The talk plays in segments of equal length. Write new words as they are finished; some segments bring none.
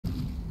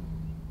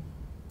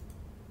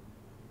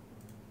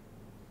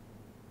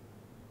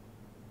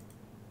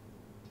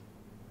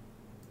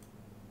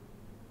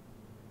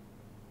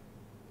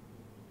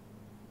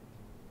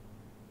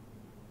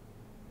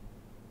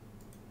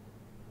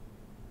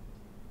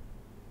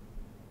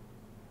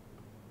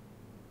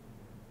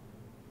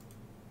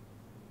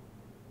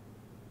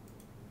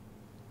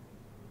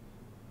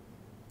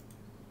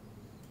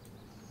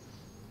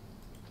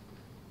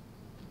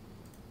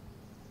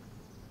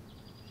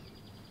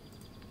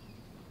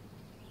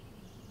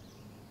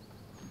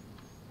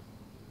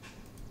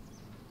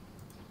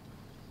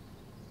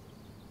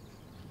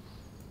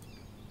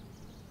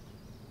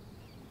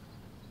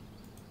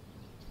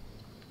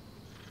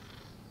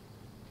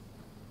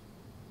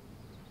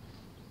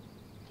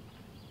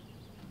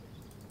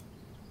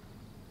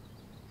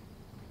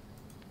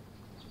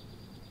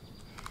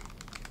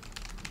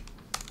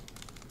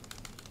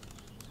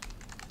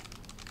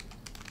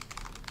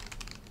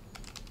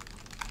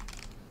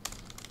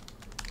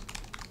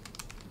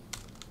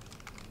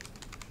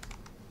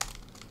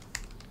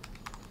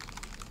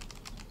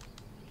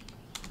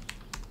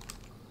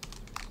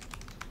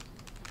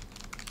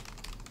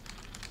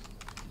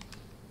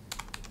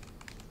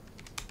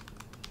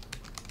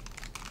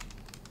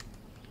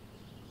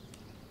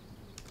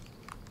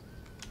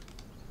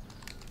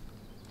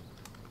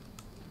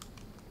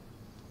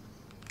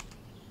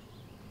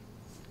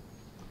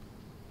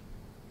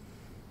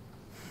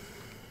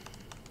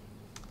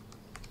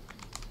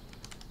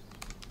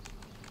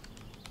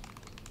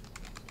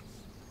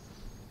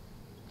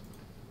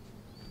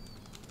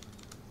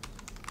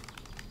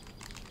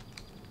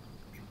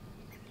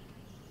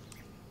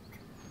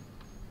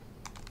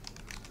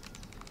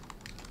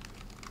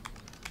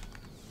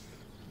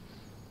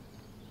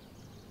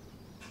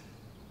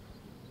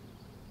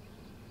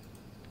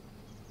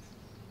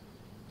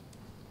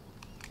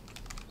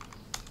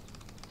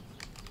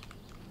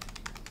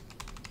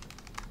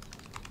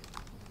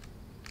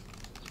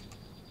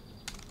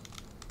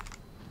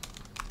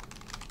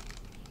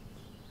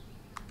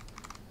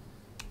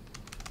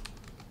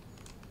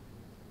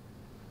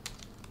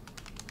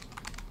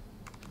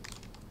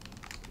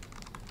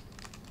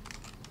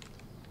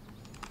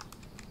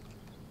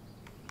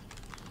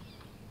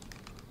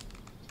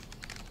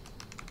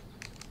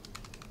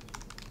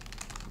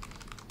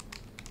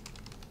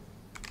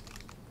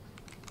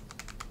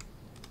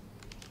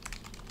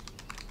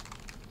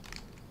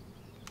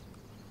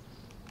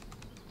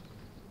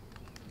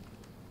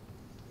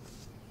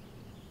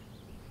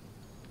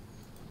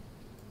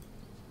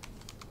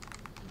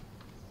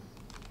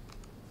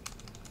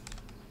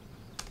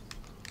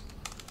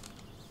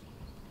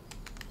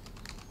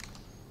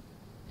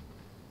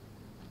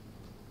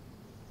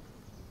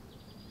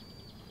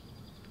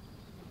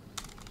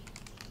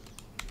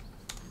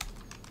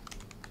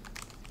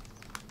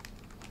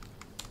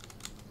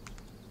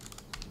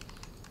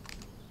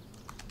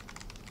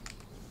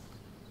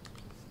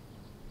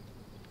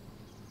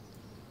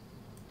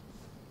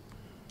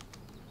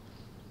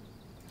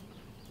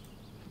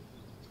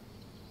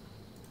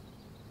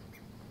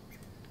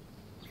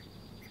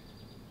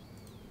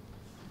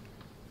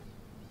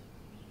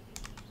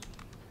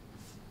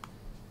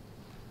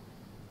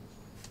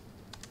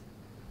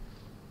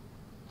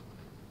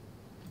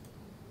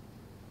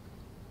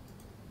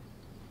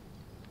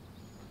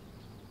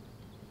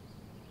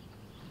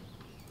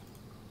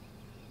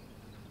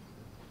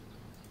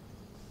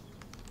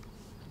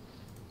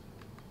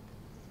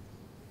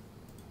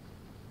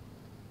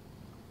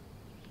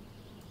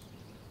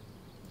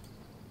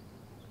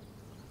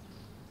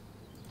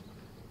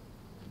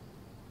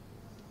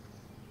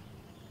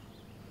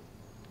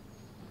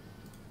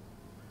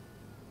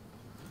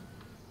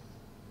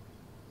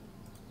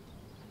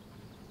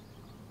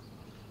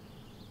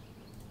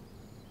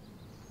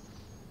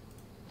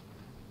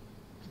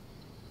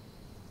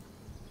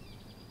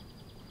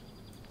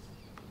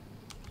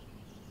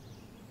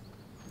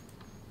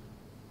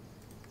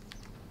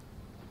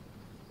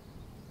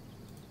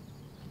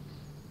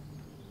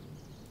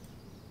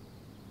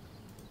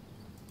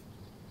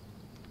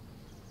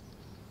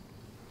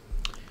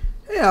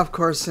Yeah, of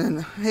course.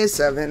 And hey,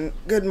 Seven.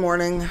 Good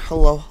morning.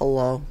 Hello,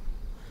 hello.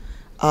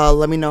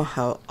 Let me know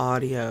how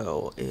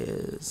audio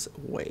is.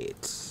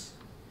 Wait,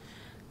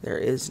 there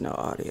is no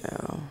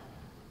audio.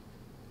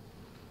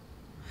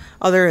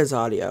 Oh, there is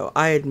audio.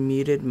 I had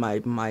muted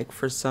my mic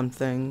for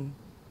something.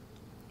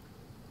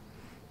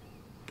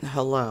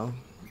 Hello.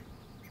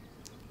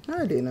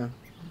 Hi, Dina.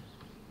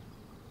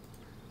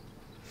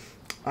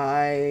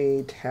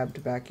 I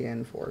tabbed back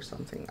in for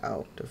something.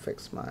 Oh, to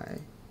fix my...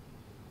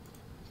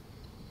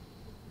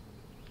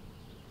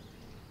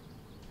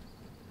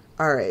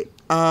 Alright,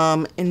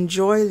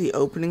 enjoy the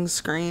opening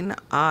screen.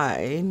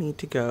 I need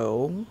to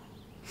go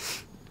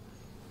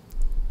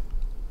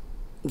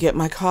get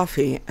my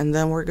coffee, and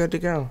then we're good to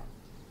go.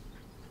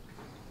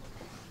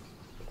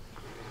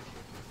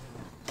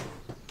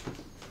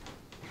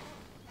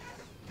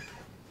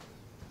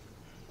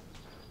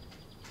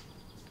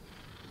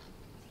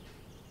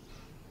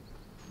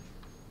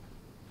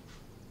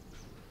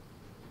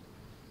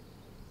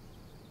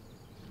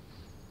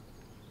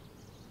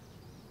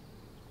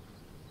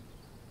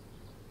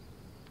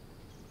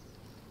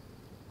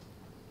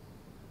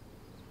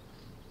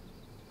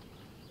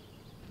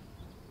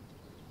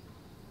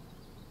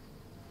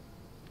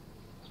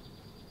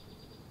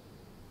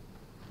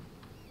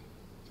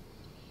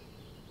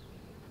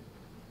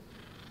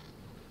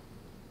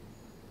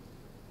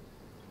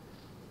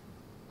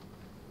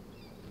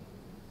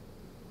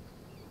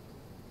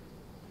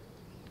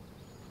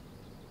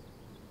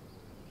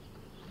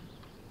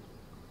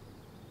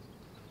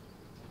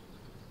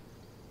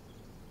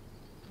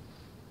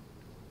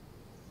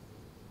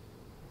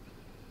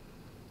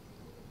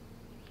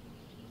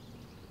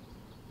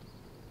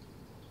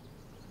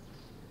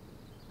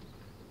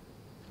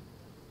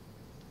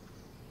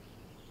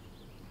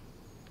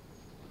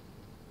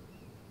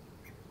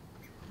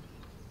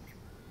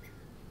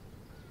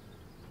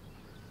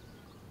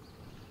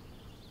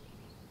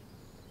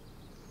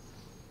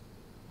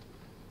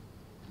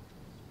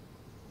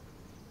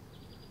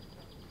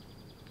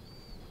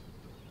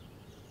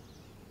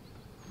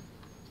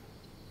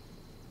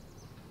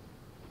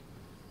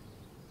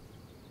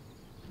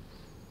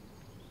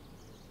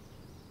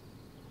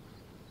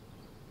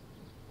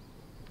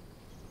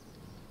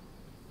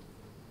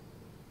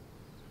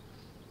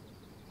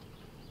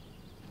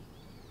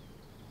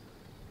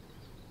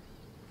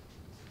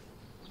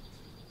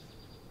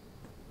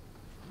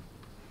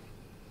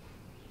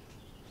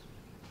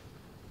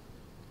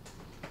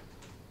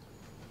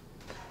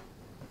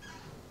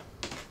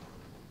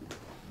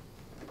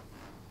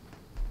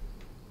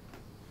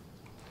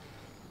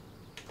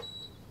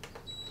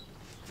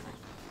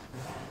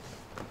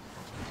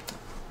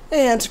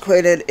 Hey,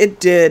 Antiquated.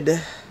 It did.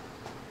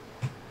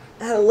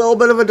 Had a little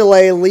bit of a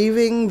delay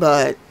leaving,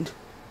 but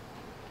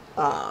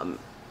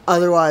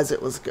otherwise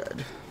it was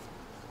good.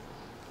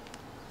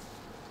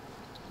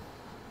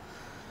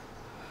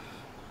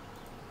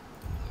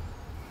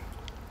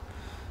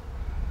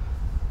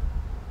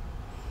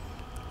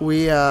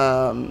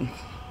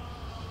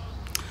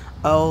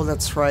 Oh,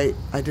 that's right.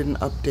 I didn't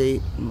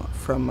update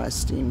from my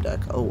Steam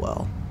Deck. Oh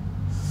well.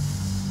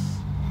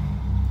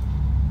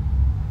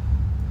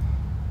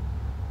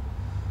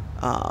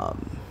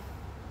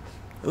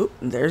 Oop,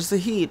 there's the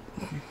heat.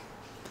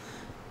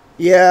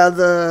 Yeah,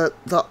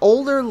 the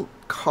older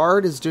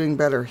card is doing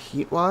better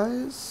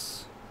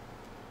heat-wise,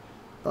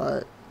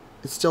 but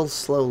it's still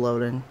slow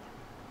loading.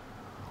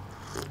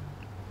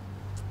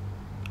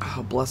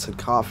 Oh, blessed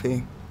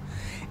coffee.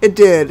 It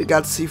did.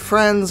 Got to see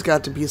friends,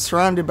 got to be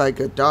surrounded by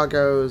good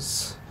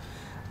doggos.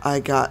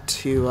 I got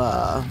to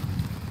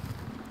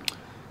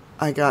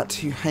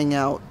hang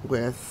out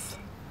with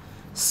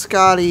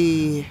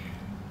Scotty.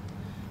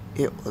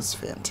 It was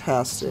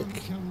fantastic.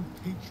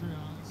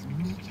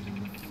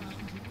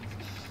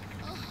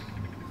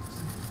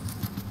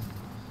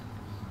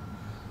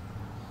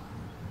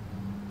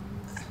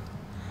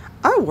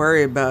 I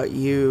worry about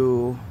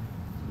you,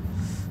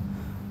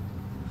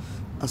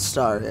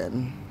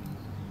 Astarian.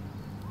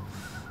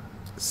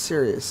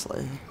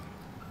 Seriously.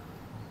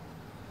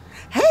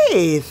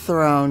 Hey,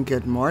 Throne,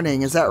 good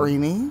morning. Is that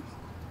Rini?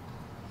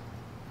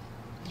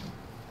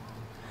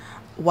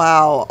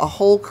 Wow, a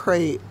whole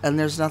crate, and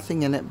there's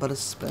nothing in it but a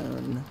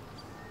spoon.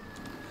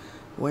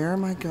 Where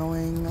am I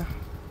going?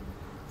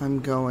 I'm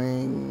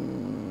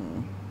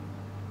going...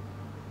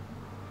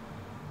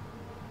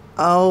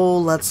 Oh,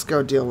 let's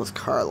go deal with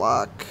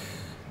Carlock.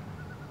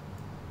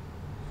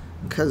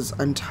 Because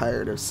I'm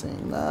tired of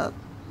seeing that.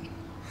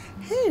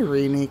 Hey,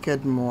 Rini,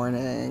 good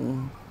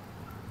morning.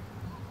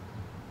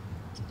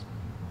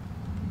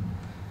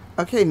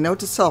 Okay, note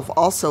to self.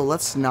 Also,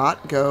 let's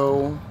not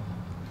go...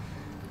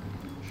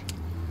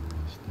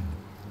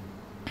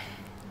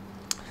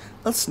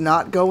 Let's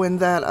not go in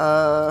that,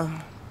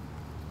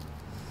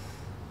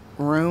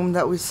 room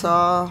that we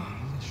saw.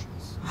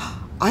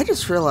 I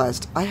just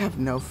realized I have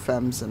no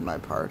femmes in my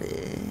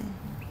party.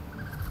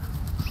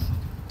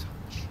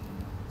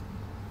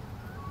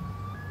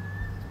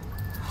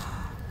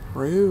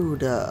 Rude.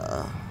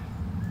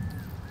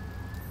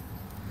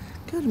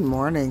 Good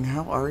morning,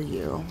 how are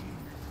you?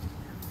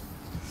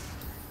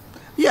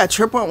 Yeah,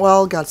 trip went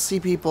well. Got to see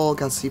people.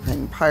 Got to see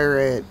Paying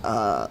Pirate,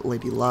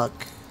 Lady Luck.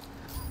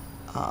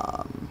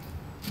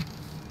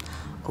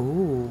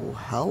 Oh,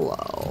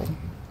 hello.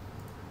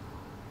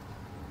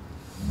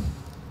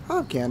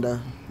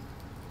 Propaganda.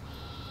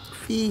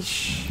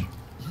 Fish.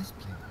 Yes,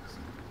 please.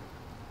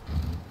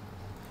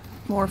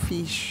 More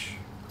fish.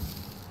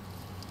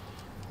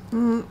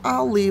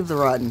 I'll leave the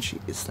rotten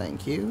cheese,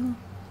 thank you.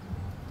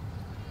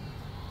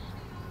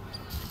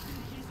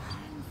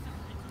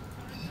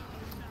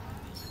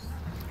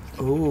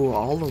 Ooh,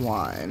 all the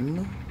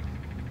wine.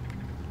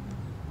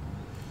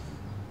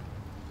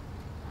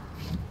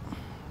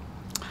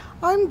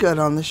 I'm good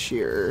on the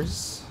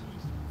shears.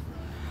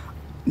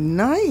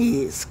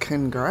 Nice,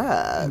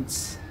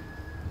 congrats.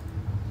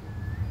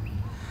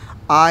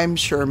 I'm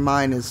sure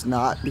mine is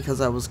not because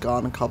I was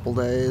gone a couple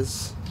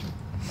days.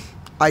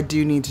 I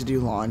do need to do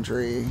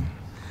laundry.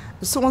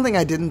 This is the one thing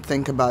I didn't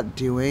think about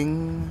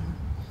doing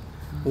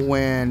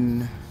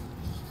when...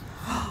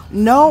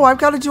 No, I've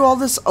got to do all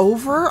this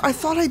over? I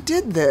thought I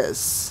did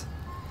this.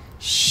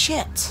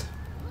 Shit.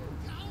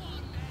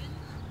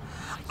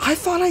 I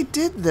thought I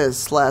did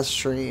this last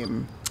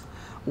stream.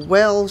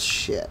 Well,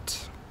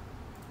 shit.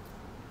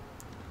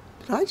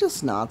 Did I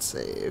just not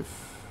save?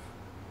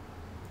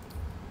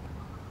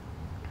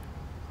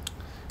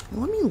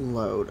 Let me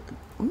load.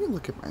 Let me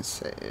look at my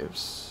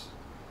saves.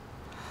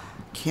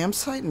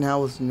 Campsite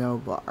now with no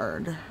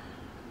bard.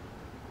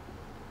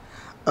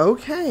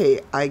 Okay,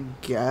 I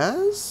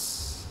guess.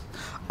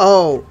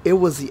 Oh, it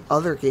was the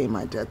other game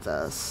I did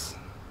this.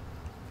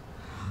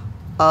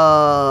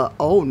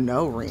 Oh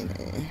no,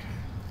 Renee.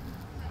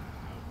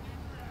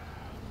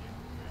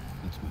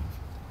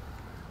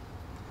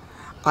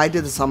 I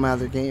did this on my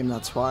other game,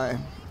 that's why.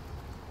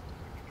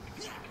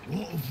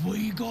 What have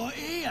we got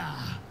here?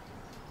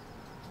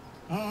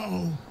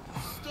 Oh,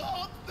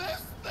 stop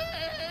this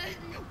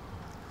thing!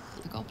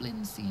 The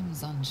goblin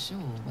seems unsure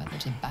whether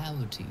to bow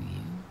to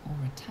you or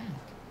attack.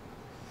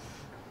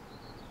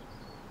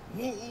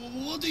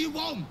 What do you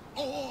want?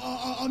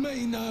 I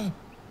mean,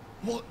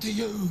 what do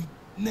you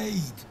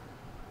need?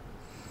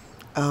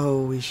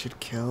 Oh, we should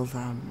kill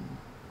them.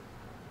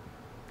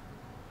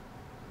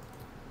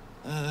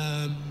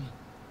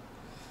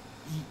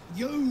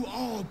 You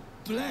are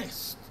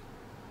blessed,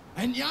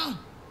 ain't ya?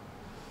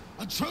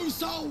 A true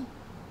soul?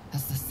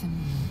 As the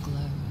symbol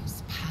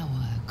glows,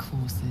 power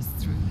courses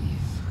through you.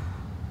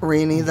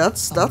 Rainy,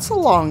 that's a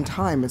long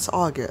time. It's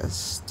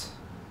August.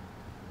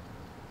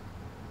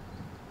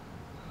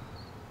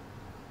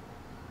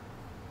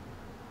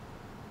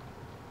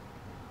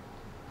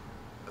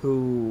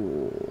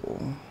 Ooh.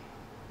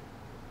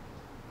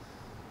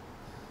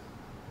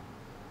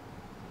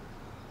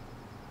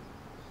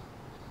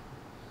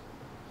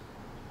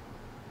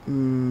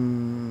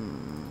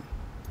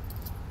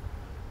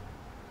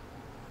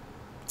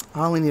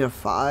 I only need a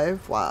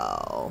 5?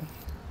 Wow.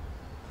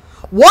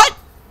 What?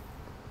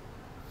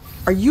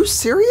 Are you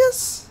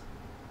serious?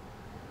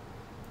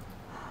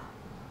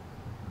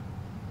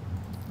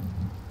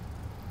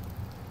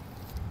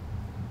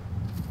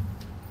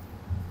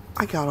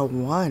 I got a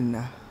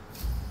 1.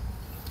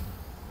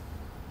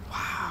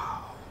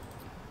 Wow.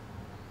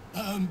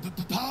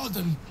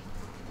 Pardon.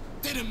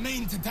 Didn't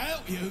mean to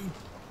doubt you.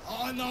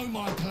 I know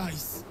my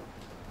place.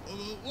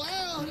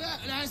 Well,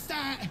 that's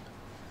that.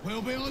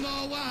 We'll be on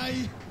our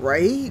way.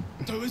 Right?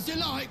 Do as you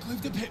like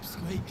with the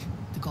pipsqueak.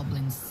 The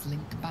goblins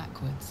slink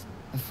backwards,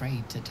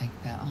 afraid to take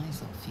their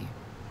eyes off you.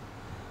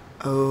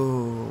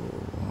 Oh,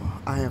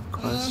 I have a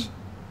question.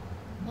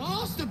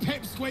 Ask the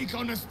pipsqueak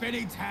on the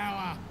spinny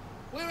tower.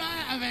 We're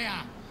out of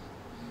here.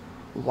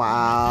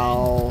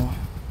 Wow.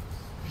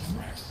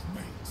 Fresh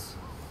meats.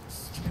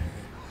 Scared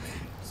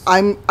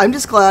meats. I'm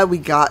just glad we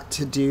got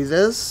to do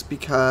this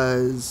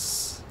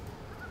because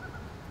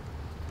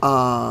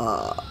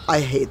I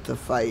hate the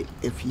fight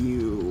if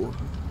you...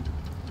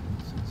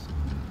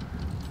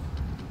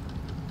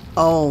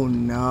 Oh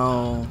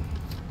no.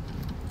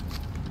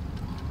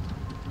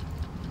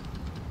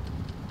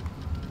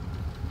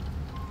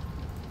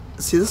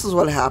 See, this is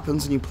what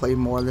happens when you play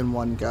more than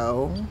one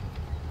go.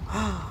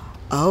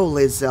 Oh,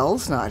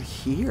 Lae'zel's not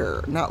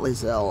here. Not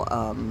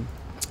Lae'zel,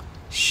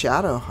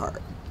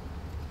 Shadowheart.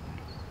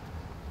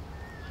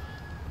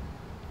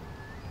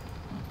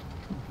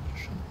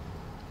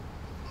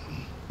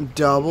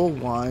 Double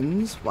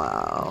ones,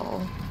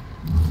 wow.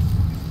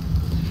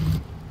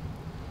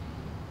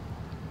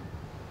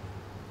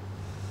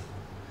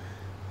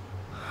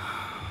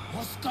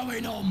 What's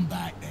going on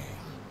back there?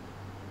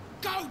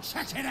 Go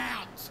check it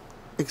out.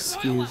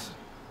 Excuse.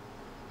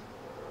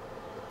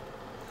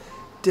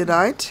 Did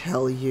I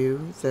tell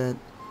you that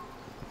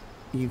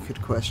you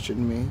could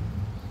question me?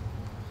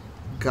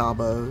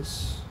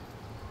 Gobos.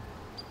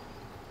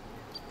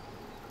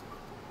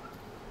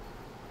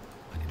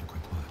 I need a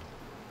quick word.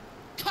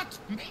 Cut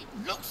me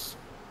loose.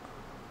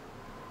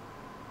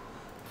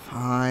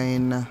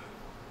 Fine.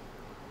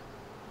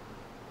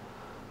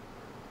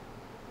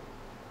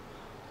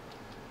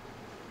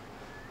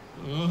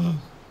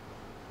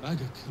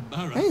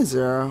 Hey,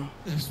 Zero.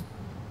 There's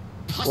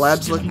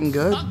Lab's looking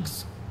good.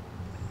 bugs.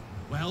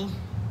 Well,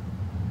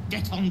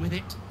 get on with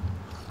it.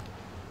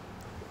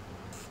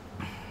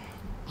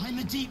 I'm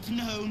a deep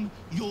gnome,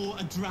 you're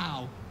a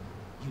drow.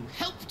 You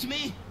helped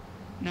me,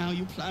 now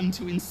you plan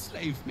to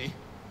enslave me.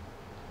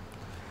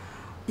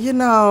 You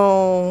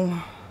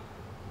know...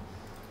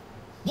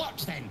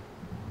 What then?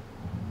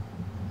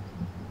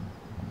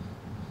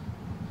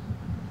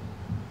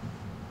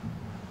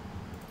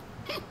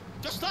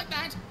 Just like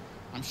that,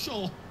 I'm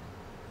sure.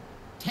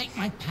 Take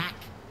my pack,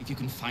 if you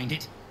can find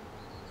it.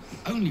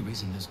 The only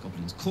reason those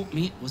goblins caught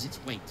me was its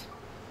weight.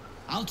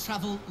 I'll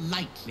travel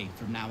lightly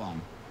from now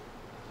on.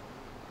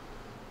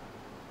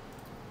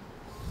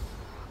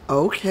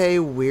 Okay,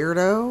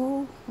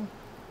 weirdo.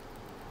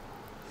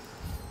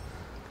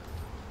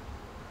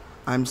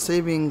 I'm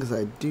saving because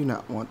I do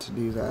not want to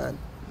do that.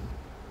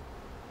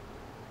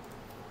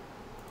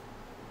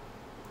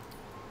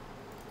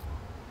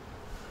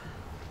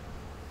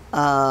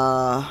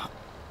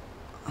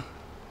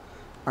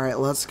 Alright,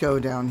 let's go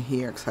down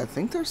here, because I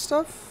think there's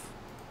stuff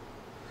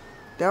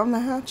down the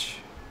hatch.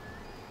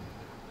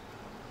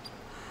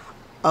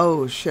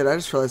 Oh shit, I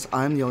just realized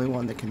I'm the only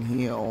one that can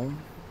heal.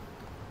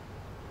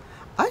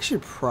 I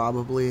should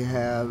probably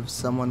have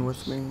someone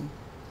with me.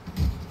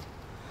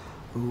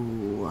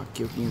 Ooh,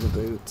 give me the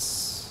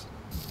boots.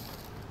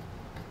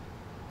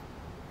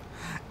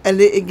 An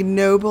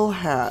ignoble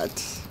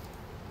hat.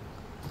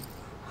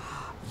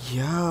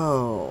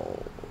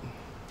 Yo.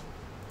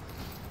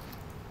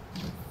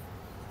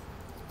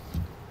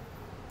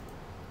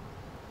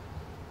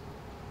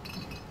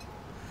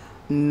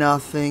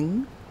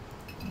 Nothing.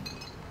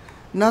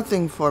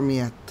 Nothing for me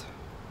yet.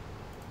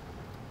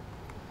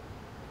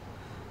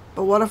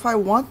 But what if I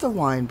want the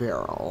wine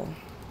barrel?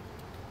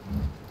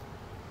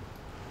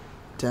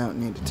 Don't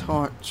need a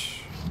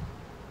torch.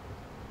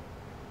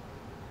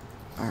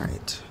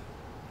 Alright.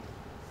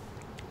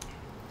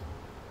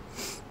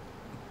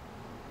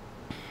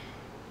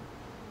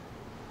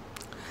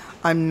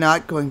 I'm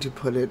not going to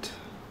put it...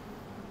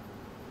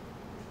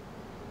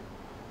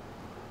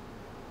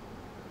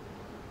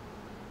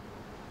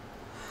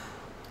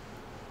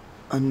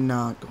 I'm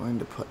not going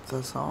to put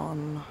this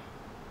on.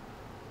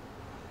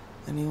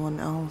 Anyone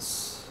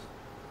else?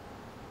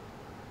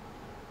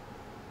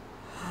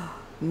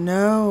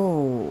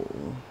 No.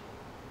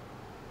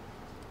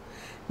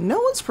 No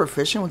one's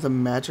proficient with a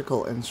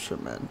magical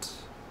instrument.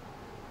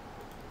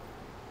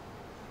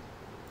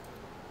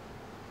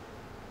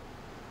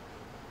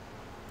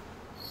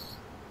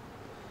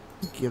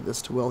 Give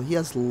this to Will. He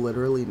has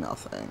literally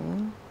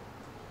nothing.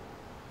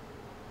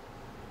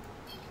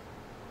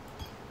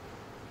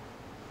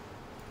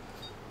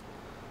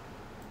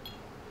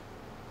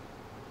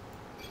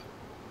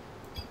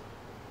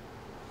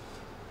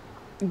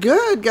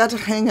 Good, got to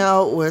hang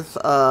out with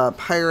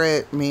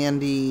Pirate,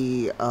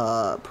 Mandy,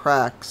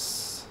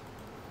 Prax.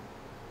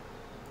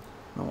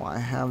 I don't know why I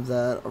have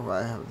that, or why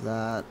I have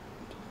that.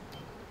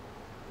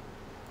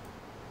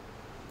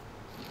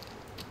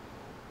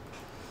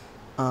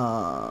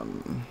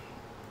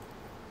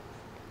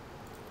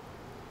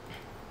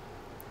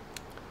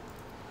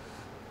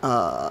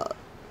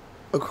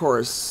 Of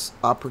course,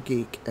 Opera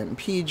Geek and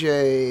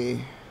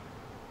PJ.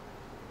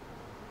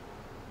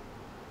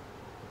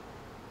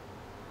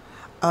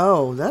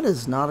 Oh, that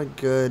is not a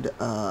good,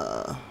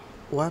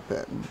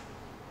 weapon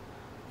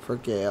for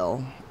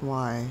Gale.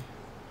 Why?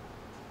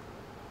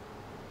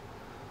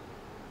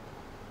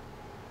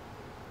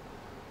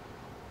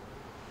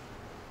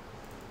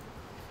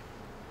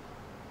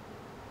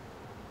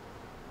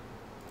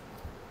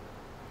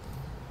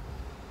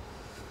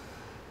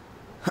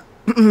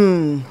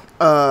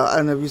 I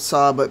don't know if you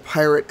saw, but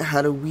Pirate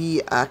had a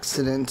wee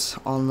accident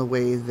on the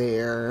way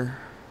there.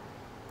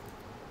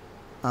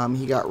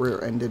 He got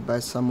rear-ended by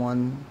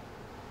someone.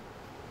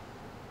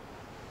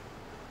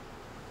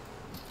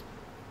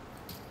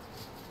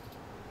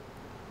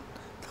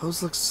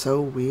 Those look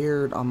so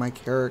weird on my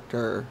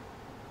character.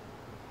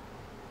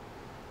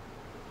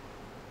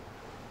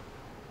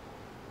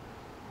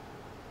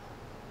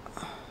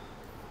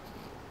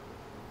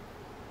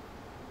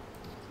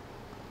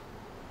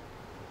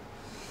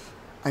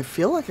 I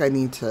feel like I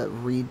need to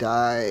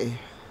re-dye.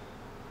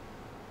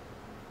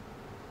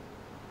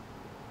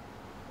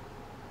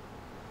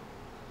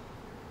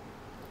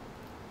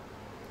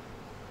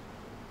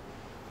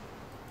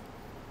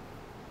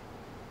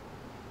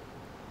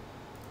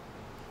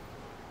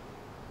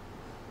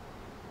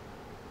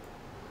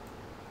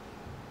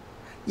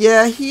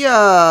 Yeah, he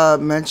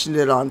mentioned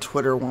it on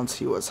Twitter once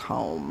he was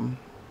home.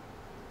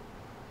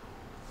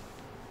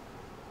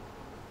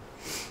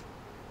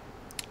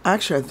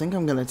 Actually, I think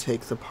I'm gonna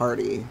take the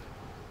party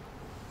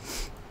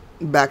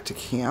back to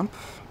camp.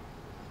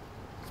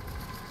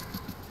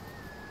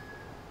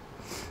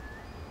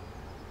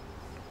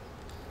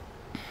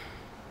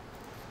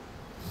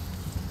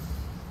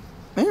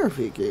 Hey,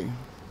 Rafiki.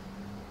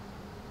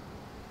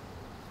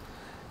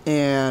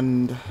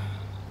 And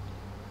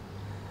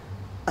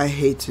I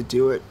hate to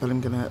do it, but I'm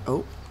gonna...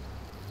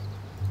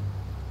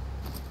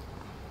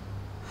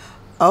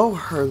 Oh,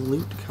 her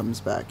loot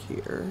comes back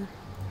here.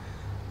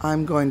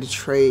 I'm going to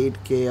trade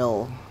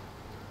Gale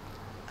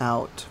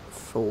out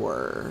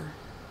for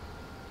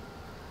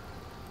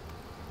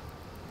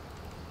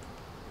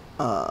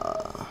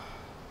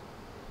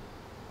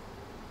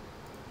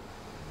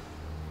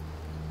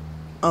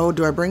oh,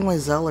 do I bring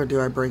Lae'zel or do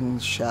I bring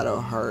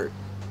Shadowheart?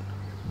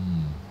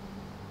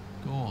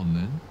 Go on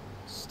then.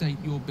 State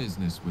your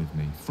business with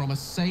me from a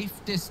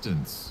safe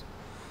distance.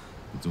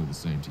 It's all the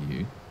same to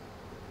you.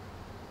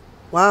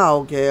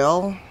 Wow,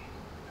 Gale.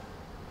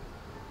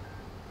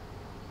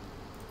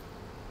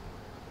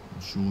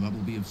 I'm sure that will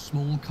be of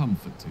small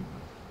comfort to her.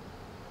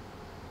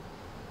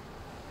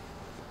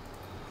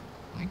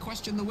 I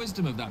question the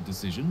wisdom of that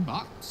decision,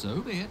 but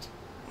so be it.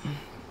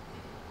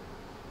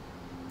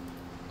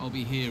 I'll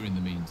be here in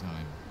the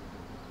meantime,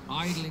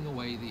 idling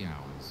away the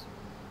hours.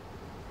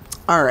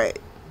 Alright,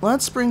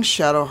 let's bring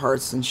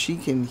Shadowheart since she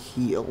can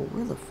heal.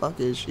 Where the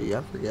fuck is she?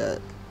 I forget.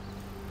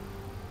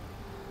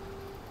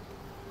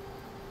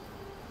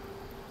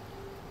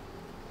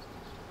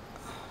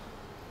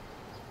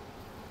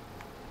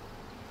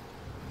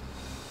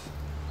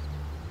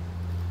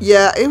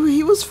 Yeah,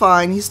 he was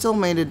fine. He still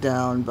made it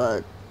down,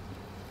 but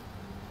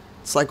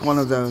it's like one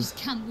of those.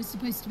 This camp was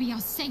supposed to be our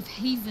safe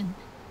haven.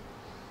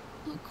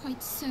 Not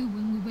quite so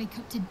when we wake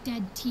up to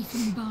dead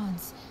tiefling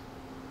bards.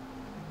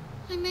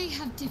 I may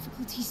have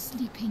difficulty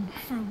sleeping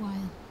for a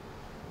while.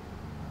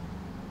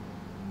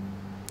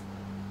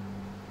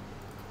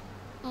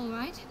 All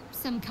right,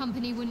 some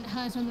company wouldn't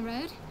hurt on the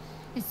road,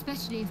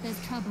 especially if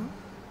there's trouble.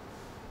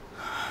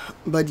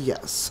 But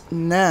yes,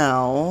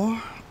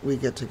 now we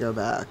get to go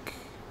back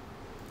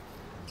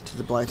to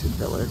the Blighted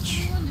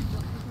Village. I wondered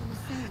what people will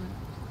say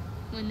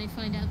when they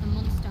find out the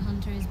monster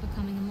hunter is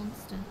becoming a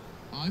monster.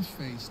 I've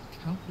faced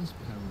countless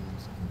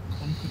perils and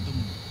conquered them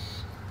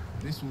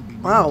all. This will be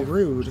Wow,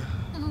 rude.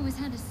 I've always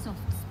had a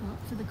soft spot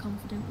for the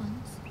confident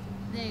ones.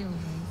 They always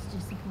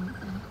disappoint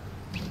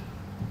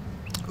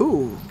though.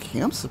 Ooh,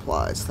 camp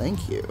supplies,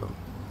 thank you.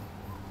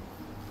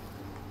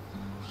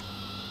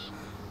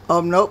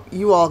 Nope,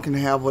 you all can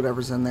have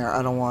whatever's in there.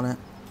 I don't want it.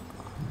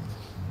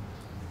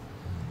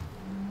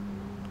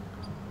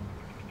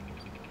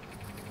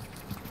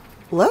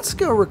 Let's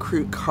go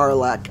recruit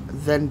Karlach,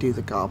 then do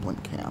the goblin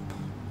camp.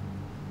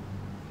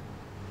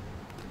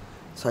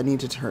 So I need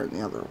to turn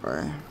the other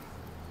way.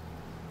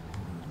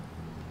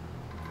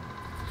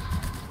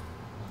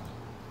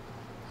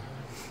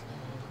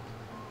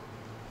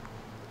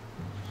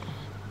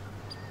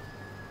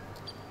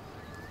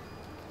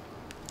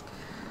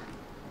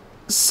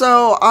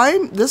 So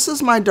this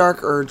is my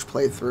Dark Urge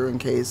playthrough in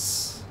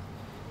case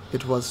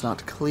it was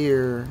not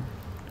clear.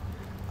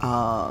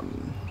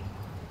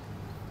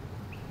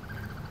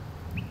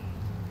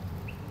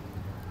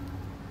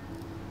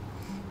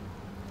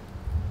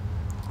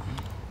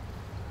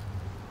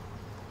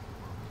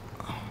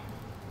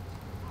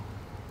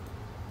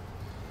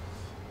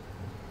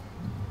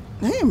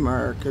 Hey,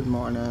 Merc, good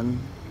morning.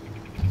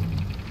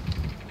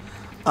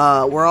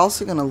 We're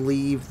also going to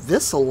leave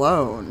this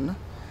alone.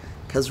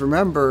 Because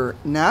remember,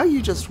 now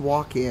you just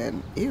walk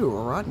in. Ew,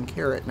 a rotten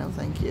carrot. No,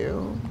 thank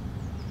you.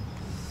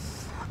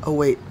 Oh,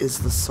 wait, is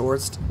the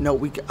sword... No,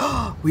 we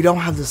don't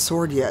have the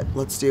sword yet.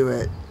 Let's do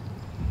it.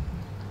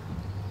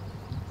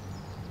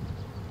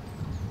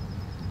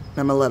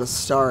 I'm going to let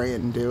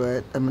Astarion do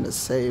it. I'm going to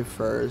save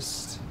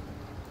first.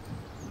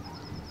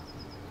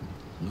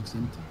 Looks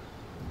empty.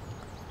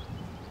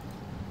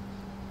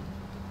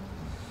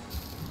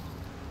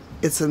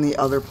 It's in the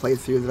other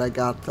playthrough that I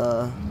got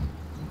the...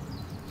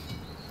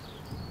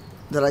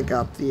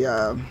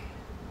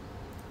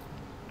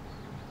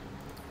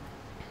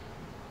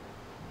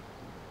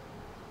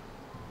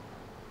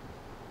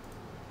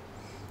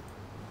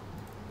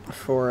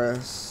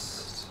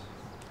 forest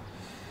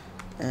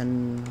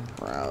en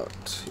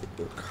route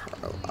to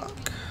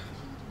Karlach.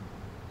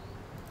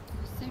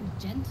 So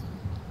gentle.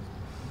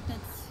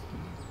 That's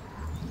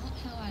not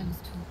how I was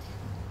taught.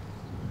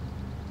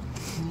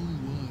 Cruel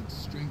words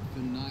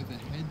strengthen neither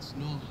heads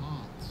nor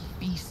hearts.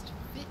 Beast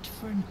fit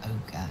for an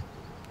ogre.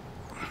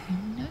 You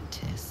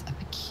notice a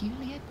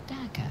peculiar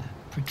dagger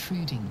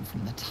protruding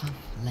from the tough,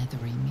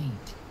 leathery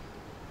meat.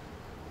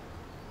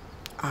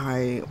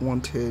 I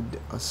wanted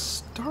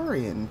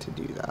Astarion to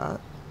do that.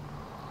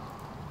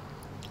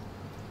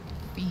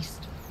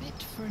 Beast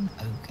fit for an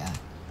ogre.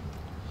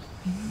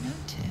 You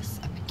notice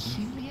a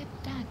peculiar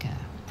dagger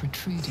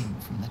protruding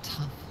from the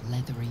tough,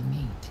 leathery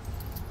meat.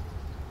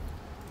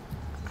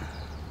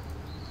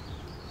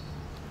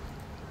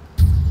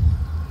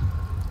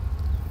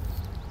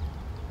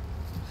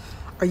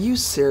 Are you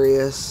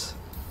serious?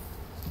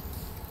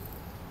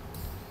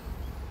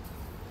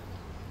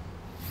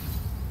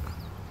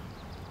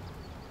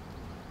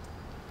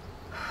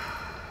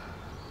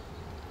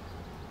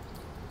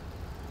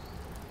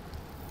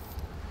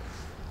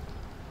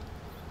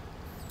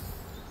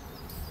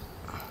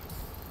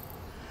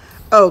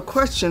 Oh,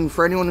 question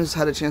for anyone who's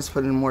had a chance to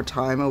put in more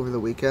time over the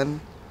weekend.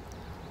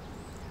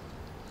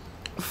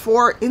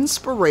 For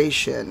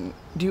inspiration,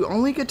 do you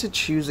only get to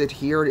choose it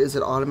here, or is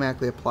it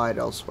automatically applied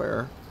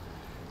elsewhere?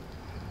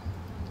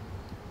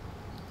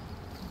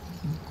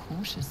 Your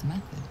cautious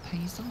method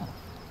pays off.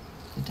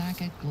 The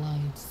dagger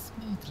glides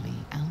smoothly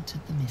out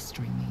of the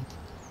mystery meat.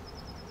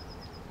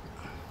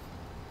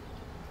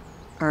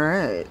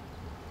 Alright.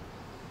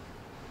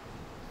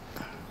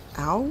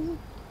 Ow?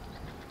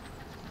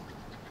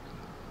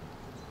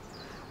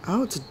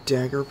 Oh, it's a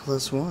dagger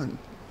 +1.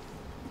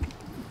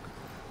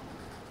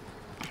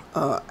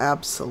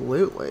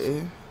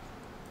 Absolutely.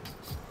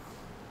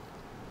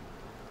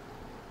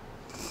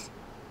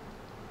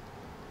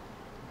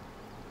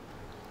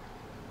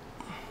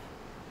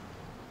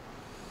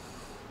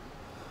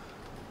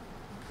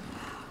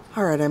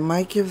 Alright, I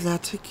might give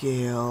that to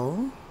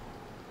Gale.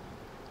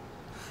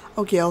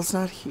 Oh, Gale's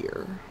not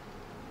here.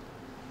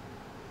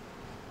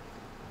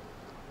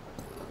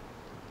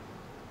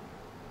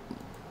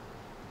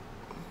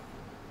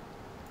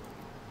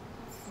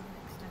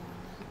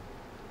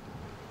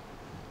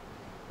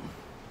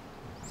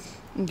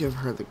 Give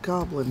her the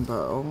goblin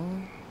bow.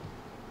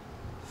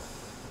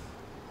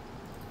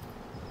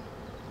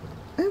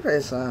 Hey,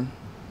 son.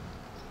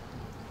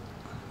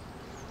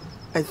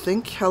 I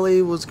think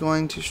Kelly was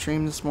going to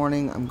stream this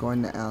morning. I'm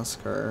going to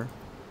ask her.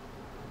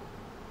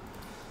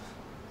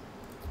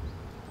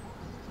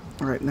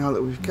 Alright, now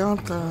that we've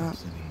got that.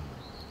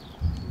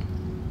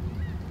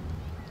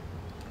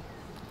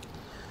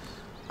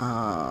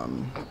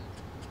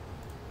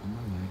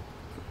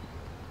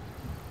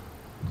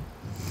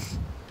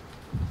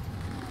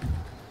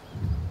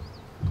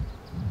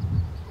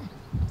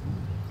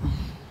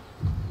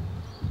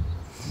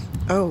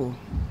 Oh.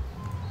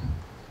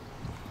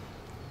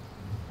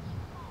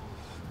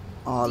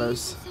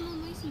 Autos. Do you have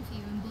someone waiting for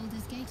you in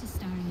Baldur's Gate,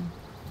 Astarion?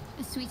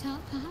 A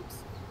sweetheart, perhaps?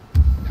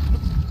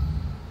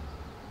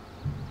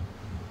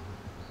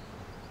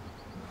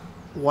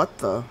 What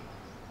the?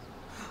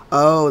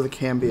 Oh, the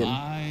Cambion.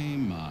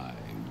 My,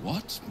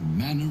 what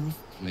manner of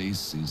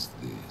place is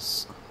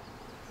this?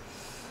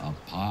 A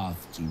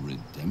path to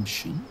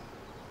redemption?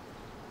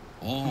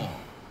 Or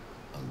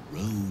a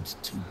road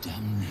to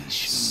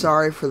damnation?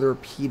 Sorry for the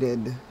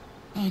repeated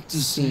Hard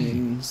to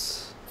scenes.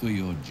 say, for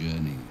your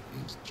journey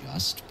is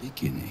just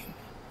beginning.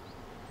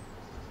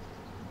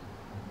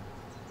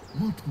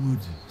 What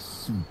would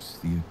suit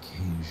the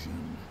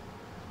occasion?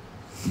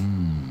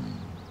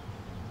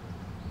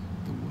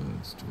 The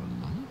words to a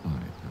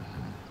lullaby,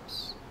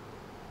 perhaps.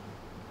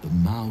 The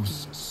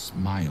mouse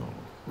smiled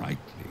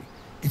brightly.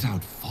 It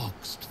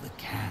outfoxed the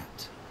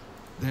cat.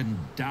 Then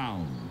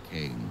down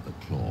came the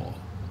claw.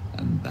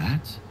 And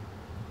that,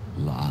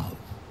 love,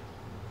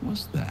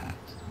 was that.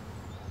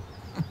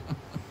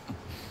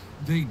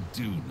 They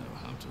do know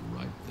how to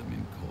write them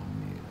in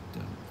Cornea,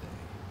 don't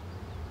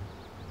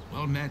they?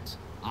 Well met,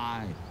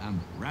 I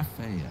am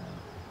Raphael.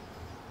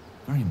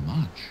 Very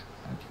much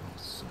at your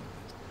service.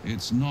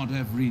 It's not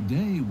every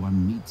day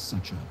one meets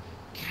such a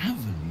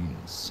cavalier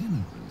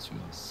sinner as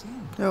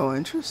yourself. Oh,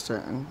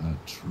 interesting. A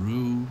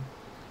true,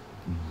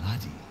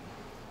 bloody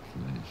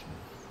pleasure.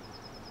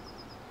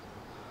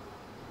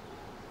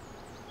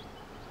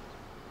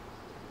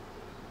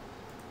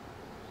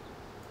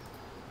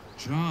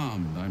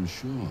 Charmed, I'm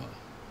sure,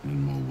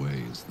 in more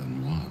ways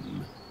than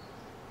one.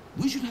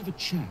 We should have a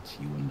chat,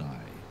 you and I,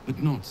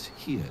 but not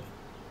here.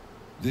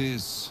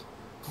 This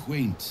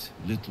quaint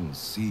little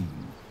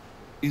scene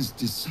is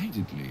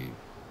decidedly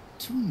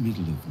too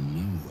middle of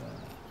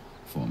nowhere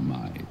for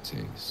my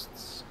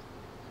tastes.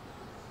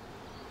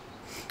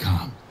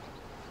 Come.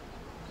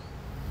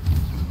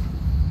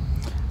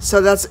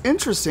 So that's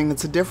interesting.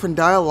 It's a different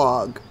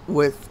dialogue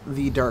with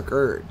the Dark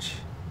Urge.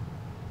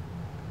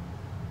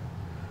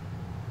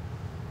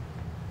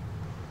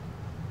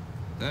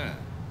 There,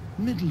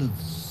 middle of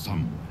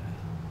somewhere.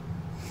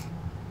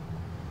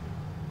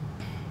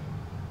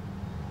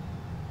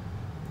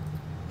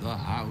 The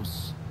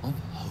house of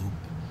hope,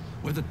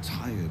 where the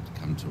tired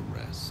come to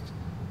rest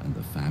and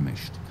the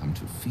famished come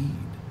to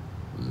feed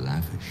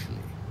lavishly.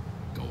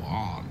 Go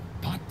on,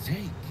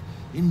 partake,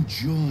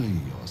 enjoy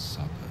your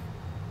supper.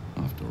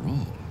 After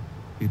all,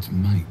 it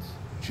might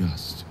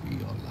just be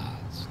your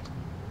last.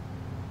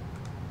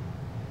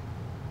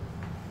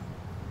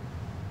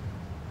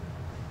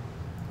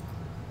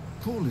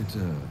 Call it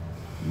a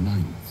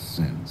ninth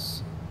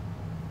sense.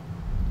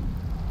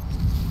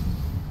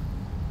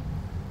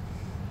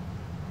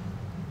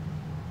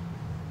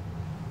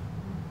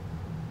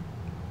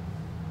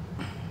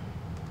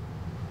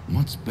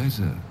 What's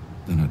better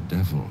than a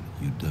devil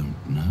you don't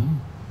know?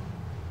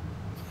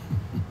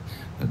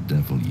 A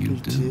devil you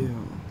do.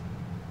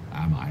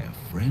 Am I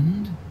a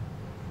friend?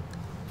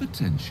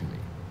 Potentially.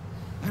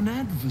 An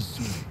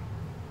adversary?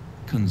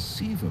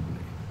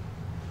 Conceivably.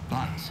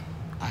 But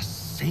a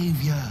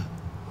savior?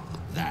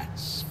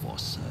 That's for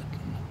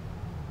certain.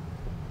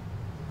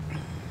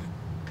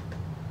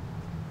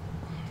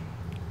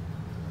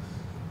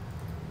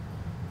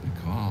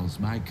 Because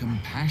my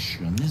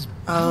compassion is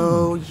boundless.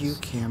 Oh, you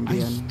Cambion.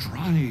 I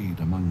stride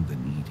among the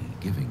needy,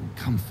 giving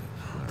comfort.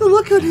 The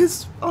look at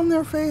his on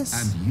their face.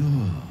 And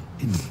you're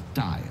in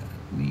dire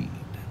need.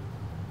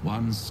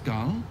 One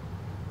skull,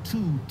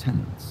 2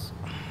 tenants,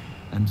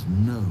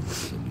 and no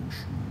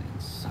solution in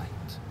sight.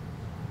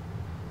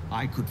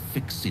 I could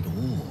fix it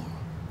all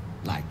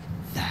like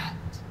that.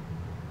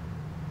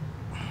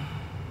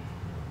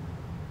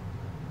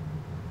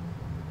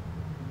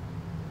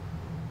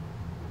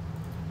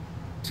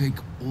 take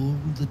all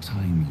the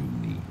time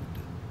you need.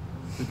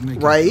 But make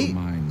up Right, your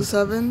mind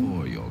 7?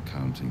 before you're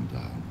counting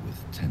down with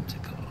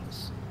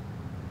tentacles.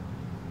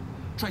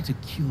 Try to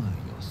cure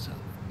yourself.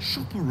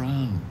 Shop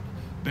around.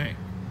 Beg,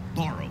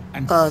 borrow,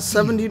 and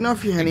 7, do you know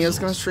if Eugenio's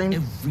gonna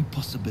stream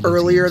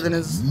earlier than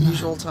his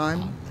usual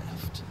time?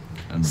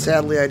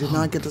 Sadly, I did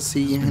not get to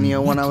see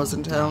Eugenio when I was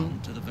in town.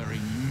 To the very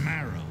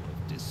marrow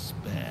of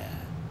despair.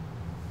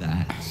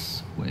 That's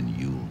when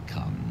you'll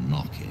come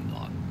knocking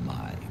on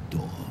my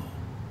door.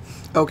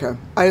 Okay,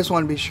 I just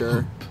want to be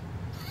sure.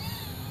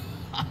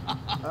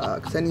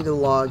 Because I need to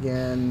log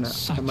in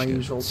at my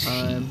usual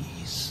time.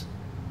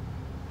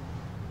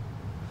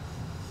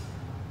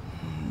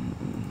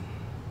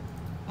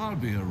 I'll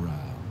be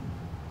around,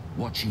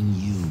 watching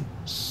you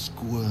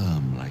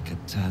squirm like a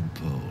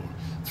tadpole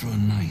through a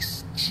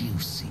nice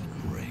juicy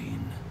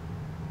brain.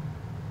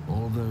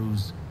 All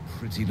those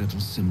pretty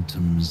little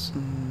symptoms,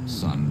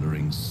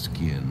 sundering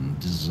skin,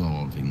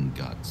 dissolving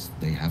guts,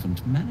 they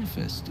haven't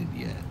manifested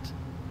yet,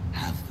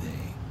 have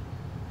they?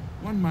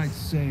 One might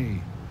say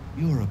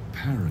you're a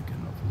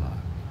paragon of luck.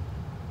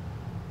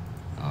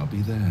 I'll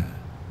be there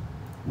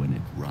when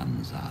it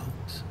runs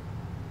out.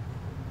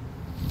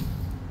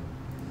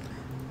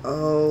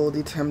 Oh,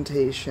 the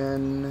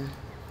temptation.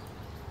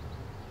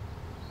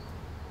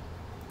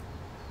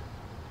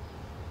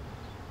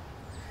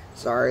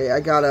 Sorry, I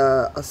got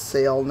a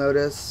sale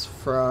notice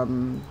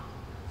from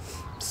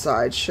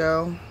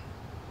Sideshow.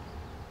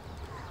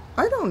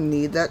 I don't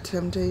need that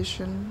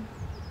temptation.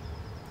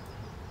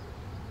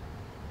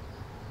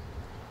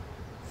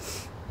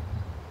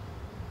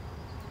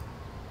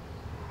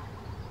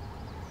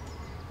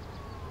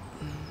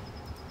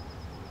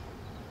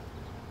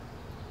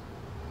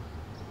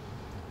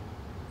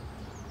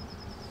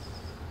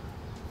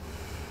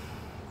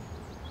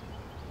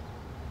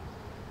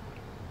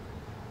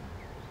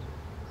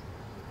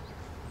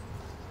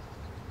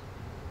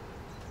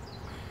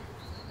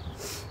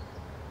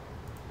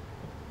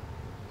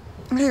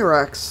 Hey,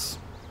 Rex.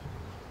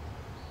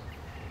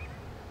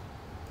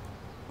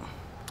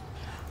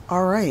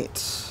 All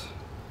right.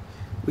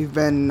 We've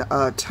been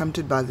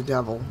tempted by the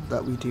devil,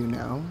 that we do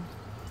know.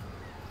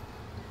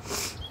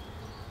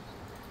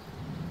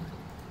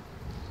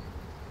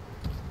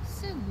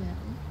 So, Will,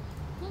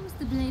 what was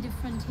the Blade of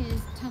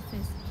Frontier's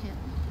toughest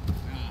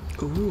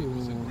kill?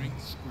 Ooh.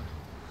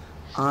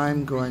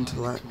 I'm going to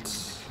let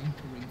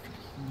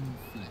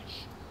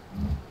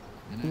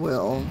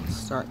Will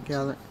start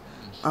gathering.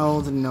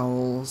 Oh, the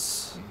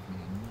gnolls.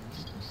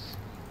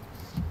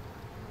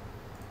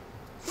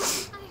 I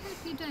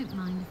hope you don't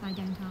mind if I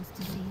don't ask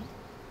to see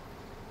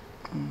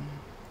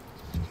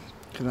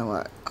it. Gonna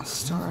let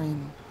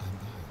Astarion.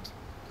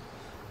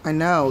 I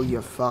know, you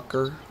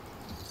fucker.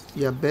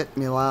 You bit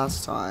me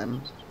last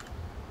time.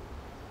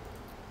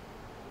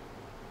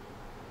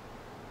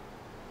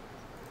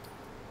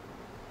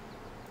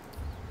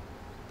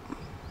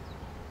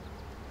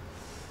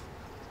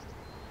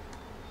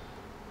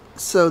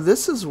 So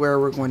this is where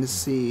we're going to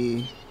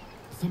see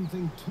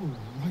Something tore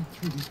right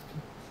through these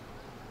people.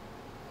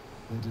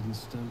 They didn't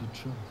stand a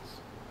chance.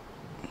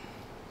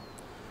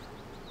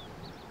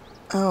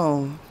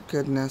 Oh,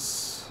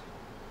 goodness.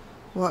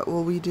 What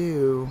will we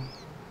do?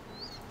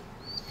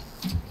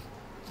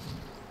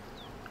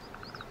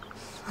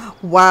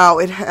 Wow,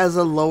 it has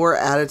a lower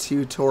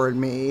attitude toward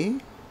me.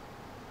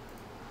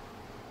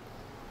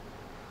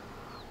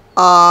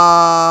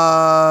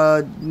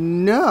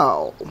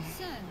 No.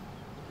 So,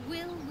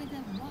 Will with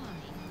a Y.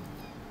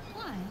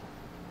 Why?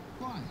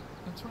 Why?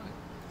 That's right.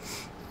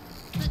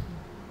 But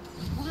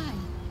why?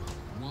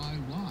 Why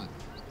what?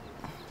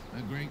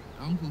 A great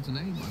uncle to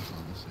name, my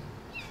father said.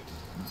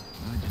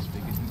 I just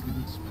figured he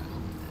couldn't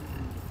spell.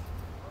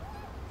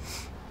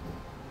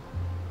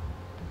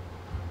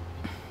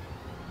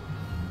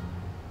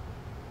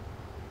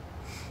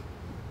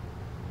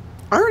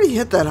 I already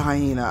hit that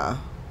hyena.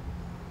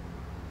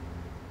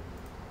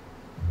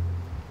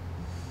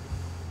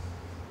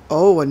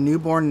 Oh, a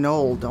newborn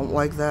gnoll. Don't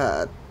like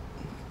that.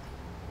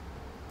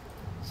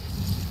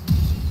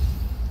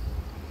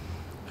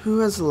 Who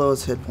has the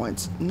lowest hit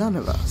points? None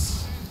of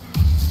us.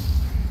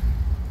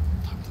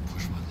 Time to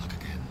push my luck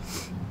again.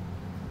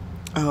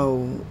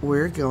 Oh,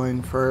 we're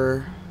going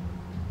for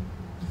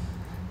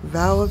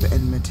Vow of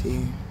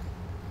Enmity.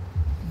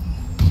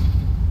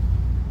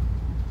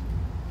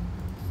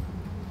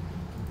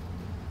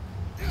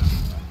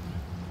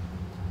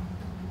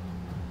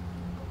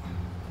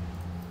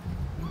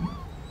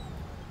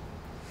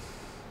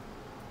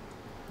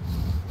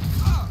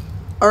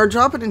 Or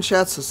drop it in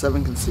chat so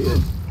 7 can see it.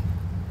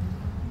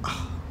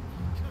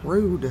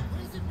 Rude.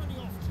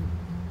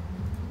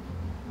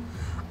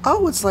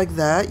 Oh, it's like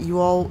that. You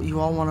all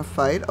want to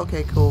fight?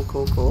 Okay,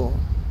 cool.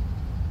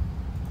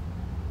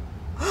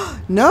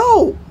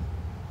 No!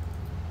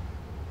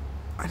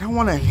 I don't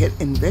want to hit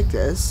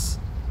Invictus.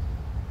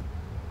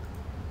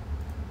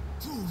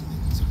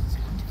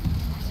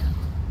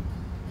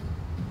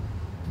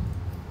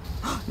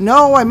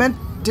 No,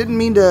 didn't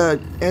mean to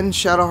end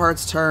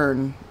Shadowheart's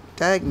turn.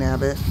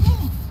 Dagnabbit.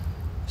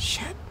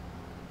 Shit.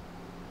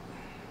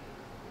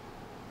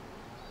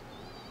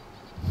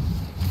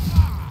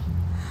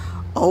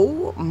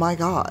 Oh my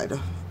god.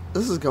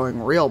 This is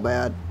going real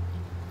bad.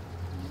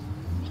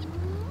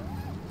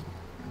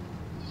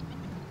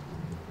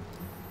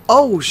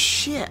 Oh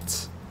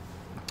shit.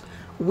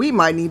 We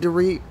might need to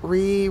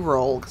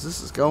re-roll because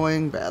this is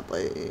going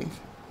badly.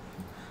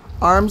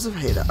 Arms of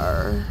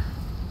Hadar.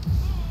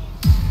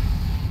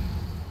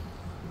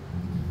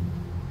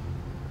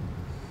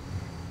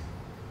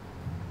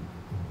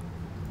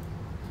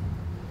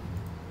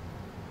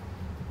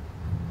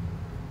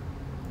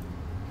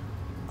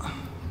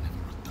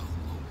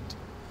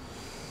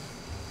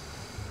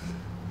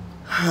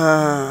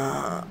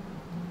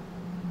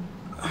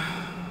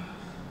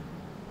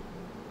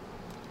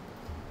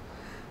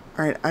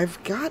 Alright,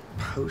 I've got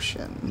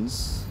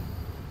potions.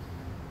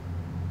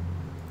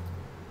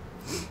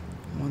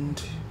 1,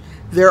 2.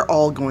 They're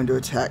all going to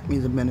attack me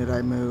the minute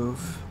I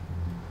move.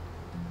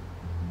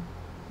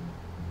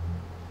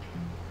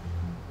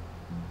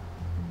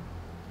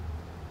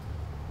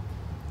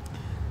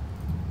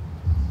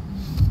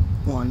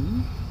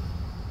 One.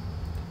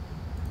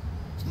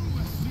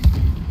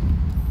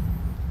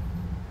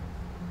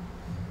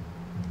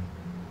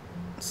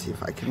 Let's see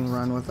if I can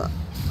run with that.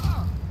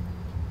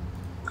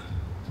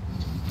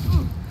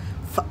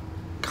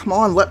 Come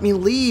on, let me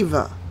leave.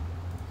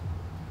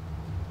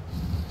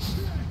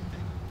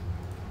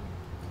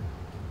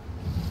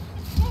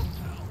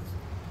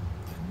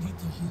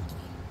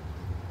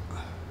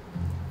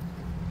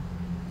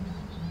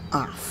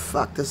 Ah,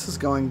 fuck, this is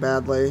going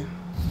badly.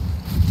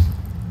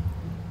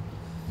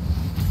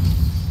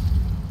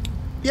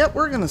 Yep,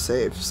 we're gonna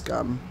save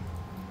scum.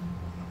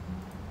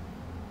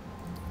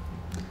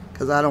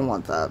 Because I don't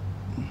want that.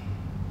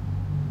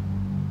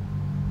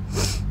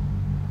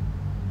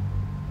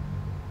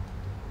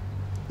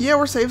 Yeah,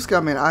 we're save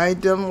scumming. I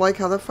didn't like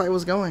how that fight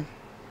was going.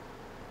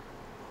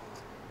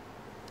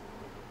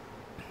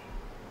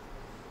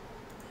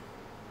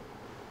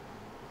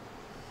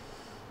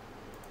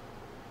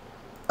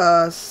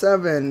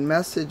 Seven,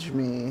 message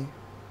me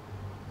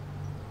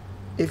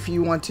if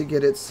you want to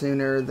get it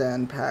sooner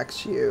than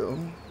PAX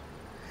U.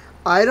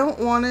 I don't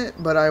want it,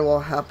 but I will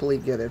happily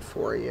get it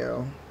for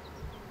you.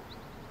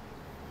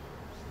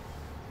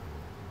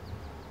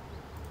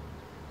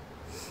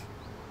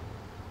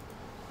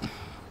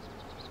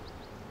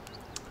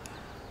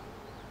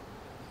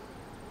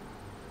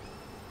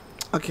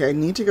 Okay, I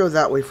need to go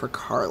that way for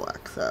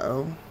Karlach,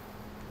 though.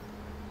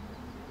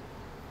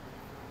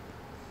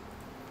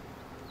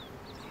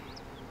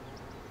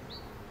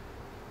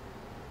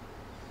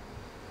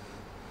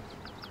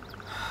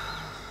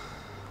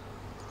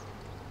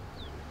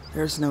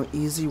 There's no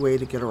easy way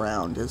to get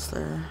around, is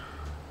there?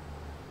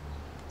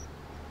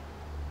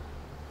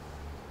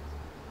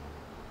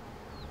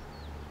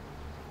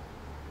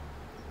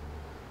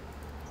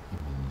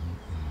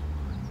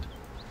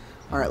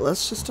 Alright,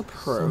 let's just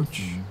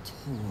approach.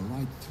 Tore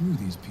right through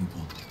these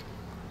people.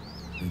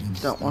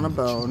 Don't want a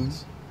bone.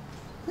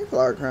 Hey,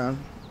 Flower Crown.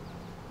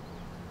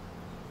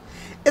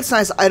 It's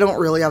nice, I don't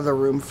really have the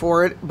room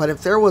for it, but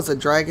if there was a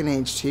Dragon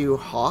Age 2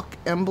 Hawk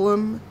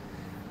emblem,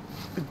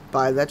 I'd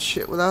buy that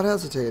shit without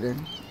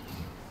hesitating.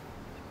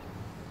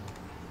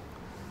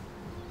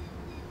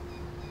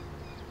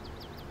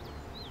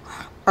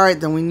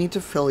 Alright, then we need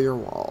to fill your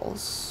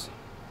walls.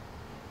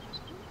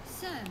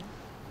 So,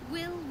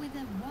 will with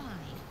a Y.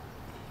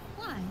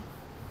 Why?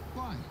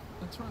 Why?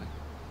 That's right.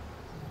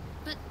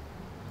 But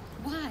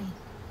why?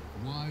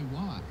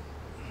 Why?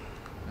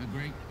 A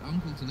great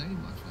uncle to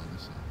name, my father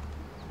said.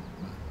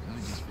 But I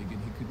just figured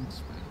he couldn't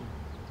spell.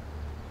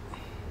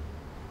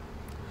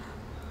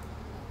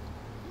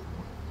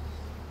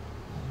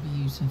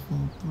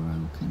 Beautiful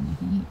broken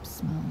heap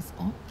smells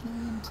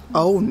opulent.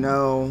 Oh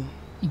no.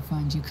 You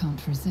find you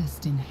can't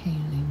resist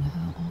inhaling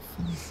her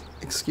offals.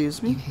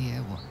 Excuse You me?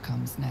 hear what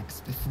comes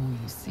next before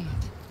you see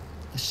it.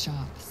 The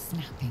sharp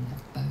snapping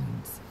of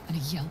bones and a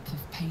yelp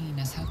of pain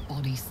as her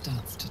body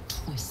starts to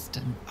twist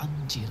and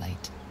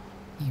undulate.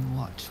 You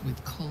watch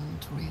with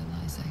cold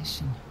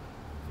realization.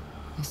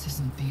 This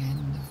isn't the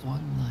end of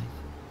one life,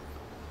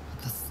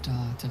 but the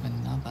start of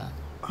another.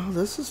 Oh,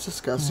 this is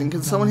disgusting. Her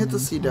Can someone hit the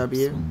diamond tops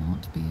CW? will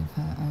not be of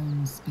her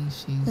own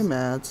species. Hey,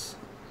 Mads.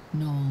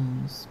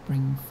 Gnolls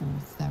bring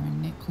forth their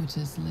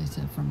iniquitous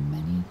litter from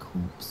many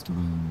corpsed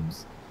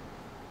rooms,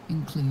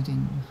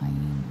 including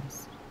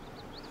hyenas.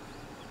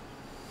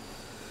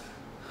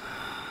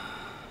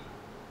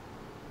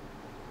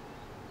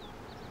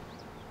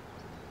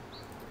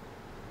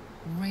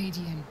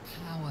 Radiant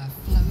power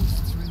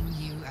flows through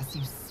you as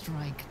you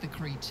strike the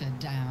creature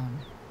down.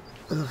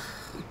 Ugh.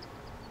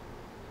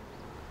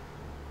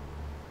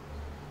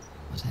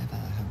 Whatever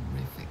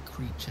horrific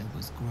creature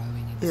was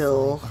growing inside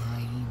Ew. the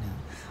hyena.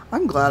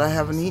 I'm glad I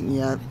haven't was eaten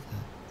yet. with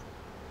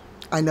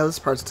her. I know this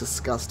part's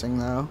disgusting,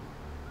 though.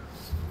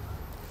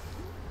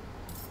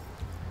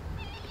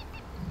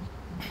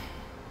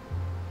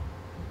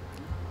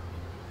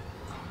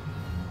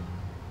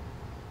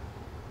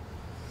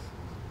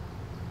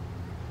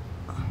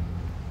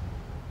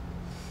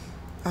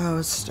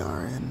 Oh,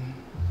 Starin.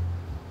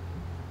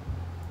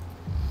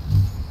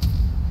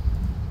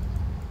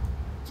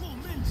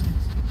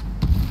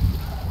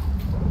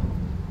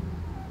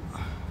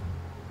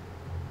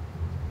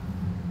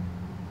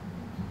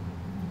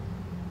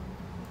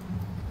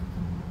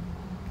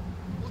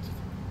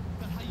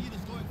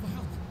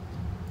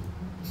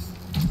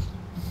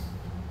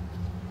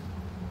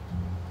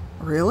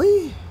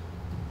 Really?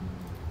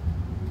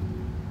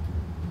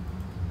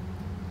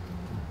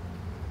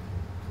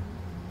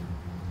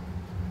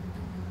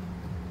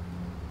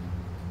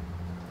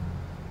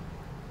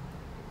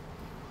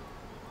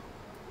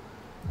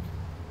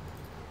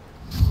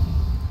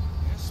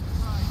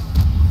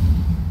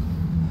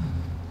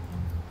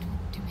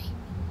 Talk to me.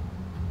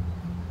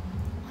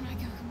 On I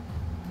go.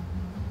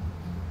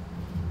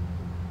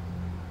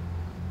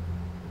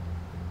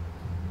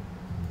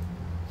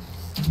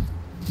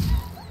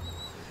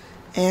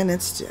 And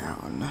it's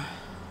down.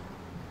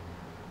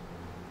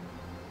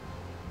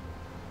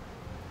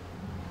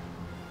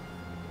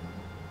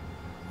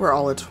 We're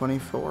all at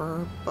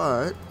 24,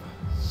 but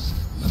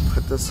I'll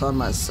put this on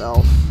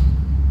myself.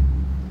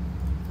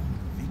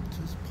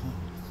 Invictus path.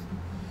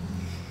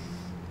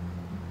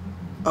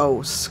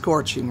 Oh,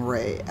 Scorching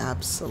Ray,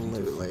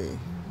 absolutely.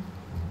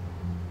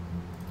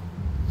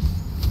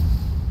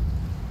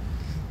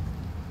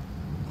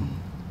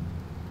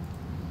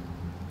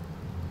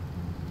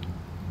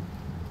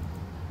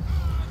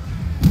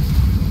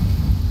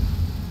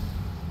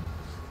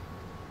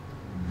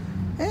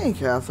 Hey,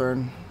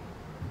 Catherine.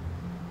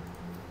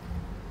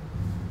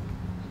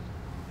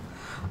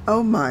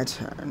 Oh, my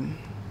turn.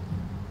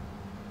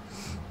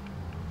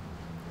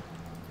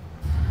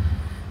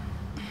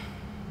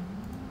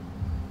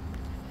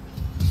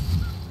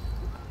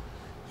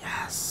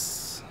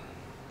 Yes.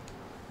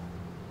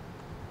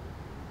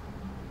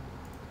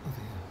 Over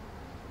here.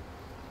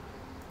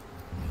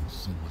 Oh,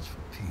 so much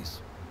for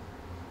peace.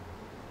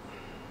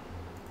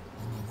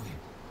 On my way.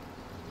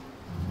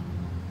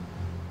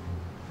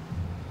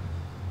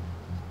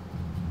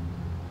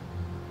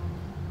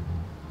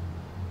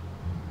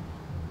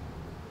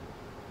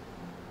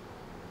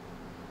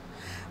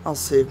 I'll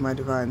save my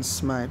Divine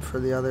Smite for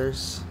the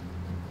others.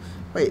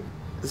 Wait,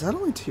 is that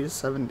only 2 to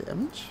 7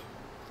 damage?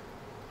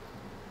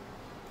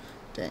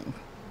 Dang.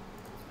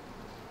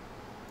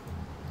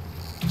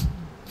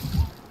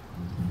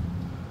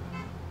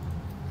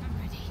 I'm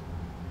ready.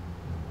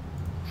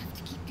 Have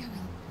to keep going.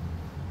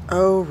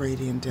 Oh,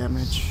 radiant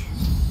damage.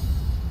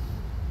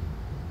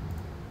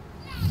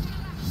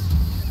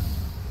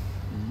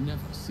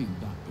 Never seen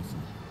that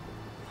before.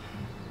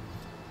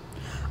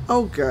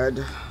 Oh,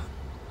 good.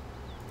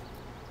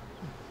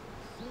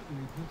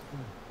 Certainly puts the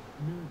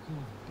miracle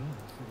of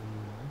blood for the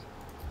new world.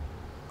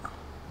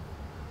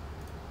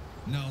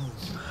 No,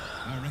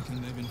 I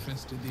reckon they've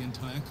infested the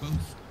entire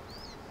coast.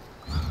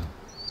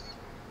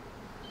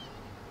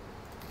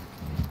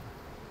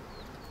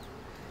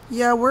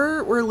 Yeah,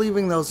 we're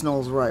leaving those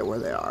gnolls right where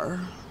they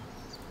are.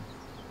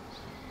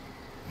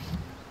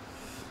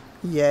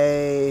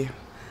 Yay.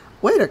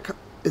 Wait,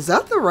 is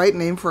that the right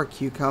name for a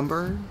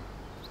cucumber?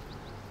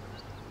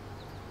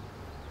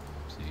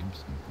 Seems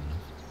simple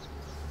enough.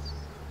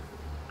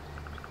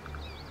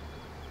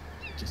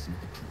 Just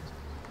another print.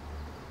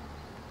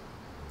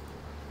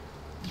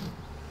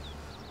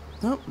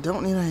 Nope,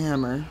 don't need a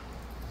hammer.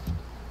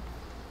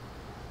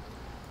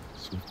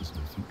 Swift as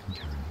nothing can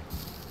carry me.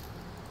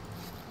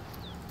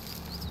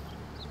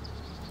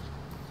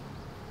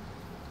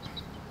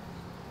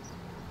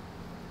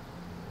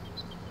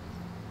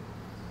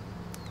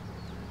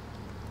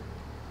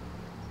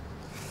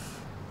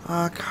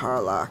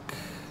 Karlach.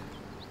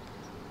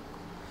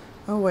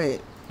 Oh,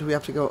 wait. Do we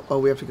have to go? Oh,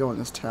 we have to go in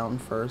this town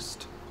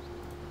first.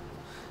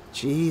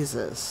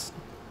 Jesus.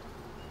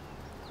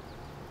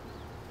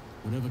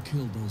 Whatever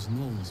killed those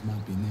gnolls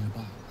might be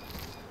nearby.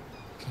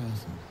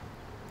 Careful.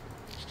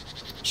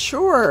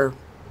 Sure.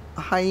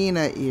 A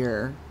hyena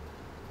ear.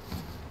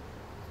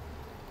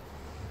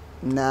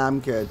 Nah, I'm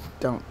good.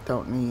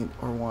 Don't need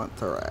or want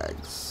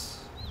thorax.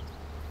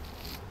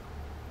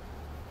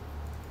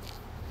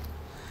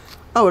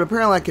 Oh, and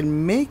apparently I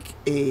can make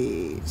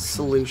a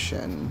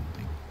solution.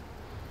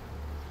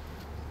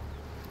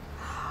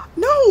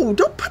 No,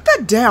 don't put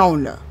that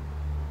down.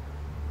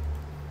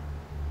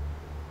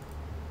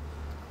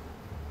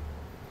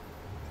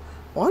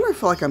 Why do I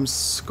feel like I'm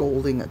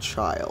scolding a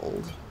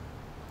child?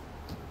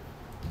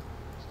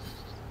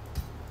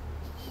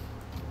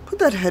 Put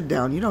that head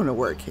down. You don't know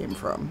where it came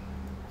from.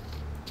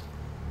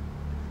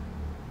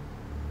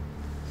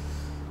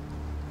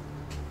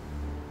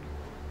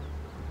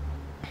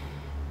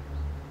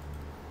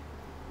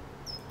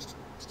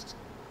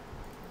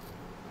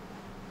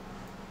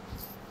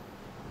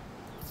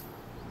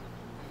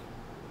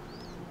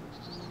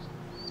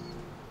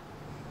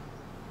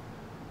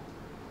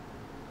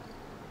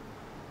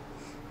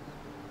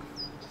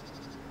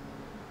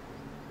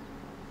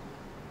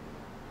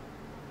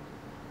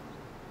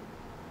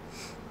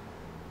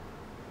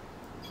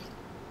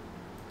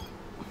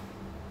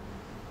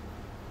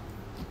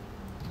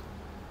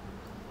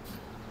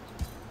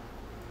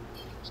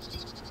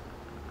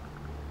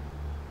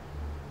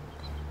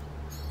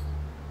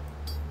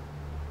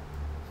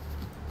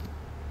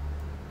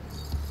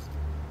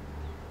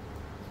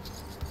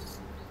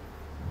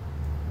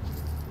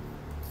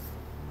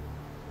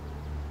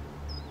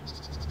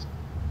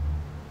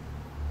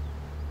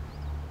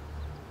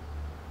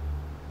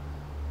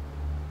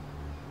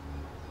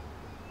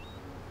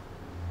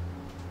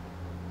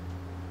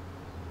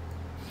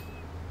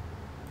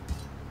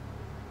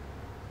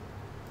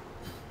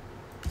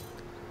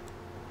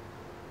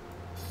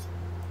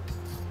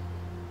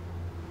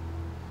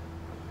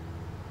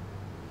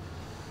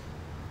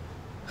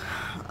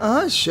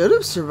 I should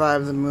have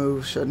survived the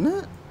move, shouldn't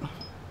it?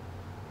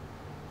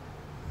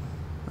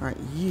 Alright,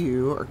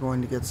 you are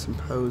going to get some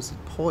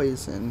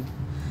poison.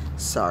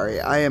 Sorry,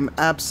 I am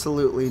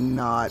absolutely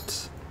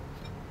not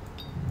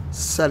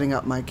setting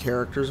up my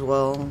characters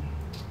well.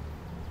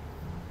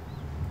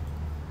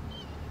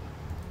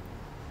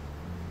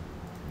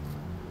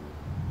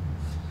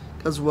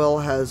 Because Will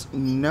has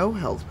no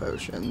health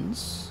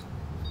potions.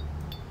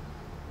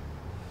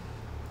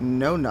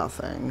 No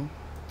nothing.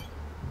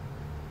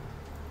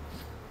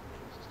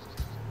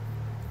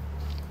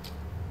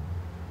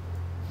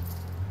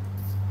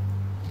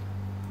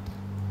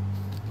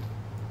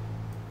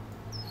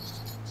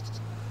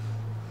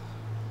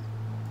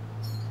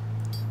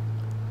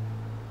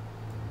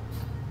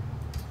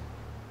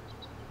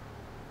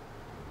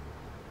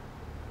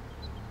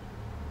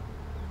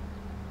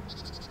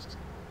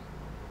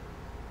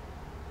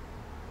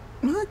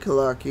 Hi,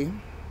 Kalaki.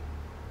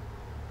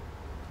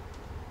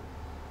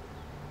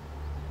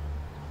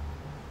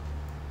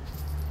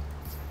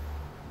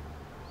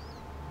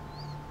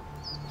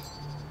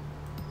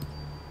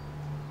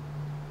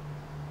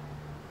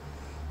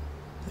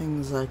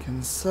 Things I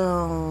can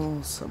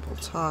sell. Simple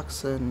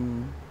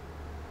toxin.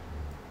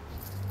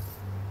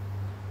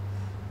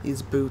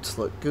 These boots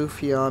look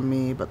goofy on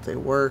me, but they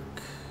work.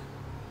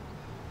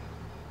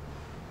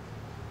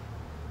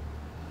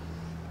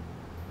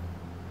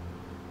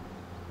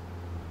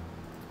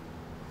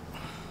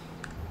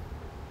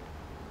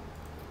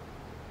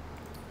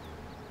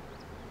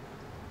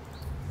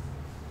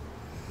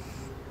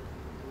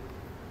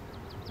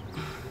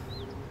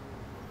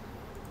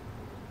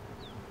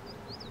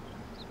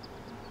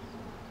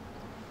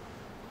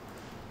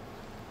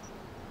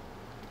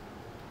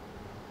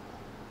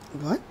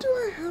 What do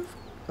I have?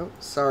 Oh,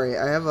 sorry.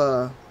 I have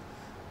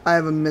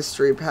a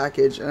mystery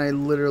package, and I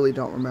literally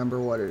don't remember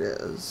what it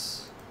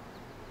is.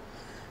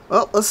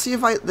 Well, let's see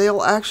if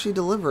they'll actually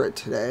deliver it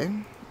today.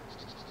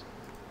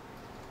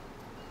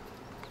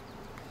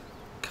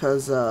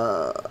 Cause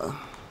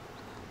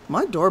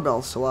my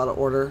doorbell's still out of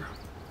order.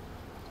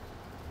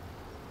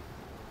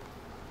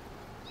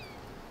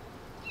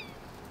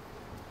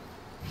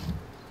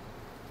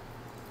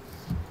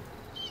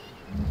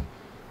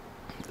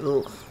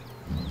 Ugh.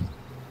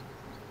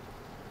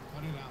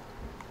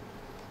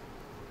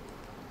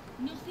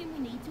 Nothing we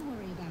need to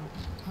worry about.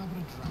 How about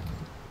a dragon?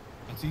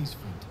 That's East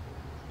friend.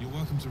 You're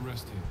welcome to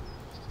rest here.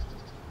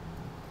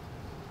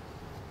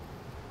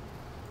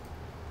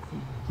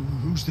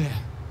 Who's there?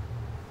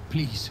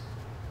 Please,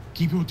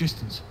 keep your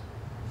distance.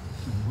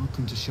 You're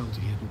welcome to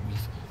shelter here, but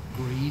we've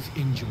grave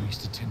injuries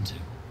to tend to.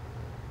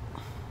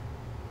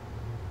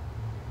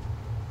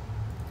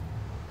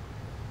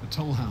 A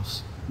toll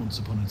house, once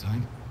upon a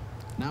time.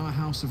 Now a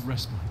house of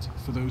respite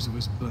for those of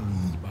us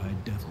burned by a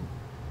devil.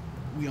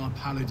 We are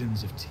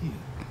paladins of Tyr,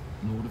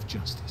 Lord of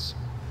Justice.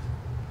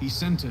 He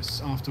sent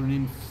us after an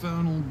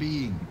infernal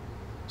being,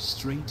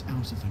 straight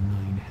out of the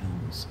Nine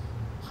Hells,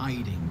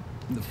 hiding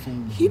in the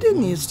form of He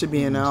didn't used to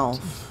be an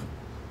elf.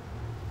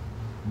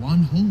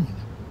 One horn?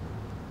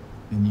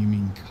 Then you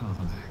mean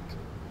Karlak,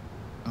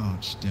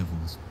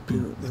 Archdevil's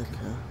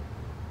bootlicker.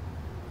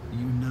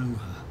 You know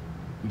her,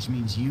 which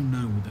means you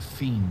know what the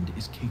Fiend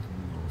is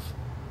capable of.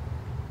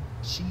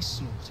 She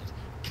slaughtered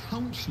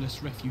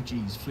countless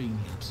refugees fleeing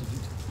the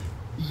Absolute.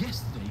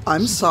 Yesterday,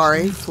 I'm she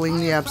sorry, touched fleeing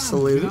the entire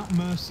Absolute. family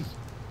without mercy.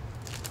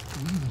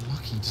 We were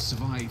lucky to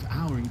survive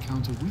our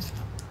encounter with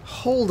her.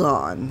 Hold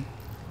on.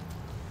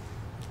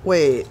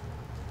 Wait.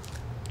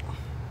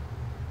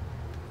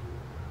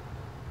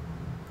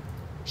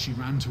 She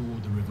ran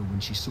toward the river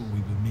when she saw we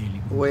were merely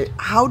wounded. Wait,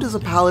 how does a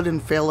paladin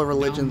fail a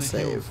religion Down the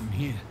hill save? from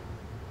here.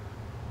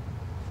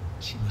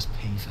 She must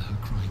pay for her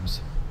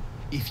crimes.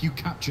 If you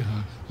capture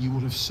her, you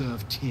will have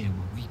served Tyr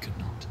where we could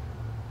not.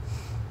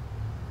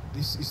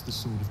 This is the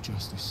sword of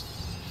justice,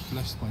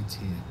 blessed by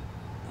Tyr.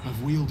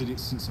 I've wielded it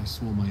since I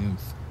swore my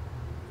oath.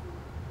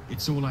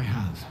 It's all I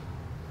have,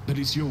 but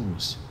it's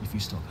yours if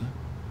you stop her.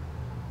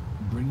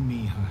 Bring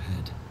me her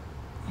head,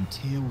 and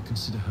Tyr will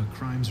consider her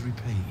crimes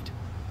repaid.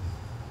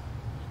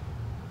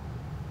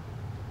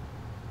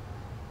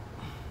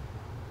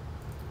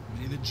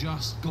 May the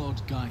just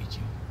God guide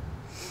you.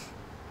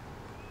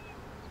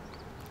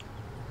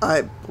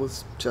 I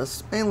was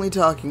just mainly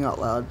talking out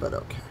loud, but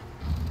okay.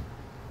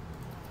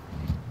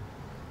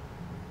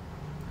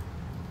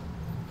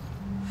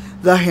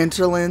 The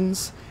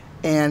hinterlands,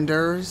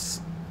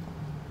 Anders.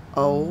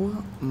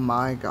 Oh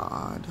my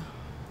god.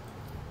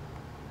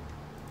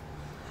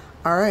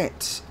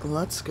 Alright,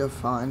 let's go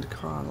find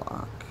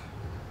Karlak.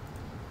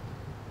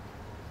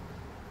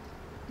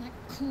 That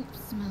corpse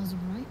smells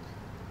ripe.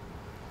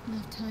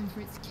 Enough time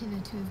for its killer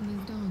to have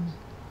moved on.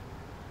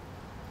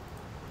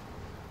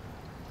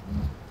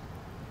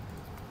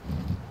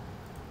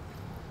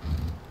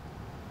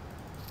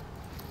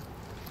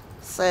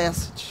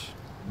 Sausage.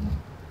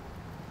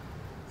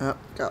 Yep,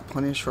 got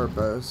plenty of short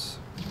bows.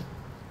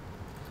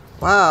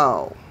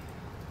 Wow.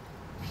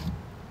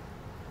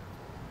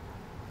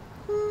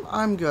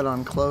 I'm good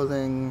on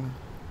clothing.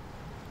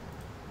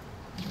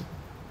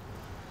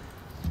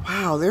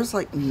 Wow, there's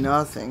like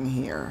nothing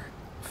here.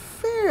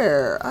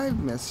 Fair. I've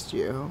missed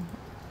you.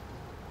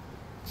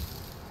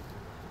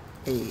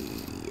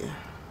 Hey.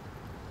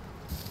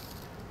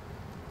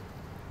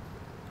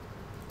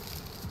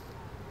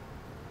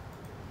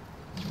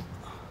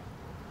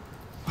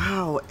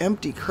 Wow,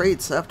 empty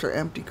crates after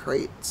empty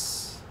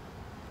crates.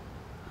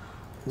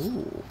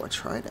 Ooh, I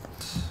tried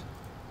it.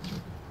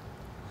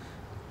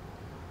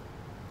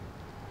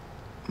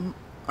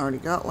 Already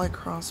got light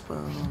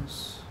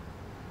crossbows.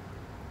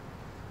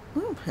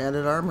 Ooh,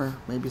 padded armor.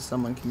 Maybe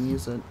someone can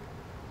use it.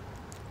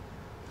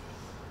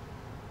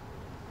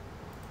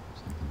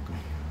 Something good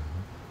here,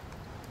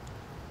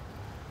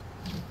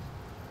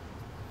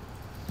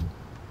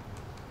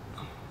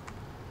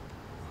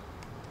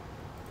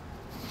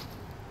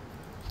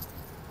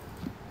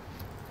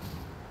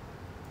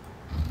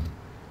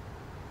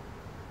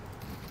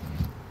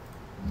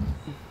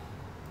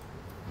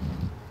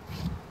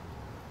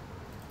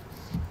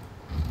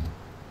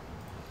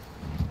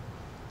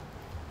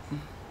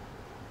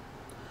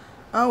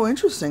 Oh,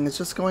 interesting. It's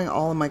just going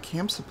all in my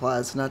camp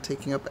supplies, not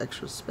taking up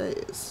extra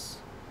space.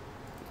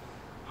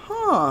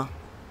 Huh.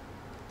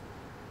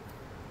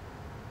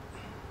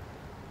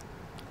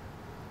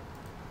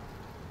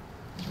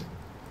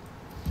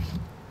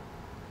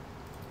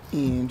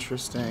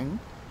 Interesting.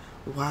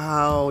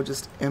 Wow,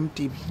 just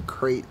empty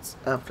crates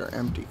after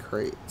empty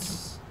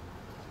crates.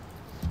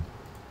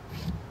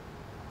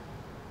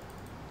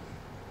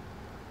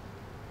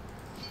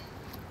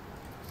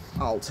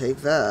 I'll take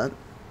that.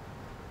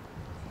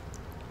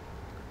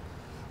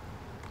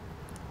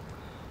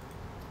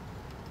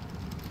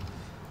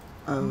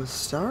 Oh,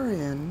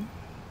 Starian.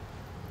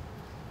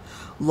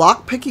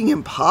 Lockpicking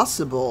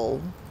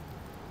impossible.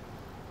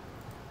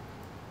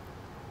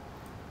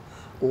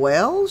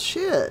 Well,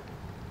 shit.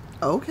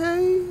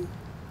 Okay.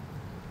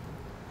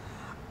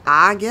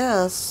 I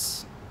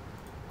guess.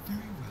 Very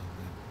well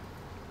then.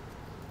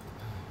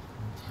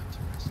 Time to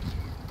rest.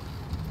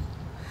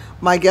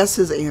 My guess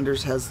is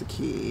Anders has the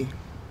key.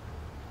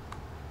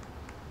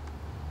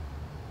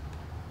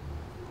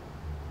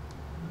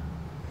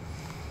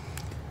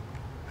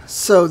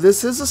 So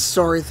this is a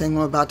story thing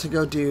I'm about to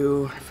go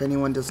do, if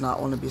anyone does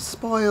not want to be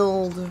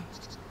spoiled.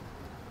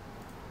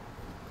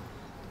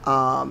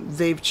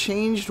 They've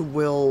changed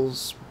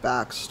Will's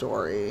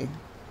backstory.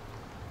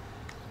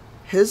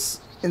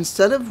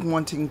 Instead of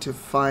wanting to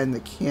find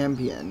the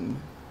Cambion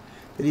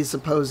that he's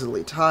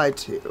supposedly tied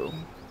to,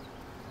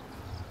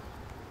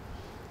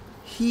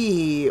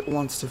 he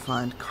wants to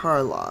find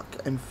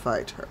Karlach and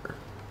fight her.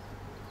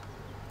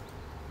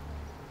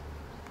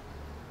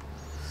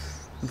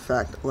 In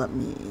fact, let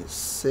me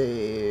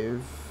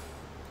save.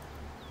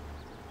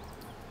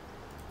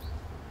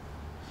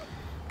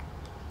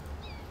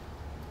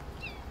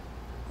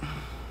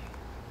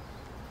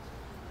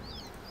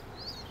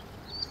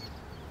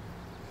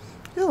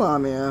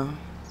 Ilamia.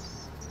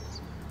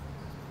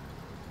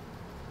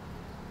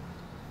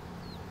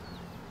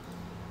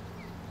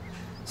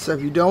 So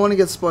if you don't want to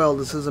get spoiled,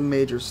 this is a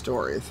major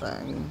story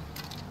thing.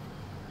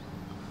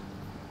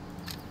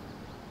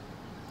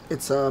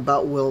 It's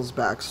about Will's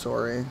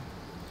backstory.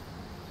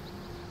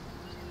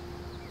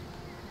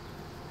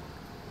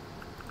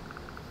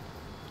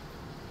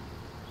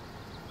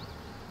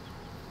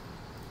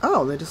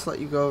 Oh, they just let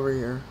you go over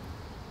here.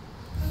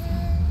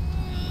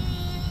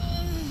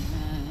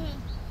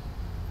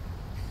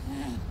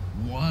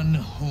 One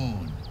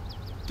horn,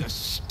 the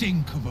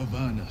stink of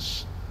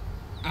Avernus,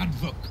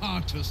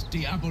 advocatus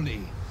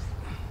diaboli.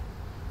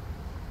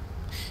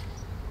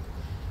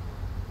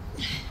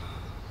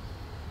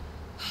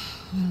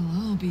 Well,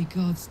 I'll be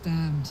God's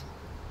damned.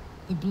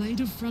 The Blade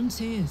of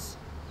Frontiers.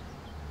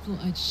 Thought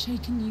I'd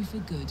shaken you for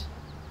good.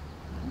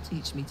 That'll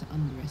teach me to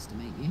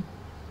underestimate you.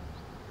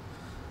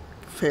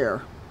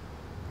 Fair.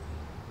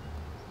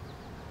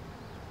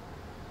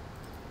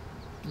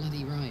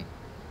 Bloody right.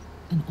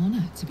 An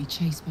honor to be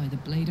chased by the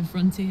Blade of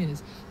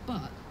Frontiers,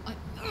 but I...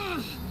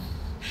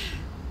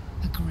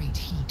 A great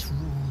heat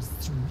roars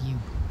through you,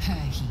 her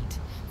heat,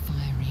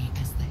 fiery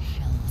as the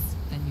hells.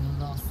 Then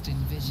you're lost in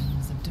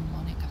visions of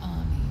demonic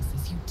armies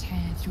as you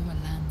tear through a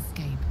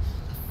landscape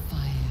of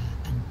fire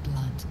and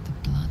blood,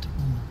 the Blood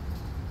War.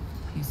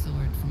 You saw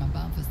it from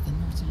above as the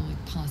Nautiloid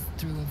passed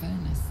through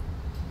Avernus.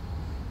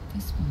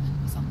 This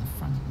woman was on the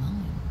front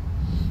line.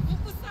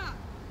 What was that?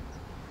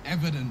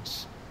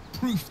 Evidence,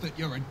 proof that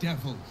you're a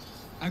devil,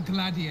 a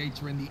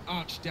gladiator in the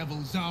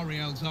archdevil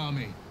Zariel's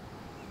army.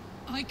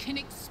 I can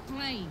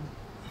explain,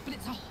 but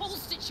it's a whole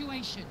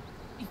situation.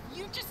 If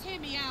you just hear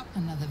me out...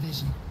 Another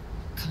vision.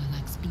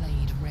 Karlach's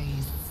blade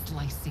raised,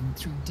 slicing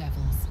through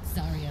devils,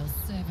 Zariel's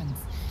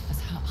servants,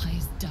 as her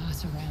eyes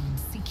dart around,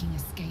 seeking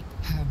escape.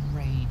 Her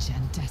rage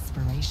and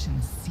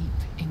desperation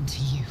seep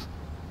into you.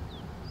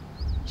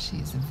 She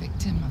is a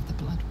victim of the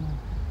Blood War,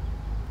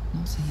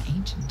 not an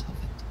agent of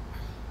it.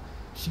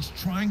 She's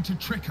trying to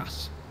trick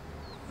us.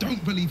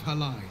 Don't believe her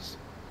lies.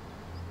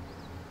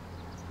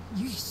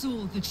 You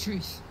saw the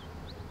truth.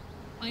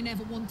 I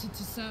never wanted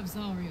to serve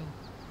Zariel.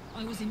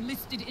 I was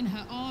enlisted in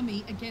her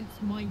army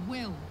against my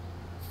will,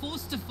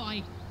 forced to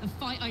fight The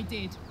fight I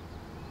did.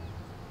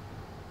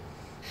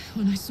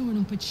 When I saw an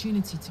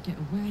opportunity to get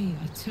away,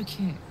 I took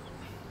it.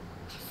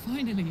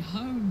 Finally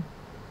home.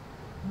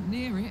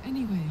 Near it,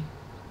 anyway.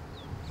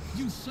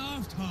 You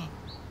served her.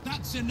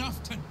 That's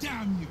enough to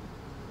damn you.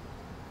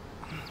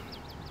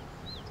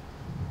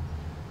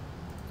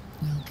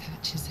 Will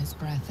catches his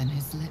breath and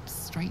his lips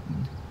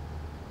straighten.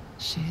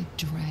 Sheer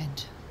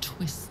dread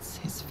twists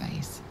his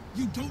face.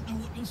 You don't know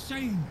what you're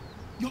saying.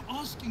 You're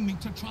asking me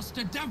to trust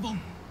a devil.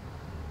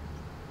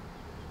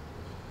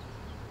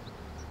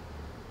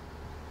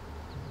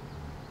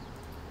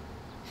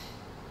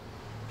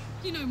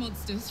 You know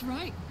monsters,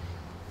 right?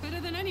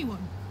 Better than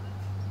anyone.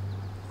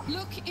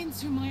 Look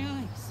into my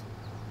eyes.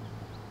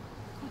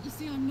 Can't you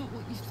see I'm not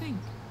what you think?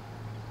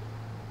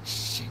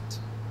 Shit.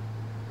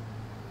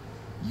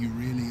 You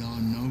really are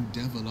no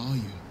devil, are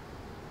you?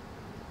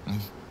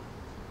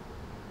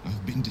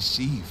 I've been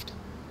deceived.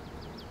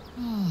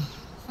 Oh,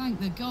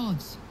 thank the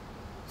gods.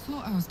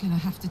 Thought I was gonna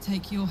have to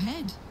take your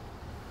head.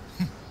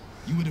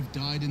 You would have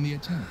died in the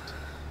attempt.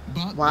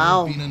 But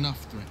Wow. there have been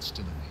enough threats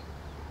today.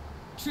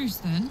 Truce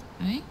then,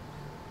 eh?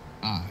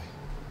 Aye.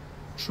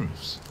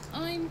 Truce.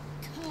 I'm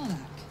Karlak.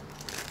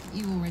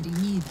 You already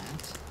knew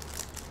that.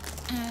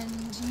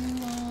 And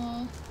you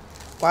are...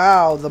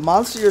 Wow, the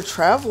monster you're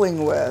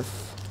traveling with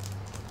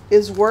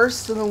is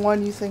worse than the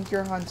one you think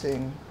you're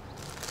hunting.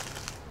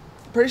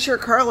 Pretty sure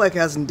Karlak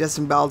hasn't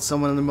disemboweled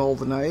someone in the middle of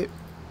the night.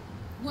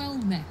 Well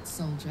met,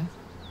 soldier.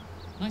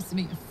 Nice to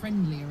meet a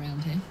friendly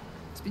around here.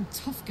 It's been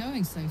tough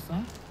going so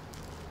far.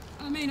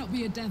 I may not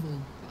be a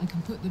devil, but I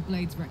can put the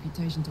Blade's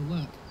reputation to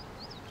work.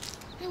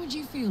 How would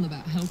you feel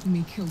about helping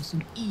me kill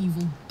some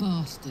evil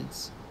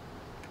bastards?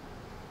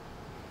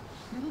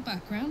 Little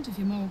background if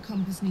your moral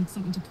compass needs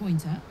something to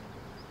point at.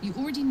 You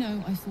already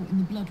know I fought in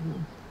the Blood War.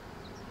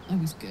 I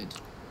was good.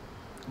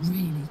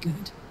 Really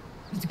good.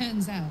 It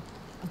turns out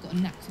I've got a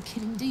knack for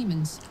killing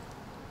demons.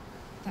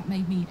 That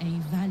made me a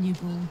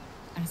valuable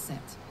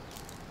asset.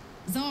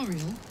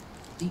 Zariel,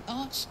 the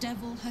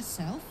archdevil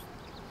herself,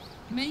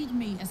 made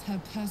me as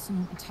her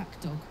personal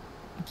attack dog.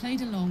 I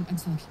played along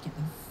until I could get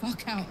the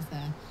fuck out of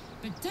there.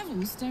 But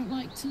devils don't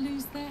like to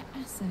lose their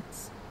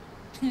assets.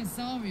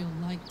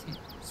 Zariel liked it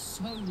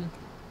so little.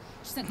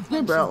 She sent a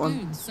bunch of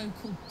goons,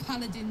 so-called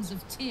paladins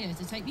of Tyr,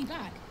 to take me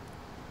back.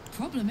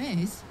 Problem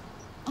is,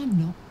 I'm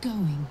not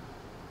going.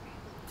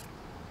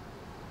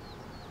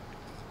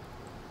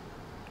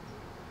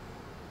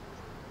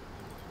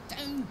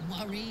 Don't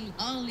worry,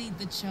 I'll lead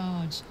the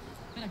charge.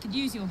 But I could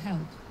use your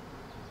help.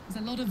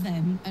 There's a lot of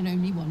them and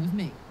only one of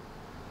me.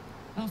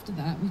 After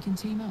that, we can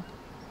team up.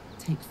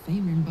 Take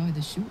Faerun by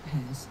the short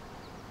hairs.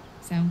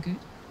 Sound good?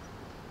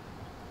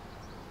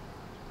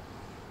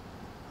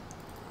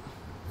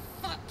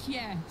 Fuck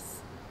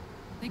yes!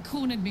 They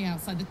cornered me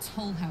outside the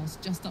toll house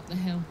just up the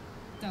hill.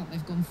 Doubt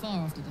they've gone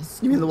far after the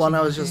You mean the one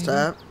I was just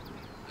at?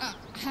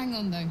 Hang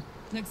on though.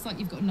 Looks like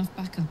you've got enough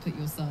backup at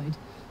your side.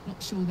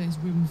 Not sure there's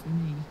room for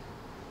me.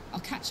 I'll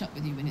catch up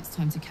with you when it's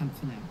time to camp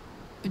for now.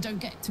 But don't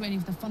get to any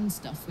of the fun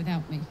stuff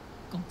without me.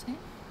 Got it?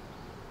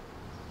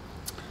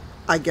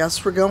 I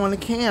guess we're going to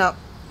camp.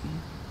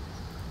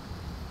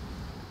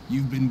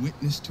 You've been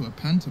witness to a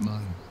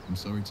pantomime, I'm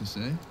sorry to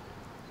say.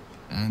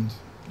 And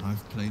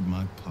I've played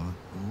my part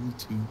all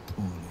too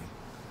poorly.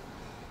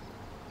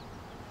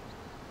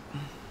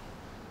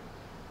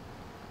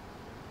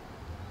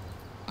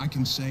 I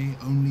can say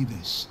only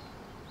this.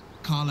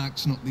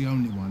 Karlak's not the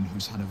only one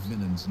who's had a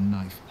villain's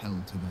knife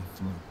held to their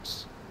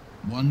throats.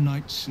 One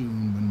night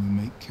soon, when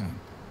we make camp,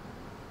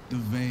 the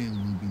veil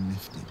will be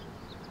lifted,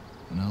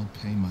 and I'll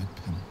pay my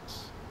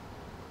penance.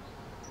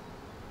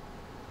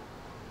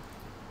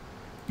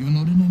 You're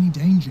not in any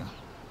danger,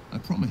 I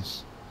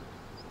promise.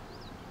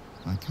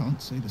 I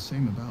can't say the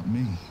same about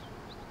me.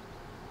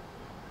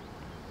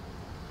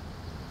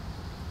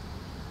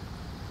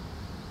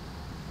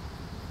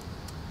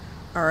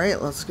 All right,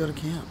 let's go to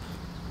camp.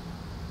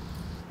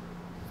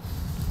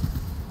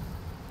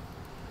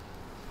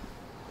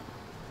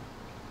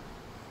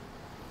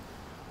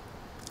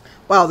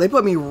 Wow, they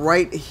put me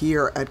right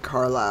here at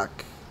Karlak.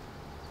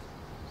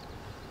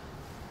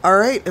 All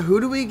right, who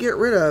do we get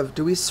rid of?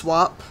 Do we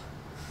swap?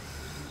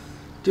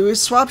 Do we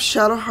swap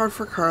Shadowheart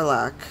for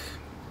Karlak?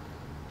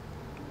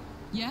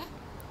 Yeah?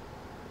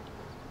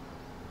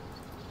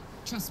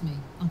 Trust me,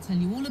 I'll tell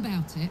you all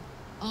about it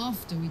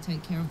after we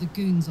take care of the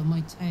goons on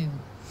my tail.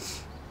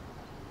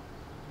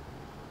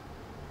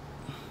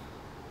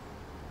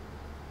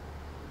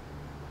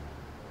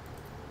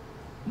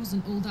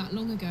 Wasn't all that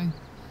long ago.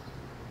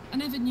 I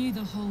never knew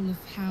the whole of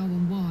how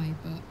and why,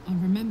 but I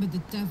remember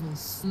the devil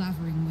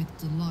slavering with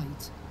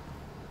delight.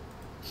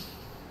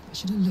 I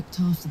should have looked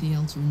after the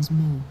Elterans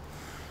more.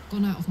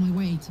 Gone out of my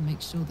way to make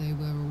sure they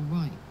were all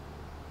right.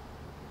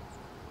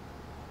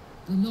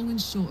 The long and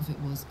short of it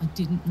was, I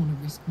didn't want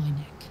to risk my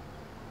neck.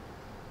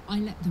 I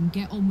let them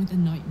get on with the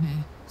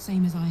nightmare,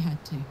 same as I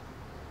had to.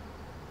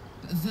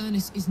 But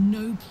Avernus is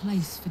no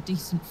place for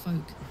decent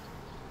folk.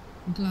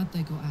 I'm glad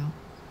they got out.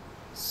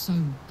 So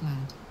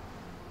glad.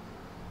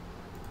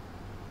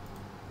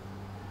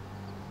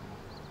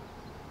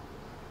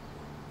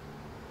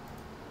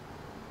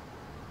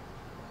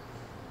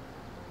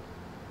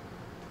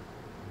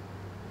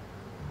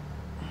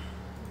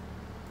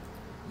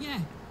 Yeah,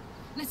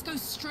 let's go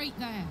straight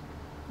there.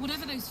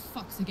 Whatever those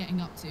fucks are getting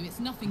up to, it's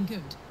nothing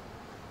good.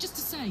 Just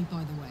to say,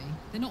 by the way,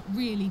 they're not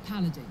really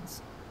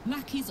paladins.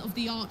 Lackeys of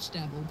the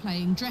Archdevil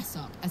playing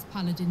dress-up as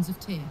paladins of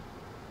Tyr.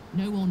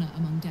 No honor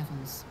among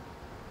devils.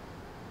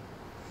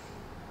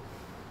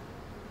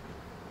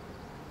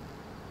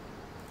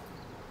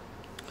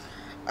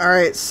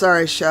 Alright,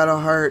 sorry,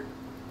 Shadowheart.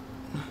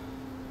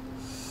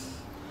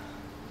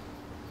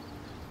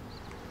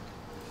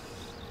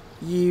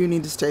 You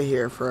need to stay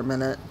here for a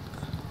minute.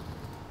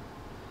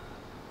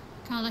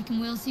 Karlach and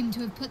Will seem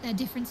to have put their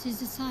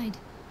differences aside.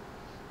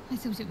 I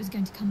thought it was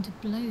going to come to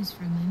blows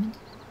for a moment.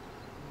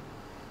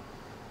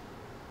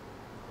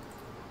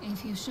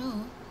 If you're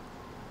sure.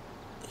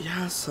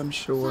 Yes, I'm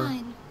sure.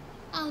 Fine.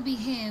 I'll be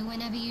here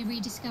whenever you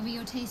rediscover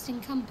your taste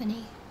in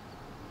company.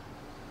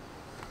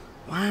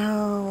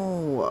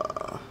 Wow.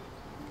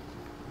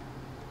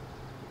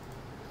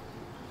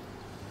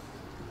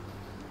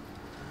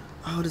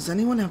 Oh, does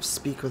anyone have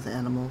speak with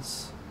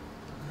animals?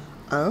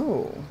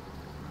 Oh.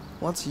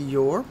 What's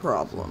your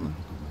problem?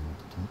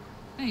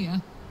 Hey,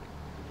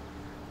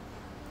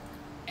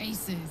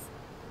 Aces.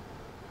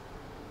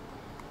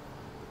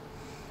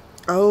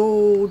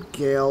 Oh,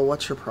 Gale,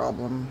 what's your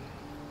problem?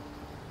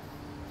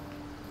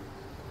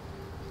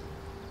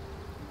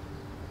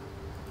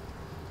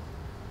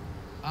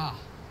 Ah,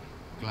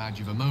 glad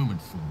you've a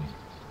moment for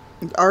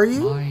me. Are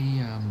you?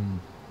 My,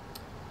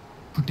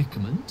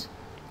 predicament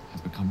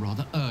has become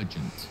rather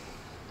urgent.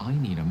 I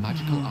need a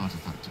magical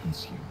artifact to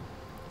consume.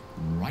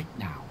 Right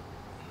now.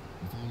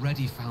 We've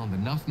already found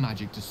enough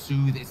magic to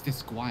soothe its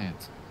disquiet.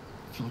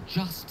 If you'll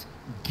just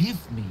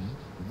give me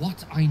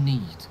what I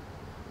need.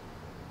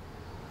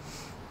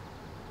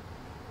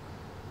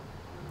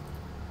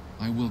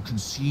 I will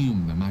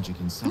consume the magic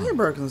inside. Hey,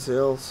 Broken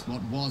Seals.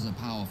 What was a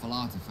powerful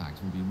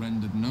artifact will be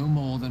rendered no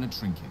more than a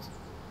trinket.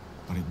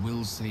 But it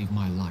will save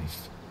my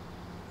life.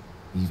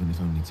 Even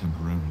if only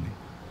temporarily.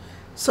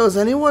 So has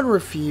anyone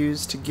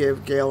refused to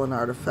give Gale an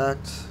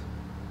artifact?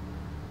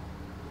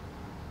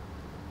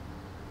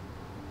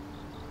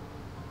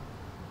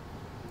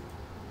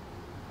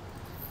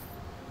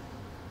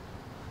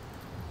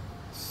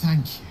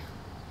 Thank you.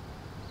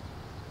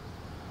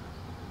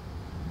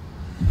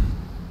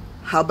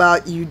 How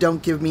about you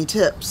don't give me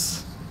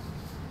tips?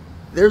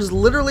 There's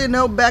literally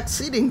no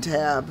backseating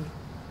tab.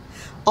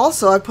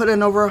 Also, I put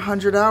in over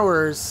 100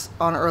 hours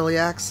on early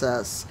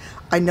access.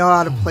 I know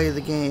how to play the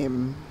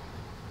game.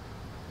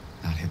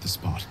 That hit the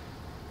spot.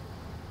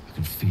 I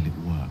can feel it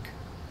work.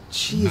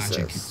 Jesus.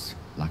 Magic is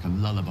like a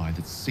lullaby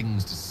that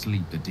sings to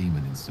sleep the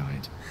demon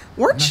inside.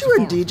 Weren't you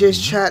in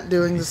DJ's chat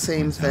doing the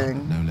same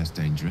thing? No less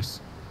dangerous.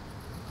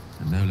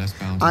 And no less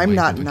bound to I'm wake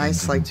not up again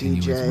nice to like continue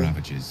its DJ.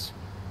 ravages.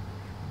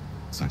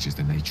 Such is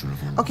the nature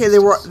of all Okay,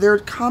 their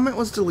comment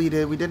was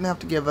deleted. We didn't have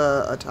to give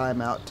a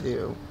timeout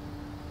too.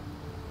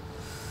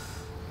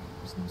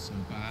 It's not so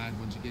bad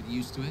once you get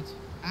used to it.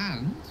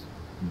 And,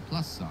 on the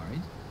plus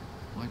side,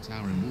 my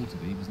tower in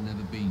Waterdeep has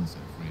never been so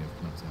free of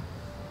clutter.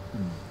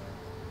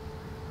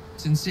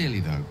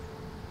 Sincerely, though,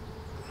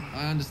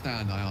 I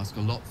understand I ask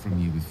a lot from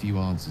you with few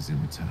answers in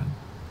return.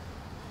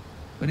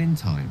 But in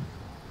time,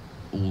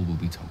 all will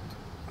be told.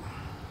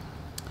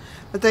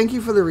 But thank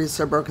you for the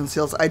reset, Broken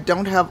Seals. I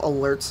don't have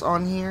alerts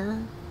on here.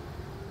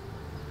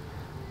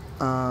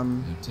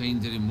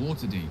 Obtained it in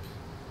Waterdeep.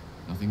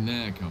 Nothing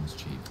there comes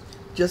cheap.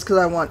 Just because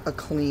I want a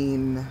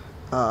clean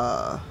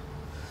VOD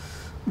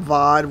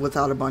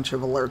without a bunch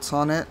of alerts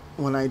on it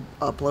when I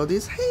upload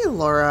these. Hey,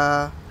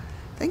 Laura.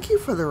 Thank you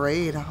for the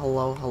raid.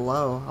 Hello,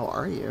 hello. How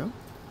are you?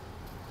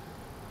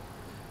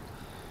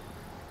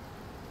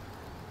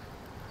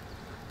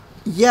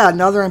 Yeah,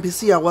 another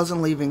NPC. I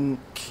wasn't leaving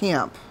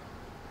camp.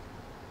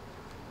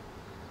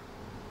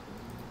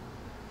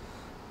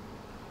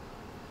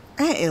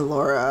 Hey,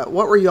 Laura.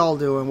 What were y'all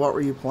doing? What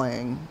were you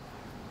playing?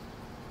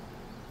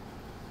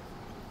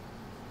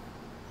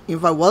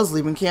 If I was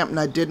leaving camp and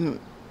I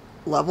didn't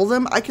level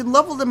them, I can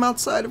level them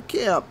outside of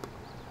camp.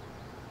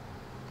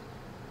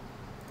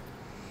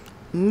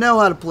 Know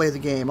how to play the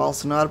game.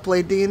 Also know how to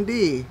play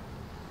D&D.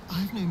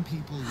 I've known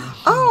people.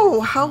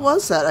 Oh, how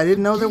was that? I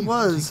didn't know there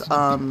was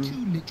a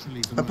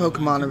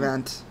Pokemon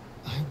event.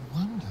 I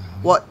wonder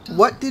how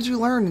What did you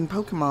learn in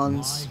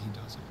Pokemons? why he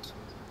does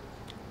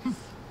it.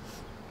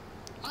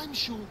 I'm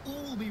sure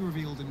all will be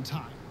revealed in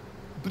time,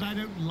 but I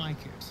don't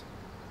like it.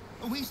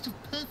 A waste of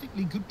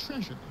perfectly good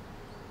treasure.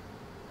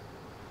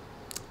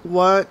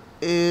 What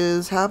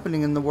is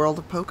happening in the world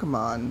of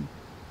Pokemon?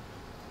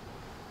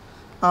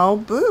 Oh,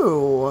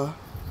 boo.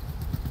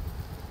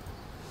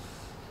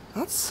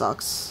 That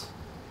sucks.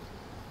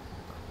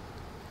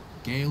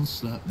 Gale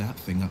slurped that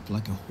thing up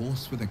like a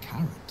horse with a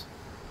carrot.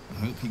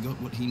 I hope he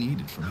got what he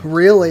needed from it.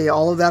 Really?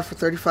 All of that for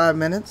 35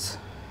 minutes?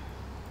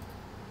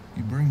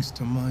 He brings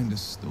to mind a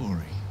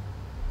story.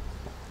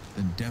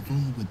 The Devil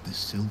with the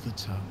Silver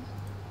Tongue.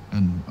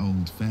 An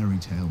old fairy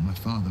tale my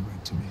father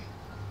read to me.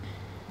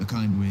 The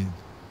kind with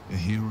a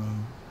hero,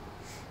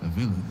 a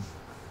villain,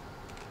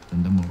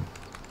 and a moral.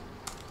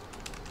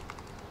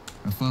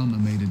 A farmer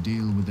made a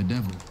deal with the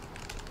devil,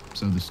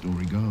 so the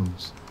story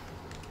goes.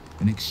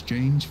 In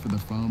exchange for the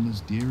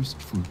farmer's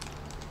dearest fruit,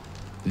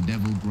 the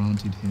devil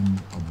granted him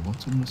a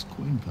bottomless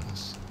coin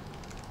purse.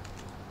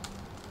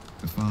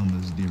 The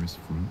farmer's dearest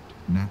fruit,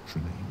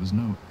 naturally, was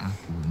no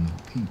apple nor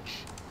peach,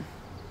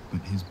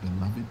 but his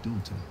beloved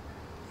daughter.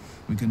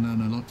 We can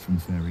learn a lot from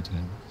fairy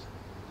tales,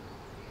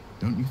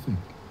 don't you think?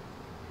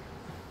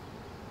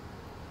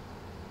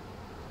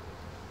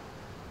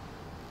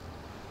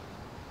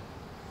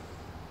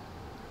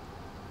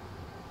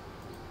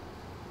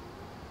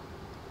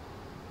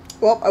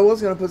 Well, I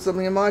was going to put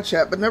something in my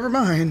chat, but never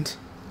mind.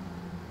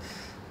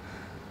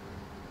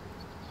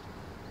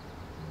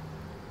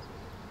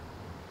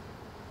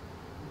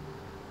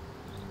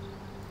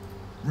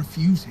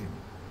 Refuse him,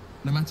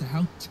 no matter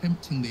how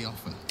tempting the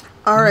offer.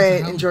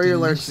 Alright, enjoy your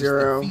lurk, delicious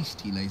Zero. the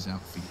feast he lays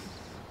out for you.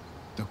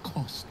 The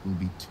cost will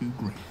be too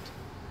great.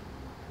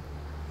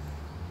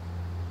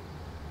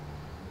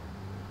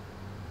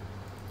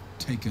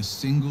 Take a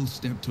single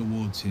step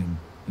towards him,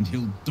 and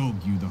he'll dog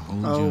you the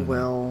whole journey. Oh,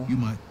 well. You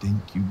might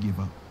think you give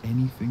up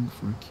anything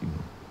for a cure,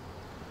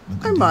 but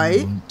the I devil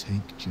might. won't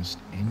take just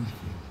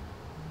anything.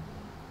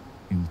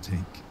 He'll take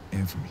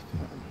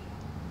everything.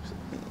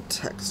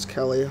 Text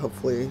Kelly,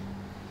 hopefully.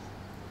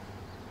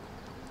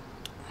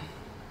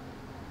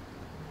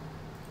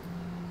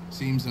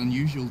 Seems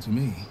unusual to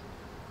me.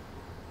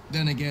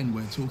 Then again,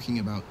 we're talking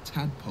about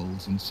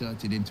tadpoles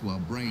inserted into our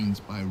brains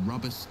by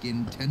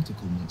rubber-skinned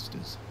tentacle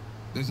monsters.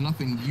 There's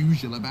nothing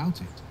usual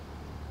about it.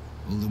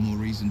 All the more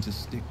reason to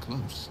stick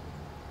close.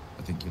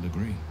 I think you'll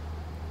agree.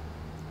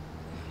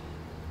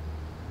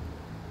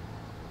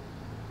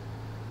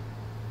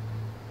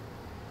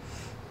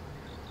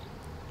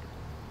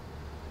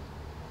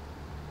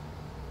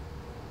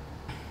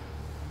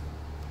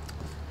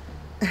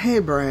 Hey,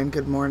 Brian,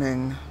 good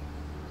morning.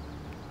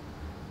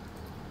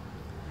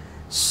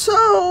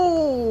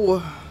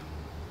 So,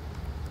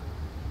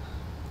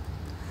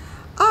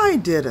 I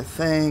did a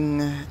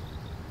thing.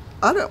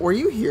 Were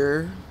you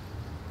here?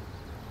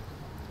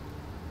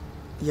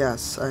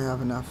 Yes, I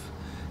have enough.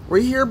 Were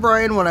you here,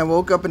 Brian, when I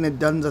woke up and had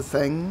done the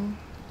thing?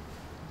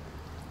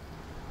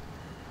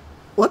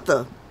 What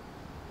the?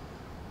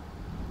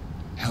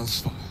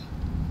 Hellsfire.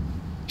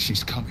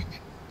 She's coming.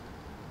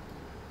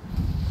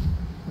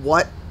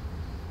 What?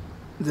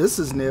 This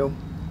is new.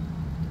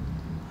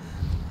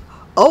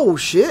 Oh,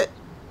 shit.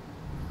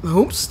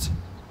 Oops.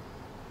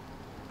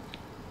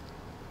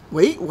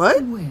 Wait,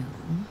 what? Well,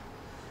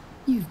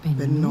 you've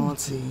been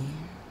naughty.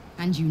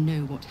 And you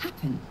know what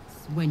happens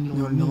when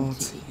you're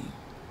naughty.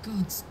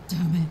 God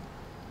damn it.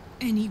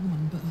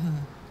 Anyone but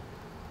her.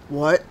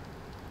 What?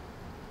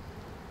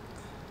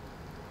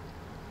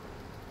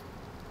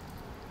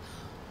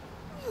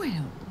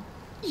 Well,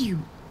 you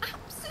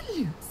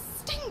absolute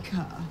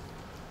stinker.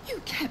 You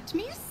kept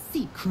me a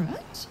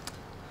secret?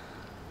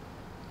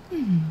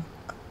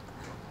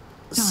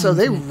 So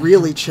they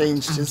really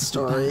changed his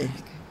story.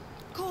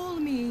 Call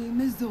me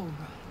Mizora.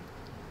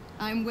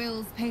 I'm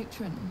Will's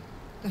patron,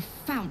 the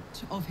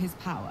fount of his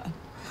power.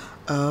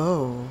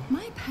 Oh.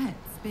 My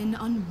pet's been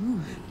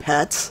unruly.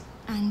 Pets?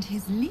 And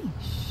his leash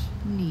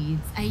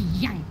needs a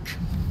yank.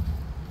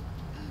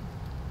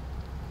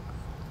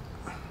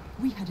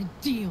 We had a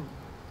deal,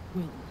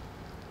 Will.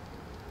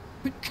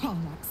 But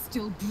Karlak's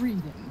still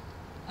breathing.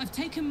 I've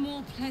taken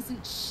more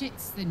pleasant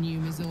shits than you,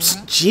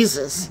 Mizora.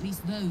 Jesus. At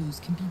least those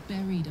can be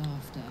buried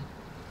after.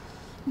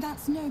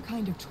 That's no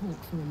kind of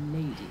talk for a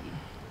lady.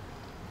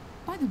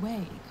 By the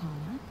way,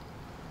 Karlak,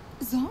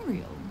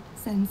 Zariel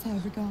sends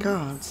her regards.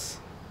 Gods.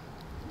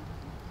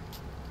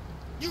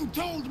 You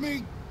told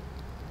me!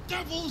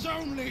 Devils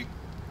only!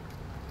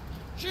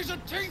 She's a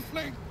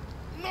tiefling,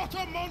 not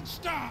a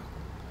monster!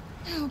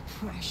 How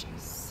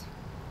precious.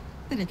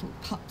 The little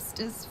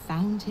pupster's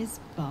found his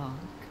bark.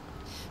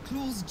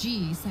 Clause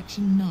G,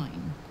 Section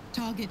 9.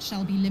 Target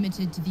shall be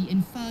limited to the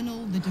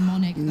infernal, the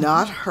demonic, the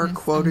Not her heartless,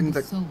 quoting and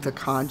the souls.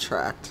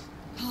 contract.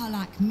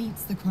 Karlak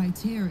meets the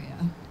criteria,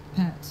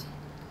 pet.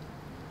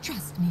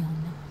 Trust me on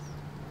that.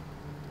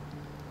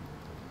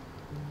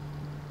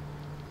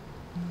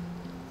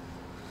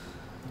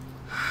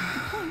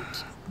 The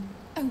point?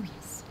 Oh,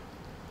 yes.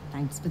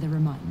 Thanks for the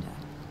reminder.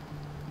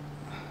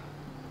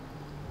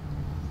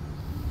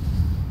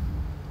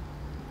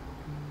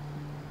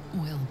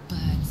 Will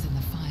burns in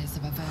the fires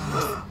of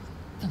Avernus.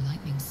 The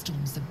lightning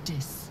storms of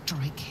Dis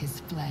strike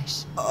his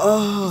flesh.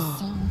 Oh. His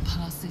soul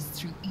passes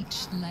through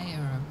each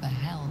layer of the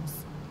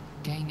hells,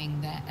 gaining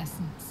their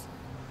essence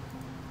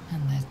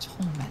and their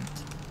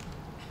torment.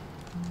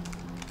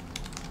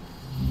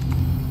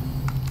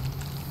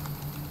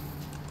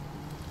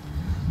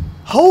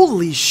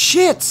 Holy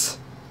shit!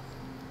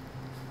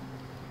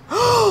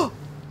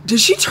 Did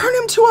she turn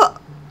him to a...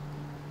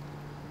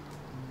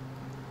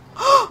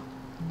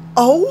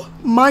 Oh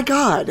my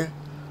god.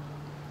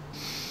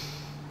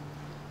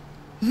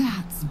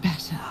 That's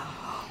better.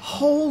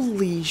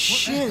 Holy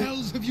shit. What the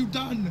hells have you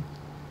done?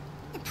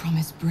 A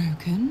promise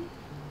broken,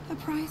 a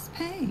price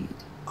paid.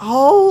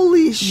 Holy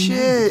You know the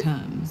shit.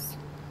 terms.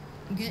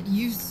 Get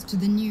used to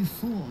the new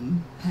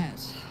form,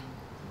 pet.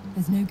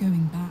 There's no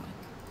going back.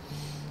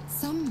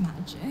 Some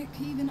magic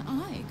even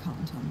I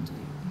can't undo.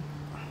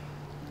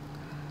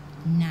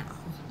 Now,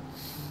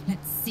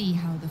 let's see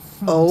how the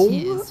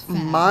frontiers fare.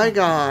 My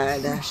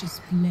God.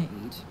 Precious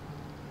blade.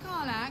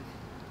 Karlach,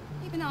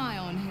 keep an eye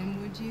on him,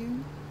 would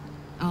you?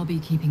 I'll be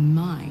keeping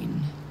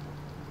mine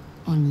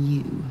on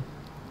you.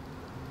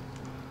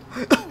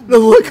 The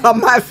look on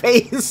my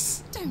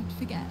face. Don't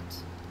forget,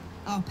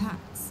 our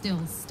pact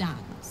still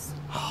stands.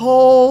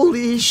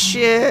 Holy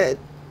shit.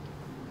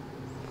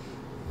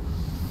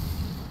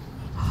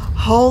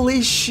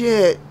 Holy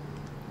shit.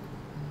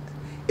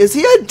 Is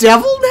he a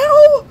devil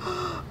now?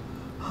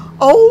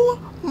 Oh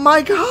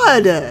my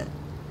God.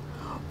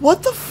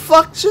 What the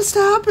fuck just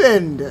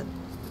happened?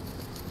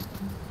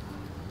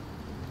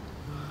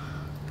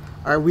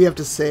 Alright, we have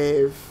to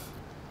save.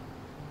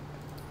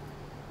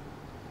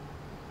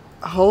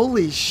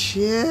 Holy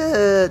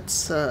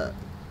shit.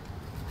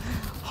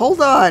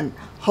 Hold on.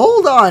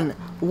 Hold on.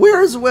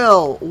 Where's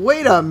Will?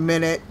 Wait a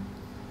minute.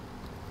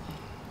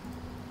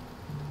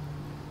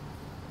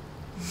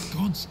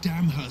 Gods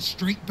damn her,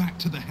 straight back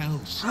to the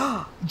hells.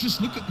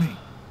 Just look at me.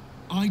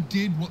 I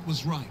did what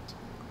was right,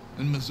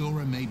 and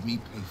Mazora made me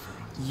pay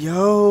for it.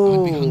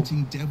 Yo. I'd be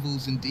hunting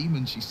devils and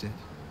demons, she said.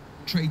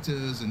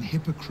 Traitors and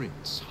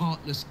hypocrites,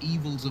 heartless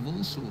evils of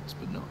all sorts,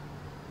 but not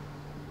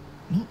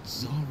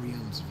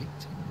Zariel's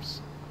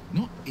victims.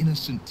 Not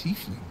innocent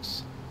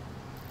tieflings.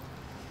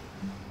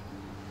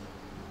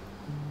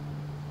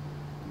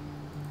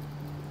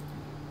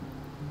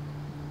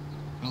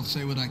 I'll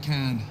say what I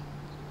can,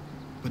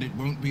 but it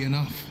won't be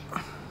enough.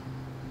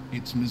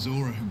 It's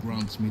Mazora who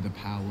grants me the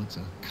power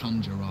to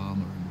conjure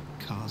armor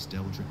and cast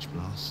eldritch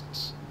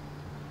blasts.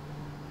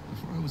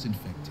 Before I was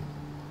infected,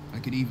 I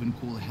could even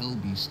call hell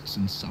beasts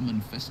and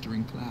summon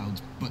festering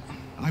clouds, but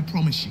I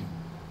promise you,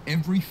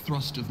 every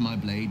thrust of my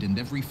blade and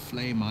every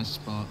flame I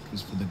sparked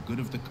was for the good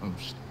of the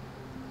coast.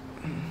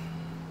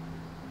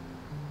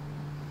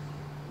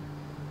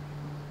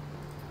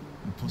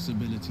 A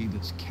possibility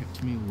that's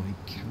kept me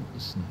awake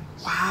countless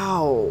nights.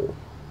 Wow.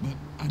 But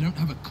I don't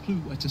have a clue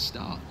where to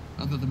start,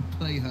 other than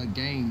play her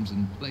games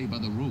and play by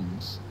the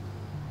rules.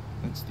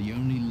 That's the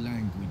only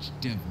language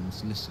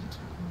devils listen to.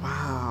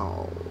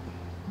 Wow.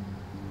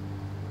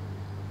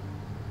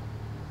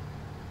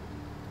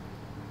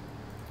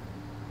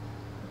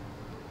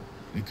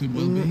 It could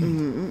well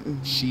be.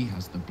 She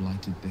has the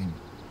blighted thing.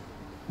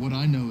 What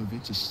I know of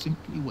it is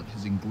simply what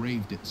has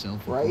engraved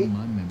itself upon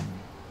my memory.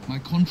 My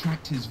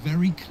contract is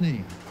very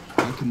clear.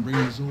 I can bring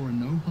Azora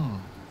no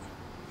harm.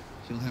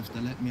 She'll have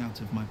to let me out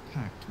of my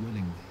pact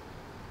willingly.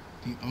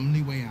 The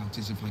only way out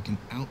is if I can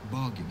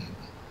out-bargain her.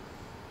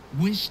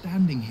 We're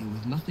standing here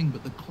with nothing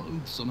but the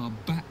clothes on our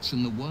backs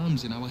and the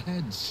worms in our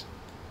heads.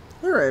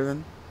 Hey,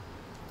 Raven.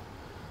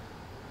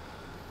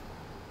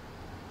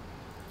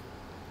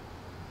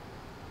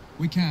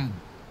 We can.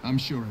 I'm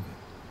sure of it.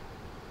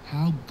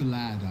 How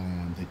glad I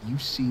am that you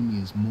see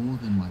me as more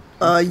than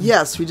my...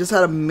 Yes, we just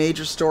had a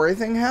major story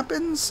thing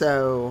happen,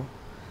 so...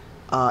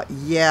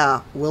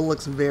 yeah, Will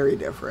looks very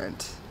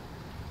different.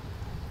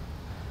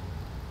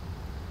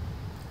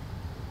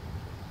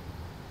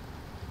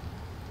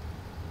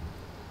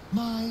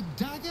 My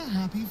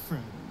dagger-happy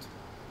friend,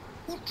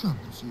 what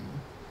troubles you?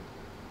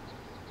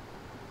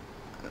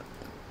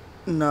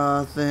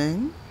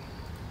 Nothing.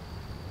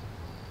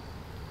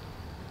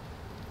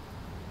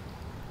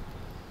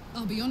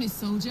 I'll be honest,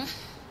 soldier.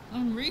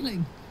 I'm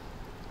reeling.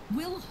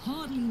 Will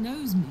hardly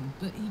knows me,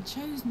 but he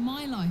chose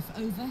my life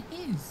over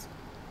his.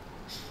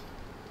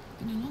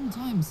 Been a long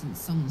time since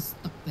someone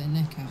stuck their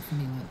neck out for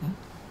me like that.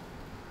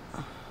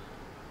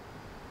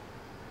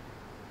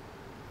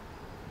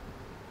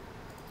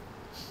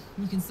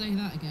 You can say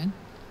that again.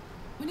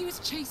 When he was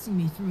chasing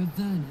me through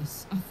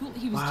Avernus, I thought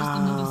he was just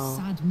another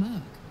sad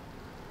merc.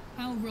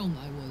 How wrong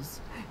I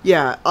was.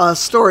 Yeah, a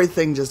story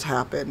thing just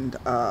happened,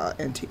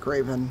 Antique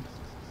Raven.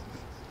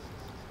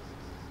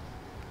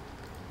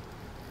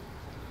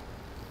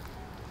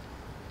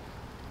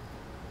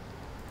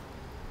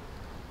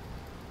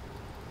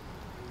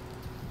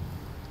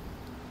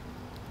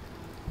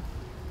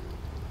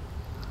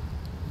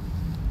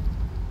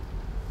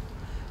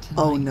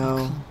 Tonight, Oh no.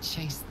 You can't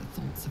chase the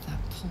thoughts of that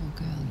poor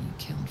girl you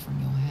killed from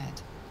your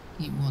head.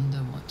 You wonder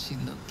what she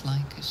looked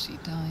like as she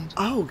died.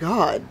 Oh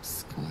god.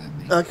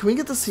 Squirming. Can we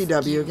get the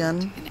CW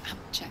again? In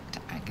abject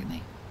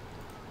agony.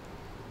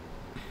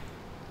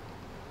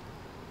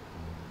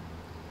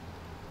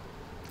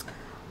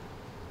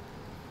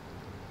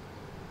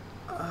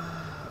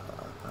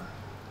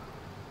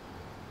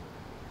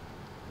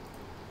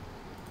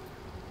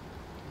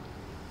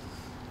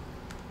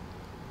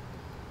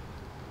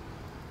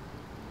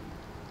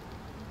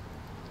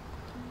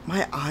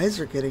 My eyes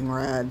are getting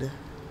red.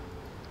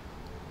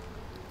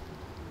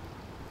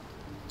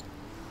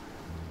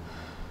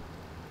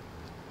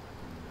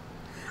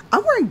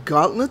 I'm wearing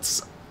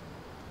gauntlets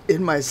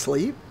in my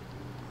sleep.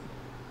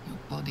 Your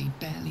body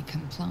barely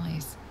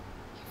complies.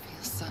 You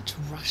feel such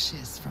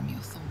rushes from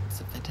your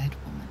thoughts of the dead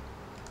woman.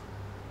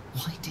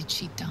 Why did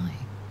she die?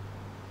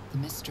 The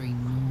mystery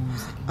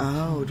gnaws at you.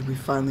 Oh, did we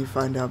finally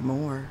find out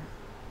more?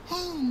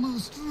 Oh,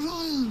 most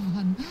royal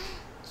one,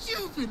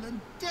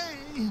 jubilant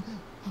day!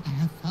 I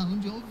have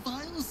found your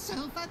vile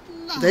self at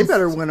last. They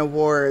better win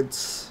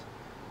awards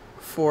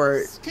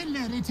for...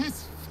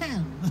 Sceleritas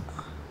fell.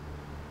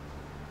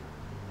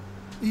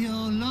 Your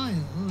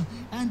loyal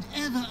and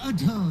ever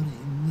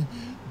adoring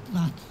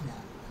butler.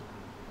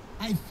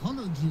 I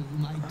followed you,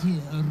 my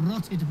dear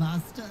rotted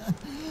master.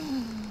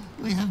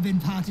 We have been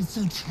parted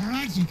so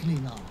tragically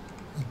long.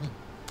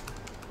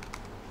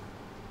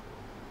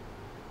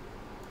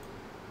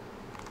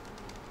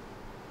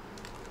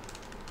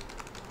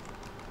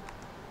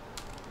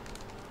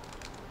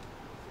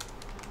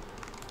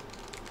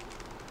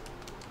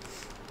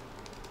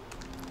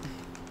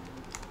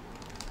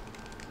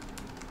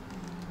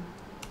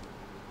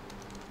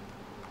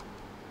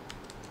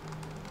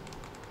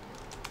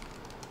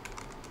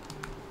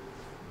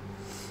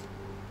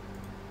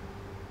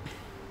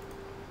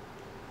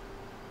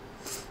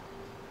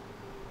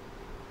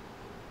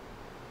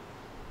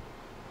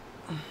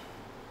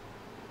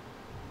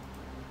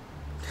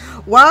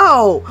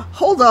 Wow!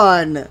 Hold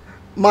on!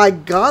 My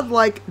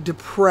godlike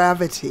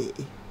depravity.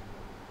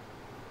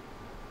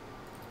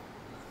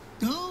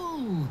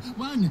 Oh,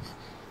 one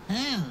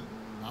hell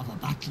of a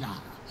butler.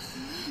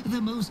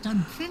 The most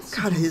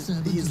unprincipled God,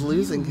 servant he's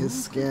losing his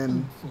you skin.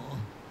 could hope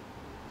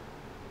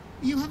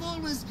for. You have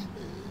always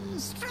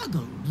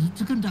struggled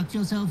to conduct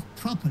yourself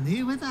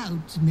properly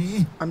without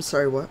me. I'm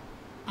sorry, what?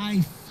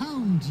 I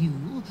found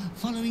you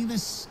following the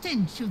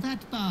stench of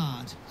that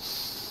bard.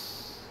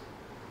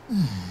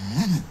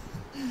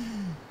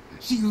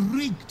 She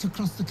reeked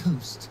across the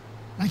coast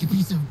like a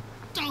piece of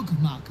dog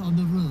muck on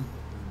the road.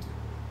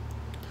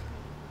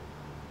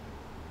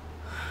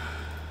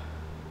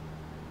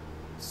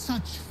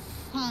 Such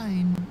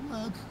fine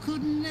work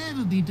could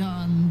never be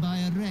done by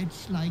a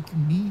wretch like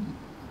me.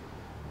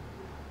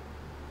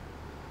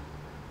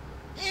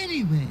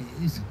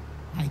 Anyways,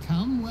 I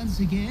come once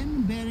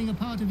again bearing a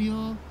part of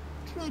your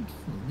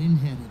dreadful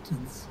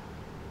inheritance.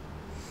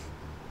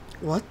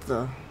 What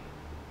the?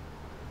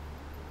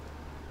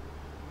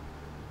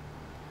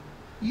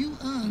 You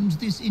earned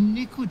this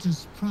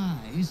iniquitous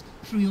prize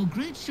through your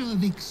great show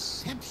of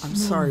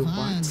exceptional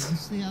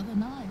violence the other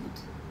night.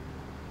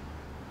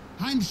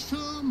 I'm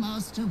sure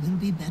Master will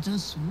be better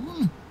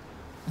soon.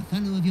 A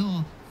fellow of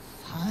your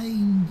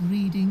fine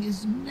breeding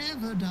is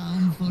never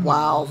down for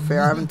Wow, long.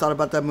 fair. I haven't thought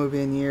about that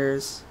movie in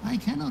years. I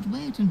cannot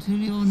wait until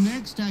your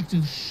next act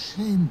of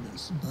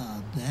shameless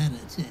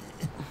barbarity.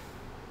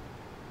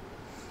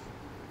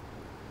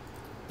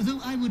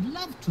 Though I would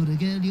love to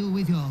regale you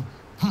with your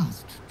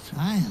past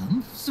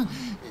triumphs,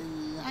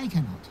 I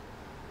cannot.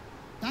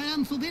 I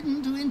am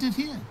forbidden to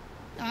interfere.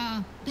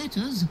 Our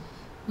betters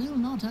will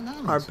not allow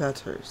it. Our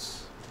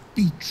betters.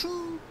 Be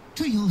true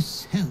to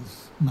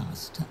yourself,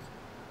 Master.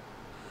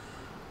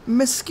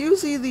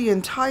 Miscusi the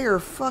entire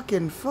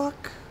fucking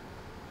fuck.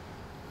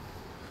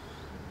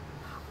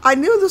 I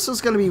knew this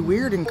was gonna be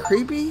weird and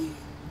creepy.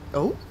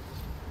 Oh,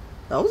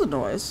 that was a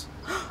noise.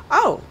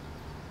 Oh,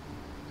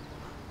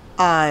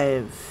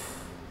 I've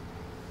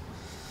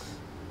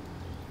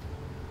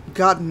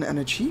gotten an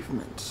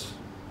achievement.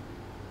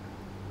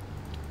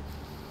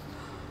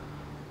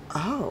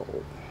 Oh.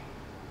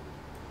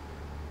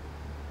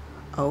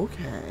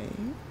 Okay.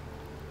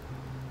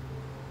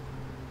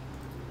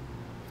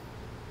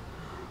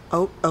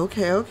 Oh,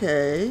 okay,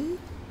 okay.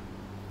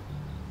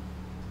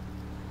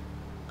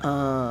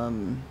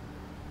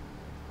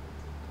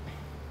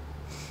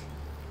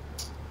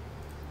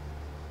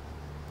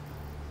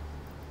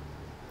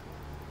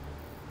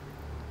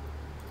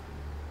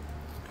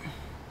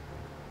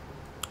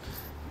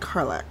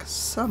 Karlak,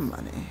 some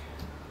money.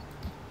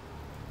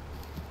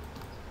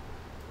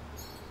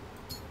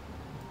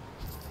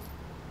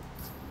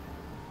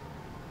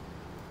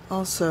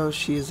 Also,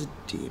 she is a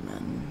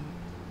demon.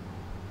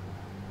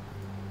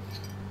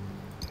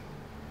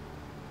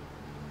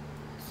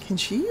 Can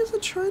she use a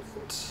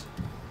trident?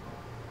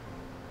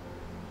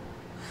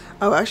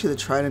 Oh, actually the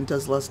trident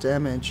does less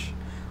damage.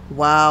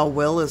 Wow,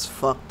 Will is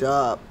fucked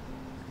up.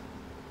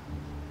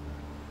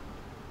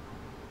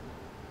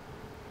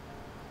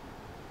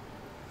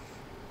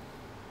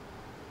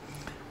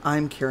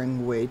 I'm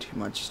carrying way too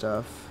much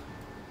stuff.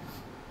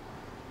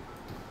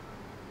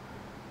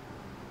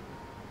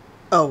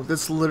 Oh,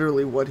 that's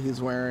literally what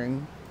he's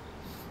wearing.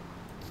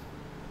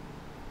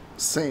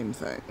 Same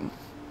thing.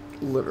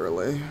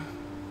 Literally.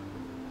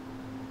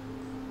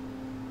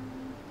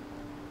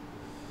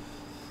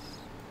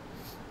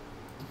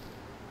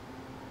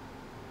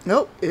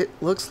 Nope, it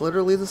looks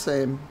literally the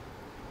same.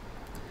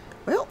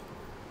 Well.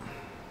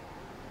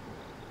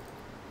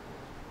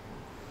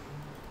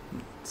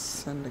 Let's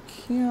send a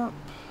camp.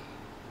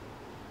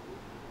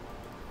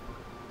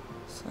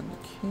 Send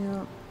a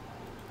camp.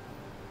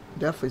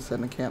 Definitely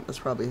send a camp that's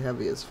probably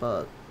heavy as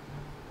fuck.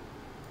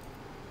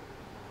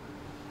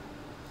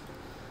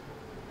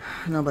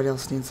 Nobody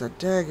else needs that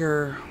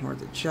dagger or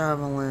the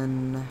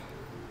javelin.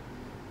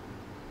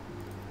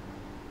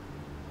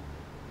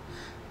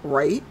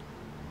 Right?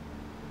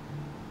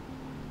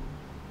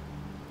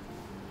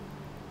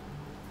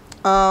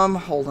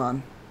 Hold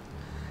on.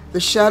 The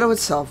shadow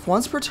itself.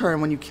 Once per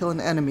turn, when you kill an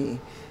enemy,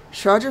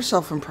 shroud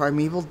yourself in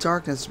primeval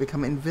darkness to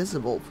become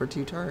invisible for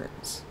 2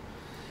 turns.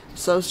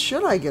 So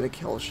should I get a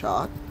kill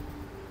shot?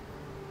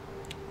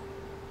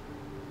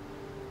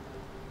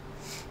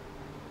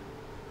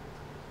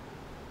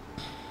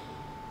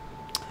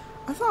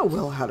 I thought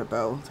Will had a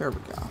bow. There we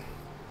go.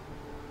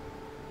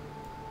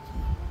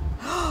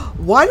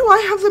 Why do I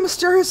have the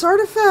mysterious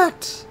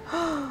artifact?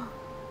 Oh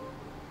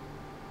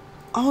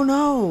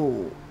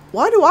no.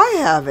 Why do I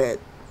have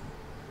it?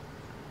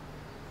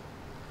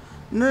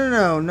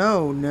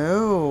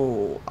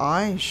 No.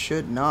 I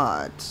should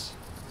not.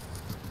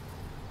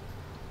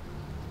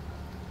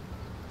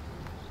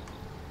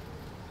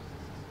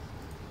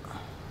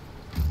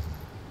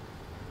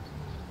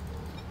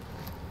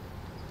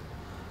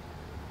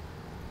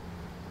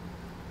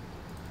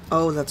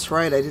 Oh, that's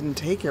right. I didn't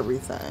take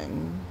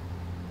everything.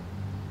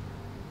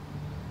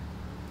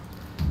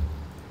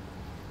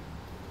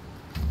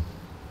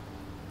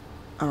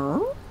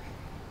 Oh?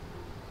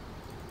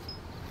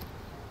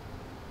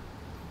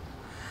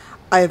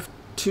 I have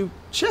 2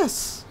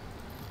 chests.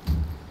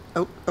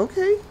 Oh,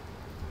 okay.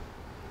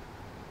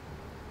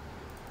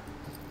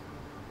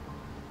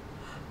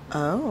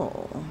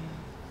 Oh.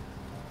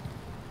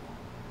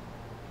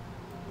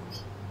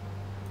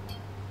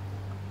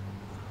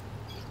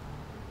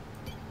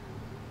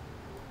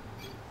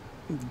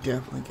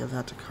 Definitely give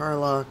that to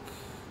Karlach.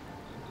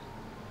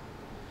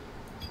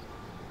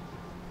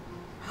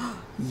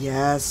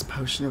 Yes,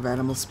 potion of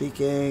animal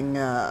speaking.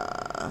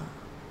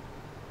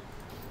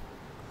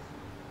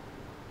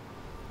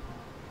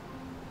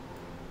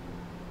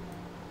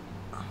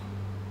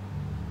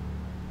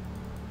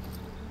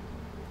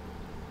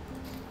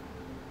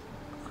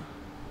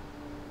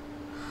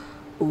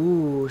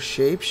 Ooh,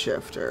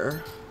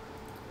 shapeshifter.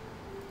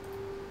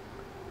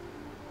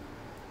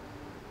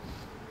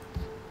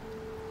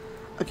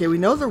 Okay, we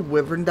know the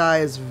wyvern dye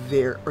is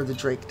or the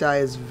drake dye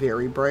is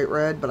very bright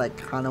red, but I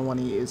kind of want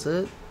to use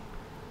it.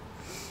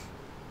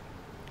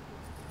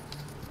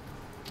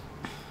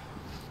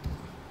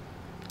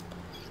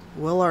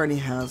 Will already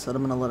has it.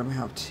 I'm gonna let him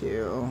have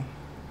 2.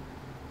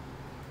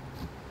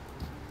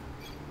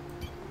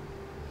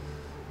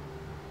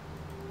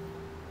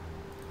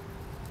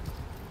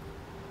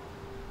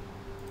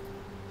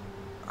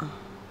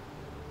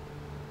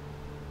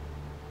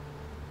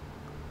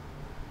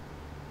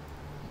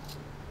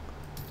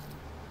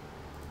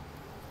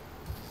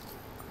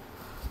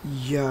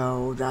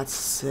 Yo, that's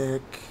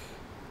sick.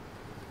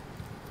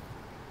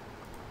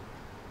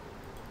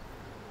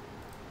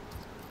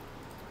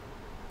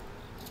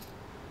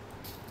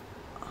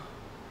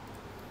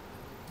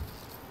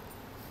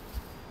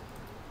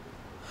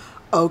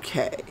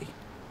 Okay.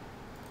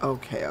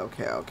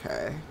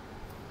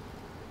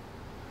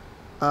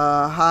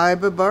 Hi,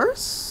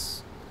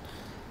 Babars.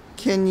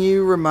 Can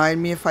you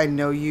remind me if I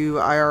know you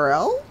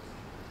IRL?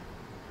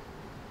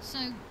 So,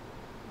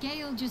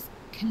 Gale just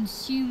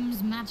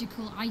consumes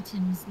magical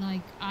items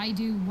like I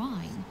do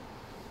wine.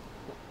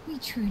 We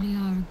truly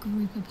are a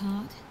group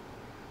apart.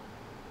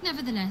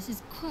 Nevertheless,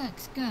 as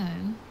quirks go,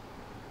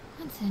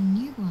 that's a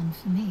new one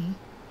for me.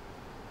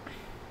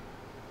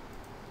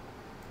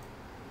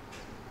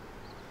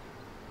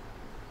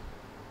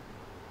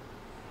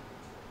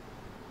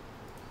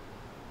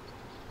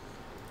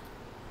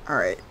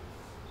 Alright.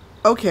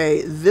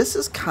 Okay, this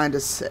is kind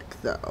of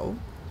sick, though.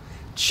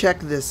 Check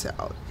this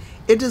out.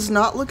 It does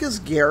not look as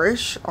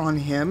garish on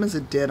him as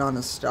it did on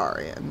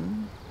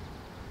Astarion.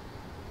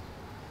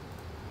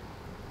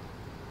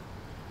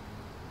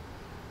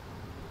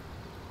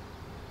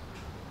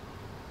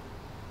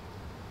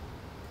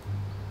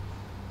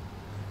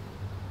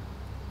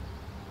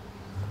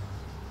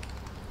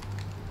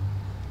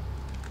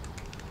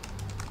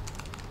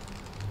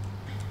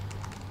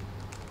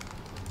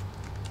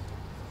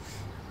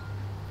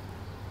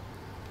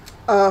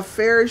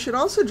 Fair, you should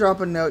also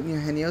drop a note in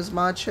Eugenio's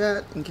mod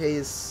chat in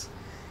case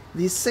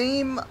the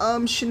same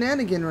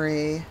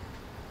shenaniganry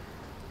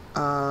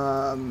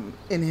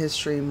in his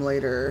stream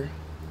later.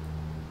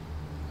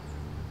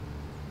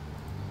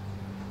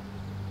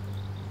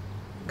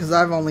 Because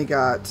I've only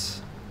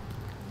got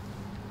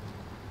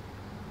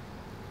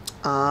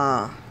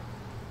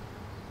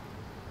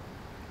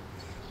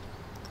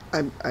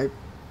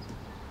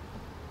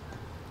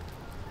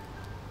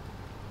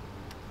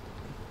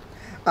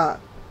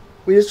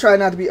we just try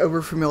not to be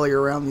over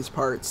familiar around these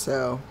parts,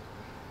 so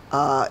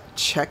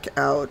check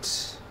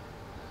out.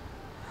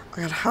 Oh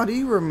God, how do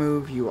you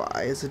remove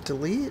UI? Is it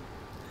delete?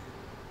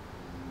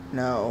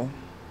 No.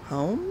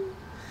 Home?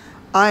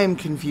 I'm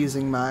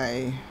confusing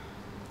my...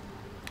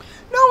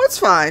 No, it's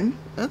fine.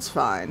 It's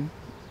fine.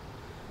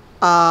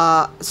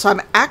 So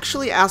I'm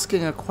actually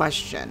asking a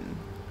question.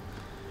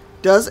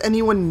 Does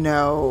anyone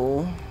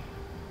know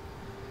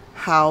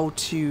how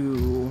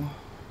to...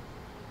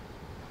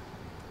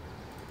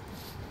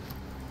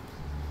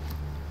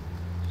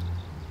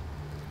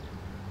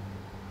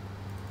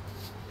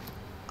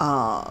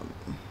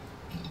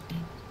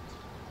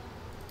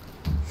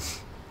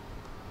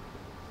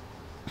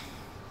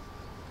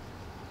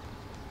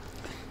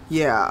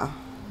 yeah.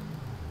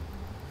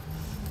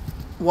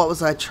 What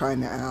was I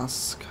trying to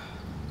ask?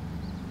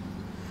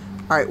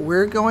 Alright,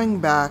 we're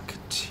going back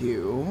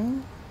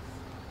to...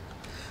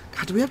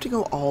 God, do we have to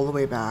go all the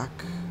way back?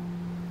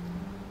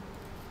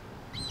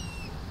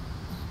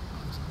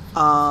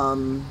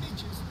 Shouldn't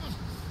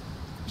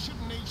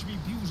nature be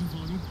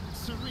beautiful and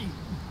serene?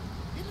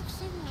 It looks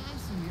so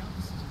nice in the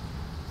opposite.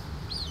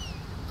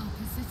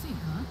 Upper City,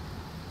 huh?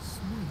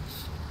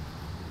 Swish.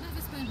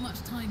 Never spent much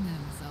time there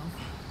myself.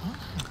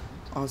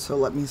 Also,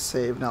 let me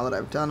save now that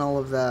I've done all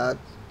of that.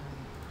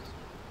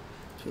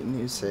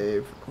 New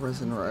save,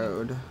 Risen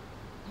Road.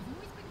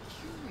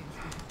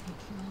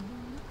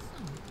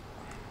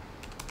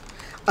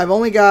 I've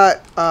only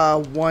got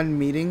one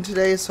meeting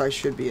today, so I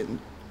should be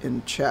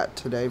in chat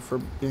today for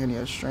beginning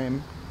of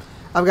stream.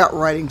 I've got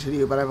writing to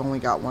do, but I've only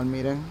got one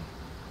meeting.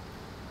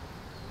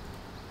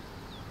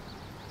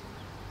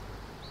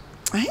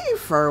 Hey,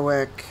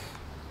 Furwick.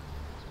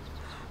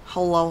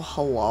 Hello,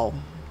 hello.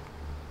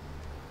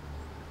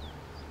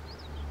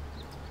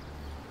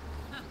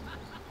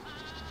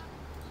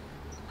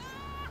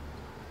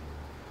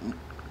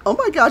 Oh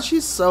my god,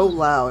 she's so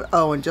loud.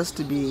 Oh, and just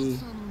to be...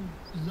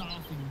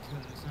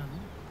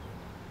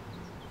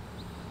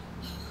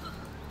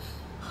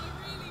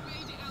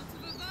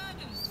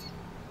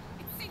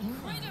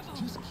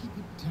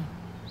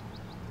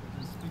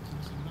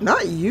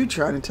 Not you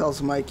trying to tell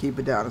somebody to keep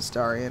it down,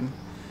 Astarion.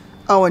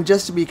 Oh, and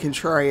just to be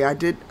contrary,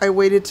 I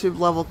waited to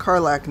level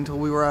Karlach until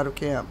we were out of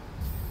camp.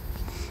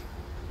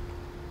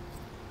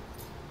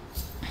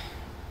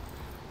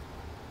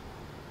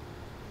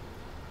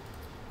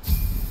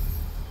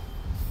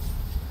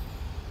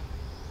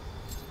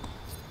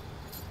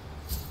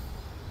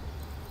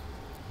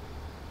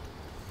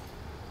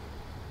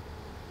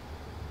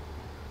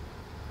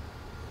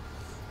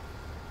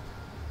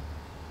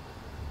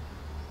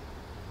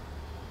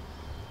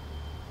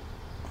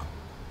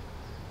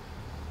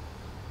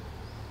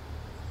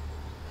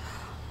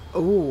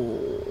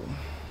 Ooh.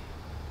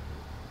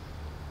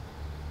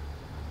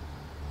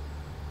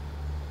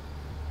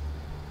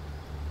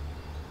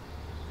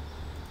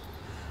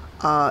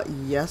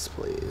 Yes,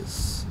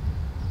 please.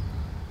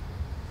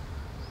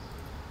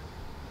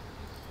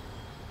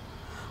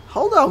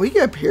 Hold on, we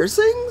get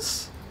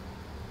piercings?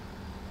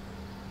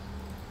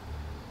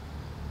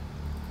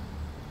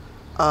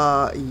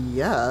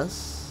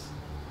 Yes.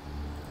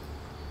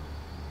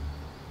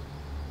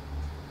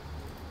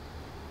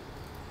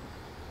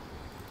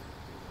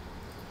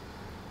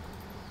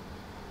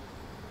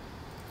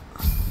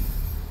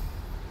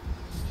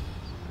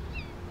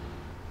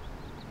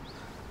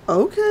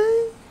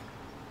 Okay.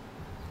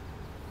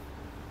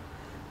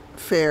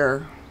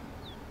 Fair.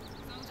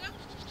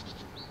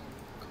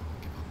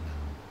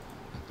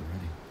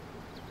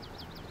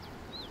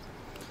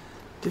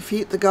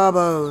 Defeat the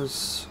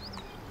Gobos.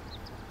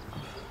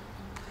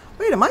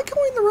 Wait, am I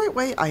going the right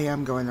way? I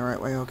am going the right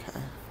way,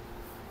 okay.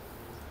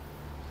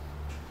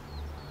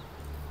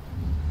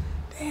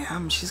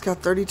 Damn, she's got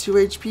 32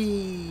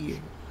 HP.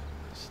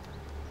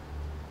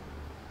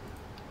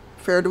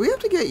 Fair, do we have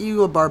to get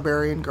you a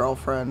barbarian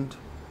girlfriend?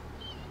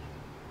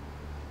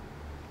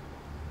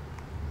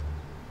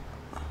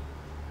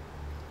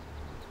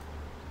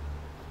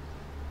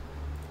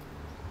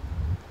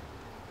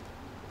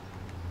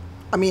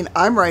 I mean,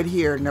 I'm right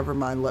here. Never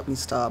mind. Let me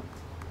stop.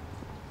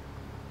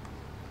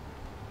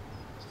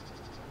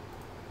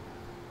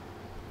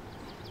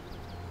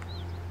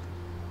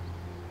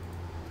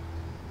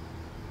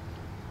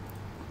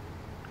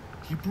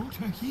 You brought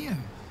her here.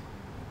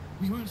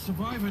 We won't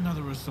survive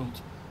another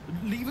assault.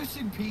 Leave us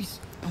in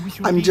peace, and we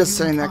shall. I'm just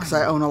saying that because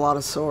I own a lot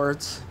of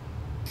swords.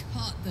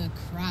 Cut the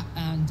crap,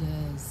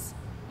 Anders.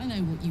 I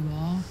know what you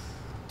are.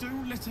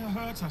 Don't let her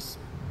hurt us.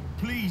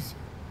 Please.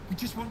 We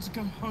just want to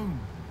go home.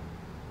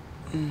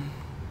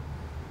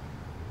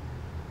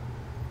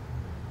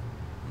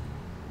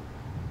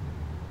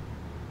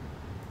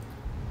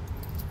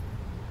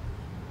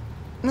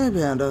 Hey,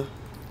 Panda.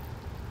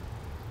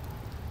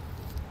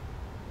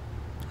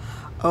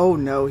 Oh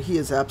no, he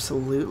is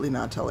absolutely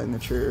not telling the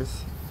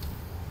truth.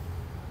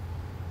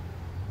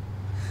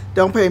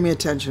 Don't pay me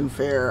attention,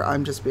 Fair.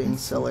 I'm just being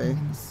silly.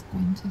 In the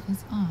squint of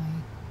his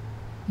eye,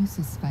 you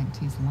suspect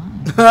he's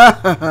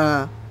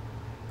lying.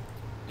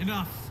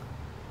 Enough.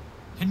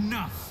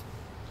 Enough.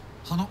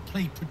 I'll not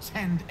play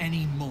pretend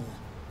anymore.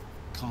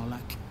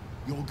 Karlach,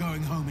 you're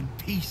going home in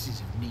pieces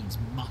if needs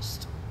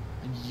must.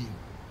 And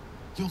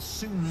you'll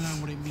soon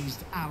learn what it means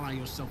to ally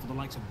yourself with the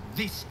likes of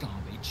this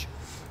garbage.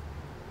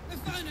 The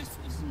furnace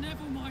was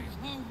never my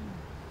home.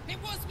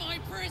 It was my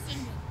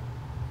prison.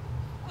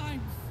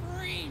 I'm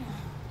free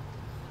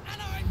now.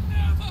 And I'm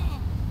never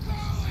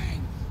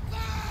going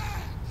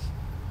back!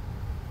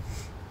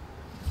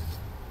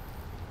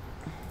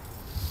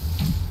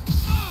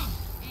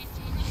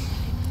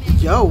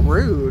 Yo,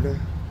 rude.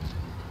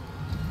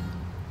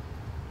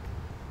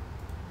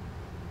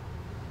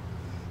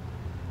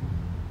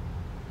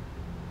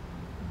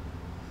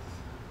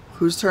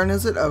 Whose turn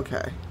is it?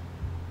 Okay.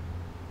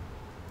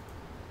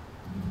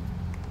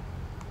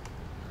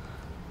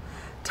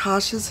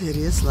 Tasha's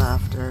hideous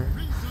laughter.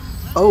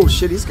 Oh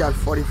shit, he's got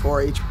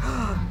 44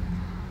 HP.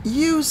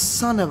 You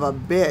son of a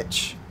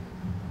bitch.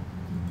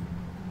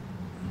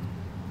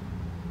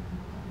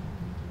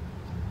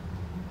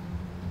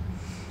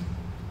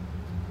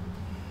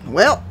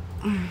 Well.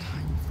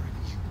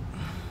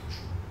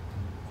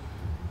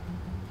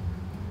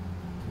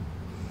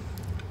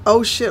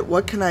 Oh shit,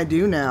 what can I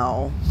do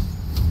now?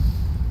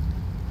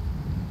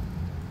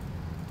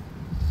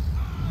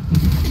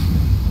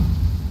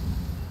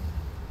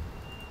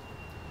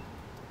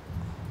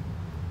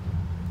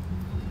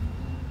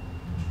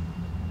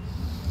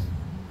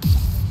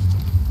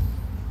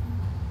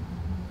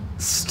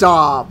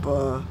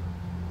 Stop.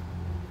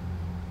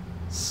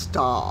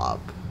 Stop.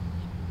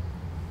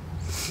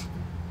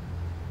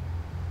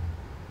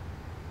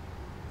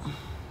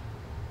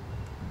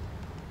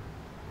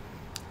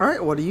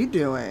 Alright, what are you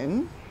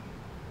doing?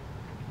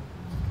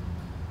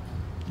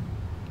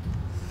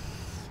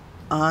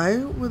 I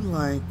would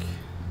like...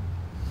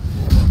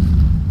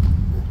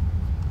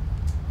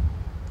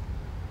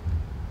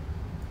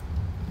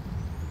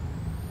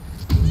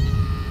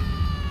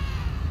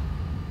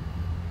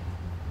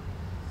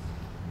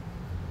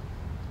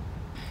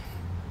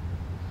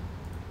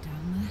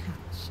 Down the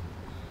hatch.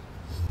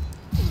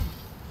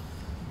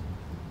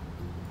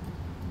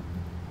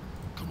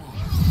 Come on.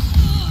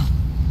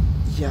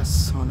 Yes,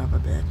 son of a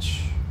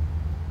bitch.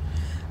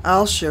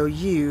 I'll show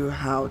you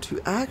how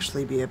to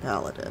actually be a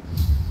paladin.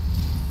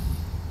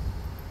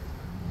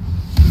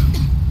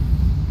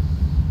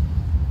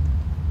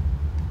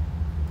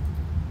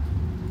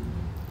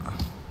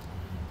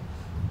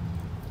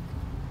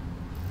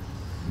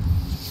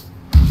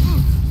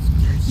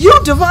 You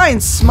divine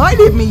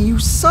smited me, you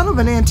son of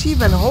an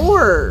Antivan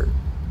whore!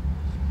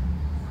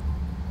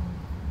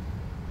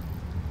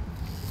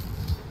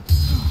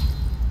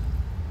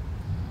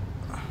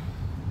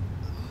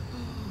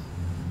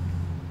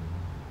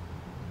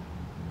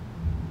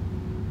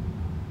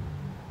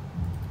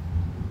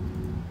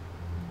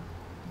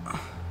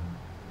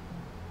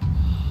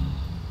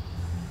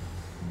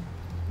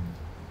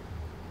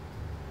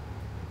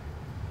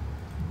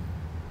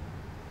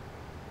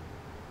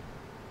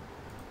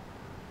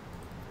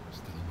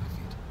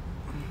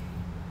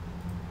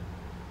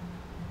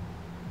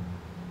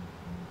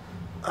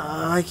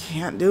 I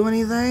can't do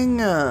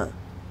anything. I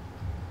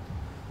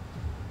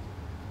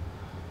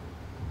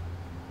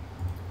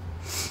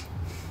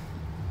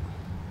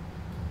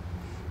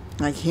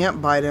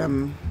can't bite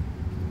him.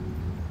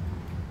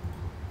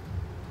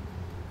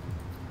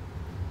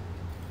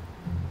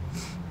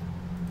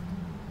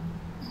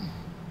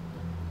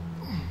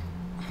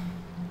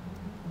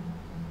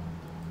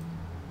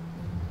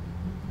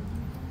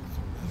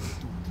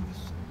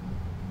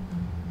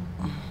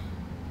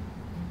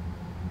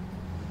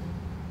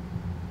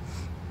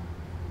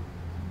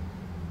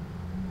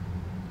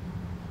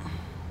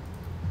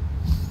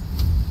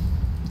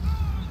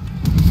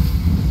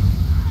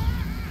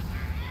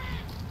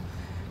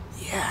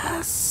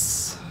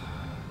 Yes.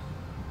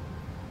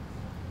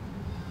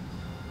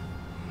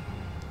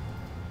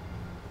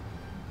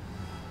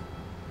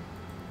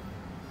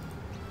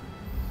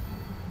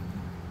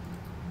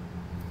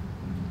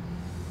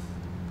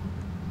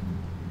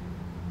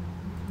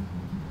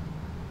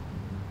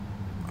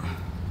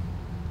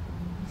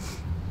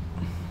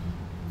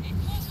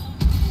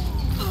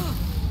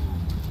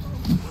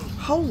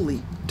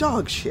 Holy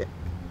dog shit.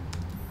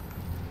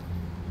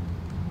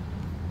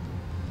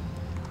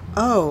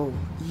 Oh,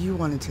 you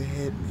wanted to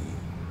hit me.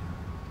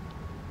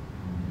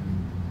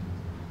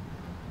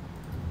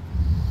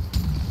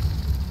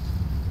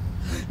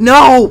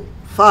 No!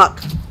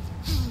 Fuck.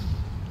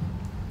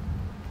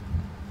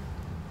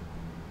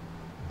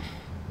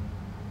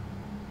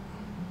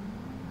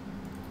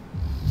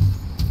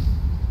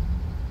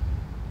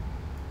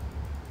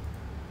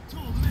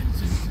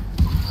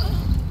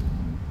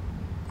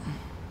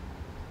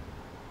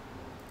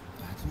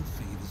 Battle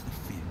favors the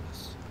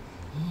fearless.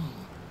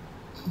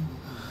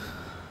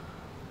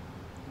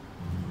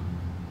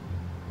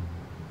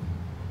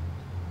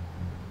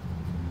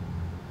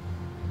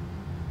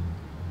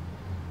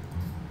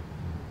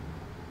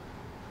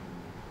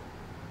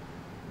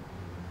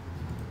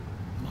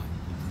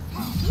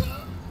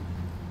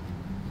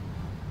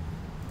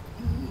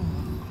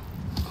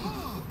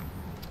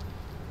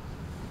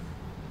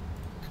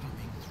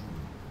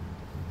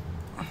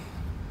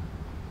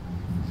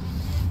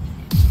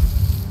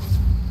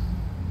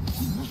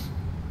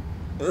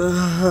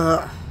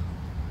 Ugh.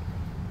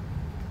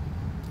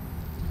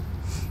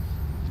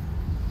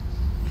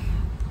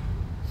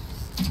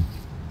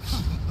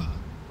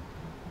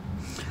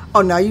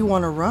 Oh, now you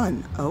want to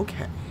run.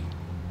 Okay.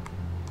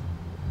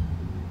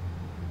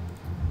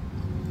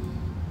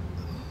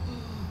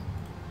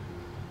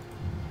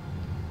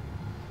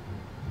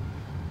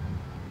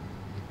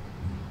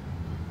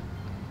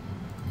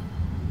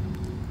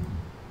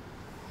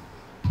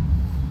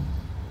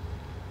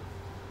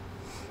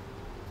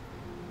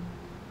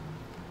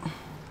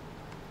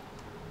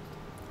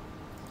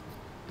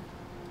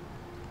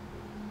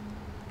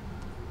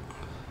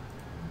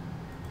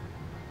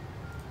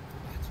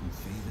 Battle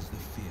favors the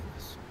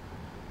fearless.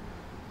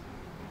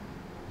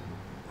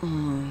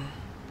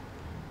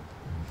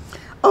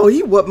 Oh,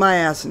 he whooped my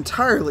ass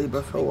entirely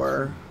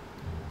before.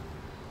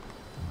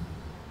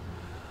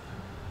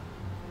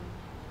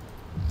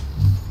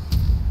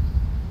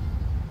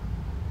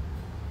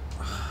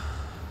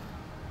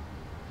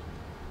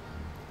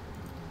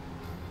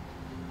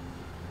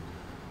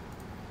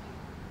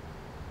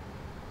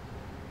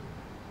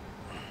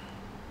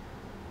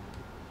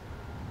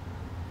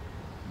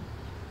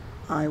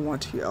 I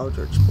want to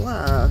Eldritch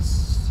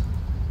Blast.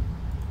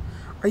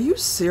 Are you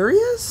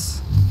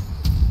serious?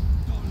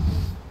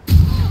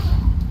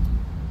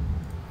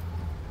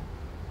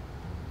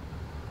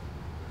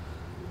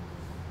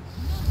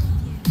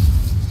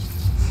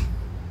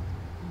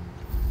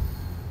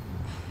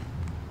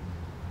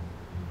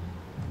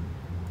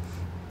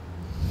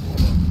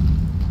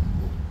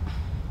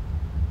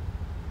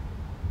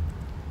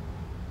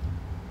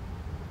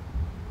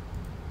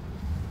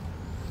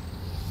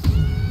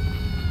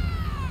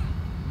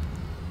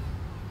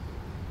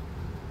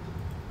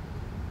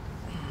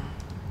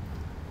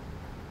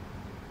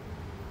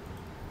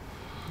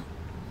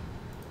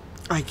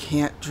 I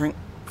can't drink.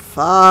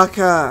 Fuck.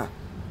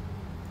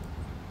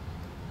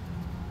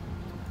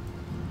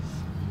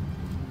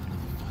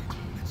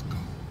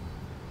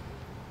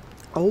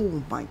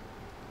 Oh my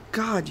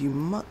god, you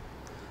mu-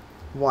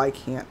 Why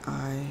can't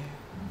I?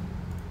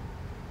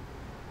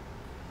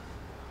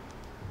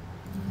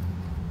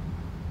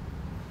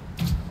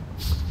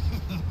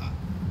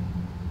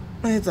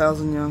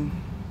 $8,000 young.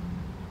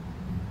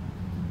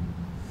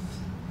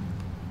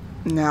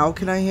 Now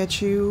can I hit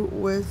you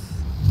with?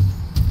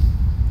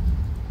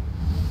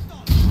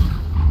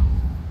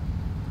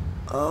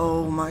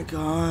 Oh my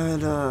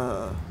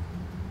god.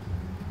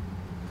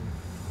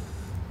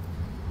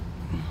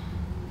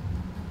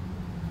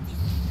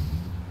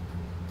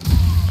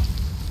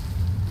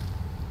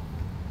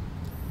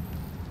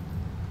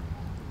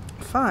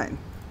 Fine.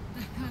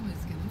 The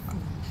hammer's gonna fall.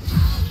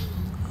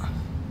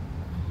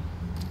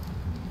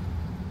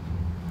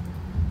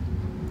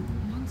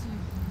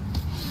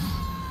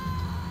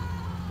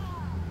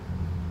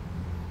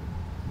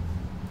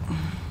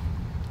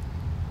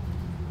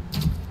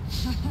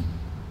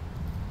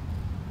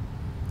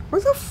 Where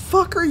the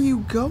fuck are you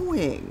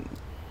going?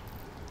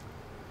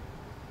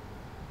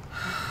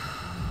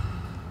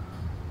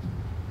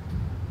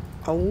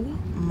 Oh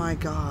my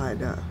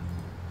god.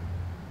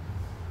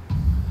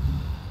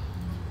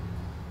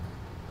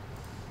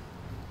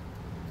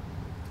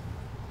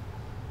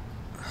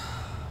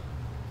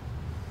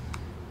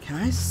 Can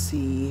I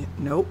see?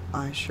 Nope,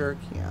 I sure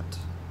can't.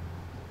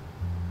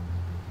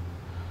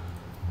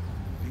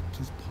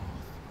 Victor's path.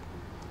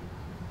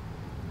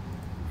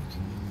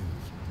 Making the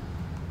news.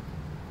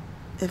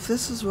 If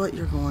this is what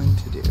you're going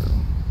to do.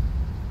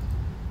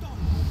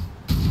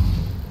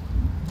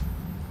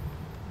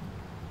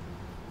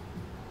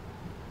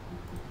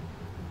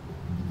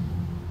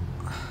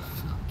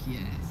 Fuck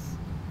yes.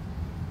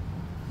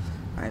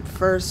 Alright,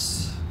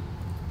 first.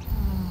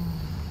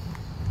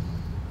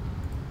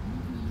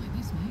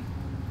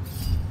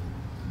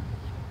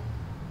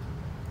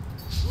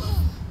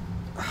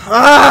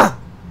 Ah!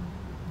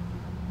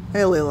 Hey,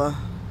 Leela.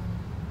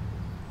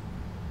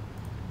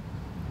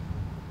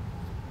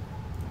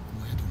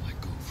 Where do I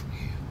go from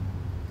here?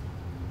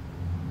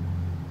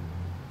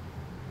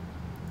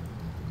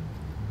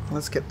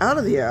 Let's get out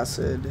of the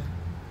acid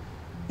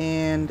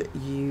and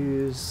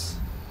use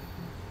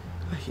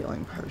a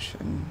healing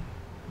potion.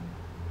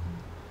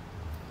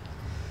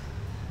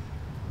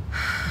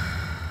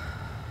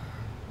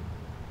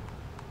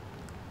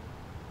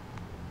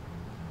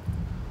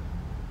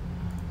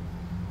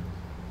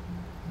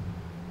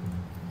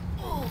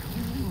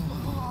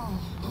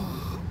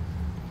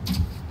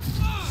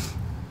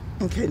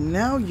 Okay,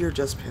 now you're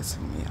just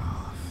pissing me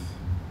off.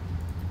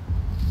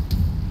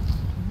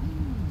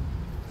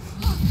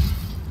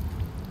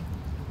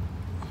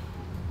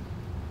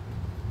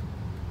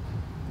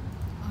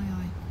 Aye,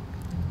 aye.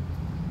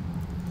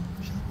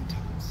 Sharpen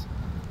talons.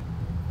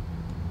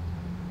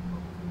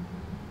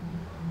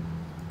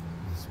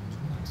 This one's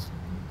nice.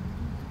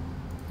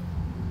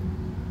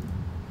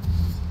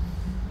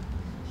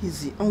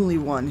 He's the only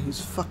one who's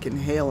fucking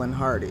hale and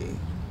hearty.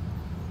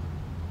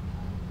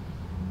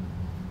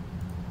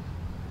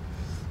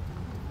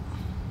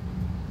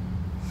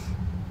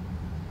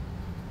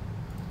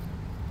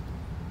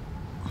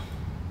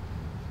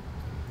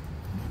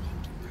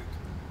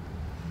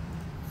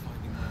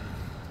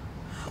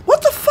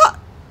 What the fuck?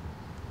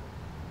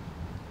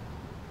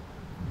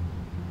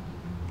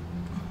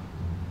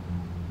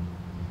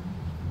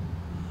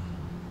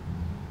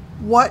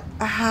 What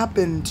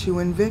happened to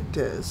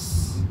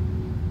Invictus?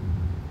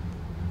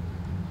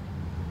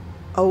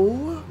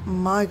 Oh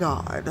my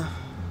god.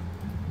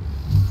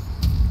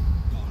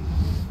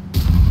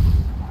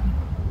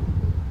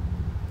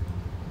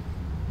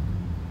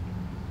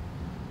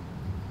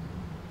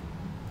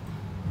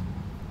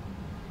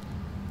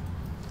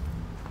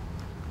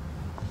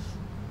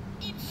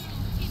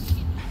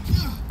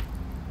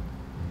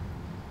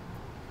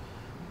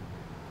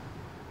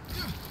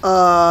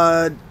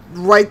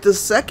 Right this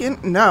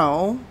second?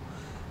 No.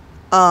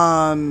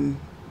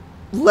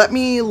 Let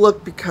me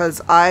look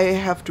because I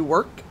have to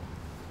work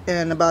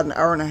in about an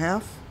hour and a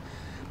half.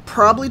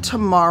 Probably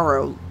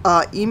tomorrow.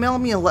 Email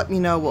me and let me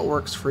know what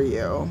works for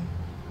you.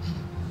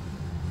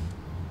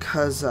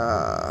 Because,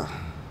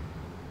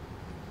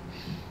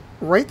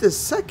 right this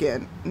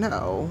second,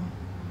 no.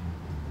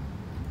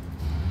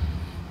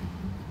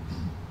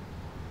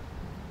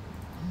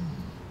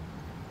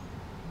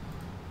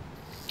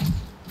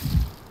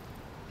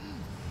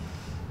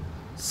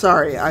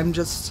 Sorry, I'm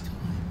just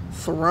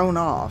thrown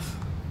off.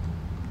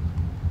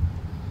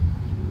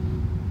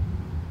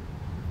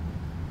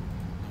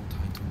 No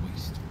time to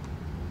waste.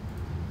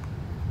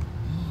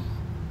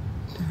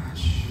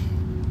 Dash.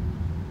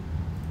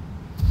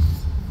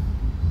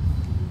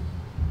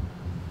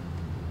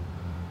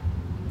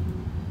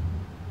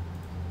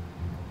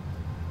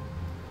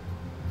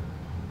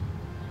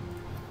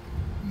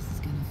 This is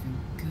gonna feel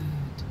good.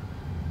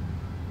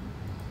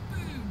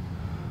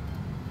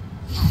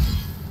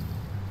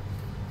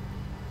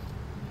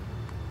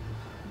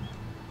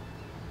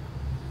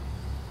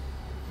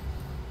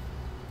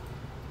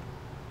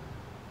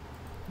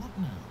 What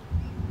now?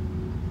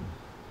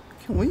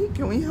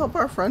 Can we help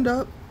our friend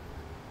up?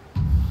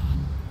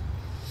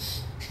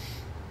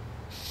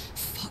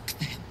 Fuck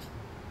them.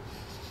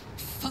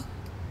 Fuck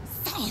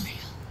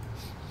Zariel.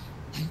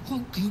 I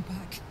won't go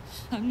back.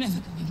 I'm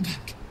never going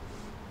back.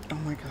 Oh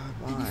my god,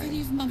 And if why?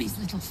 any of Mummy's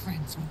little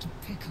friends want to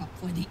pick up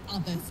where the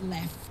others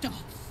left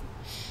off,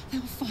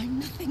 they'll find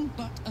nothing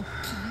but a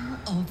pile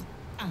of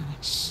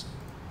ash.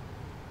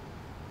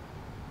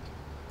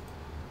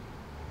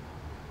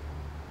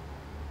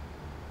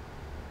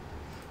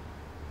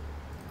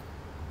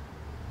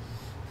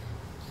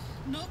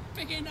 Not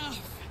big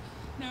enough.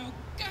 Now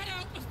get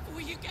out before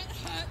you get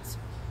hurt.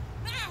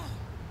 Now!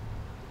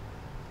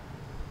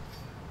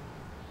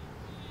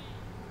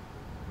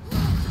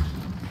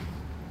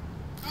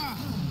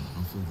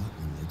 I'll feel that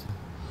one later.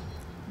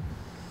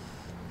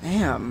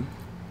 Damn.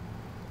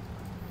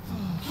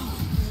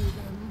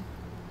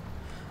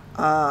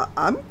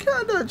 I'm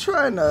kinda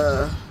trying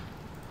to...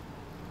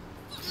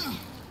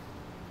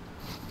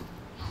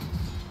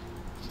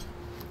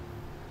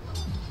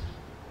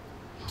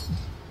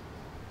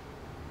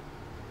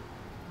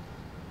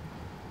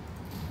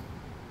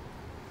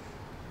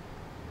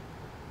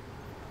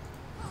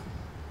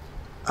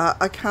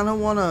 I kinda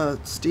wanna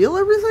steal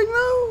everything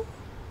though?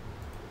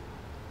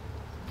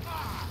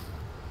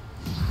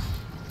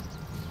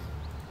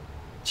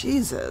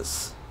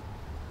 Jesus.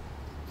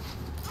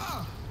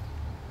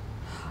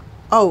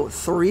 Oh,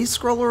 3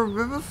 scroll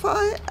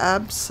revivify?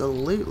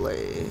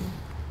 Absolutely.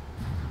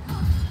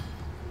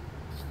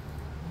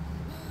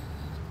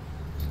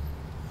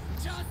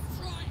 Just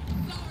try it,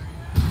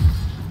 Zariel!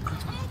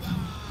 Come on!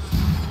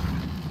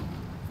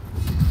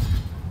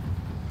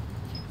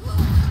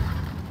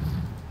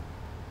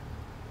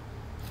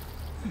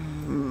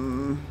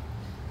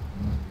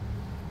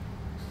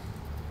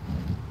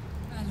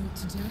 That ought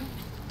to do it.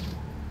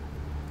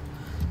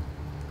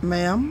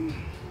 Ma'am?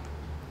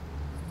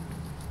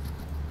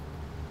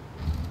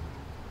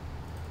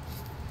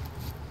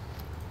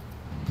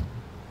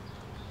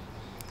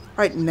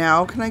 Right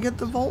now, can I get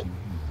the vault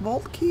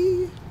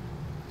key?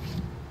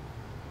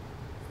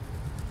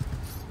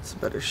 It's a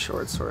better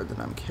short sword than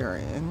I'm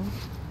carrying.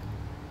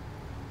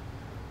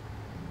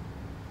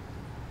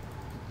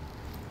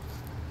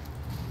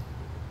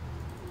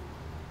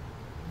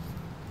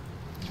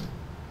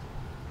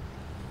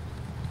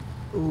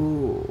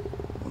 Ooh.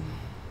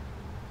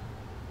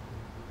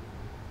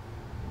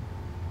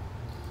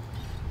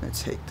 I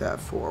take that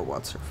for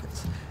what's her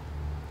face.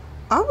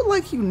 I would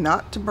like you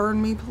not to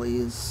burn me,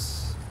 please.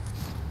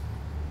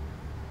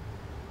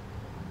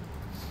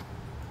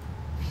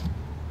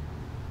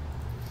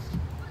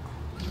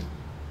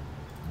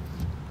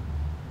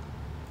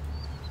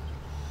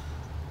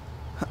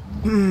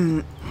 They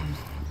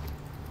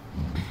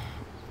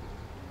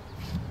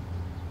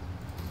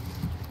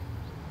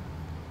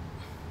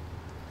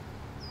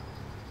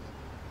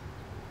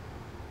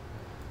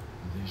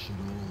should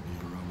all be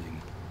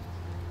running.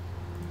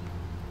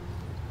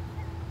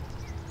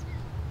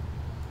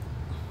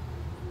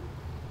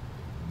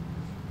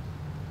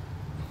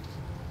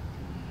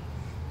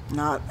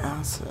 Not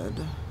acid.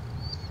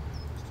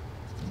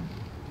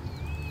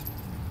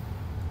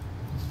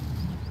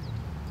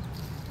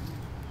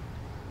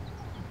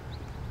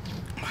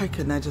 Why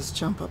couldn't I just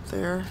jump up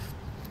there?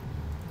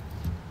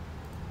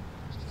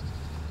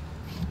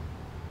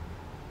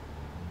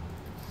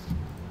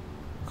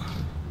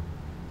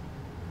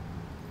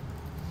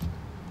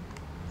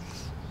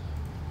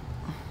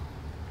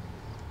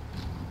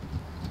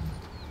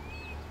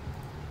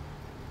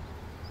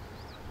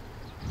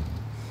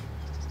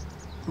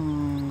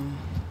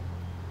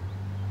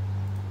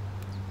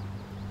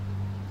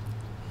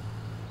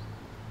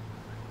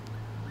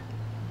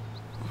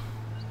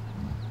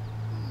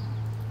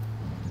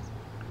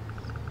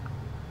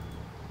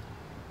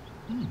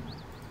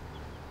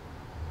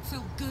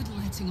 Felt good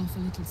letting off a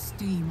little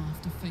steam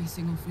after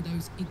facing off with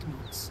those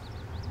ignots.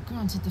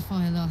 Granted, the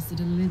fire lasted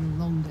a little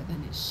longer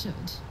than it should.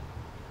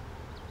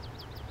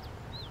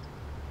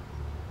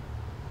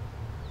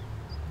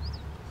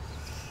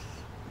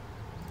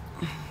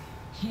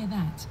 hear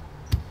that?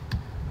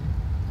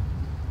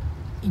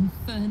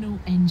 Infernal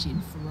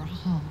engine for a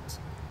heart.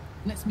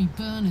 Lets me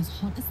burn as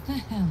hot as the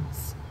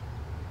hells.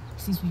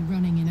 Seems to be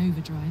running in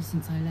overdrive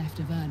since I left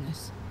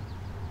Avernus.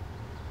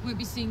 Won't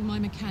be seeing my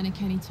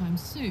mechanic anytime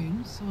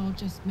soon, so I'll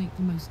just make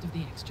the most of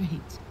the extra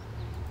heat.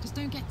 Just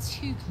don't get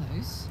too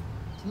close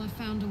till I've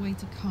found a way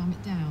to calm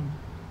it down.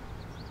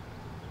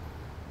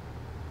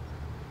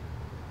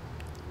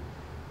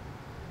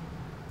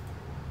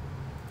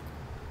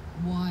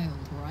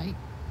 Wild, right?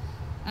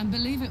 And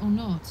believe it or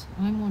not,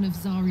 I'm one of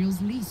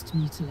Zariel's least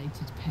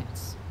mutilated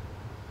pets.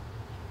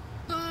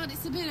 But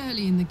it's a bit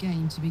early in the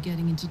game to be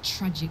getting into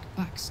tragic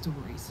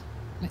backstories.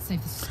 Let's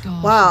save the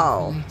scar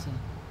for later,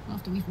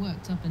 after we've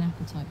worked up an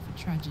appetite for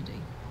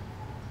tragedy.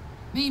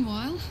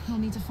 Meanwhile, I'll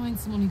need to find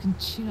someone who can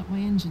tune up my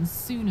engine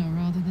sooner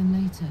rather than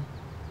later.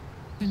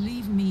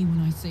 Believe me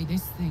when I say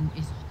this thing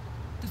is...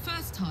 The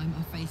first time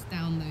I faced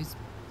down those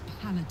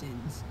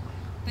paladins,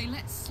 they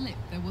let slip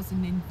there was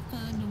an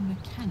infernal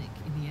mechanic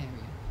in the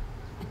area.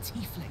 A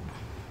tiefling.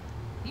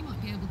 He might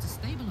be able to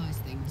stabilize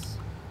things,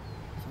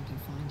 if I can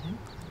find him.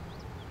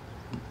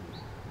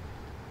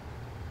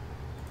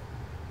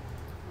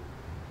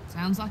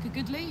 Sounds like a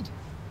good lead.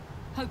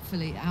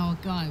 Hopefully our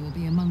guy will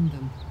be among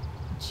them.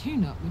 A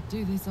tune-up would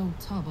do this old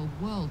tub a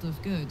world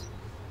of good.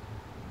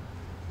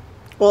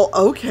 Well,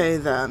 okay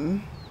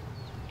then.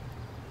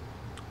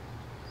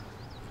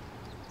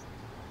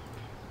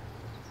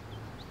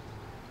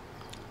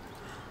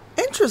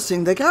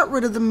 Interesting, they got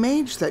rid of the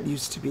mage that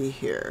used to be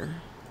here.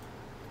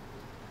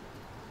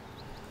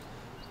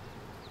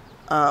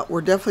 We're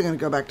definitely going to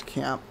go back to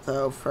camp,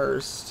 though,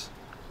 first.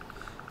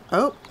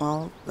 Oh,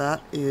 well,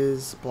 that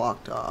is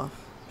blocked off.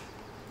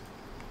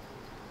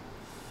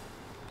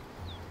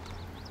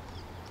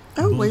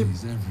 Oh, wait.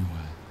 Bodies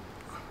everywhere.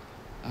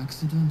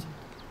 Accident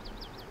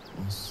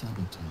or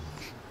sabotage?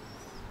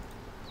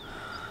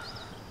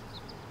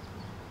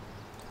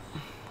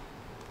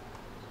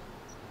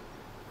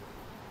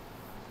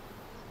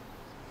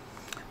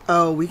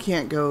 Oh, we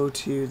can't go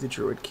to the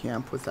druid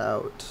camp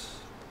without...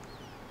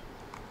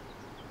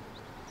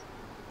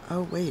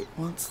 Oh, wait,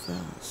 what's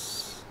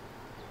this?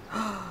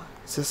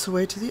 Is this the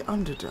way to the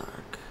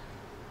Underdark?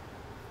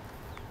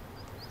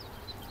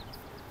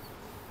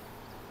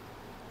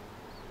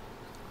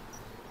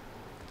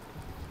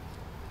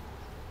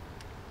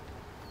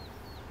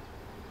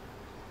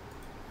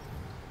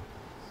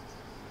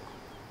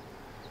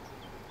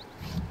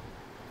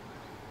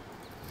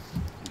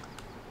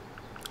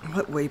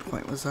 What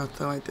waypoint was that,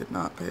 though? I did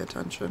not pay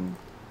attention.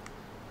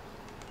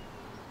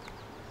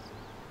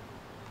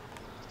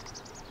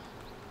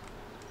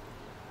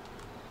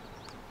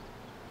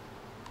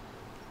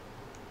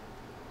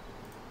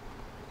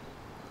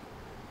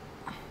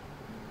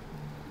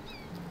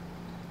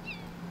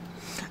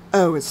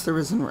 Oh, it's the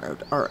Risen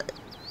Road. All right.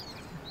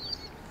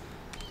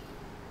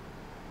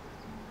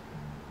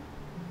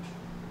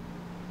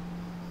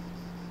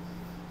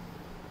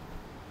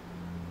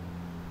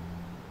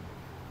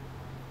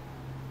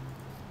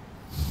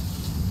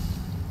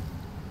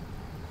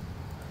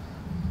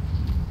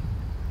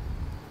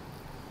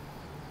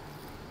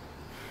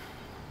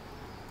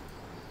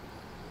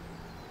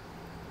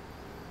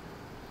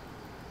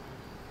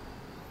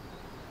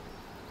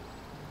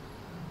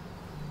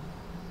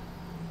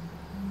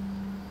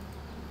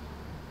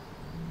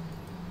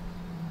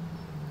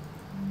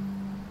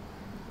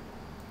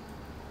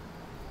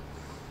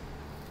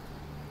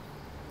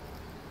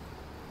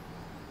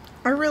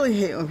 I really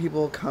hate when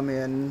people come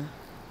in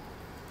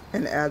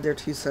and add their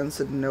 2 cents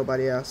that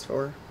nobody asked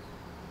for.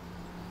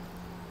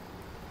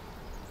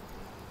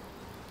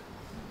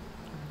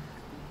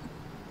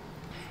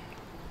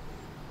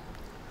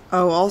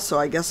 Oh, also,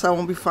 I guess I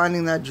won't be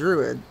finding that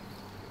druid.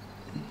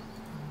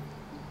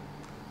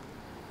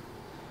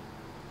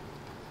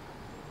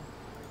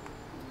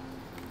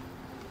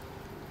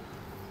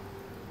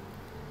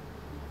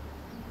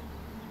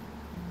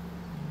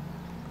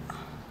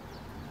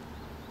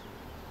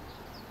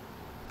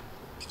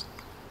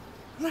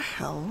 What the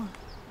hell?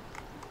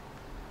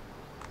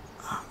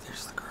 Ah,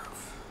 there's the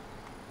grove.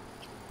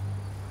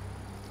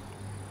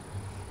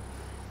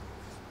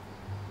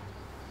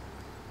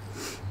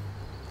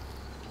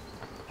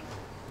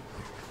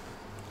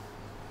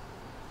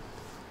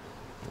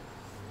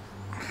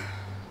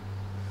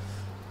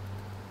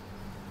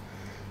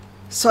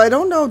 So I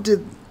don't know,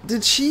 did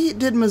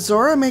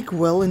Mizora make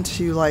Will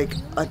into like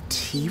a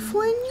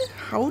tiefling?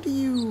 How do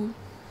you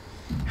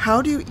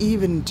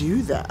even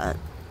do that?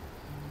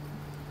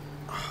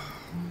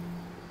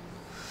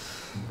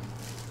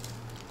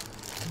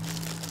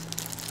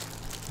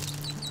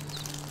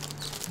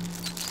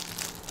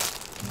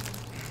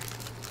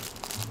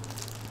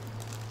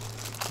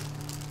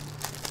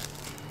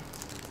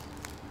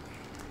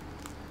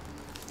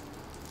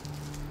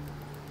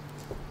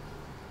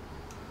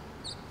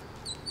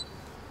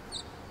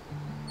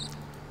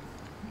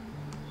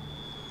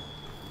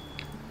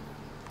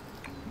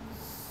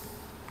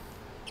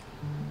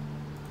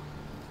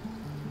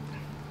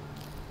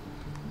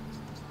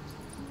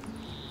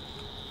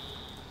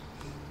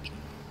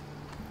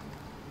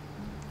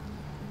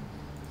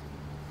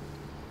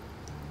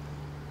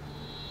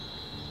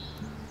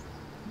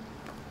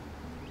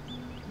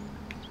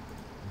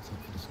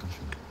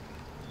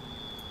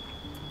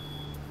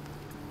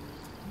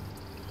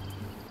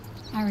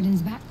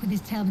 Aradin's back with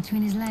his tail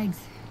between his legs.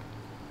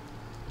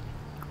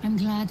 I'm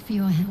glad for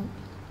your help,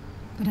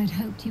 but I'd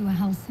hoped you were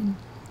Halsin.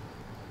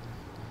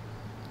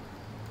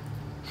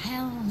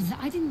 Hells,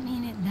 I didn't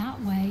mean it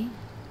that way.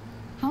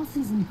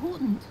 Halsin's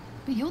important,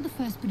 but you're the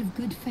first bit of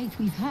good faith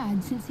we've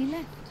had since he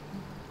left.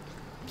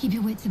 Keep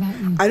your wits about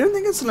you. I don't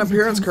think it's an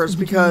appearance curse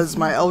because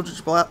my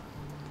Eldritch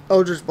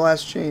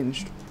Blast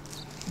changed.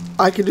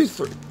 I could do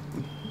 3.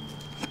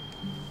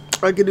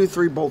 I could do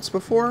 3 bolts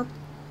before.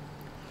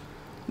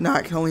 Now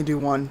I can only do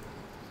 1.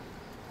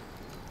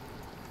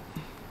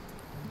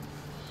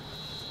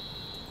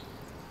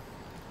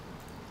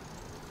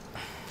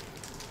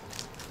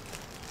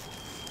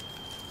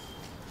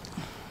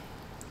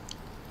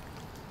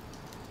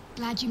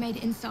 Glad you made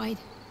it inside.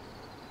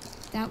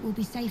 Doubt we'll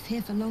be safe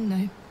here for long,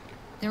 though.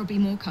 There'll be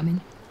more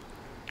coming.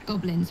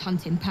 Goblins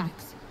hunt in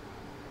packs.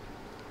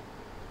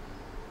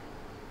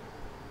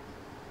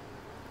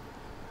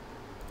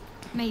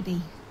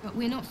 Maybe, but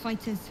we're not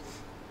fighters.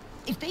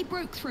 If they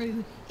broke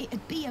through,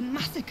 it'd be a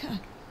massacre.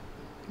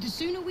 The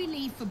sooner we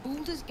leave for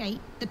Baldur's Gate,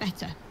 the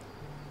better.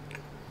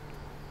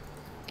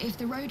 If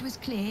the road was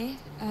clear,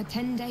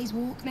 10 days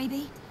walk,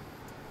 maybe?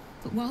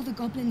 But while the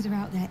goblins are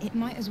out there, it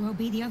might as well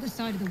be the other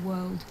side of the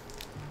world.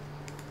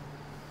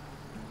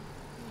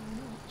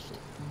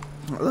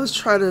 Let's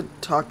try to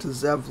talk to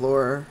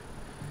Zevlor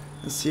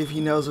and see if he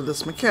knows of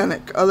this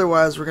mechanic.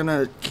 Otherwise, we're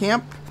gonna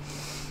camp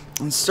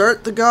and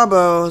start the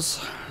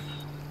gobbos.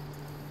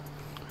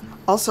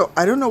 Also,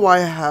 I don't know why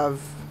I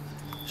have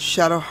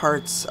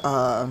Shadowheart's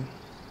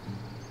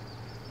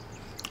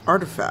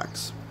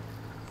artifacts.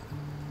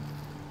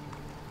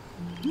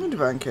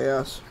 Divine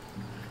Chaos.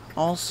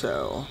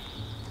 Also.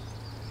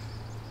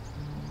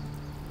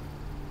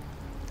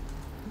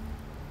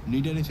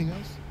 Need anything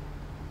else?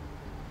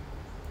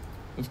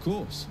 Of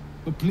course.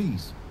 But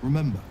please,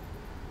 remember,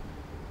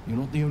 you're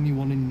not the only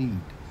one in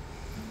need.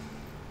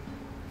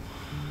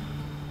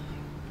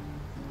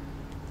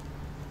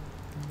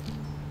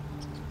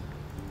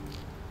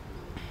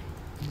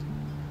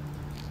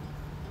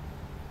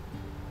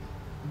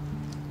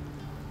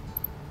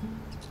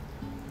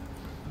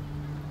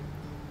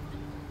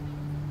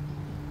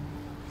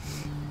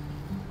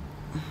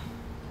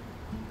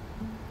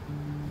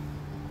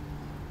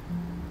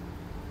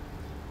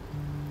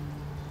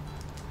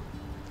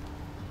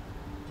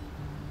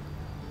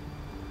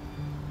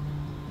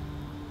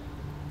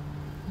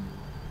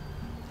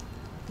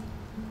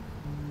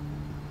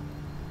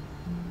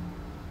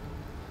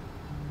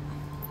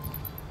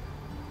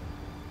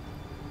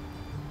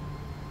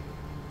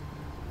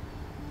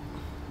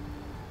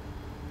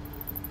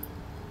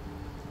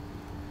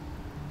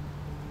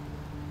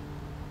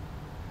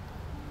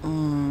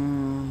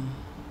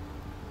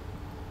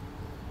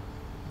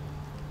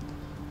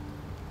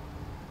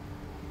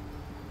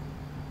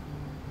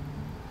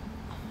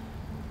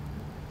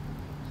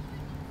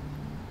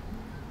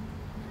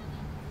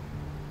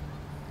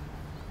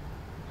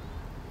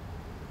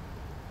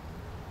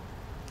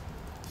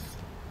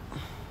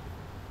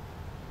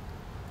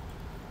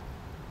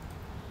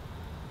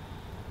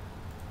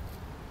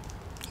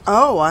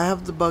 Oh, I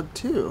have the bug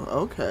too.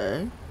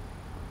 Okay.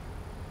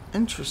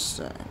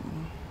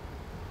 Interesting.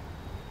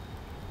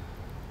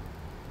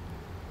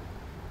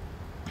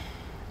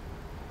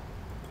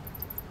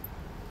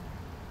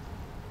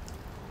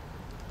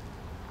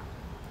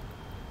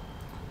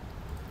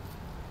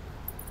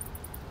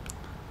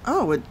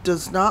 Oh, it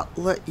does not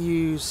let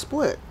you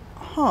split.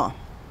 Huh.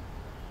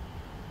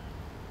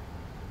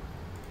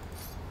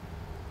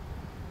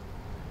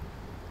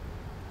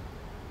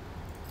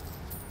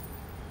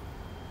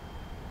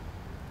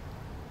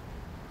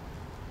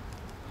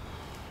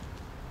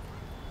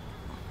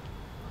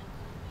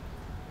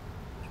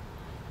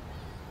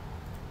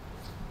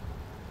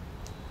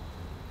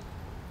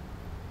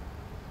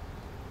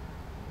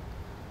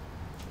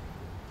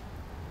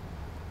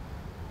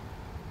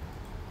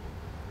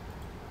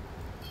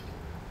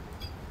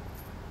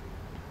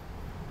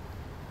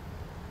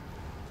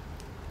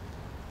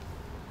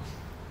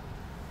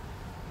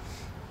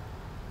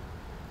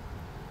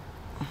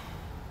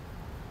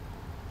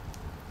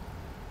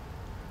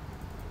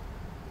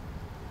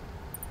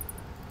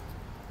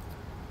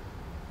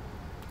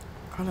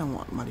 I don't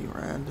want muddy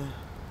red.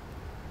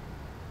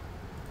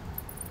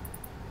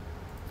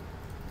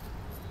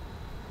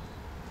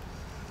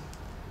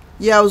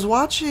 Yeah, I was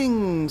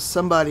watching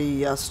somebody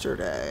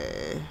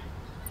yesterday.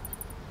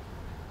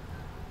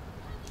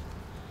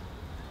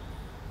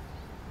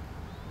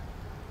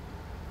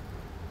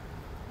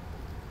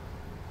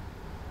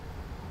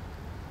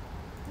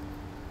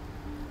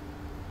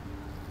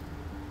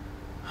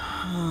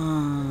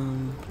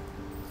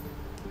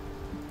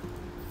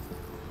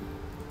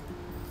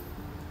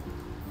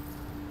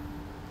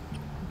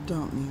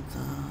 Don't need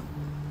that.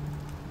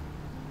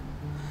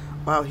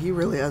 Wow, he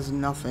really has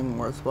nothing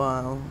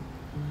worthwhile.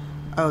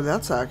 Oh,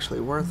 that's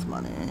actually worth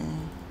money.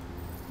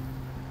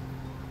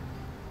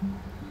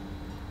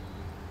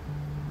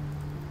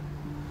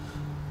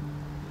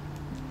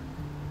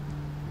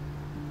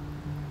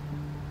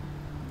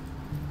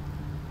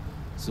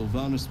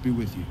 Sylvanus be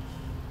with you.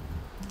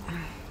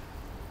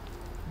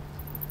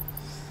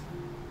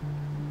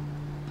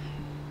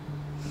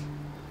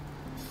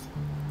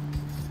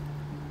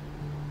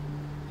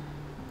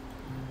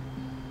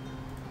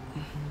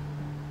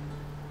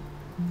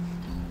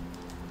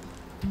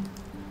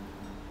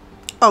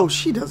 Oh,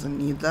 she doesn't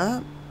need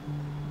that.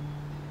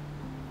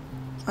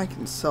 I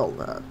can sell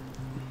that.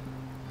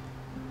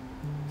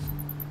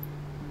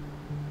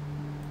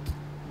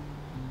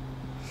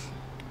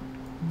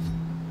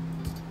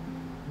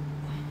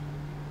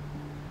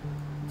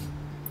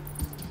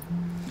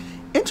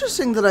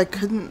 Interesting that I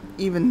couldn't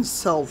even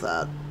sell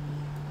that.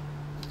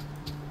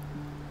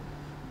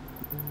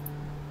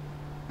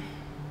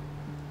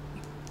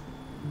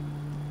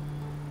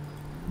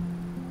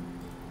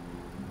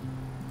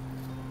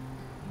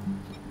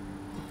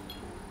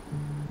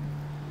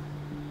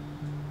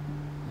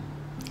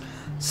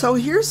 So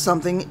here's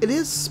something. It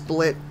is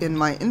split in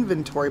my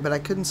inventory, but I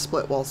couldn't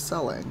split while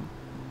selling.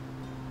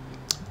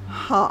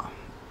 Huh.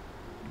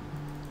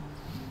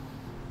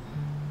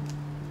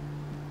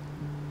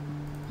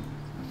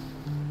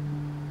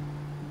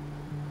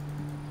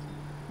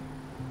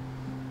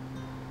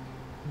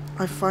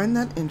 I find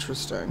that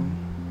interesting.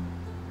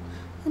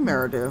 Hey,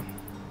 Meridu.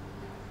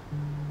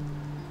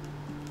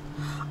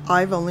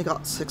 I've only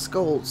got 6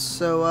 golds,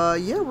 so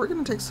yeah, we're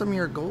gonna take some of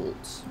your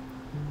golds.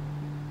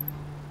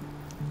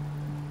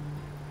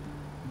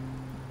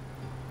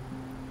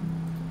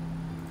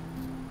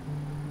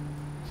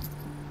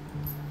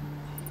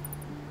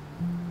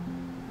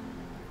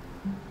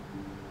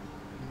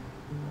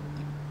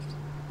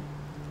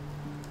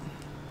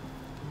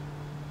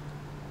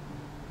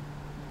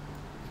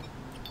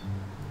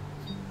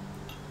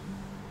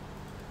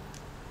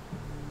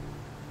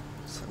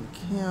 Some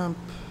camp.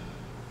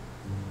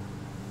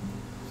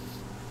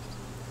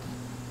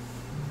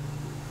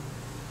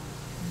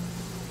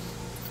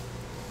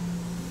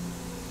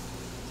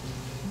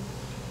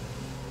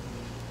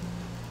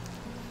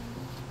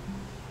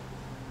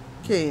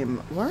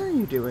 Game, why are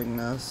you doing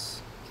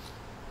this?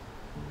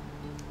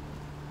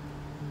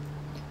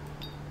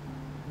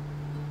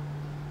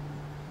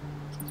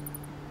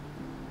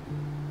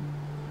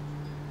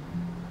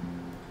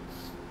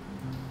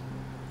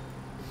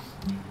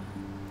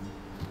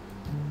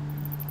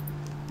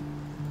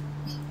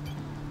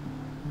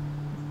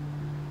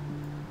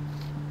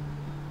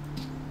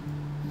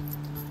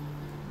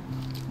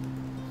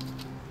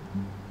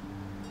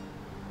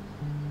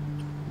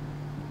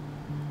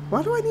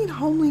 Why do I need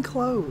homely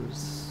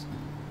clothes?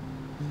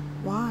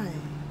 Why?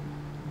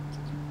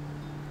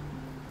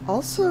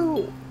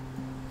 Also,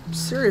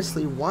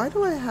 seriously, why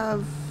do I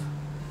have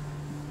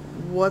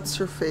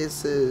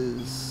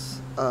what's-her-face's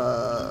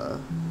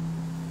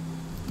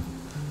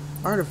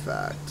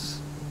artifact?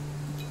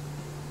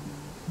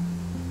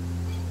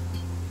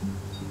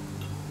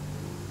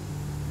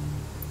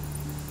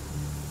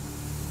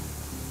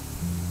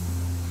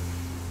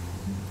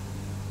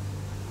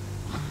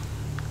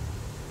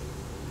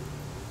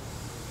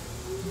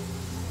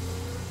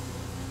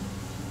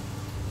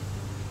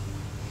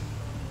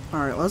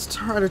 Alright, let's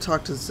try to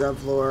talk to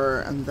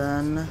Zevlor, and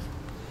then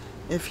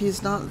if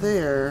he's not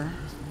there,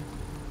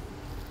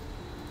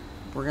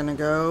 we're gonna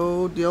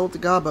go deal with the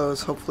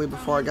gobos, hopefully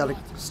before I gotta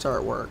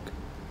start work.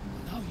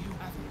 No, you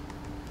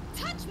haven't.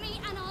 Touch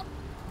me and I'll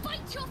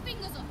bite your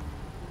fingers off.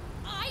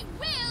 I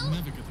will.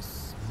 Never gonna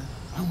smell.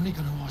 Only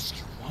gonna ask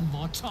you one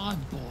more time,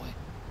 boy.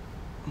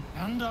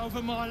 Hand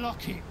over my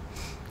locket.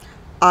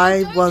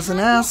 I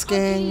wasn't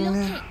asking.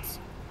 I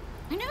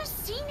never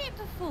seen it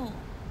before.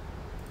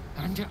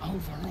 Hand it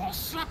over or I'll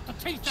slap the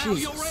teeth out of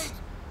your head.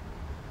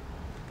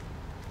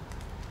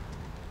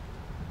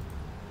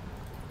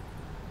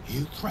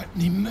 You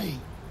threatening me?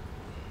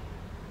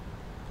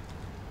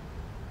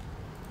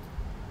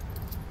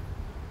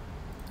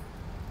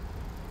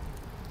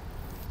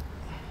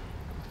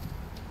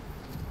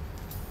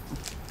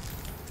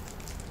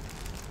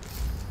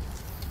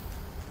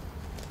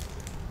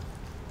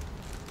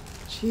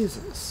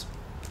 Jesus.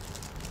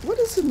 What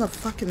is in the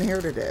fucking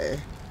air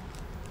today?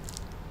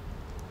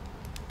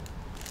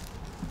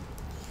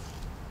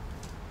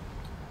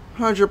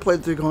 How's your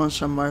playthrough going,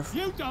 Shumwife?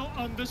 You don't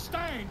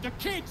understand. The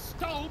kid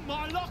stole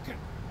my locket.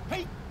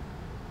 He...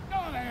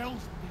 What the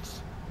hell's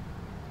this?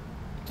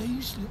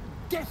 These little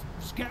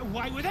devils get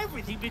away with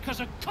everything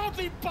because of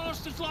coddling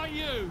bastards like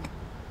you.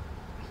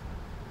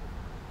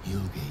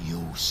 You'll get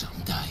yours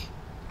someday.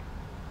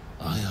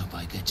 I hope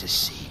I get to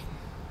see him.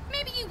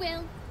 Maybe you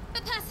will,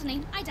 but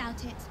personally, I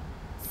doubt it.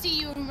 See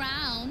you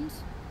around.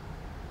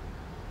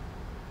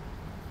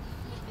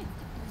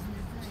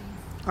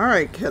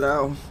 Alright,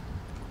 kiddo.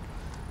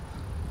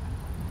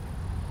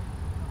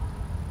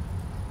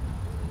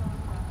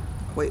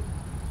 Wait.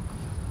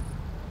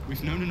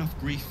 We've known enough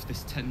grief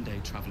this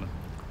 10-day traveler.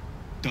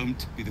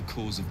 Don't be the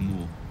cause of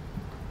more.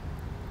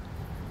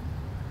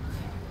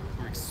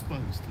 We're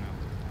exposed now.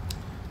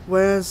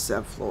 Where's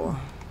Zevlor?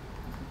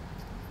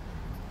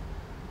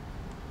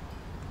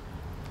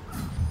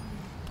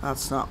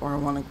 That's not where I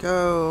want to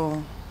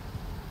go.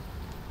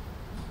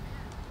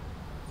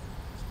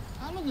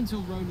 How long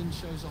until Roland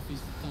shows off his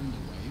thunder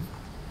wave?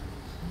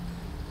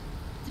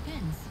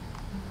 Depends.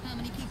 How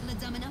many people are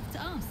dumb enough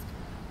to ask?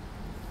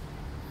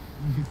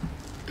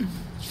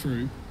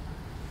 True.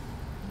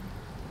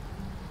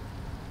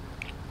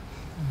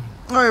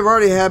 Oh, I've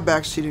already had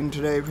backseating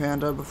today,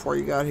 Panda, before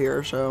you got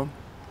here, so...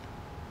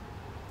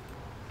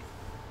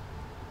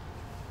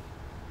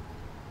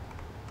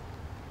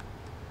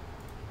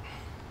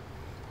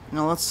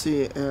 Now let's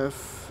see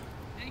if...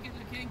 Hey, good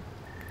looking.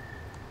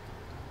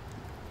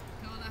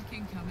 Karlach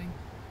incoming.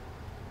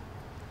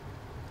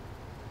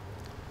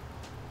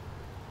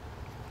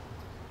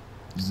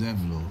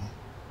 Zevlor.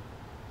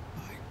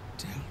 By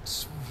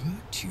Delt's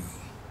virtue.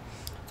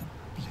 The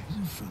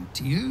Blade of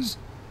Frontiers?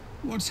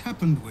 What's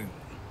happened, Will?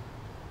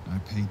 I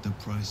paid the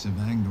price of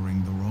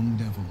angering the wrong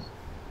devil.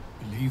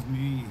 Believe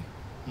me,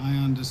 I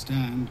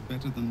understand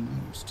better than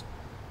most.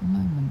 A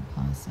moment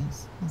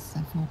passes as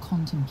Zevlor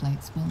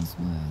contemplates Will's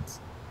words.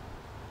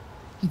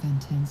 He then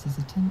turns his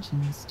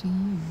attentions to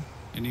you.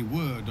 Any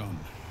word on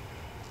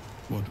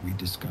what we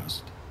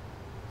discussed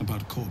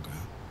about Korga?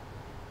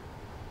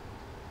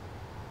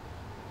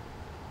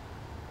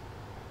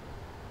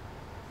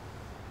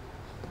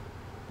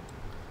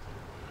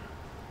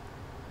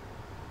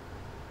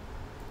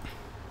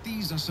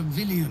 These are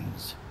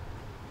civilians.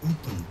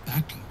 Open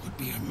battle would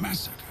be a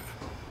massacre.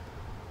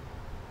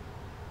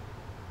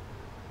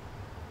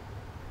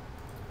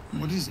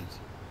 What is it?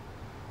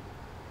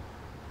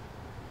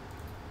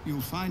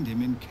 You'll find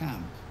him in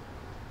camp.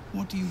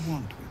 What do you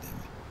want with him?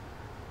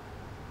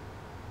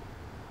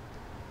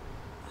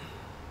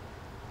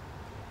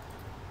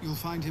 You'll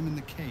find him in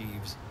the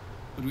caves,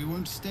 but we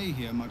won't stay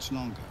here much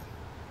longer.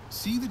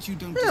 See that you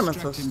don't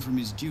distract him from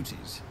his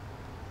duties.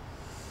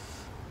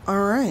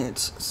 Alright,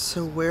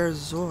 so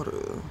where's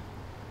Zoru?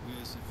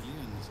 We're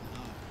civilians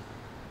now.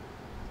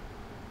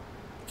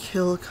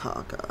 Kill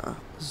Kaga,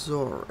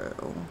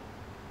 Zoru.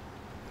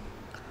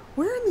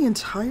 Where in the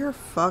entire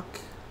fuck?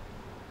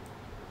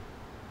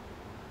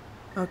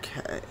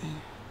 Okay.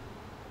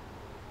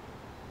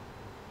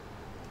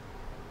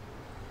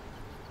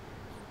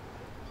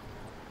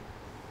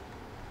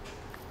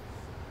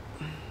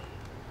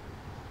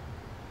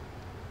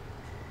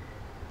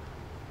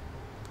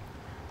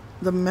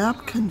 The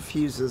map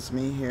confuses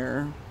me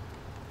here.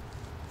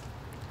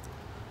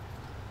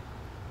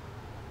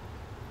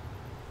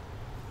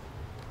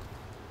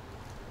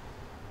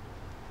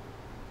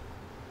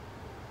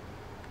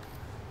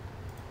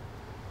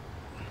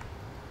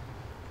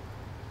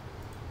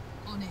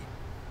 On it.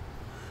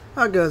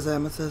 How goes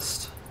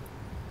Amethyst?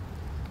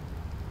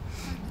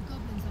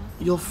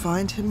 You'll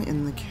find him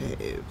in the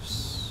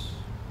caves.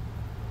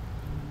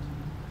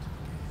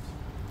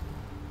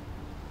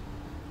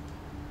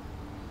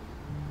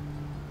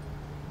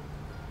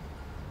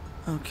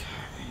 Okay.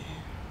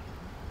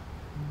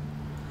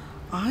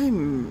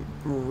 I'm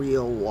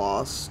real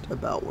lost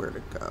about where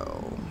to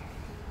go.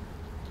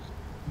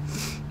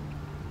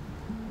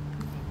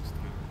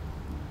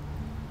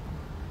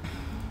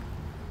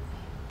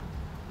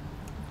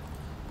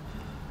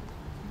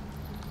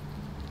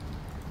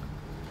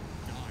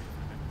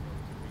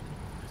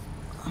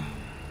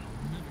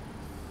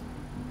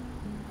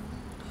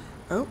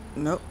 Oh,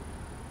 nope.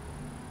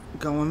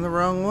 Going the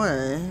wrong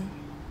way.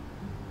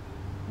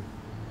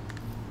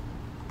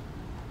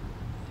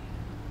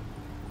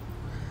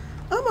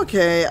 I'm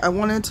okay. I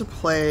wanted to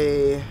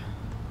play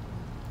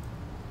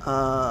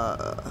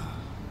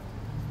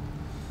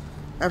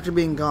after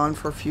being gone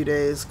for a few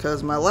days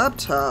because my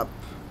laptop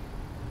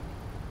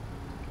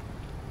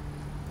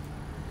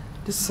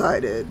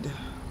decided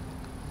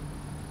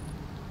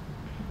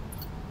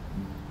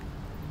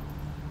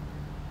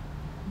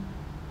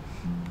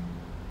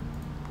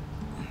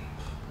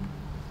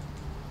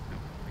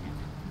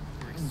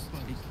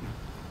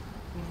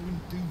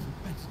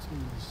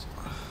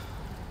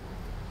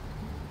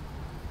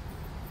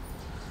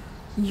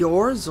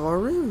You're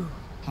Zoru?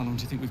 How long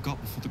do you think we've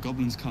got before the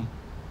goblins come?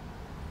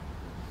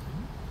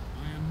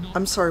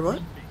 I'm sorry,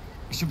 what?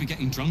 We should be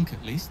getting drunk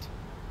at least.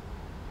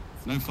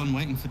 No fun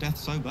waiting for death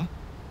sober.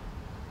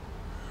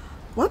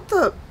 What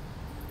the?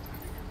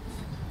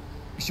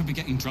 We should be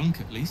getting drunk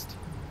at least.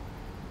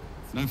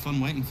 No fun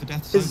waiting for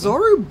death sober. Is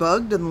Zoru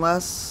bugged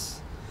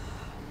unless...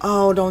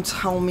 Oh, don't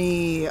tell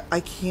me. I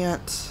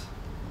can't...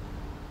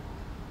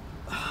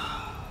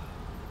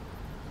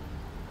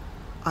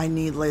 I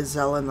need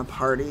Lae'zel in the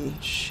party.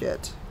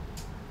 Shit.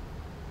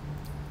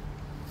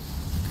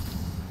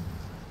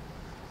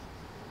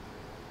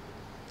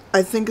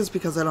 I think it's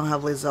because I don't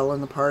have Lae'zel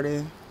in the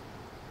party.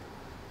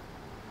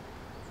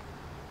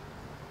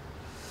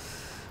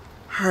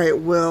 Alright,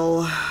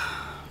 Will.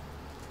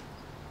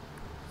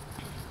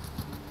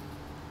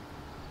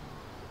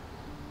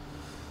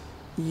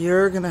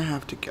 You're gonna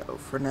have to go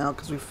for now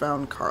because we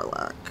found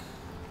Karlach.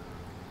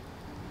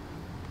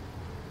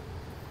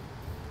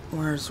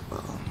 Where's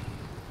Will?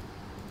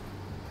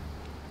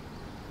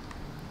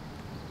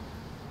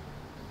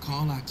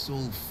 Karlach's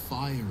all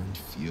fire and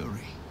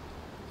fury.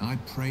 I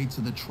pray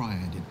to the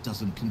Triad it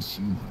doesn't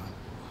consume her.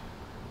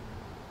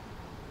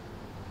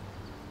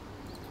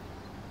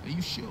 Are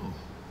you sure?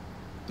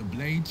 The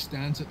blade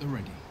stands at the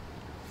ready.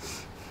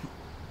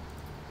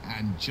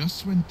 And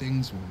just when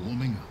things were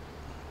warming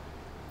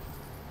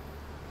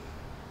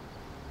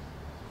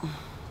up.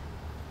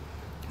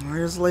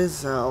 Where's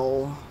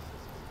Lae'zel?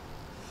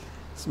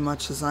 As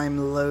much as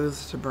I'm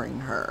loath to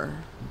bring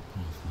her,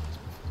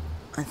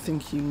 I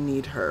think you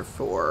need her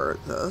for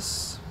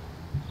this.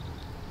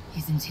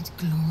 Isn't it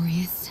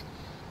glorious?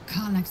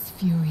 Karlach's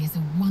fury is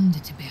a wonder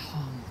to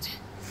behold.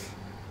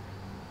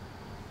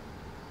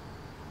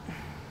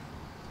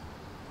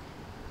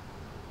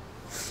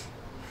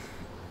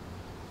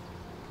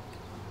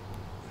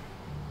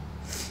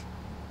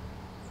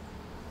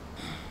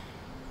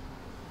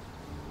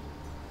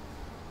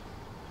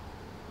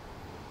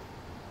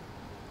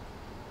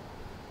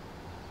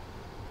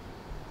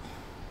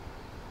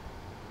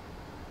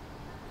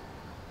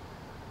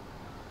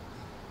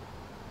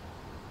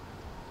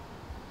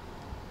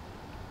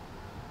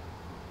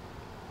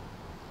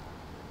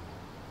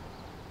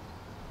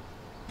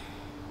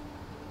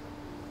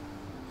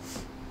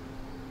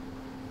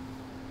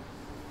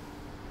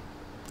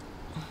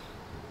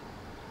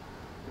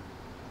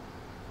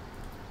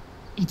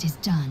 It is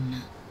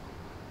done.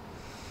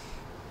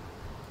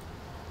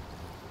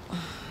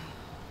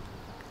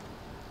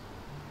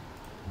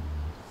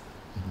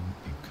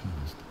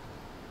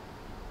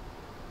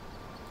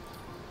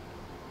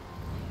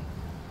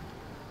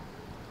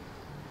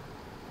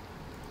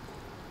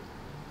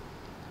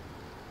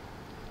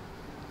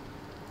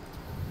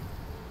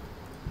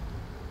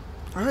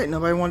 Alright,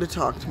 nobody wanted to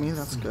talk to me,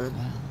 that's good.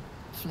 Well,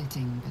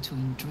 flitting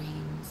between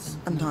dreams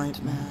and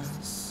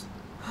nightmares.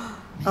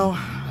 Maybe Oh.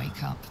 you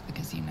wake up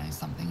because you know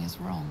something is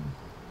wrong.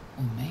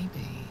 Or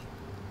maybe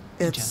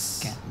you It's...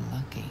 just get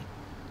lucky.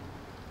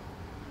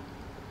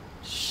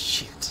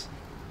 Shit.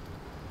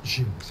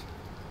 Shit.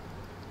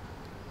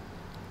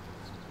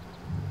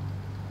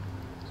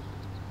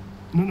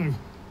 No,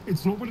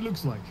 it's not what it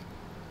looks like.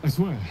 I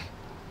swear.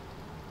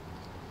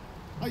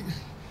 I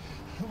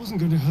wasn't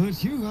going to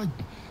hurt you.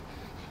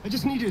 I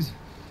just needed,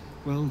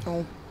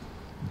 well,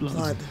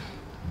 blood.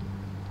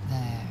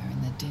 There,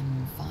 in the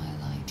dim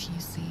firelight, you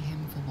see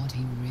him for what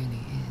he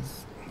really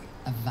is.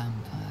 A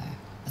vampire,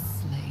 a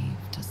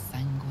slave to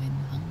sanguine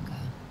hunger.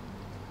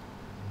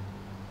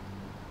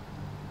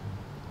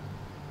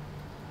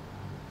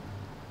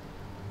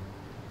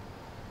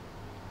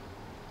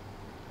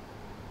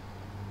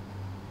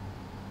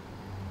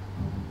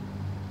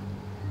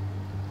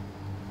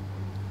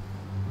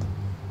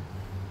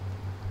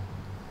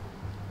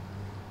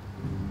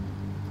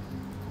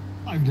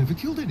 I've never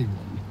killed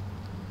anyone.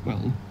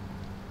 Well,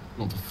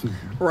 not for food.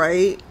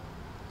 Right?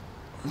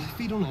 I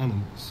feed on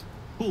animals.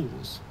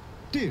 Boars.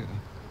 Deer.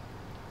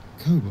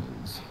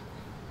 Kobolds.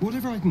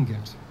 Whatever I can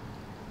get.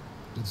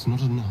 But it's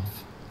not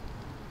enough.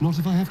 Not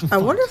if I have to fight. I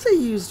wonder if they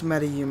used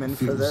metahuman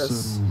for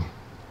this. So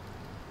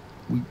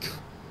weak.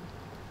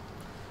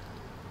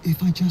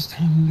 If I just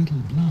had a little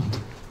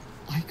blood,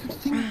 I could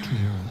think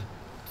clearer.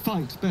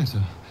 Fight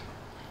better.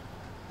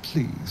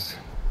 Please.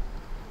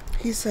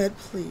 He said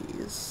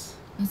please.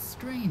 A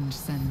strange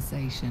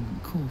sensation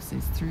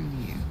courses through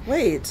you.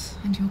 Wait.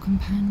 And your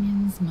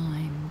companion's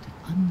mind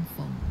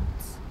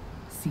unfolds.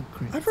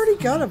 Secrets. I've already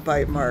got a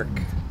bite mark.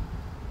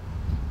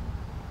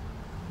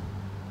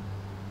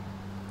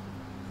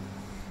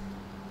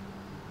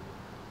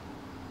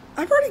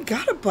 I've already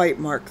got a bite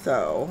mark,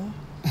 though.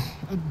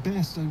 At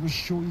best, I was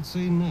sure you'd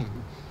say no.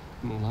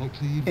 More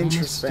likely, you'd run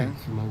a stake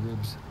through my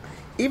ribs.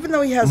 Even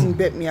though he hasn't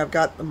bit me, I've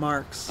got the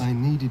marks. I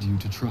needed you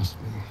to trust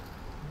me.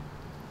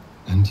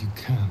 And you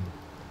can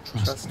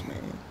trust me.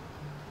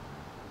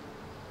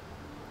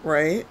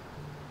 Right?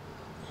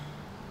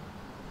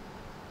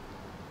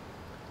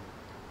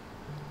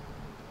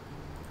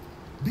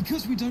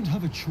 Because we don't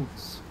have a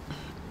choice.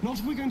 Not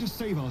if we're going to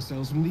save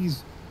ourselves from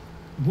these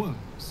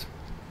worms.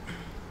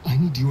 I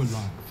need you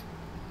alive.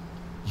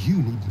 You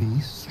need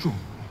me strong.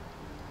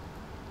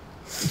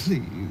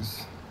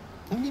 Please.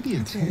 Only be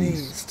a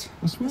taste.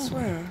 I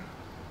swear.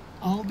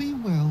 I'll be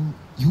well,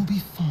 you'll be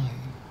fine.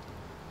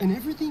 And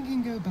everything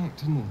can go back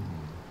to normal.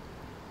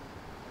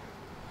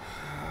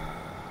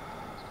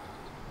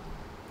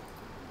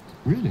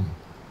 Really?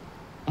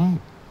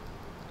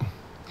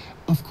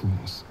 Of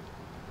course.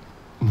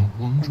 Not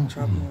one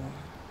drop more.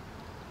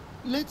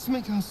 Let's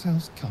make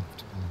ourselves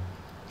comfortable,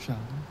 shall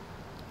we?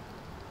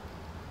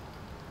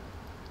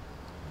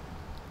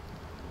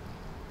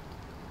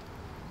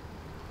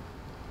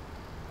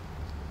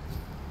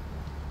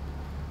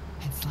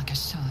 It's like a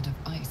shard of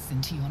ice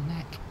into your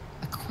neck.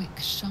 A quick,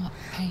 sharp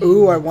pain.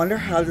 Ooh, I wonder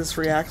how this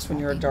reacts when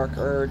you're a dark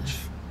urge.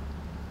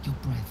 Your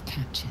breath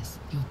catches.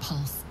 Your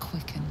pulse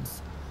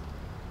quickens.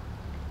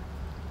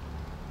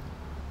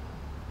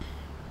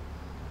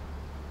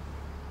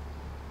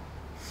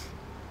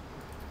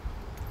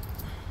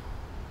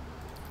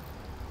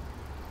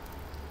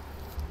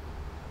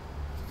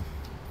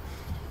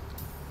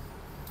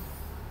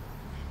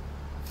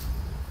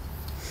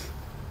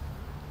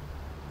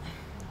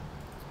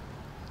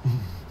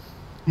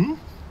 Hmm?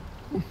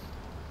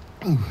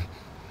 Oh,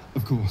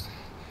 of course.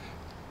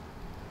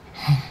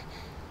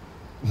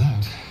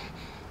 That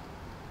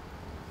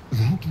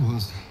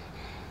was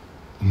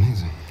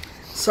amazing.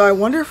 So I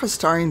wonder if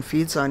Astarion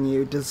feeds on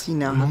you. Does he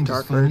now have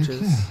dark urges?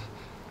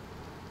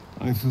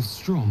 Clear. I feel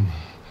strong.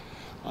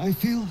 I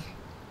feel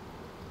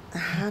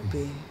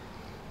happy.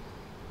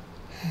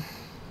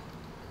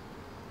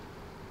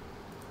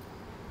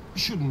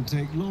 Shouldn't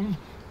take long.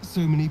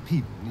 So many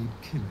people need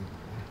killing.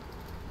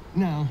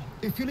 Now,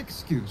 if you'll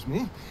excuse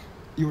me,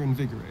 you're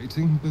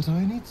invigorating, but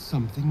I need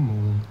something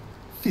more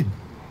filling.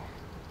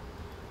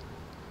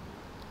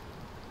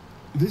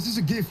 This is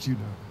a gift, you know.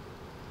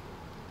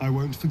 I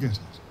won't forget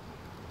it.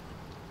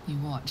 You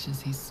watch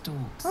as he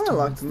stalks I like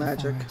towards the the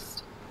magic.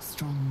 forest,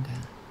 stronger,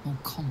 more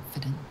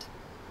confident,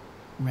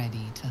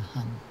 ready to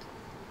hunt.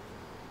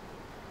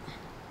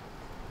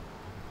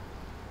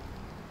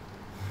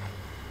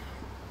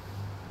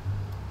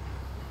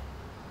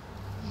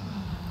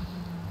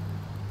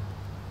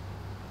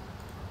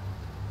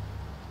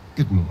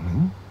 Good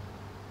morning.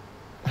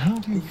 How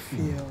do you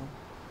feel?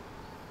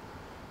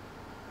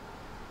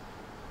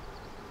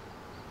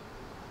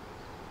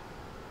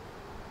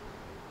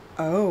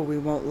 Oh, we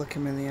won't look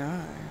him in the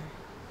eye.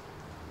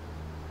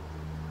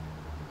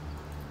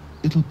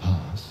 It'll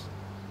pass.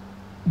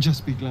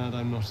 Just be glad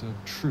I'm not a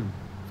true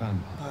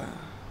vampire.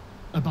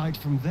 A bite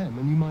from them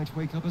and you might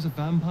wake up as a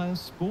vampire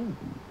spawn.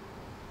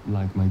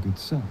 Like my good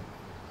self.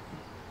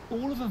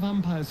 All of a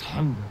vampire's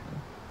hunger,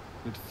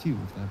 but few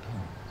of their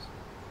powers.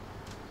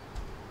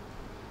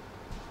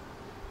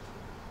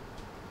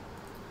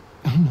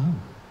 Oh no.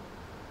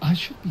 I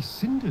should be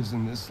cinders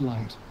in this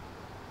light.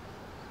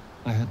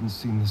 I hadn't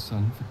seen the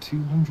sun for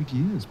 200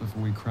 years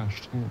before we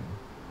crashed here.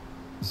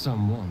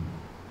 Someone,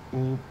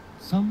 or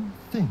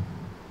something,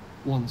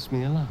 wants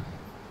me alive.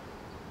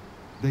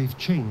 They've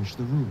changed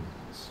the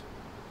rules.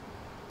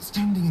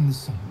 Standing in the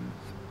sun,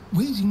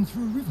 wading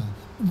through a river,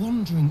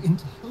 wandering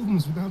into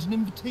homes without an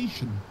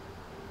invitation.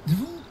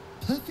 They're all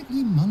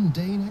perfectly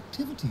mundane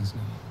activities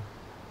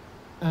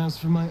now. As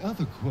for my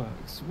other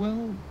quirks,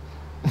 well,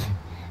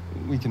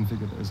 we can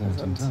figure those out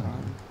in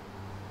time.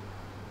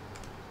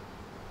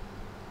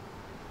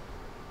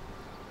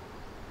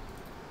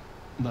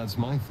 That's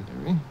my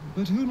theory,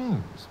 but who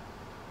knows?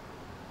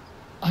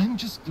 I'm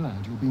just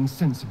glad you're being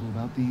sensible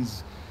about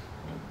these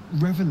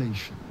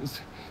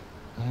revelations.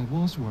 I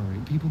was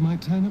worried people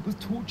might turn up with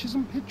torches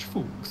and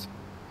pitchforks.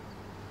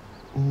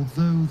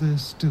 Although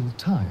there's still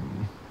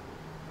time.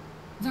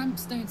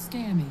 Vamps don't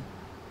scare me,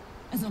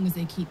 as long as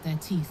they keep their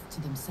teeth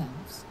to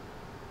themselves.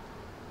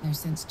 No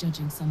sense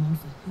judging someone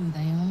for who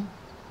they are.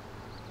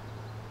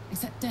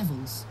 Except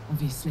devils,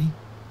 obviously.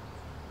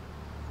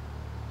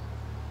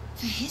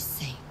 For his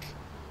sake,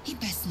 he'd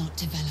best not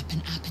develop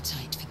an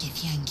appetite for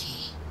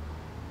Githyanki.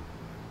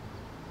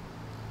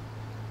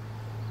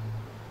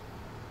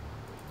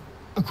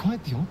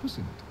 Quite the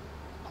opposite.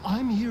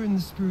 I'm here in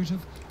the spirit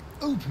of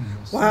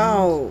openness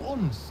and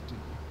honesty,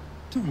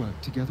 to work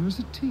together as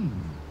a team.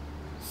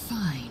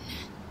 Fine.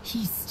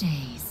 He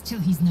stays till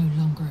he's no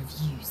longer of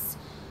use.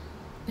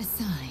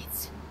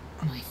 Besides,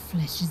 my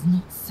flesh is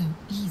not so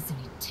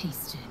easily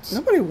tasted.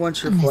 Nobody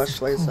wants your flesh,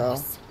 Lazo.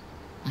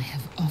 I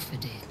have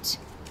offered it.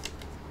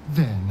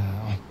 There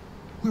now.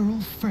 We're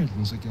all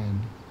friends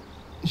again.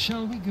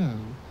 Shall we go?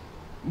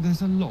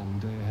 There's a long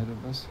day ahead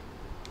of us.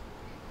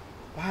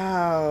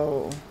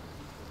 Wow.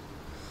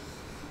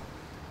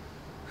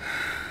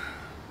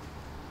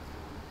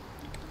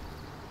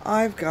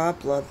 I've got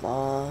blood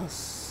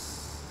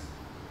loss.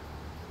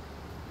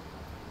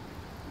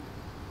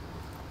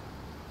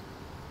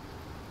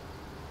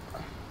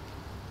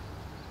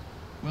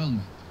 Well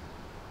met.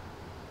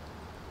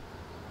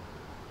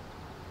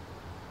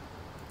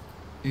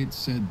 It's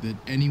said that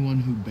anyone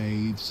who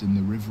bathes in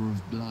the river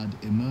of blood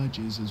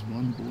emerges as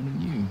one born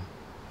anew.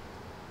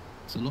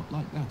 It's a lot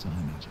like that, I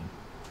imagine.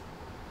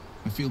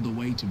 I feel the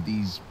weight of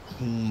these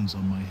horns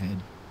on my head,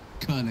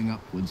 curling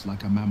upwards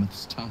like a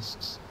mammoth's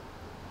tusks.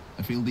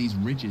 I feel these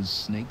ridges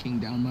snaking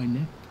down my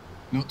neck,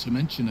 not to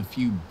mention a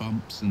few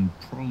bumps and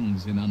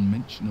prongs in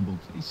unmentionable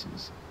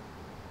places.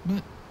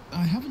 But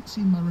I haven't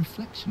seen my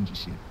reflection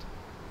just yet.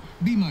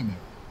 Be my mirror.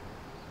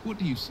 What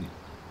do you see?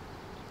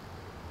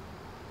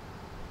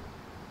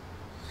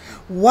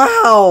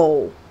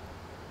 Wow.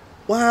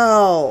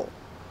 Wow.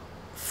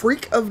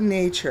 Freak of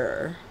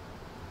nature.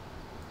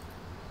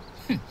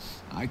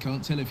 I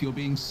can't tell if you're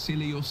being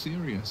silly or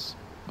serious.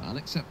 I'll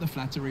accept the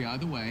flattery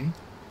either way.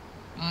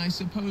 I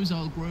suppose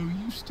I'll grow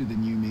used to the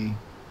new me,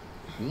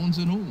 horns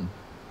and all.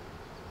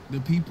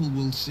 The people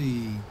will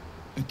see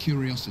a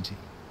curiosity,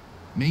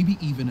 maybe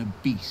even a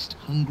beast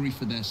hungry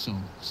for their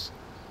souls.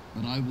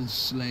 But I will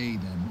slay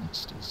their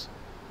monsters,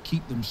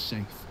 keep them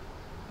safe,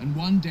 and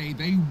one day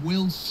they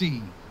will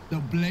see the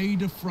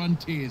Blade of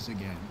Frontiers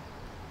again.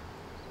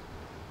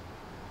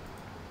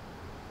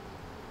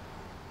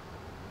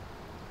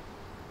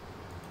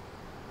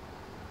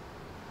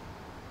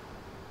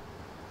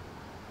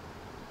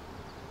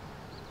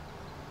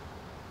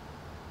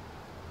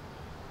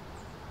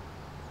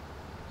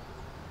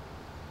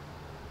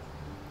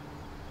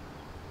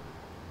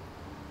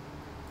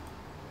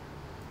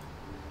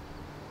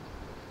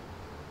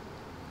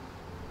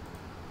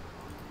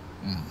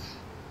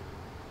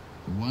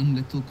 The one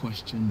little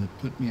question that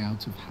put me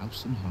out of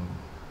house and home.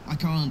 I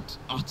can't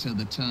utter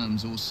the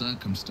terms or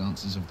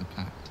circumstances of the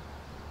pact.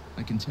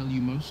 I can tell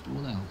you most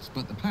all else,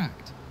 but the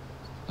pact,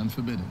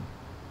 unforbidden,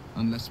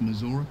 unless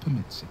Mizora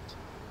permits it.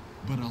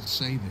 But I'll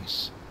say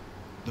this.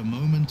 The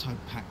moment I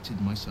pacted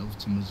myself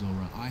to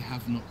Mizora, I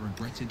have not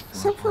regretted for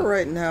Except for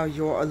right now,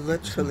 you're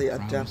literally a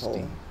devil.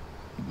 Deed.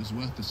 It was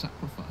worth the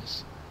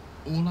sacrifice.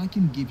 All I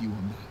can give you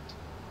on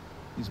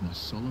that is my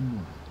solemn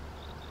word.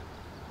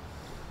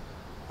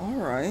 All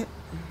right.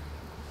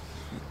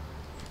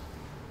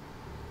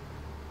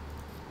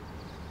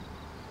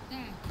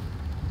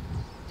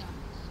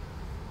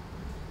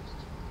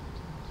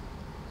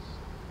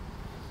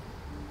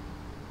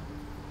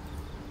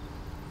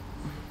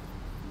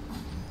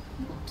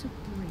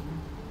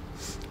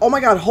 Oh my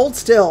god, hold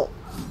still.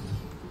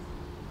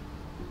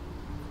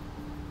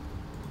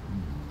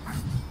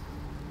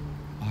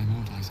 By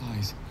Mordai's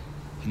eyes.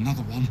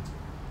 Another one.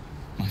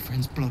 My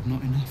friend's blood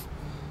not enough.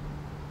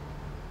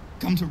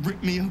 Come to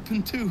rip me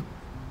open too.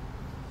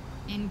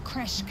 In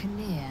Kresh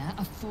Kalir,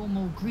 a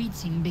formal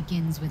greeting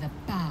begins with a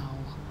bow.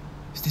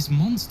 Is this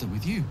monster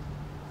with you?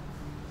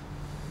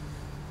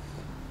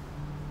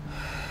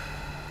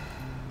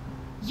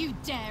 You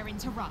dare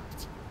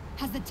interrupt?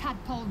 Has the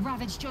tadpole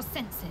ravaged your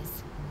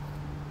senses?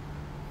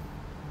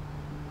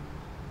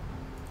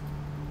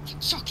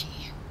 Shocky.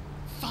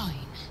 Fine.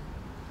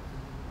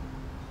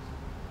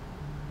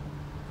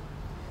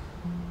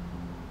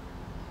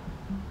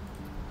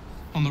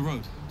 On the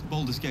road to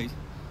Baldur's Gate,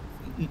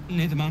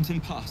 near the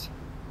mountain pass.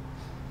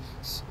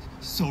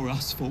 Saw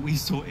us, for we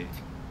saw it.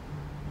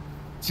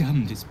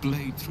 Jammed its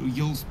blade through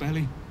Yul's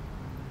belly,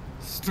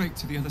 straight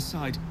to the other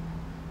side.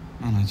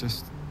 And I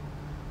just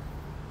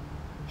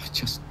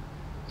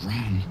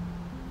ran.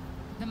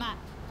 The map.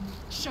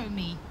 Show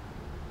me.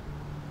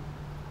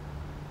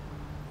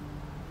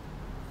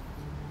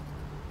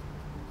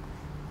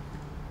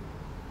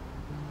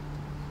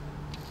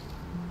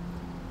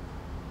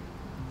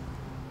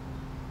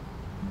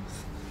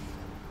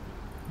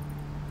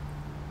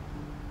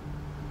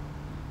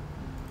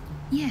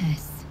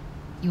 Yes,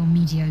 your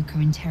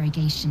mediocre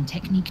interrogation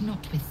technique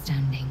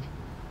notwithstanding.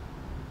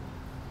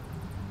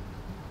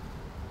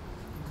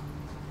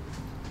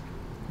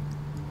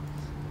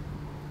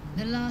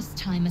 The last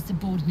time a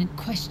subordinate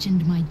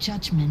questioned my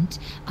judgment,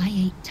 I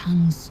ate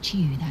tongue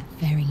stew that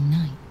very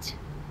night.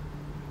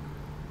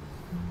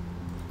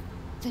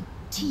 The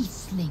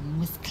T-sling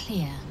was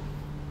clear.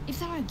 If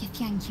there are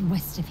Githyanki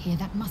west of here,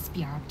 that must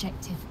be our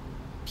objective.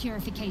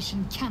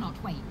 Purification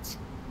cannot wait.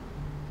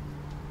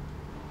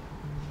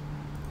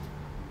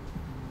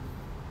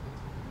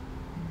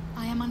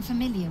 I am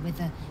unfamiliar with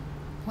the,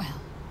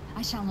 well,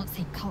 I shall not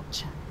say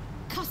culture.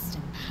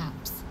 Custom,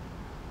 perhaps.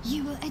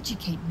 You will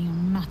educate me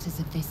on matters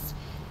of this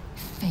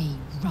Fey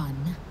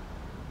run.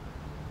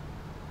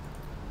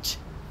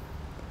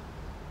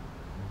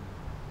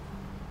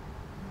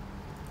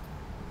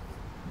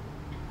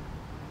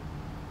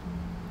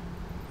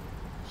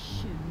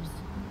 Shoes.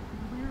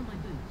 Where are my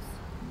boots?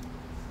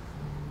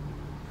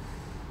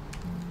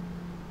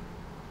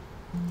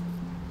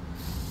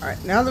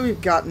 Alright, now that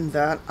we've gotten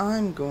that,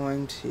 I'm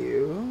going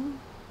to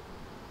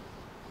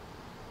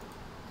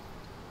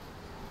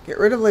get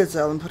rid of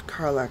Lae'zel and put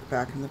Karlach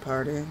back in the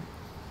party.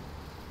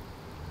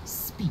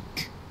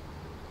 Speak.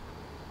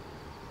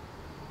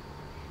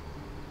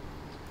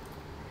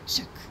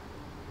 Shook,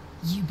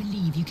 you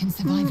believe you can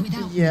survive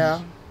without yeah.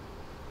 me?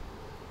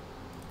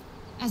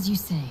 As you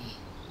say,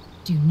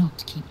 do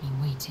not keep me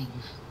waiting.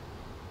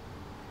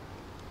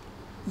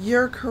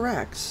 You're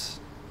correct.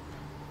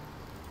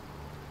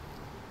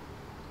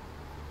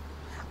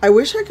 I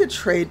wish I could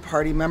trade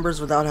party members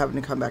without having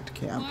to come back to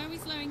camp. Why are we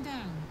slowing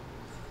down?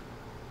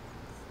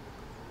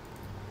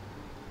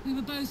 We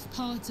were both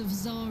part of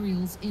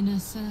Zariel's inner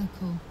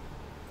circle.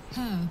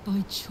 Her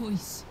by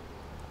choice,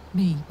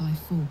 me by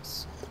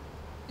force.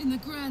 In the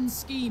grand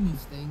scheme of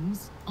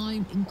things,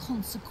 I'm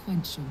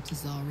inconsequential to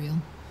Zariel.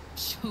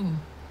 Sure,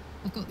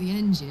 I've got the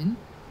engine,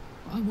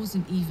 but I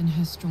wasn't even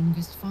her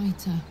strongest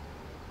fighter.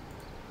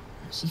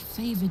 She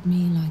favored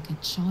me like a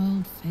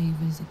child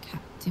favors a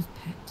captive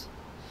pet.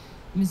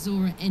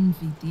 Mizora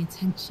envied the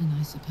attention,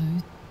 I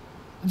suppose.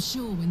 I'm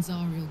sure when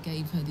Zariel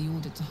gave her the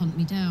order to hunt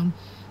me down,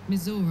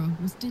 Mizora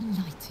was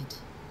delighted.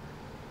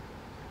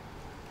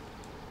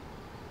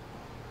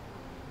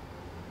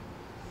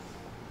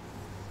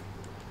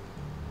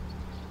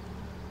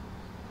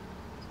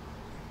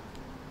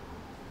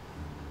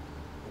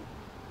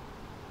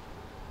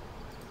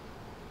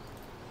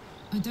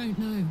 I don't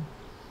know.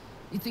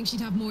 You'd think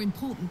she'd have more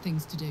important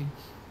things to do.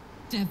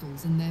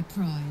 Devils and their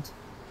pride.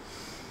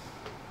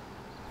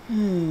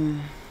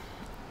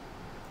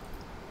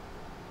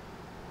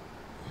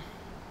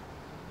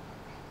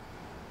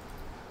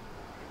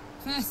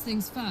 First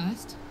things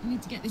first, I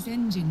need to get this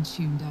engine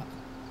tuned up.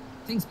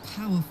 Thing's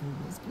powerful,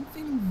 but it's been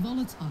feeling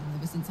volatile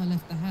ever since I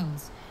left the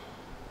Hells.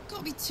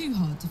 Can't be too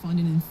hard to find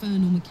an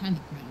infernal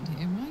mechanic round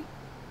here, right?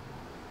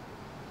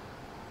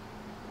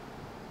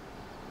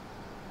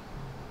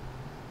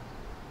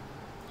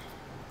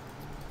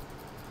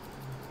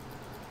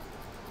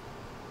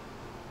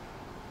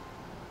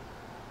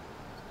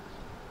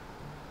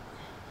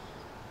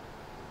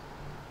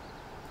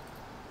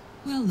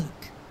 Well,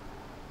 look.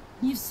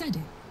 You've said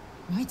it,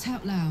 right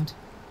out loud.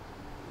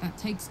 That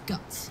takes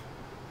guts.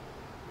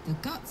 the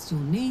guts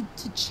you'll need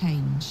to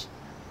change.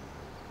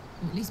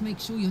 Or at least make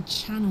sure you're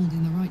channeled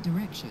in the right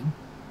direction.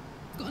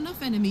 Got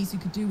enough enemies who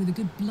could do with a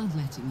good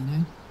bloodletting, you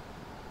know.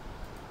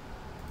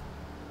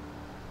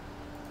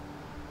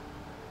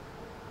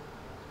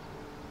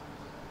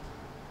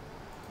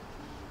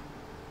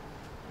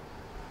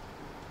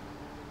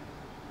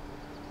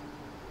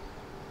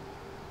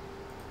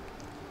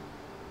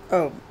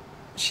 Oh,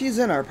 she's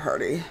in our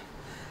party.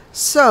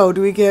 So, who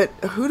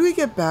do we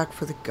get back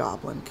for the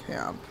goblin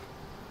camp?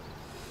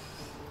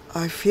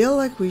 I feel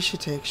like we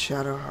should take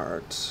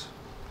Shadowheart.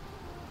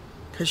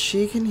 Because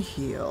she can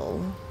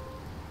heal.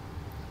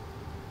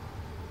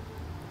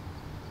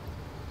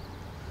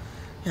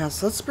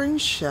 Yes, let's bring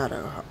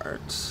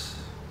Shadowheart.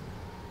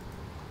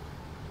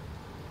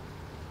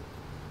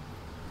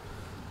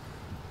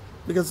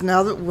 Because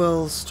now that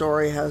Will's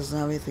story has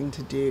nothing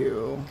to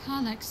do.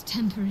 Karlach's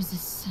temper is a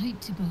sight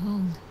to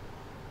behold.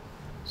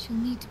 She'll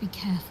need to be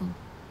careful.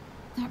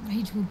 That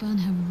rage will burn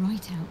her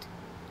right out.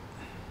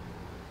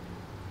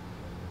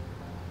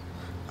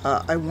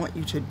 I want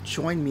you to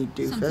join me,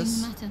 doofus.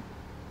 Something the matter?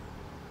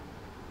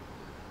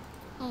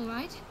 All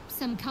right.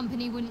 Some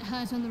company wouldn't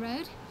hurt on the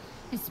road,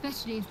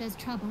 especially if there's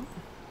trouble.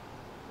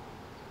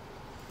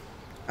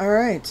 All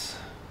right.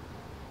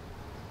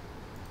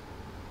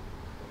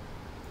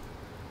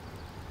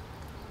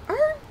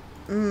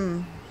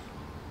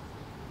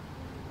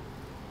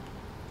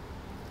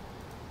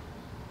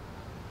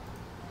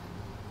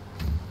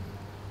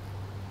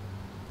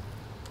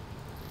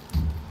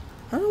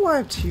 I don't know why I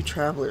have 2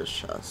 traveler's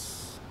chests.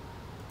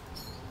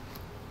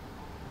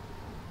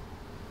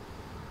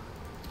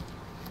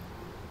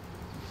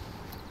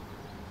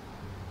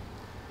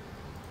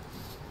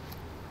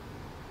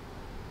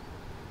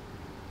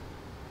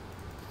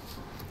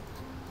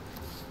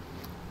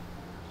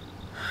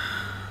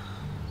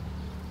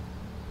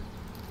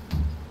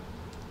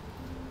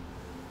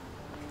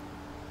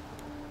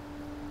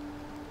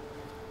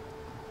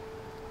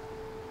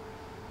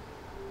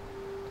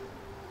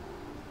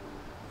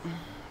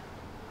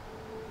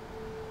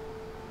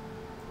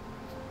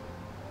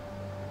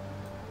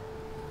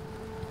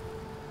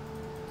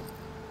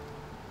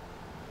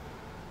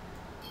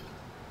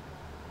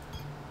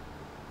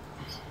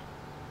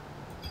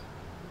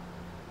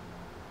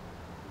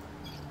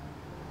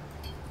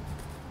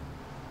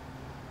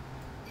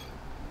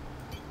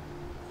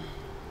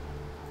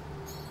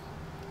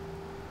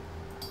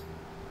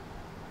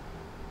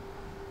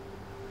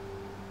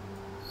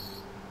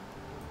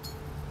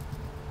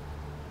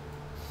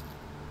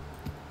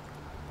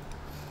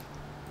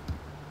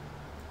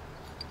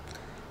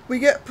 We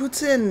get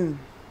put in.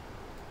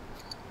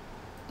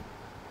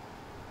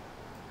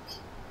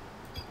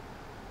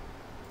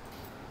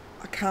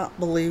 I can't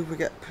believe we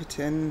get put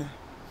in.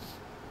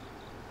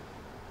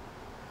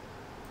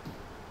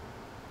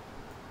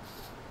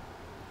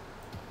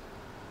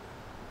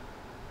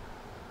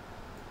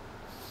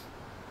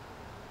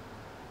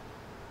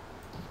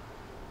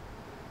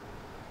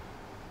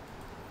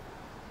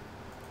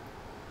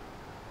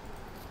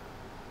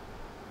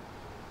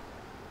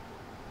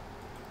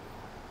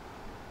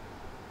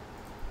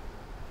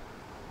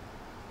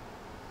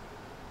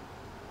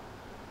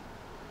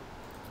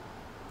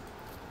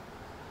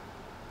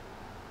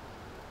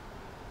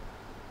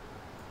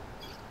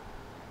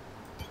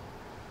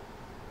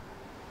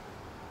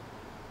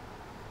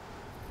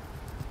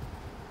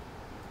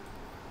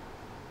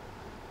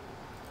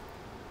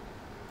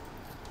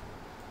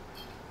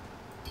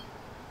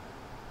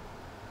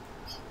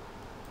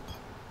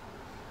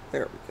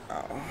 There we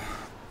go.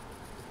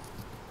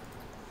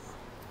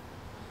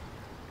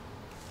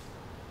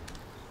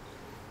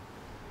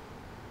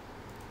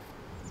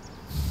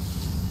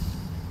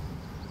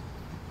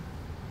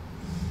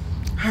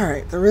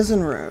 Alright, the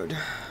Risen Road.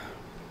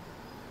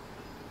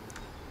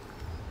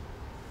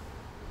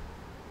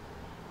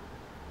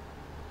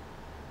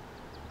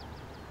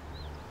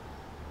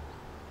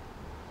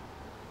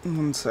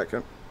 One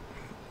second.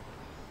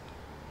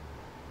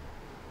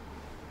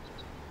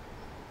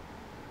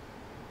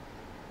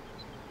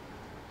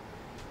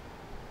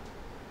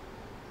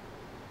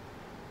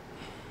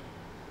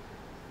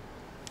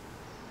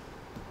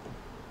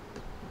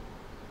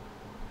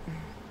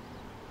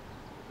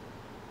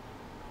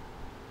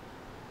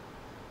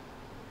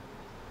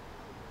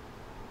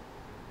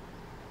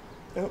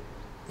 Oh,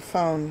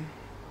 phone.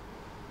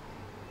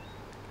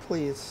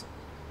 Please.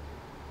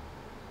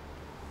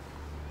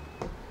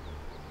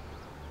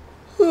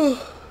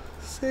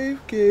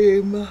 Save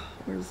game.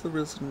 Where's the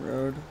Risen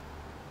Road?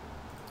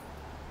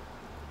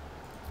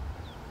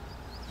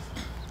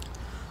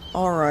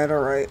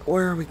 Alright.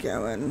 Where are we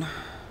going?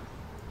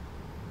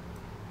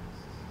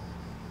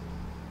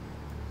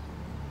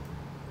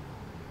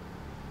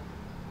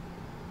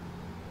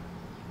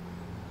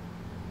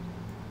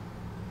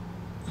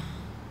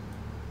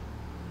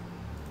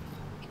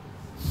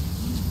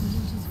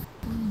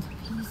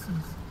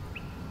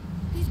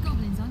 These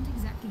goblins aren't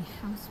exactly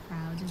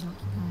house-proud as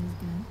occupiers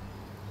go.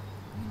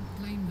 I don't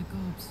blame the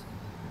gobs.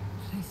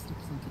 The place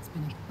looks like it's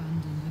been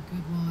abandoned a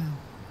good while.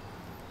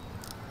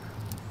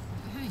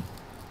 But hey,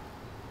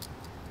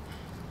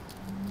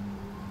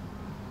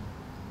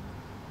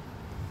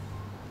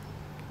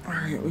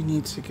 Alright, we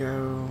need to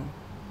go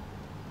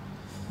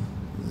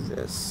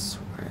this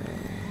way.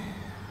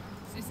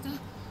 Sister,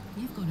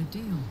 you've got a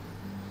deal.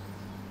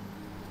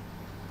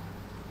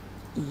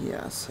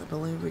 Yes, I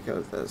believe we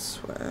go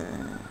this way.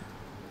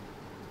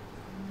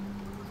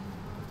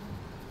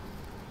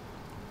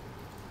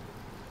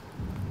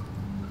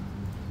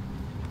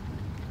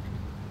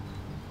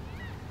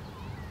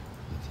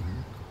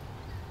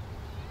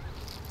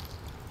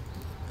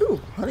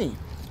 Ooh, honey.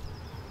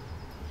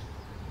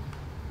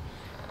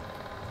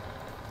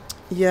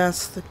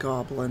 Yes, the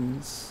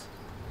goblins.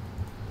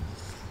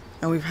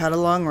 And we've had a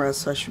long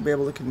rest, so I should be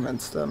able to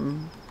convince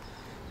them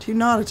to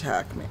not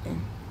attack me.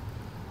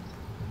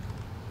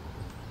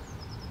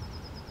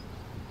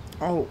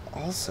 Oh,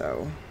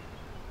 also...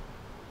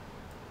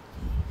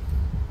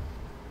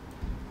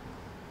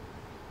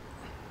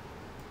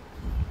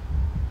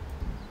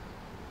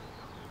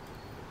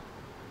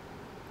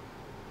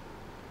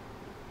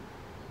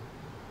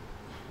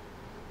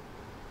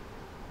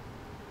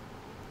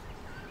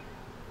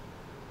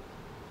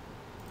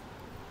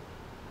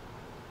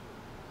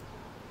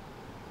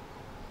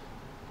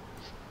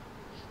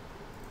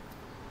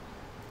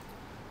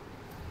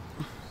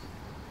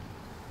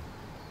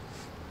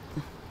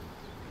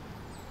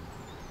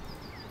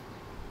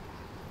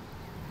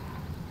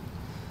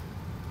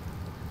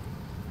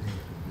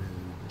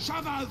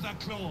 Shove over,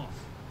 Claw!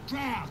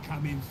 Drow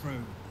coming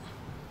through!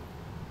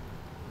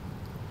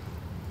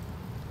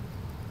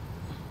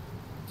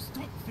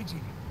 Stop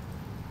fidgeting!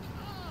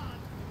 Can't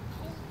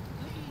call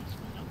these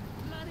from the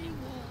bloody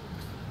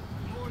walls!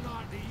 More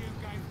likely you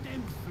gave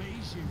them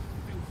fleas, you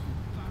filthy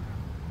bugger!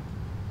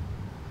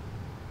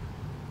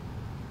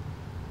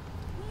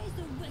 Where's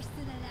the rest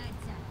of the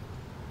lads at?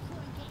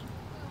 Before getting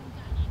thrown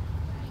down in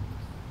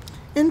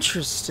graves.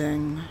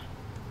 Interesting.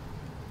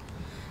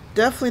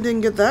 Definitely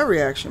didn't get that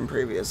reaction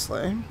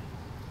previously.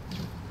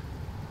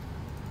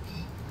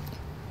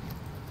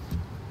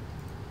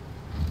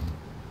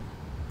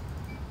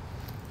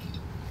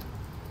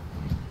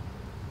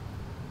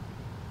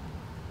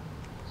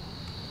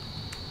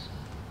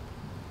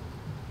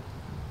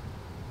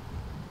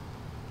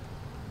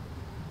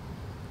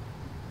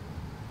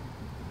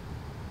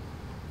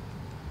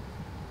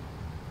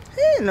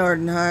 Hey,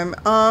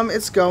 Nordenheim.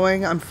 It's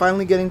going. I'm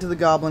finally getting to the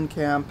goblin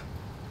camp.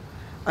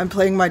 I'm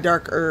playing my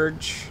Dark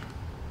Urge.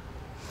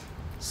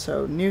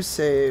 So, new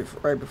save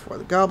right before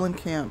the goblin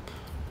camp.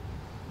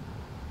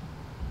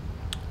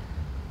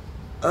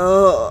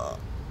 How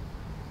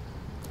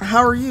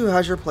are you?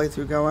 How's your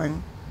playthrough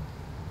going?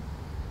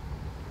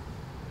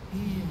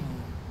 Hear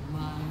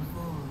my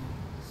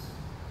voice.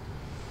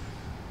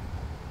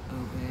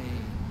 Obey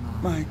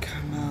my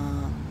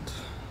command.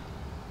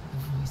 The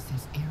voice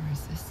is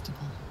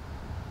irresistible.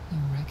 You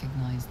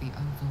recognize the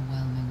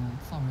overwhelming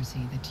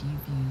authority that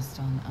you've used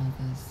on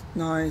others.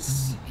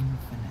 Nice. Only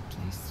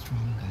infinitely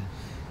stronger.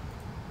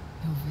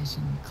 Your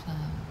vision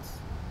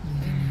clouds,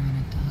 leaving you in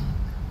a dark,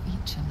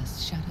 featureless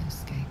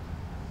shadowscape.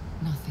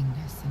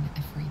 Nothingness in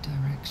every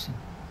direction.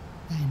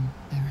 Then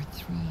there are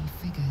three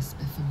figures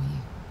before you.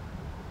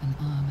 An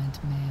armored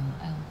male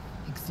elf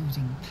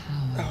exuding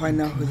power. Oh, I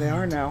know who they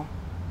are now.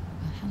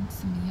 A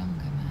handsome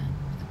younger man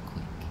with a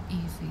quick,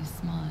 easy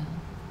smile.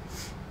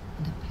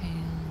 And a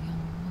pale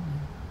young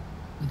woman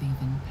with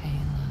even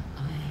paler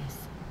eyes.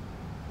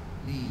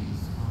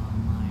 These are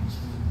my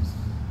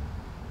chosen.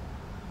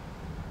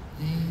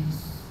 They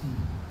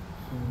speak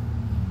for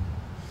me.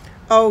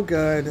 Oh,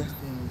 good. They'll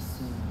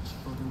search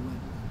for the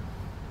weapon,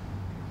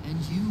 and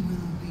you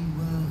will be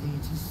worthy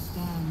to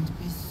stand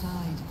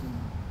beside them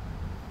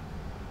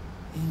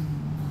in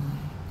my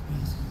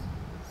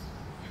presence.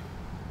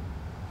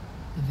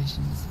 The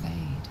visions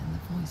fade and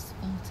the voice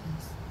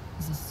falters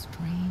as a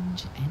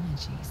strange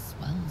energy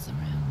swells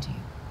around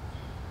you.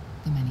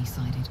 The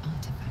many-sided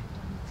artifact.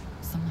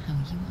 Somehow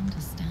you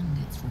understand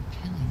it's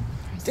repelling the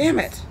presence. Damn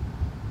it!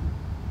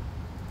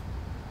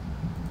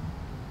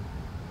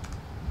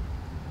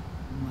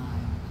 My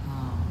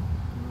power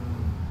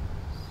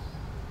grows.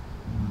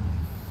 My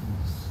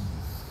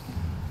forces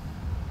scatter.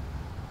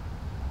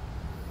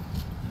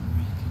 The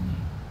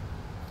reckoning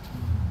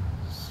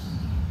draws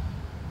near.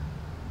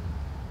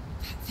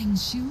 That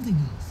thing's shielding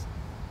us.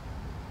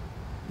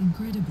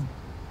 Incredible.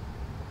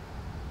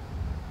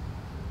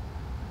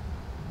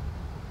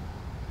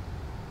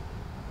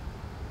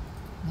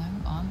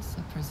 No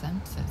answer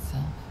presents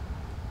itself.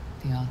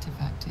 The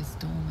artifact is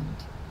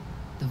dormant.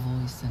 The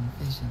voice and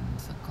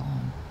visions are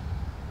gone.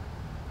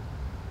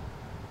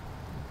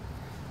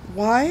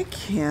 Why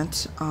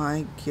can't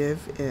I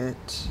give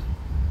it...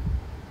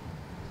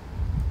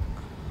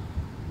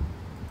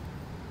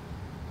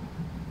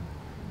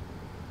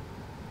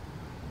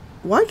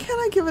 Why can't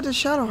I give it a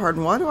Shadow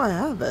Harden? Why do I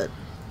have it?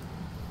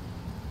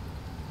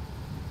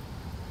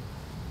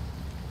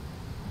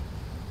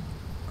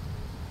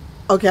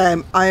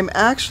 Okay, I'm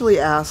actually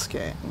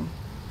asking.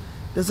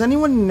 Does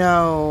anyone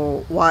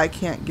know why I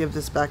can't give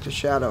this back to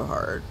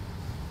Shadowheart?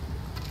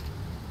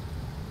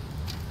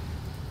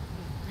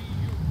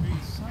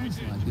 Sounds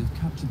like they've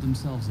captured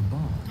themselves a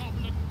bar.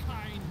 Goblin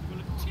kind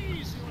will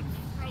tease you and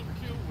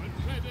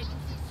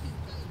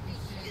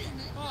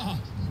Oh,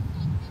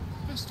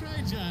 a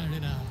stranger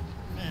in a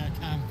fair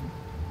camp.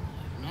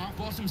 Not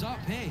bottoms up,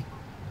 hey?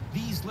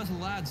 These little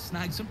lads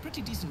snagged some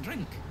pretty decent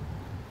drink.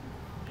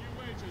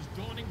 New age is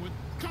dawning with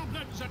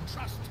goblins and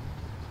trust.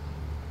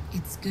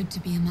 It's good to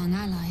be among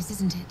allies,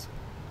 isn't it?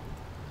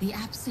 The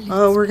absolute.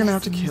 Oh, we're gonna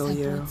have to kill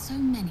you. Brought so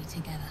many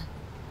together.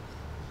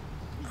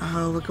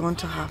 Oh, we're going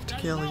to have to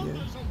kill you.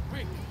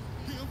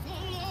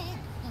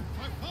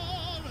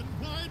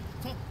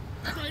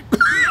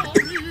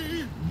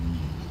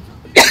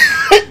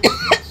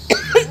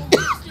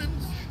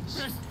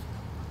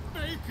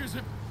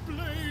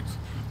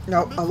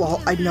 No,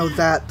 well, I know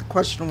that. The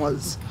question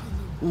was,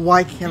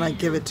 why can't I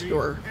give it to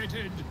her?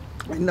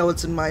 I know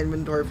it's in my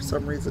inventory for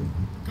some reason.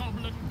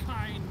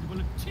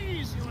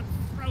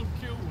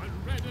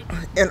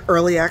 In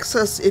early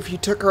access, if you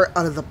took her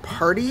out of the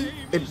party,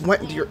 it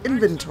went into your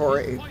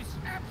inventory.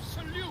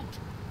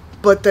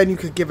 But then you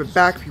could give it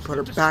back if you put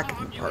her back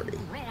in the party.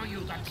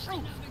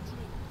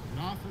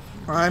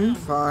 I'm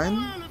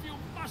fine.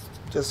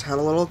 Just had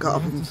a little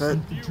coughing fit.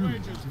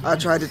 I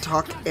tried to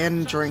talk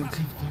and drink.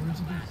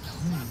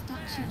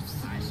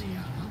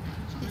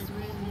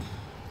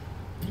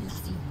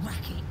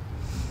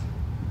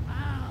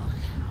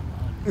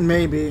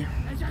 Maybe.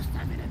 They're just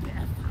having a bit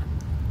of fun.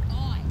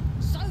 Aye,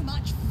 so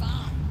much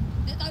fun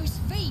that those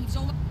thieves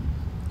all.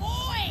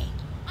 Oi!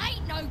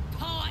 Ain't no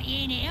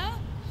party in here.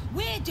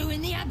 We're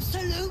doing the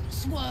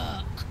Absolute's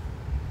work.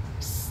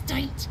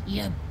 State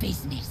your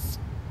business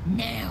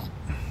now.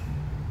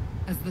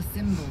 As the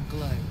symbol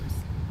glows,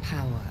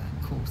 power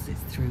courses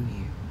through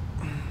you.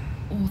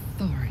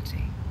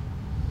 Authority.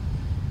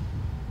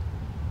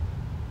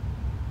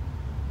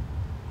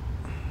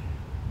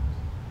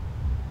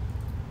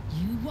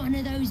 You one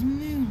of those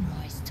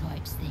moonrise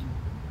types then?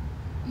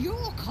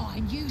 Your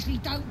kind usually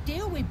don't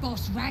deal with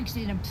Boss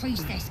Ragslin and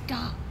Priestess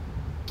Gut.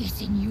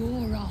 Guessing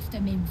you're after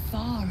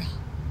Minfara.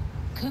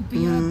 Could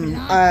be her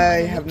blood.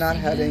 I have not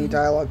had any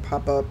dialogue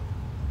pop up.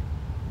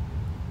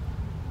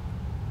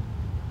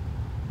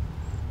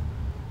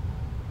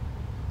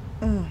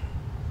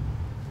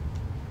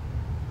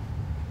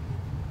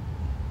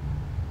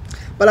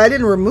 But I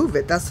didn't remove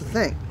it, that's the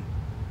thing.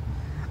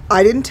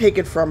 I didn't take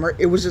it from her,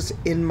 it was just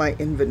in my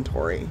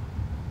inventory.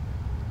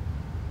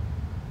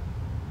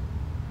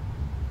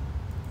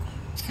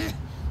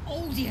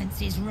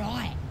 Audience is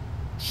right.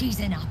 She's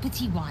an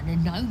uppity one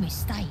and no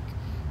mistake,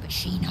 but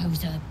she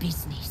knows her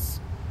business.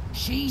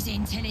 She's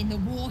in telling the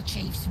war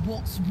chiefs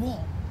what's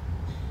what.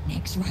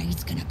 Next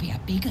raid's gonna be a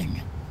big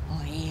one,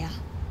 I hear.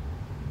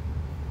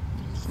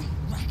 Bloody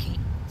racket.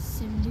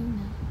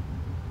 Seluna.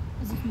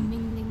 As if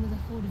mingling with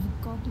a horde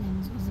of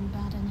goblins wasn't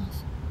bad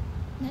enough.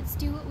 Let's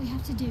do what we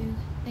have to do,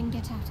 then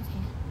get out of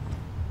here.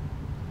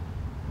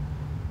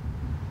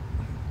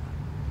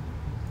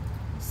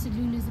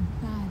 Seluna's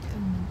a bad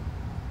omen.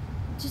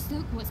 Just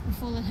look what's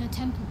befallen her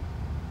temple.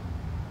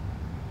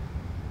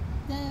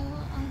 Though,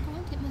 I'll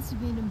grant it must have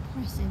been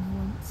impressive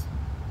once,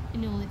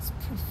 in all its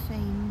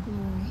profane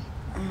glory.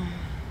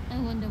 I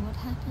wonder what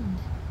happened.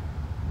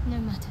 No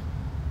matter.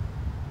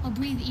 I'll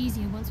breathe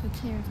easier once we're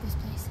clear of this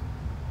place.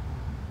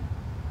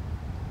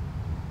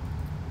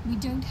 We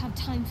don't have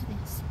time for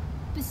this.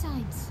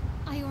 Besides,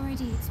 I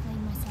already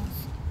explained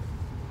myself.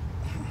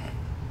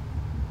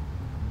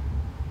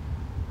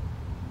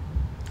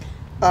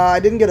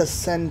 I didn't get a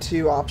send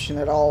to option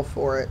at all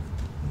for it.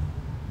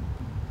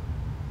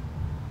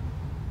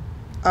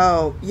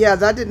 Oh, yeah,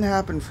 that didn't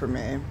happen for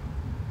me.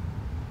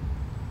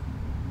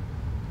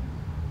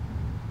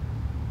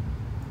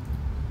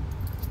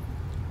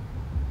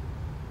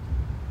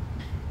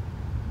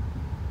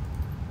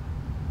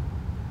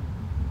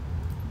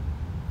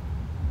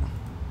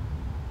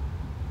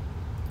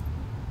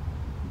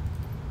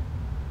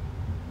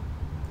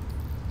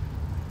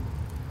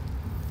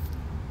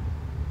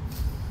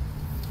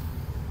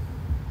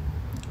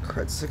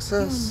 Crit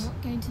success. You're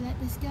not going to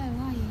let this go,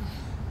 are you?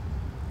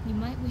 You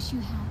might wish you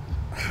had.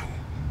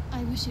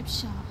 I worship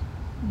Shah,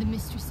 the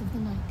mistress of the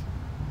night.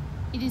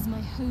 It is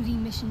my holy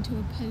mission to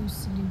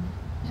oppose Seluna,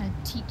 her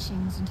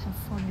teachings and her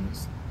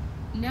followers.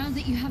 Now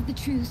that you have the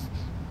truth,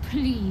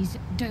 please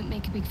don't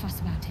make a big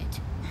fuss about it.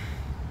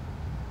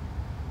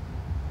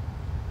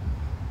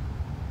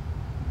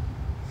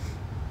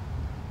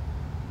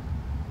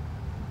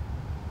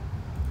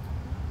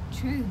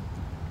 True.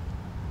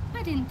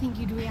 I didn't think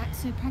you'd react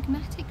so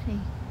pragmatically.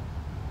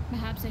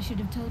 Perhaps I should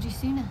have told you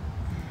sooner.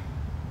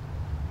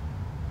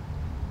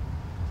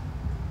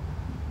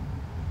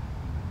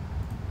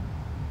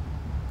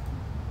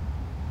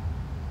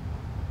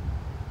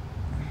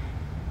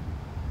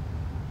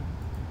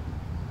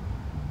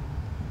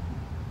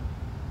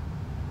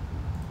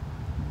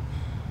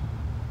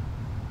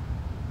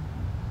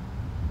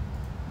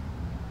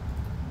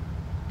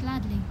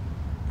 Gladly.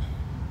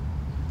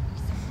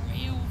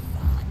 Real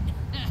fun.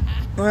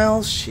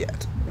 Well,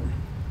 shit.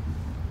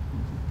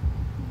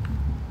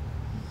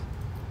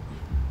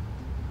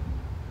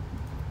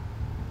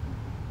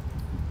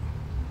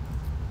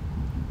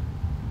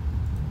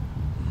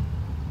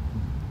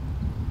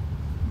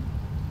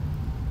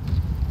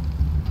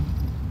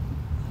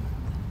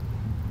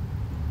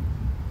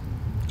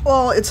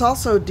 Well, it's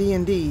also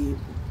D&D.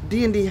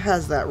 D&D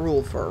has that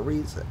rule for a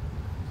reason.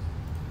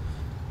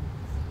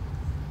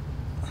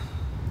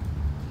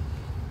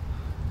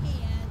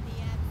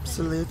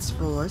 Salutes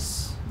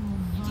voice.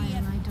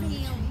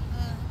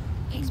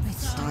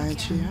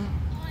 Science here.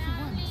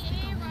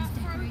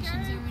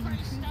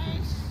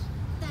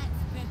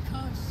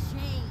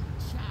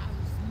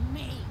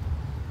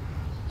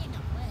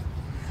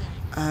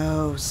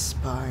 Oh,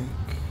 Spike.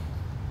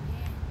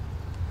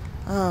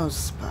 Oh,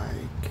 Spike.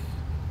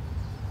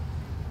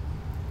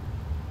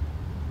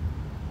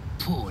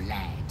 Poor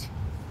lad.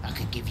 I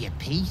could give you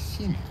peace,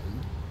 you know.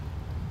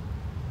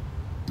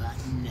 But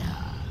no.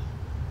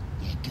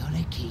 You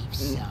gotta keep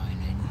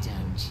silent,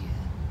 don't you?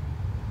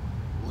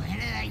 Where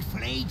do they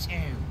flee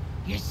to,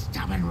 you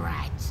stubborn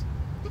rat?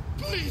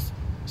 Please,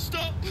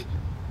 stop!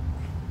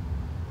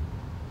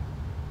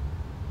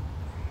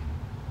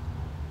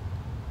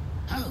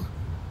 Oh,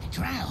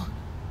 Drow.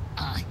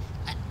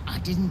 I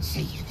didn't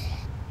see you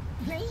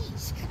there.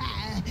 Please,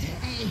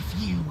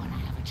 if you want to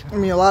have a try. I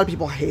mean, a lot of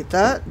people hate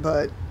that,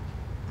 but...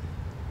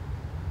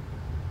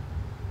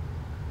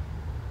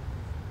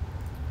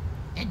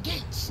 The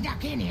git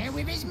snuck in here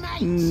with his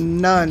mates.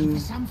 None. For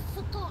some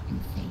forgotten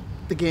thing.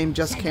 The game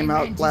just came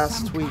out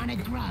last week.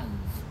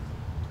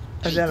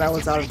 And then I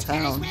was out of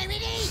town.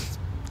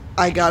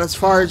 I got as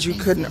far as you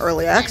could in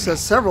early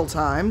access several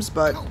times,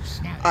 but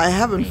I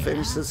haven't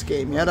finished this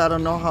game yet. I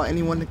don't know how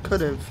anyone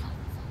could have.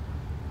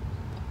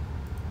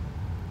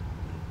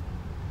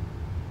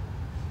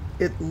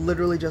 It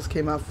literally just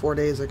came out 4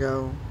 days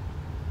ago.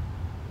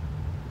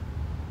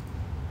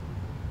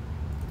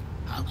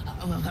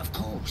 Oh, of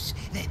course.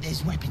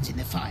 There's weapons in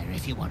the fire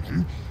if you want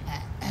them.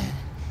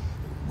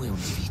 We'll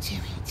leave you to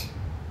it.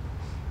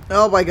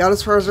 Oh, I got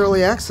as far as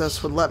early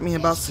access. Would let me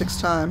about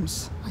 6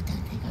 times. I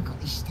don't think I got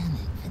the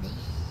stomach for this.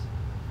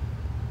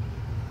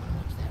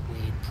 What's that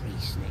weird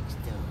priest next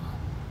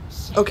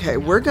door? Okay,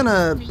 we're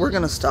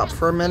gonna stop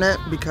for a minute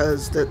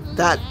because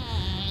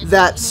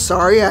that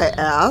sorry I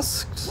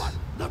asked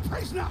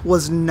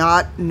was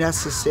not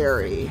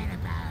necessary.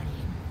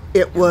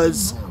 It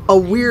was a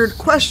weird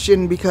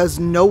question because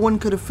no one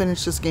could have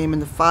finished this game in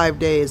the 5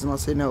 days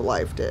unless they know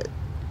life did.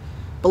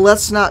 But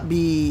let's not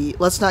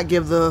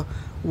give the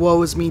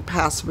woe is me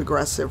passive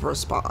aggressive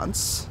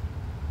response.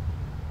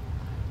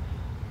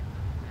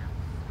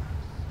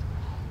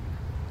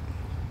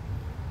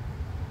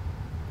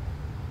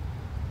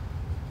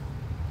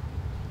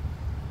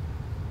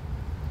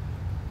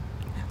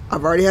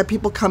 I've already had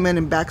people come in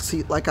and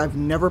backseat like I've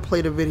never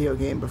played a video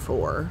game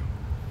before.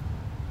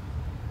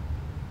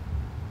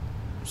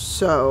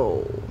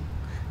 So,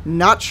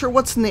 not sure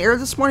what's in the air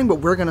this morning, but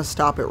we're going to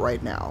stop it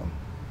right now.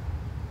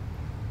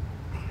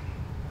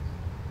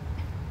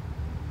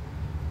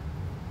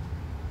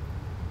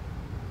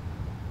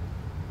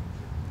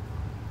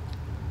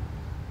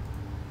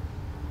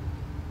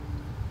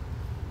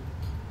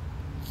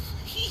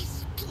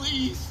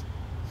 Please,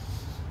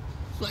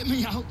 let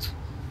me out.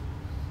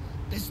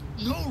 There's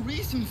no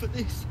reason for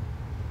this.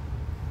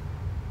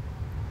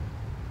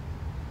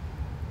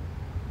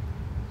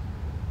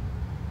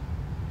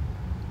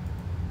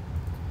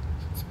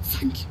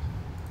 Thank you.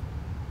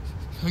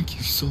 Thank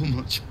you so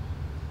much.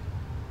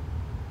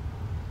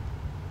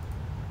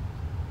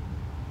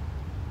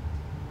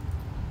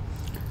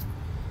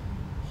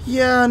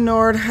 Yeah,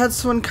 Nord, had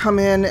someone come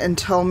in and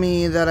tell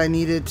me that I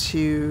needed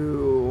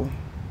to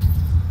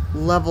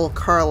level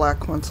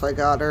Karlach once I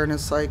got her, and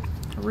it's like,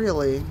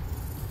 really?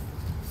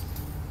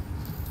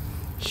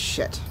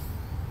 Shit.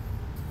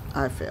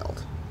 I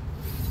failed.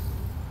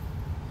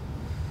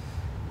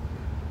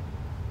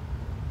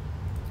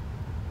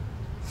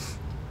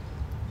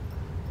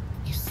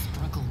 You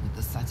struggle with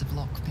the set of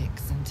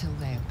lockpicks until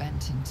they are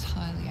bent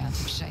entirely out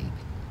of shape,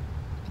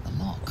 but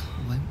the lock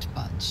won't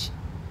budge.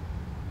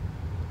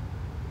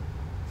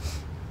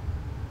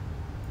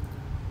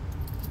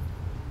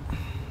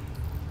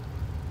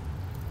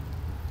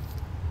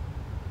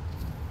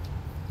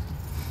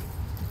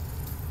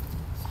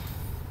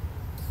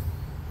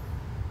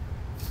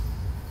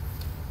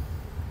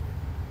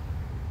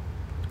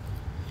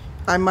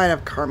 I might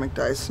have Karmic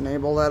Dice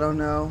enabled, I don't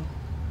know.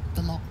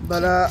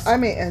 But I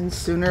may end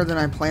sooner than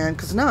I planned,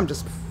 because now I'm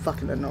just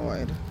fucking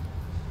annoyed.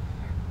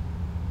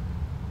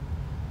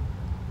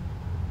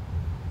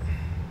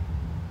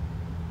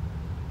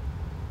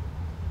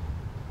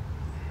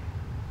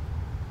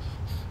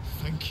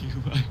 Thank you.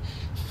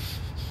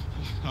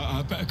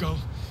 I better go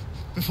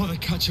before they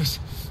catch us.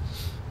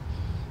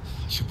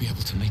 I should be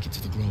able to make it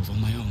to the Grove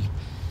on my own.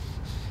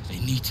 They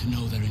need to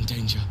know they're in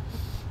danger.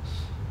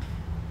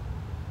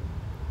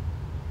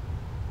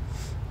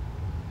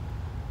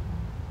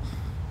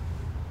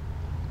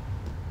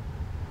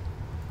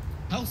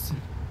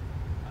 Elson,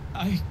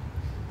 I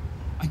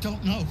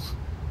don't know.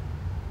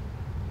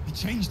 He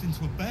changed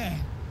into a bear,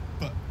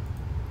 but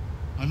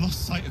I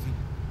lost sight of him.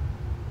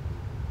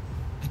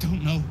 I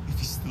don't know if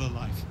he's still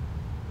alive.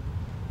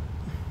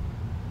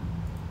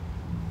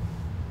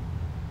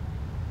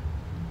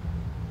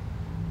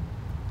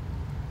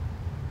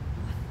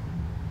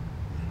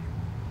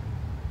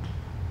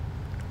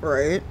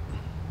 Right.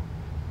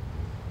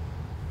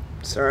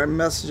 Sorry, I'm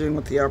messaging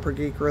with the Opera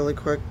Geek really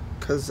quick,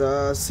 because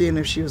seeing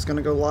if she was going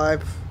to go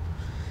live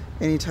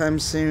anytime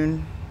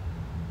soon.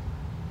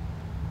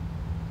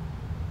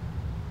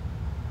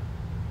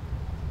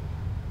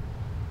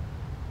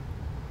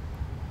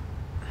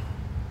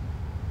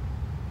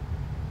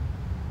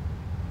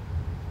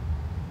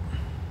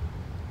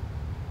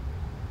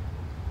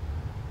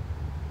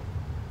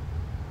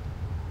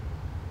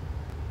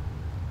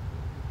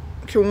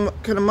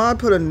 Can a mod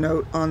put a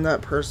note on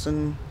that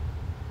person?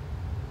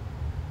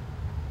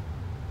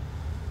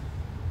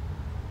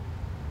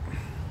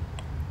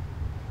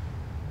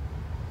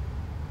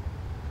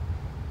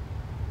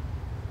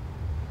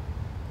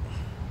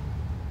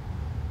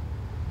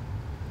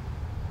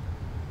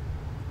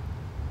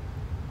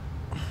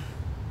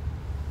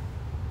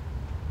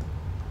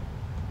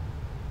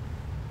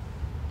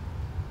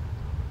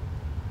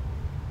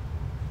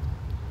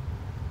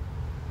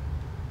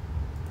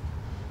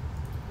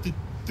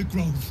 The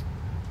grove.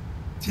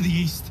 To the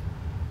east.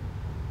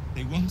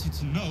 They wanted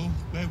to know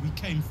where we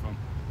came from.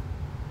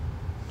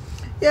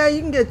 Yeah, you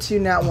can get 2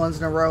 nat 1s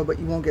in a row, but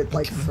you won't get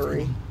like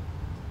 3.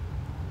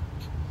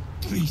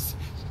 Please.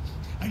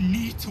 I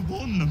need to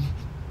warn them.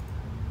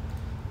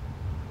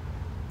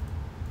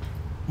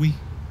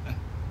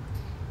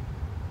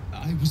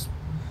 I was...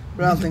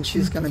 But I don't think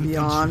she's going to be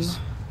on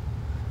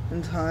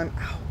in time.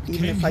 Ow,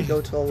 even if I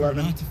go to 11.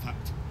 An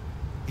artifact.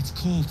 It's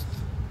called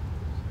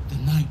the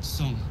Night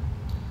Song.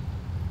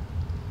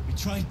 We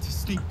tried to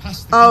sneak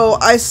past the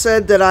I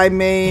said that I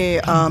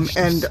may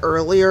end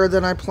earlier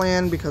than I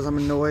planned because I'm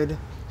annoyed.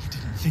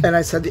 And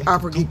I said the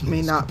Opera Geek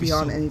may not be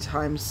on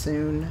anytime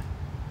soon.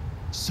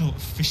 So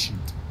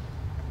efficient.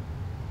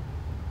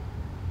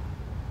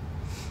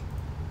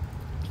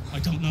 I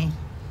don't know.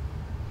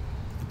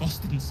 The boss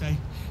didn't say.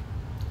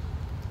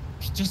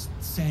 He just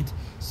said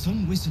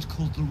some wizard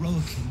called the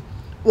Roakin.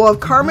 Well,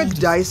 if Karmic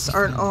Dice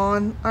aren't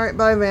on... Alright,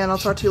 bye, man. I'll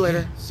talk to you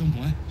later.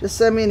 Somewhere. Just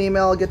send me an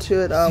email. I'll get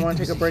to it when I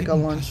take a break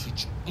on lunch.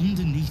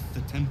 Underneath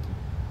the temple.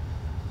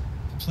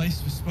 The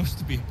place was supposed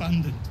to be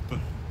abandoned, but...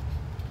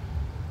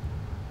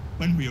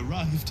 when we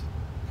arrived...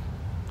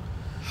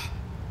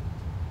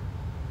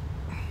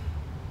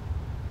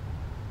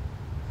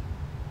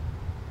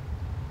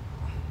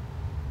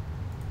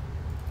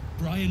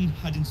 Brian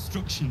had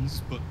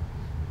instructions, but...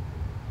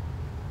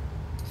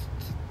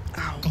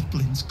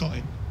 goblins got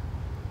it.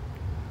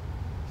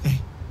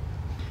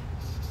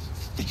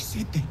 They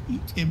said they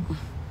eat him.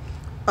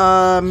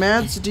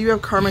 Mads, do you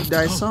have Karmic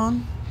Dice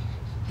on?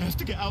 I have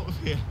to get out of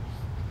here.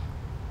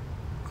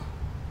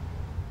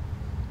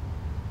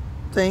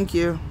 Thank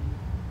you.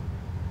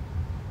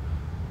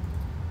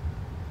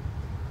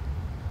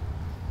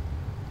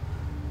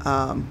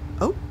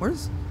 Oh,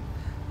 where's...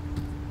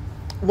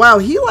 Wow,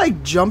 he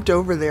like jumped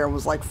over there and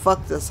was like,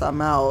 fuck this,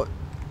 I'm out.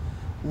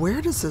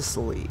 Where does this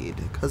lead?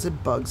 Because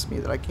it bugs me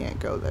that I can't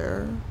go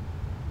there.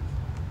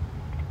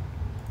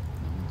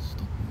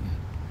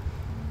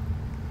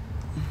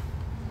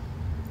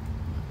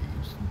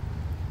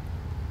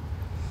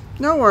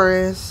 No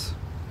worries.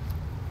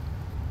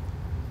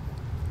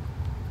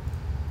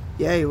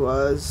 Yeah, he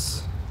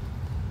was.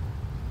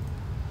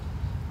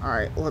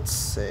 Alright, let's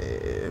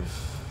save.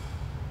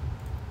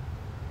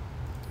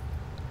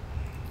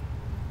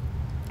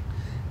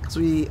 Because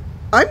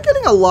I'm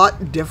getting a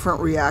lot different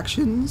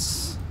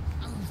reactions.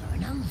 Over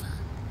and over.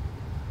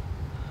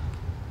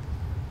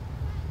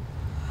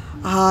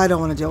 I don't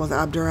want to deal with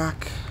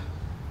Abdurak.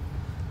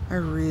 I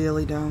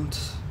really don't.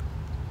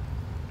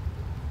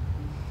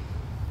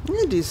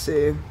 What do you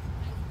see?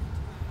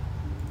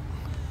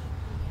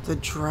 The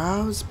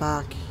Drow's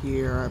back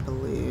here, I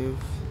believe.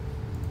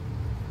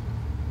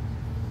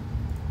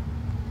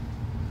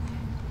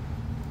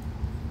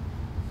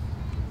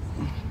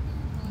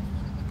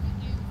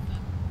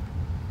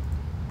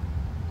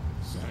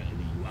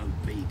 Certainly you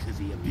won't be because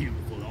of your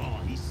beautiful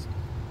eyes.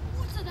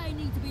 What do they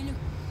need to be looking?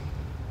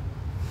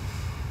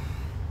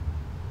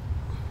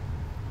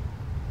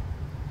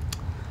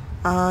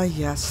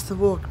 Yes, the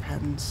walk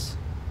pens.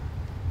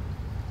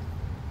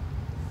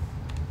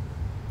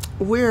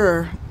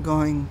 We're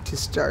going to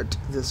start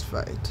this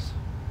fight.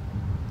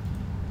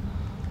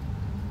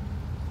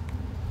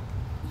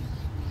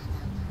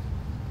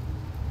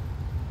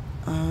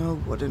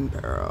 Wooden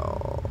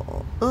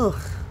barrel.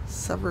 Ugh,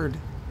 severed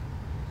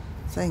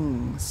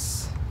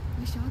things.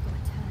 Wish I got a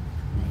turn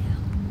there.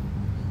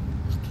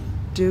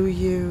 Do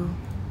you?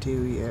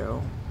 Do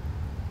you?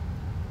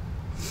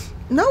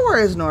 No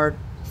worries, Nord.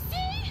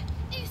 See?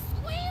 It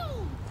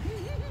squealed!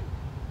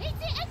 Hit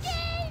it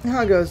again!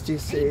 How goes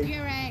DC? Keep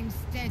your hands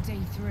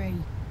steady, 3.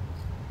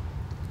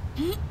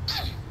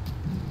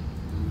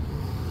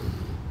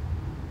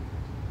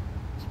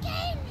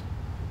 Again!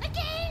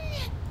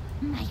 Again!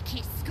 Make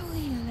it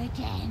squeal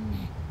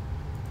again.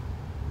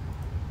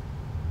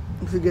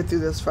 If we get through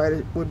this fight,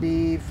 it would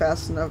be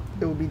fast enough.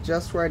 It would be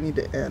just where I need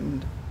to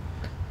end.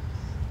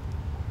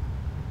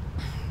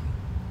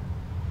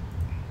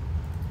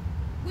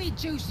 We're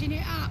juicing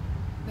it up.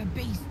 The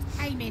beast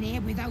came in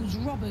here with those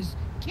robbers.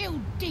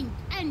 killed Dink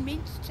and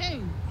Mince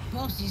too.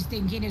 Boss is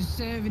thinking of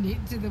serving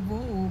it to the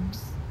wargs.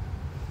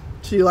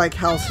 Do you like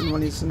Halcyon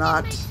when he's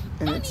not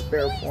in its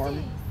bear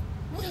form?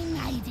 We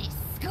made it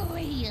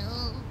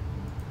squeal.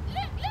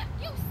 Look,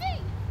 you'll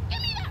see.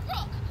 Give me that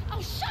rock.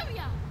 I'll show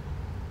ya.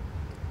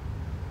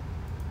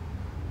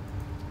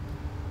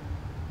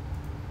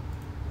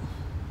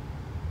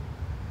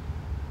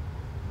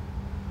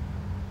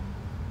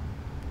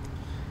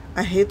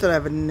 I hate that I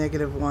have a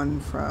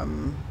 -1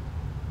 from...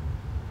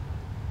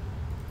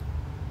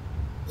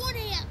 What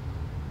here?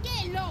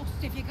 Get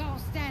lost if you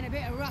can't stand a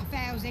bit of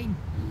roughhousing.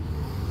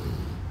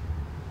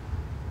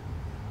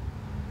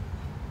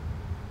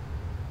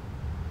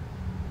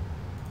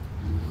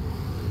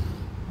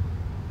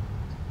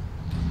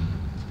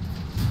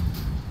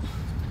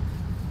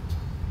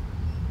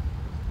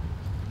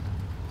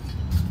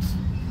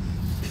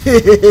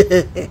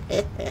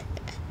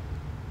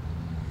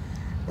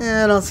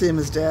 Yeah, I don't see him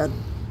as dad.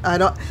 I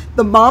don't.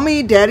 The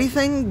mommy daddy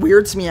thing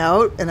weirds me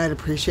out, and I'd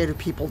appreciate if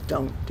people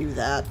don't do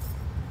that.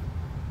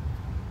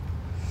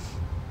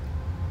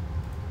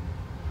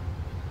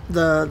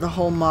 The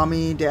whole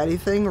mommy daddy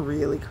thing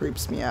really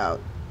creeps me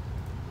out.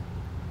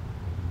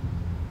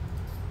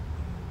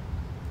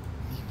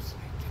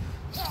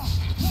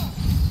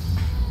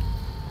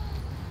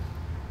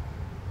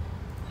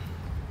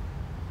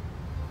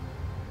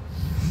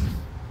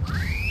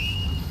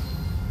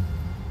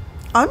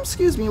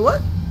 Excuse me,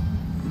 what?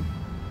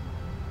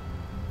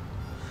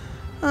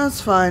 That's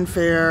fine,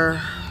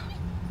 fair.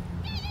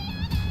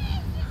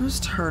 Whose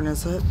turn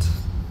is it?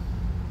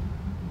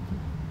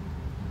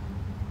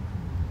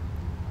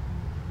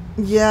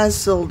 Yeah, I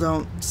still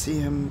don't see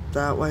him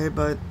that way,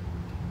 but...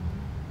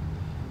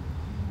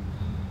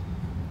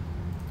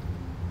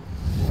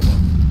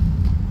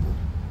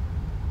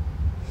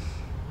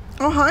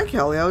 Oh, hi,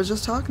 Kelly. I was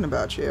just talking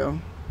about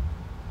you.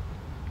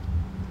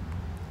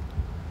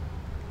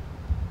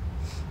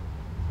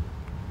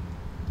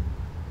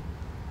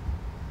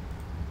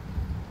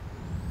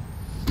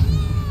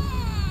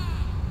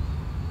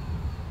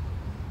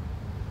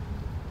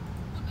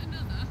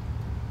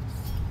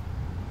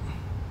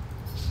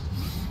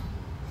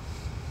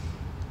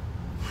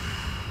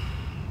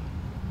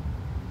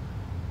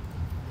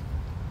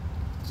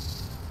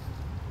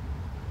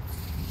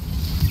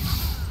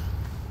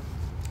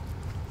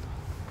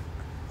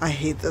 I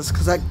hate this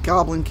because that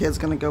goblin kid's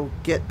gonna go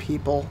get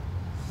people.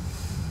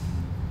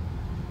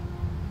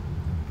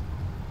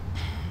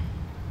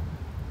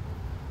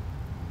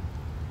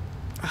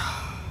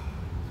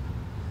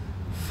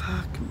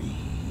 Fuck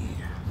me.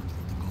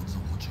 The gods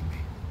are watching me.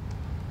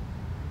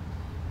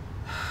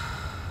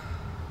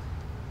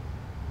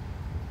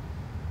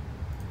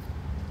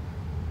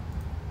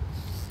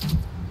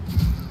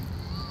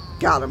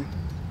 Got him.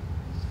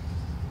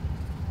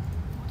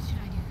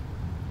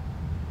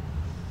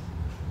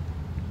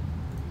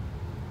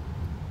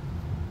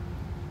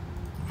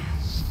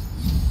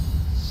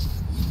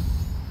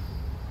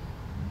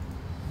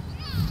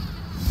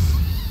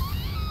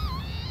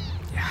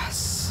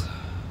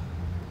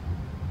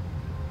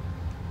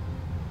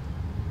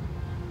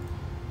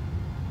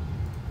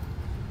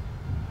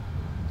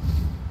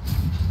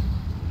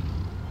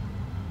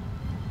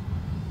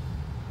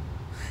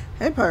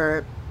 Hey,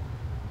 pirate.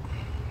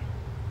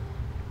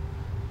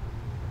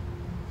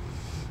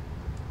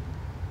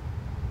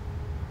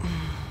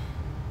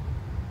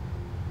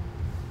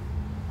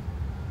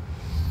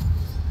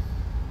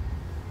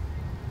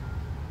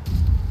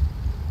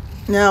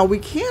 Now, we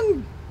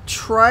can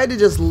try to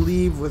just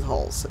leave with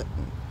Halcyon.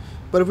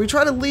 But if we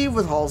try to leave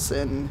with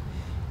Halcyon,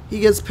 he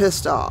gets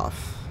pissed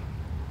off.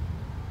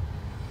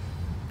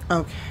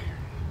 Okay.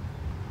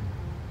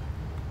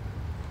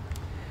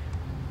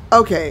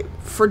 Okay,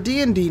 for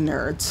D&D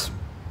nerds,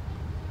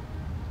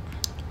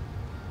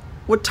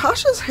 would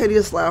Tasha's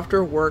hideous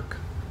laughter work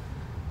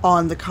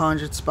on the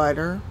conjured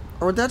spider?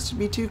 Or would that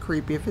be too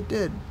creepy if it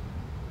did?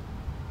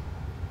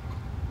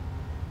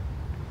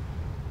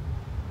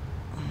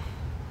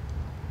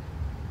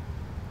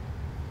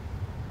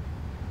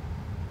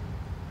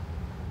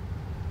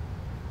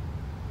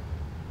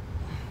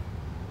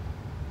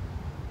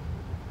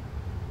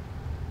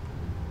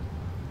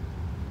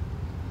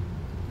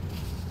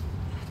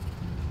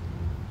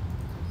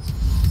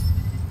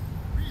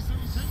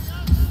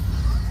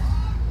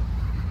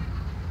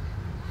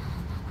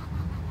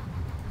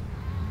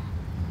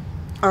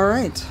 All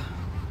right.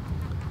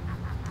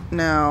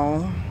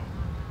 Now,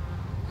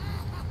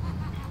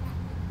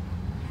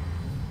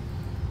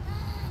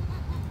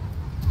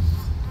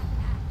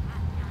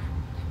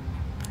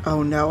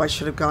 oh no, I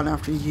should have gone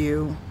after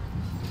you.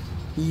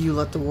 You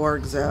let the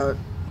wargs out.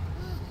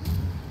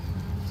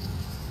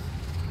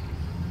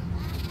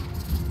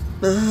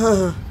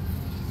 Ugh.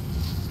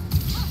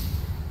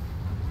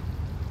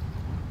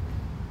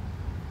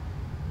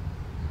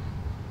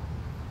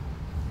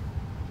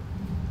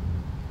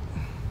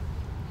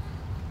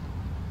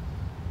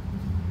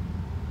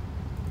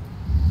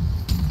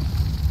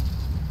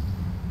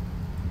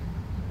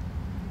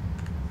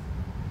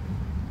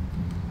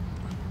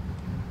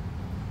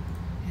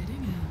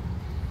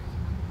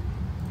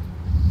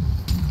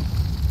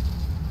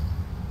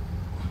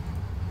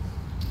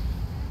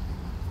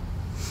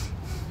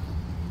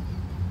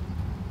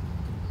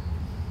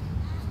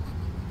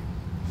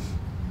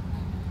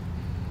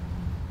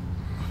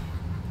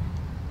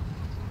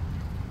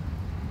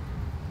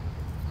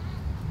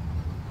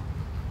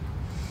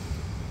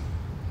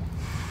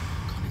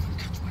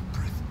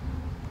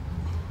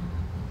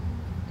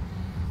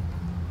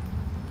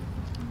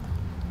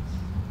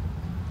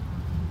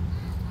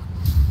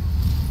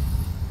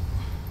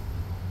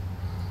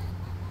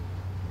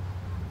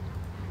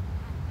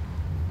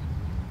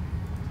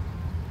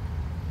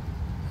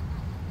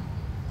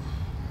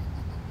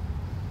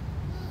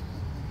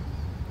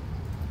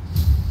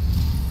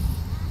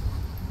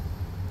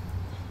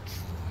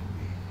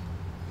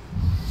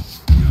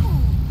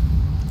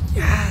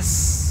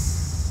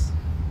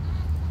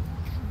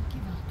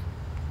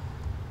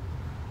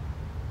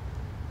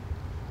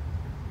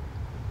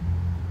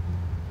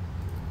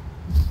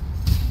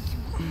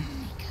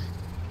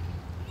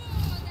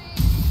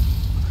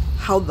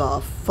 How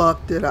the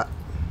fuck did I...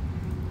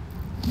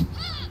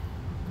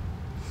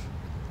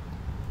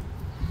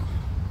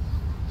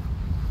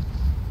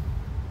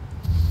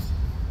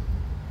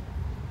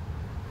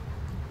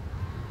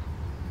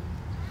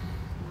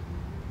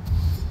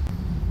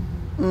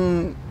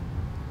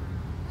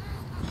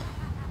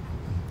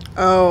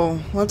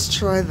 Oh, let's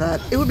try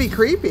that. It would be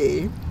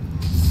creepy.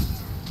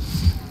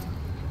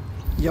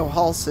 Yo,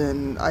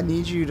 Halson, I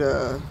need you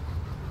to...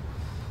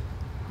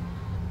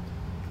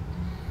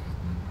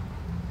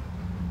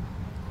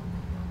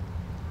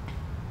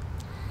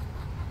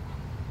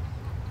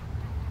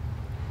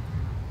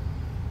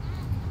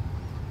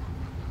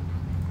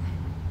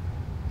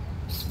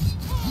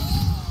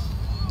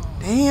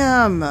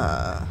 Damn.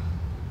 'Cause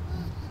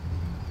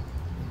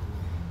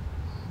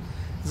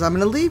I'm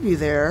gonna leave you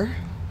there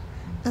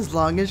as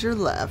long as you're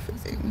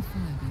laughing.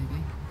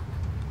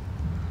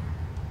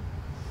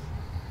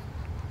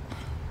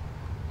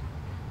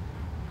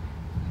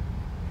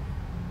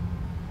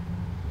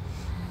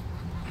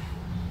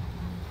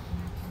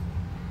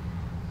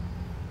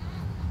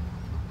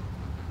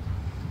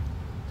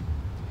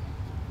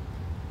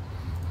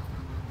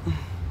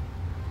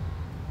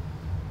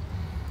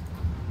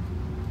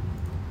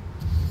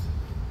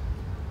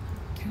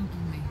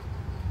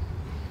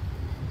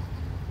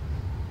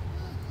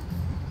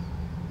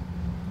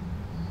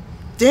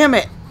 Damn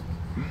it!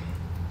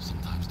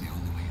 Sometimes the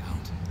only way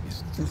out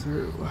is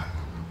through.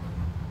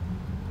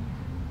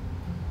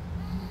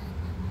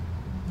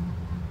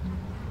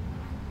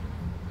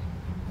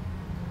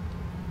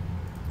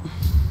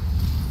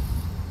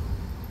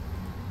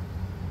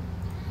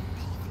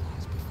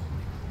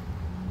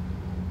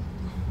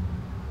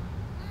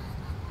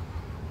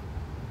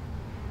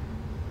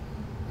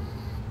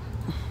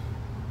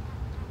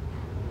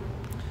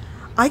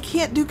 I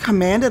can't do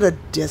command at a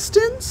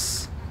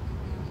distance?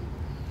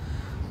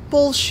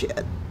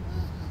 Bullshit.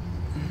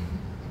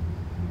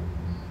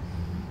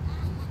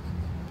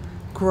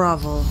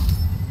 Grovel.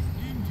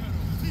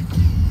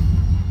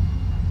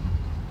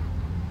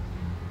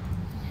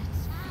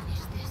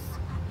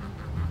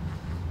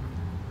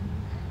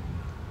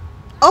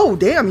 Oh,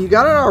 damn, you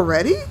got it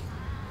already?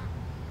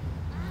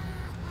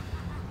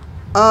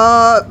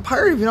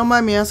 Pirate, if you don't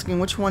mind me asking,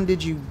 which one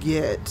did you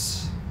get?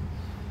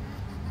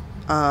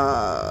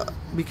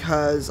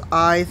 Because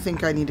I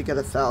think I need to get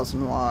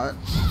 1,000 watt.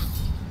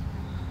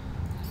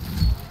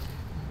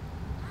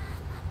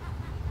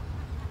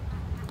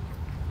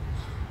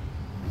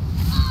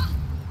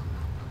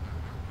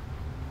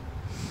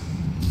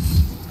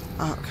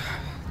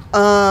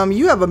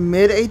 You have a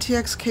mid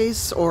ATX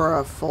case or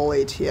a full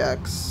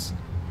ATX?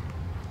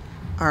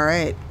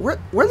 Alright.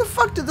 Where the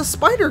fuck did the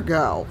spider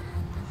go?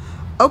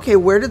 Okay,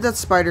 where did that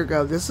spider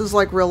go? This is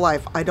like real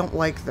life. I don't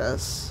like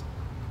this.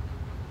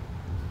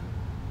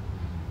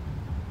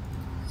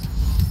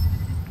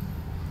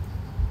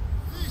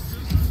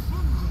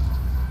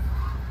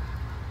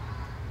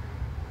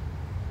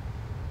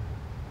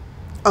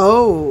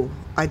 Oh,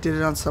 I did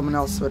it on someone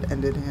else, so it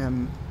ended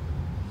him.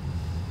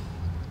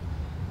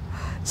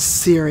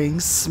 Searing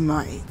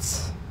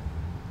Smite.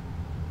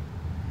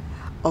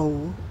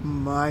 Oh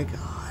my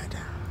god.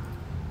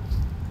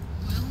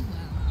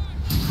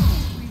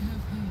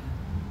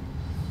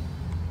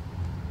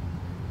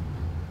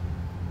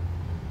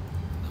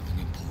 nothing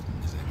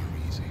important is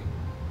ever easy.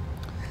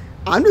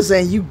 I'm just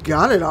saying you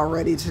got it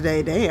already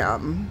today,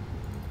 damn.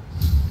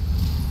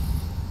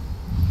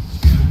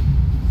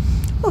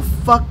 What the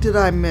fuck did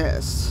I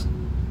miss?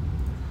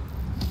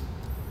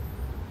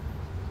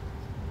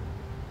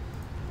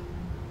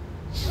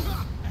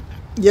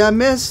 You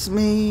missed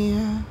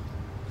me.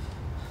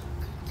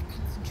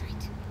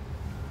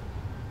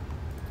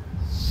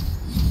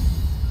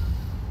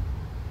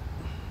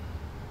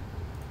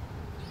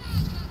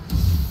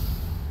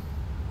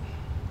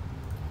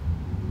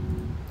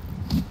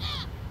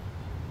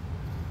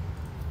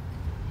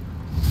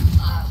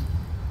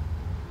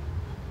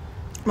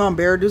 Come on,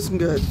 Bear, do some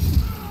good.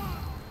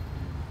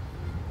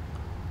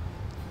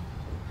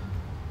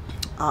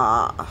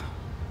 Ah.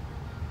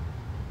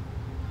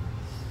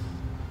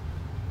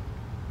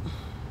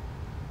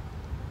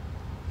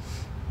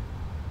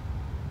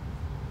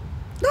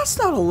 That's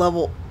not a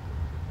level.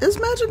 Is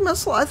Magic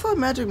Missile? I thought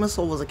Magic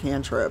Missile was a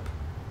cantrip.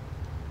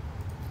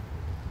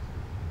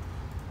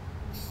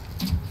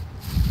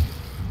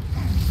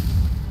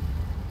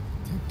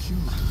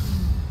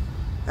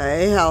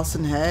 Hey,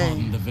 Halson, hey.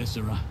 Pardon the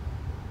viscera.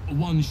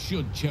 One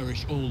should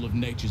cherish all of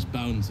nature's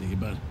bounty,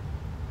 but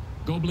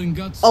goblin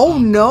guts oh are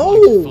no!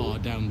 quite far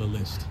down the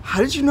list. How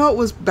did you know it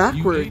was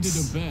backwards?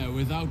 You aided a bear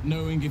without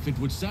knowing if it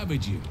would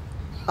savage you.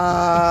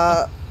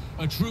 A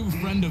true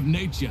friend of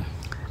nature.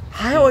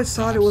 I always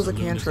thought it was a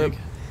cantrip.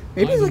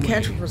 Maybe it's a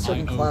cantrip for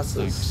certain classes.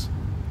 Thanks.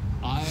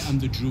 I am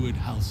the druid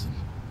Halson.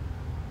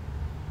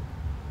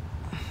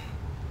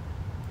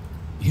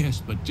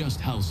 Yes, but just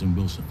Halson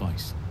will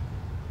suffice.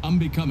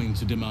 Unbecoming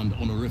to demand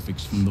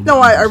honorifics from the... No,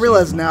 I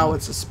realize now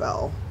it's a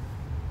spell.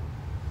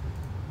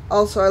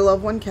 Also, I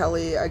love when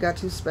Kelly... I got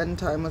to spend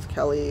time with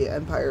Kelly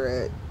and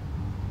Pirate.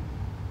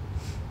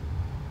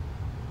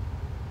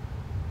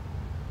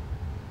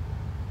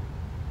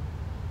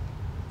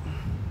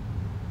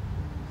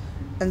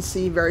 and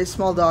see very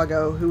small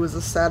doggo, who was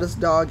the saddest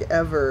dog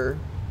ever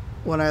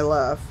when I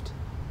left.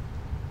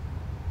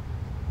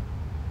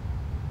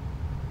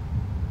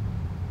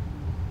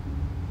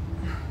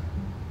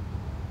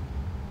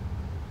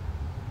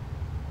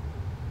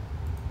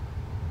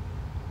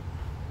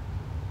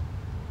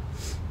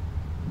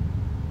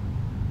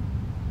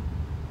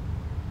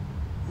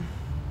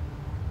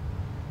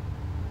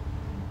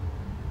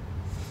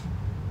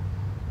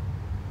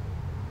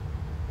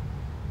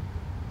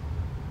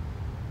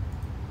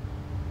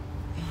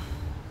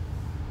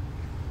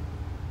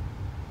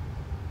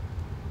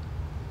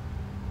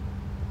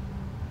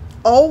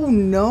 Oh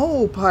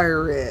no,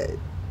 pirate.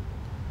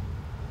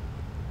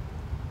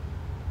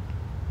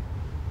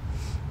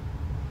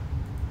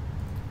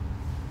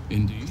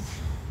 Indeed.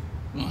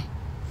 Ah,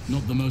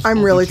 not the most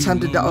I'm really opportune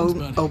tempted to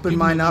moment, but open given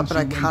mine the up, but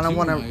I length you kind of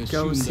went want to, to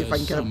go see if I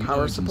can get a there's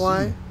power some supply.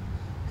 urgency.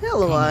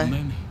 Hello, Come on,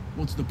 then.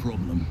 What's the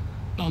problem?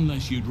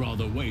 Unless you'd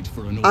rather wait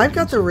for an I've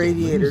got the audience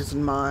with radiators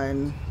in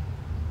mine.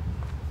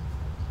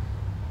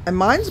 And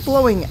mine's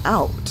blowing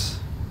out.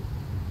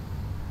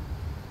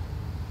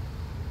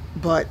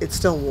 But it's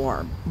still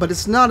warm. But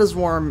it's not as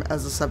warm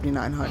as the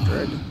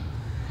 7900.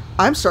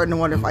 I'm starting to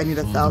wonder if I need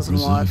a 1000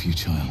 watt. Preserve you,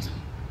 child.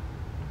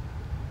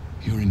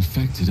 You're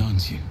infected,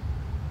 aren't you?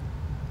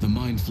 The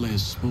mind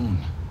flayers spawn.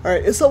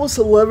 Alright, it's almost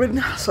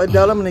 11, so I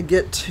doubt I'm going to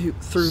get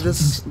through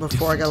this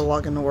before I got to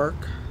log into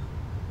work.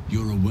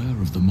 You're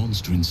aware of the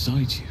monster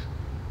inside you.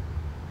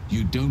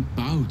 You don't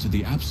bow to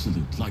the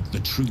absolute like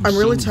the true I'm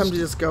really souls tempted to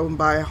do. just go and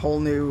buy a whole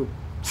new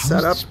How is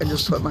setup this and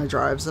just put my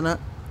drives in it.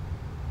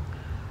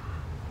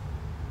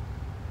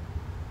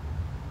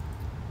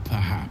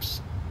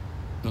 Perhaps.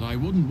 But I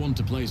wouldn't want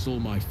to place all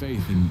my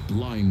faith in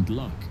blind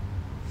luck.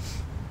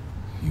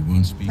 You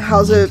won't speak.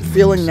 How's it lightly when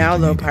feeling you now, say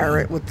to though, me that.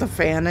 Pirate, with the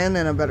fan in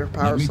and a better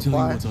power Let me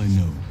supply? tell you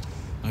what I know.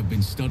 I've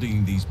been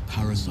studying these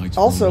parasites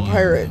Also, for a while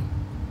Pirate, now.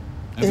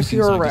 Ever if since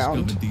you're I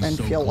around discovered these and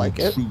feel so-called like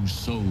it, true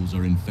souls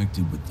are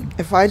infected with them.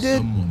 if I did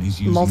Someone is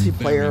using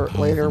multiplayer very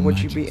later, powerful would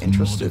you magic be to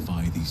interested?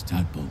 modify these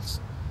tadpoles.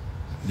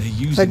 They're So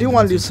I using do them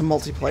want to do some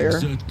multiplayer.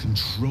 exert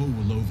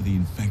control over the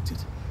infected.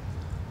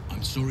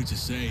 I'm sorry to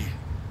say,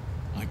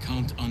 I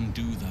can't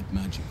undo that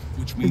magic,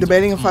 which I'm means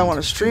debating if I can't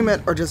want to stream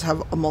it or just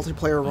have a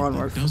multiplayer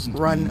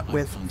run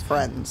with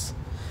friends.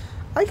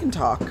 I can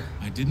talk.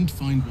 I didn't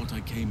find what I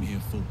came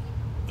here for,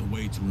 a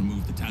way to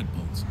remove the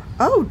tadpoles.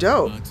 Oh,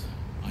 dope. But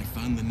I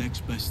found the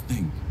next best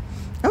thing.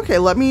 Okay,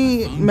 let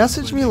me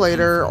message me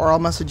later, or I'll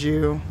message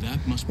you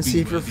and see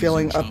if you're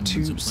feeling up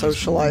to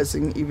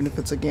socializing, even if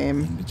it's a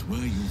game.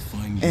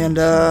 And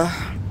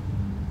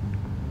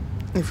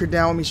if you're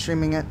down with me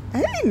streaming it,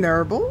 hey,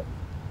 Nurble.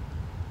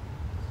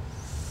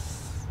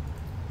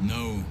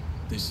 No,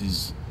 this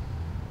is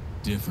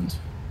different,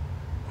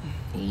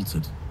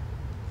 altered.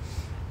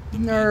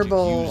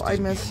 Nurble, I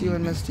miss you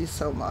and Misty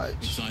so much.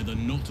 It's either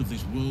not of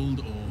this world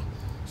or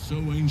so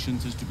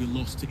ancient as to be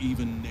lost to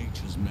even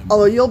nature's memory.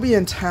 Although you'll be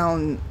in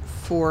town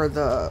for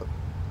the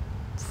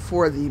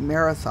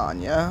marathon,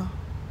 yeah?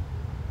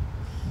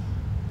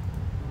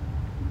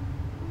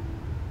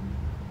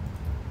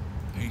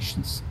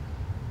 Patience.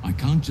 I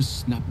can't just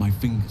snap my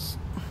fingers.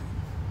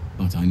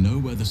 But I know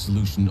where the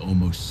solution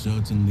almost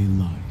certainly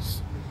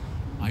lies.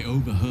 I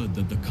overheard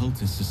that the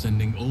cultists are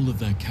sending all of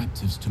their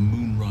captives to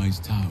Moonrise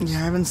Towers. Yeah,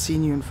 I haven't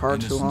seen you in far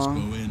too Innocents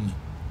long. go in,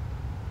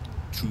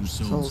 true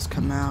Souls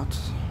come out.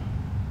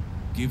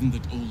 Given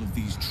that all of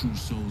these true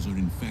souls are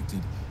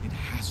infected, it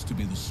has to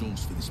be the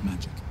source for this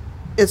magic.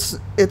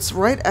 It's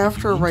right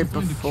after, or right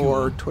find a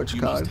before cure, TwitchCon.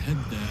 You must head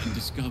there and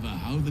discover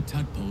how the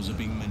tadpoles are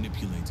being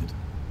manipulated.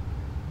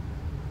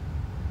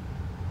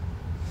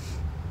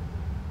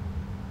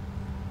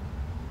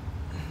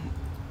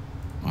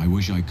 I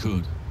wish I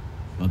could,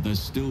 but there's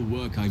still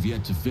work I've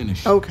yet to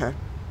finish. Okay.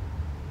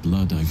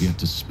 Blood I've yet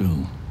to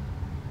spill.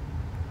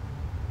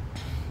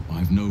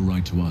 I've no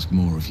right to ask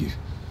more of you,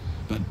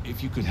 but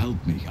if you could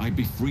help me, I'd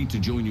be free to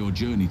join your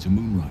journey to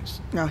Moonrise.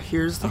 Now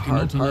here's the I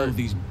hard cannot allow part.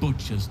 these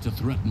butchers to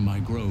threaten my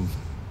grove.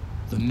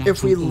 The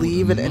If we natural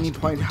leave order at any must be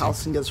point, protected.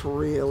 Halcyon gets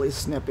really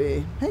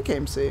snippy. Hey,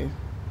 KMC.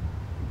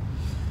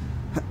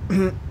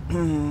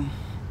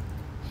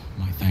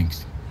 My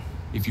thanks.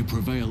 If you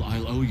prevail,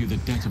 I'll owe you the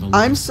debt of a I'm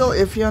lifetime. still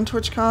iffy on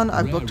TwitchCon.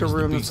 I've Rare booked a is the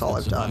room. beast That's all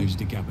that I've done. survives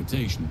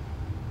decapitation.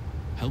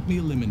 Help me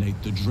eliminate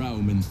the Drow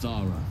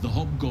Minthara, the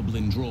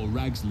hobgoblin Drow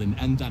Ragslin,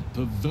 and that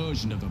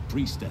perversion of a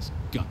priestess,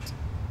 Gut.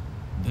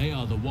 They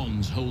are the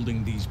ones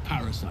holding these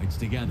parasites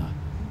together.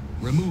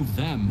 Remove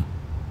them,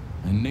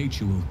 and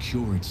nature will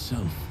cure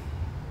itself.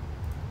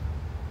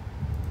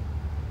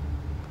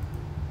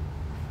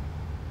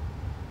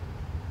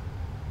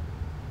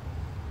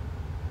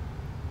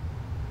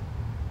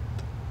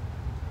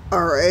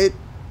 All right,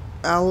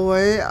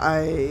 Alloy.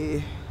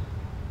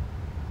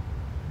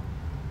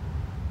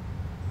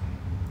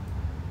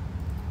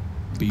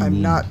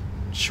 I'm not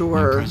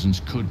sure. My presence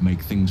could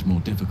make things more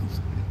difficult.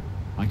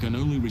 I can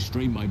only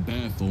restrain my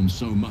bear form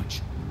so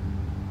much.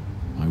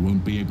 I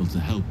won't be able to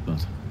help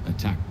but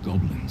attack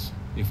goblins.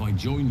 If I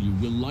join you,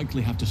 we'll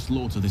likely have to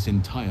slaughter this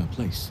entire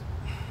place.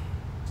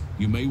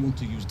 You may want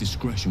to use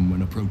discretion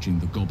when approaching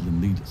the goblin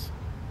leaders.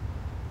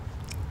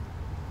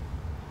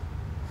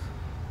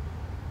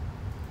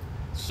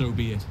 So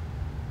be it.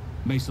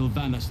 May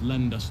Sylvanus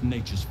lend us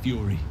nature's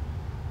fury.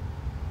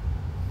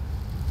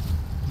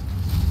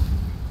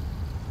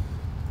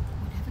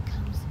 Whatever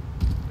comes,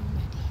 I'm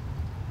ready.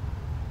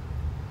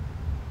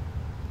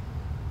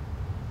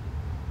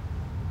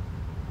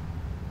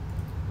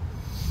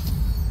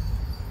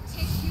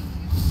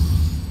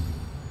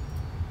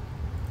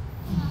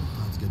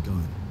 Let's get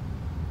going.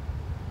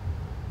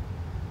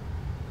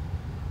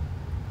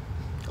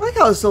 I like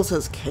how it still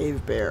says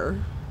cave bear.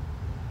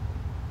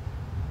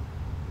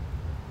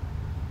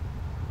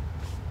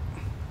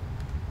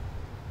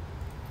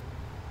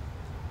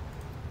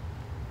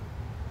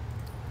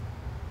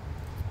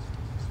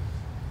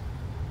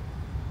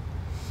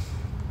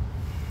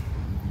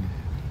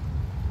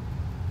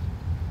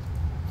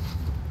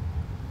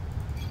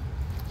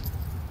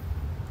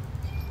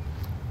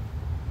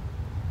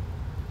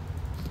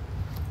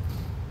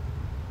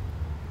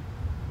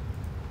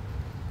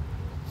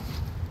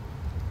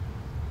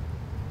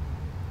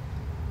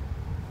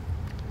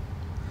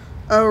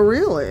 Oh,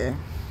 really?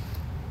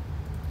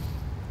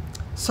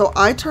 So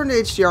I turned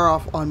HDR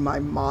off on my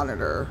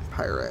monitor,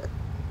 Pirate.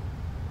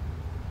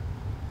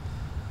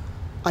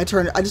 I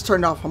just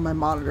turned it off on my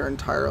monitor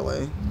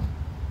entirely.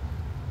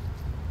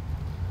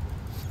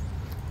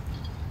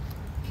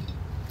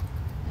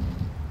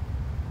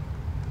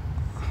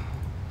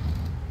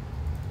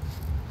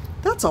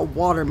 That's a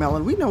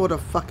watermelon. We know what a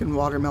fucking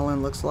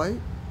watermelon looks like.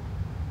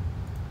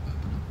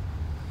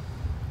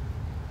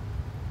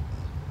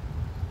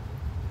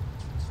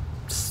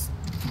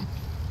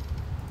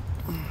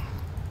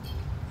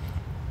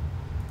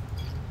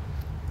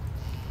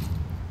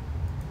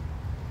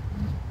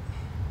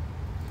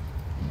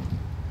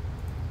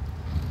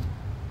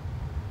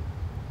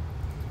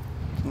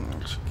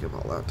 I should give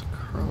all that to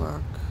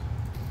Karlach.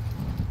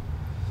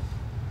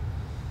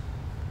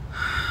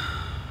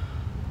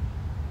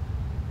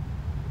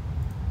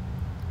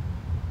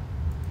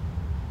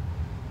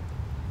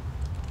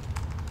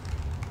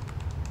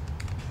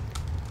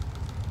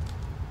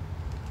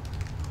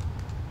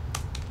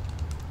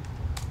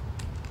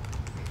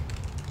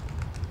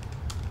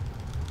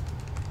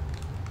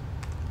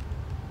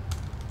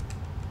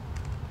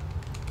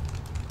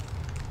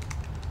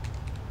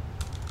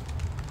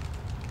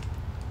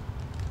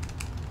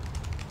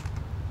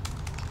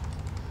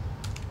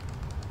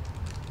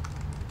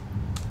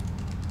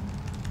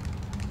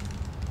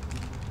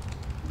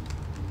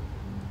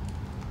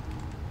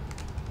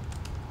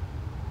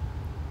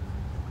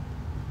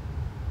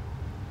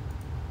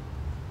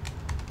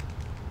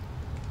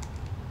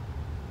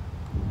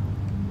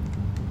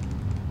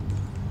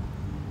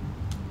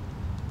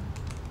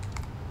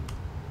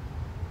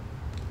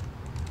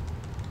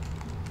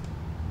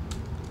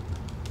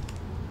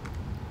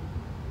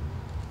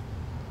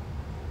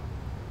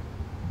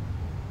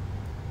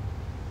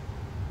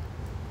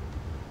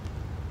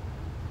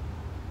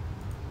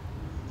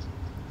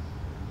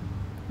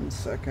 One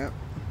second.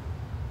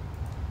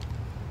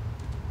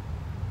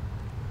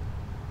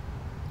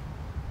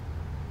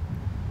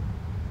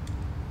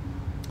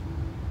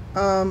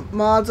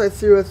 Mods, I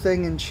threw a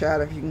thing in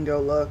chat if you can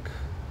go look.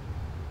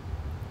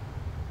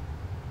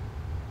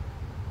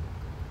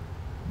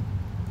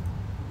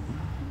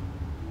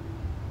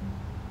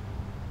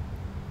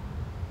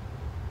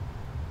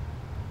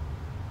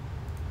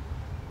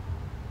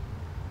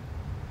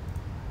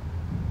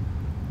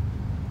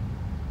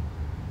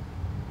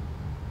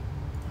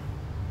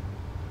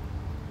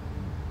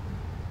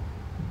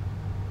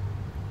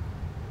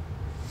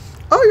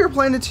 Oh, you're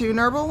playing it too,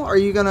 Nurble? Are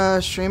you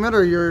gonna stream it,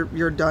 or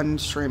you're done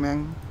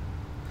streaming?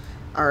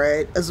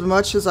 Alright, as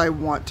much as I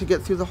want to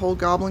get through the whole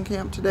goblin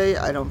camp today,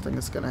 I don't think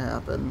it's gonna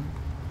happen.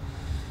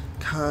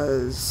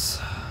 'Cause...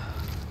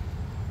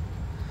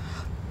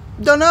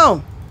 don't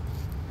know!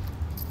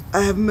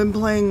 I haven't been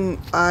playing...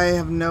 I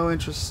have no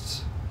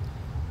interest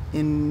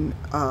in,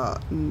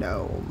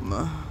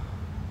 Gnome.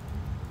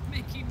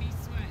 Making me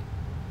sweat.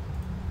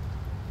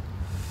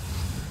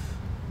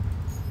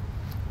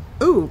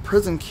 Ooh,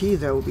 prison key,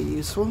 that would be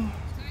useful.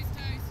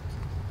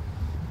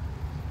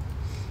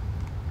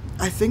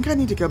 I think I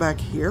need to go back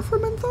here for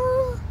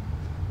Minthara?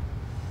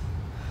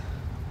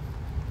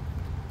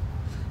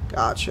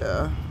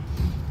 Gotcha.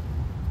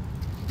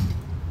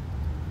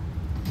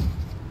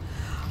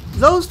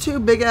 Those two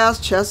big ass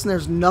chests and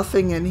there's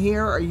nothing in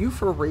here? Are you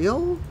for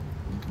real?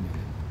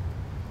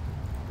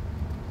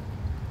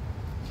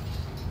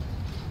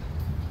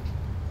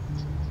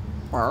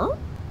 Huh?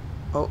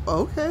 Oh,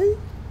 okay.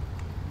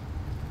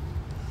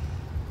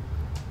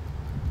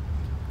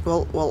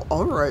 Well,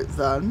 alright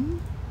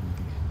then.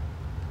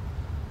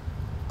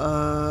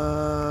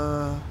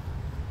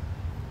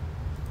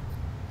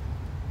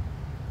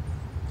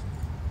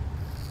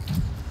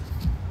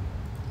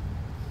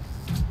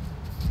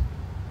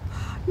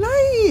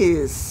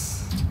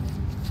 Nice!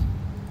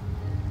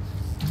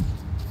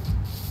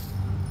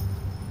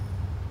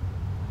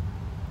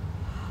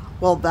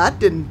 Well, that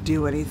didn't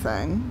do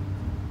anything.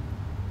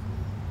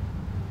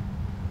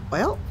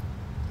 Well.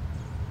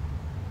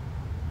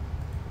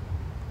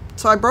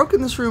 So I broke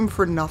in this room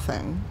for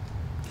nothing.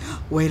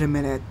 Wait a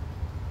minute.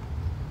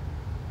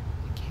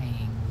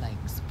 Decaying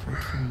legs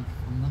protrude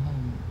from the hole.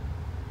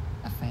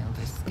 A failed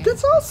escape.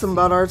 That's awesome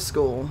about art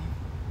school.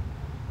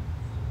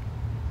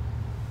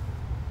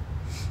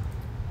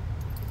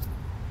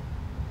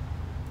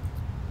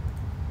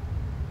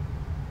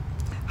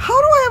 How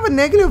do I have a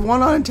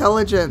 -1 on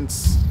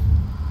intelligence?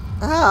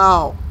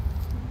 Ow.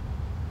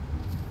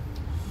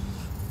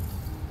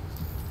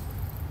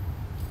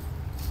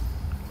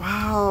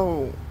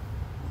 Wow.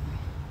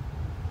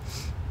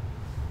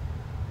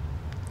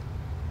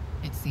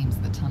 It seems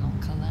the tunnel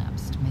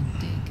collapsed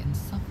mid-dig and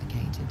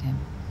suffocated him.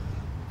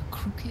 A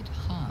crooked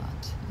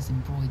heart is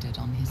embroidered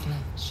on his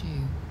left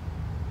shoe.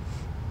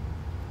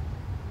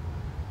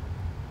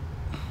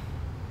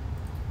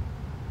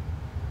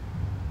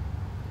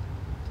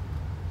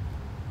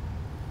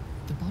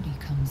 The body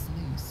comes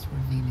loose,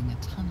 revealing a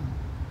tunnel.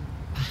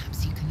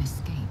 Perhaps you can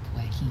escape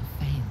where he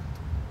failed.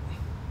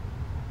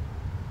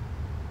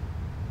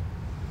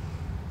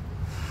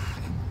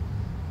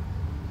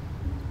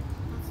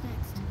 What's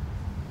next?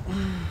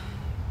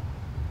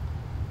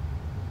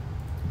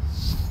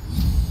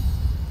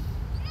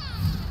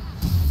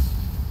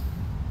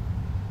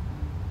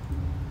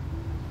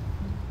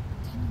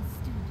 Tunnel's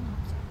still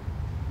blocked.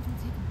 It'll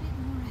take a bit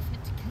more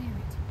effort to clear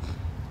it.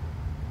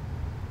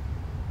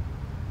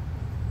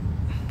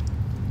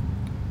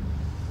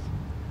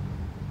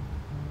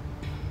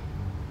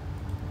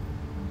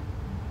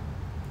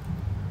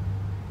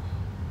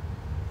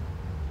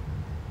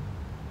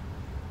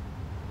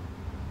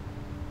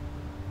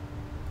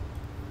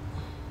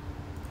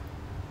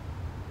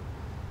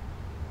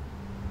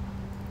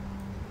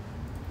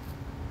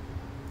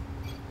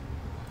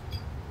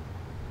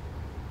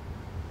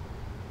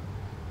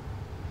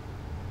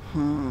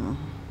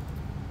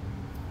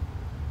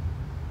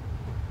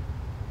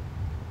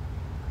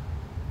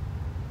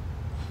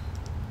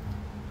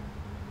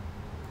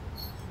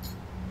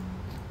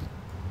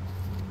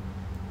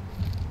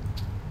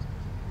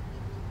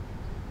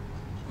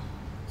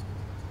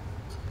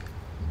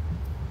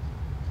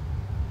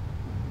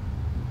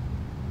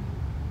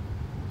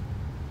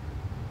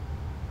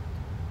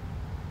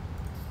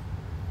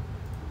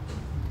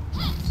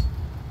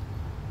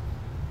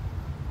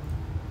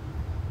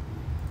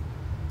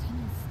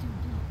 Tunnel's still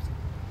blocked.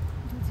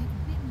 It'll take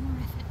a bit more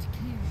effort to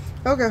clear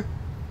it. Okay.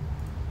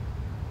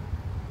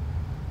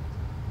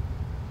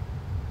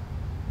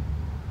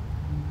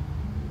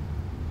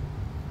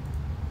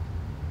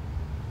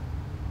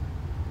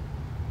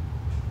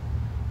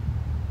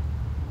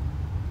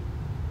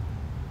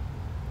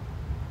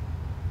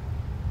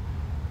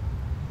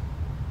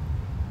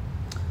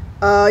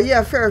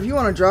 Yeah, fair. If you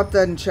want to drop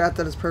that in chat,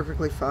 that is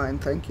perfectly fine.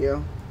 Thank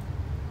you.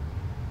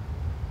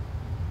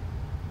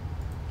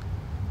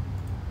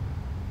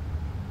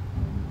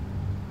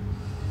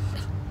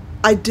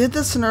 I did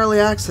this in early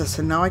access,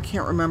 and now I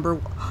can't remember.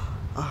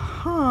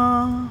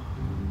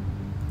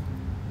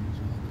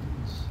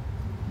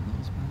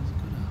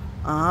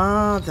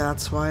 Ah,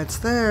 that's why it's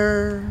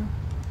there.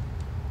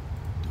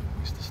 Don't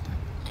waste a step.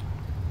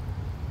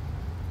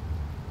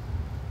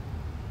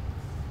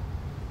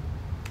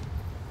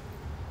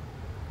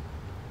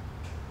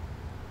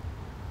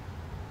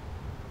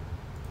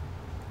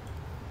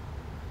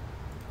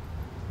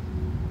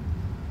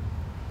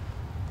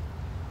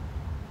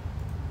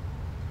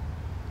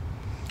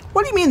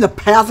 What do you mean the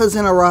path is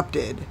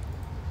interrupted?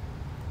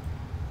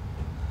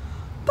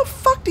 The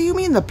fuck do you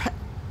mean the path?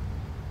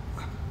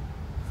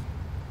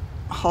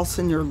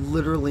 Halson, you're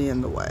literally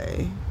in the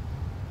way.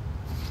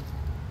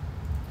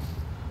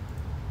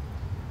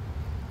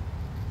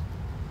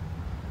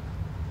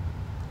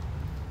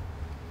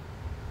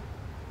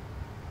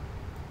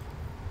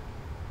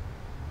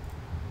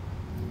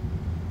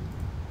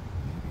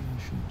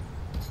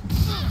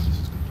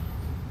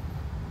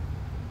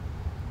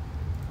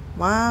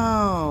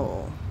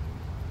 Wow.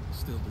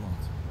 Still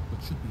blocked,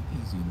 but should be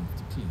easy enough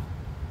to clear.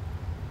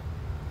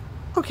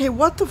 Okay,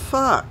 what the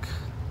fuck?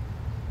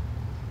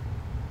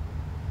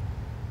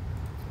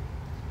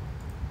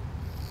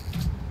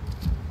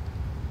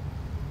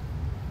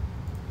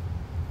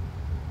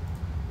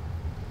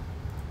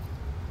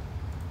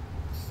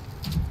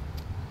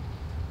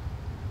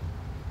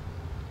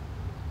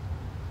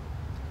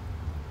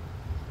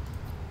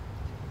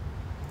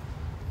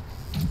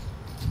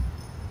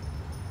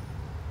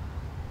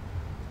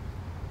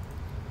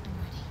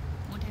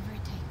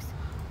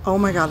 Oh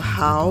my god,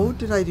 how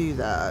did I do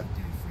that?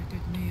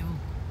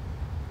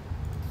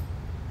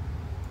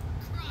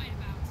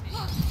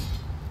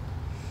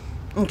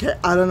 Okay,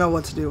 I don't know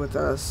what to do with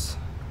this.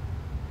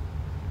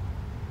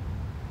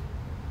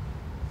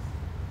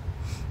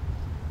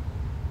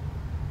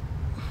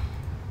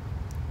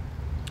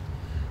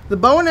 The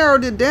bow and arrow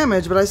did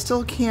damage, but I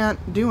still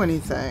can't do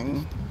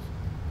anything.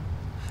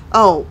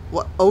 Oh,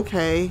 what?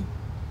 Okay.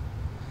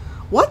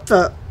 What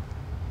the?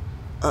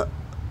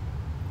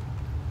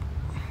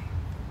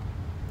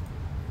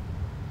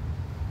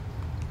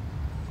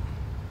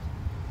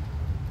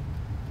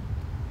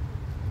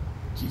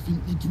 Give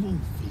think the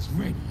dwarf is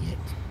ready yet?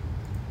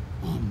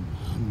 I'm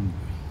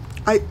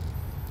hungry.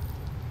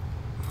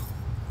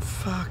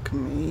 Fuck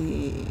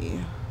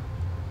me.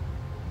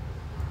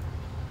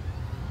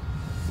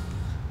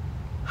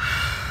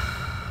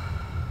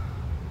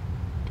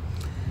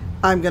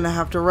 I'm gonna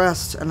have to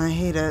rest, and I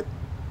hate it.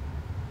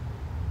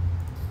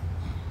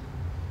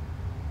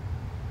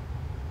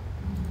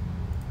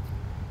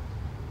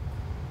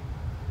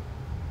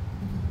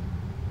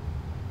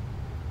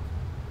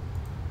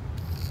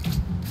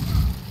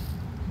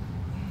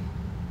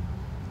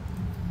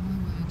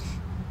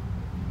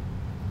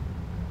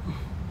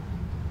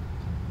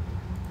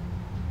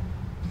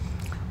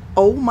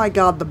 Oh my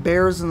god, the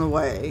bear's in the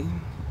way.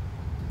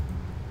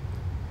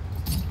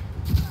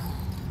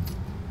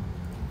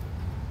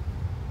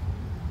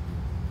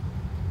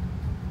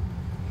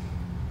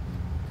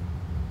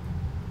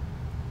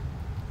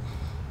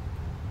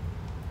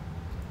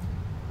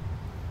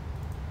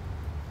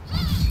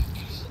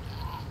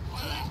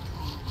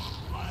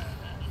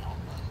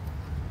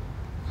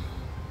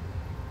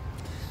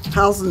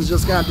 Halsin's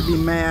just got to be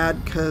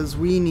mad because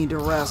we need to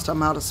rest.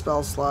 I'm out of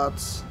spell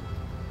slots.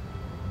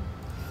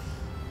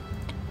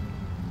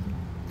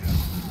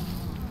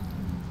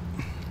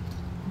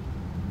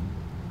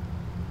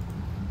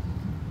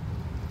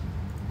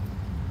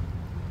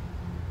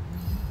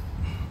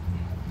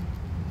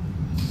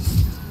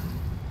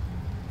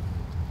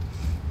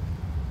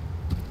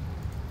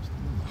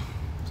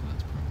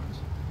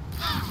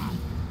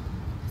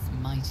 This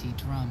mighty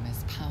drum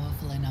is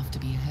powerful enough to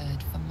be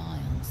heard for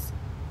miles.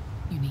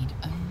 You need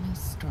only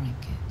strike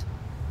it.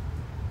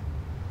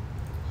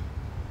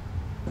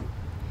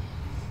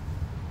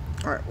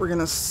 Alright, we're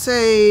gonna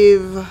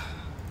save. I'm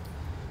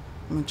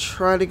gonna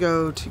try to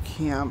go to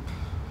camp.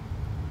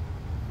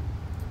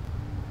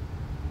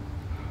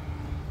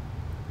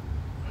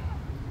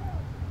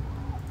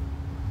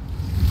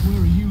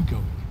 Where are you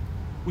going?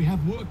 We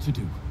have work to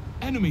do.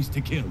 Enemies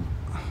to kill.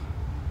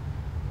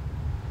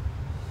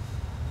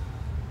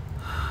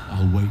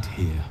 I'll wait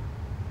here.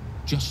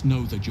 Just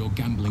know that you're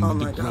gambling with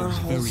the grub's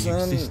very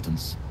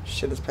existence.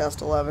 Shit, it's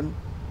past 11.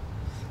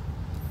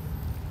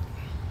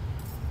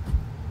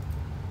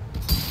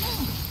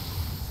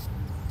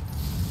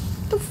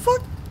 The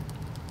fuck?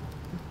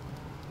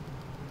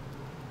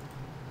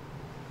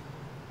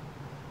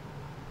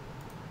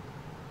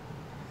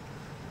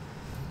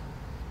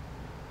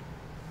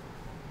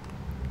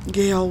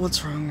 Gale,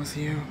 what's wrong with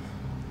you?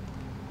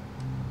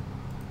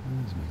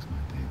 Always makes my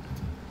day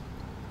better.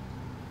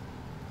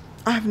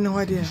 I have no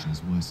idea. The condition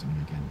is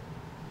worsening again.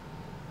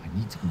 I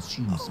need to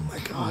consume some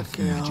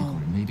powerful magic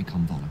or it may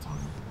become volatile.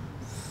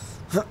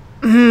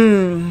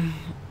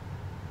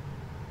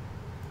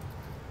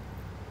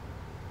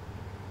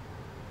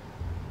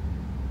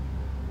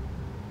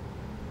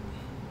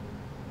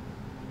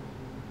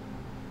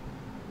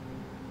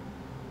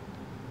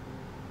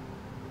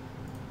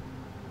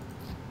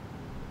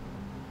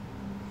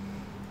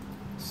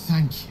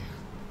 Thank you.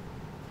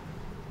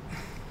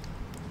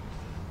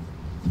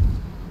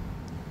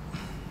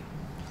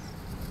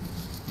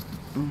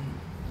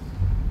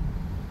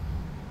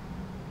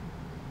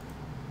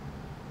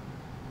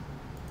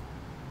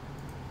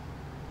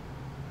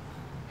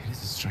 It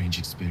is a strange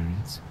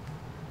experience.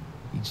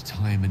 Each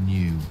time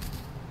anew.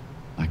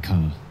 Like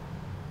a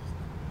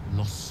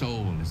lost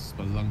soul is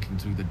spelunking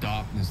through the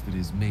darkness that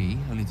is me,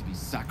 only to be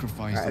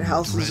sacrificed. Alright,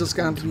 House is just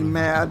going to be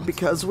mad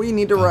because we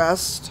need to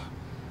rest.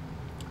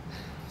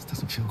 This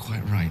doesn't feel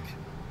quite right.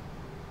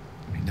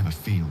 I mean, it never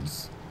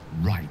feels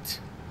right.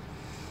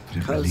 But it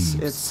Because relieves.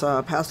 it's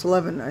past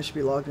 11, I should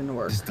be logged into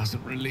work. This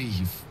doesn't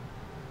relieve.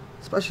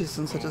 Especially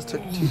since I just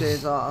took 2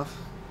 days off.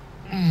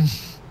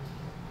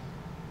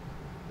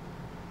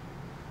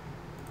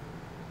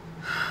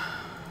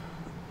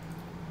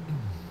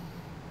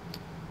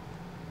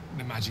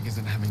 The magic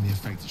isn't having the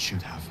effect it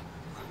should have.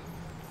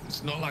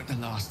 It's not like the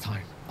last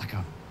time, like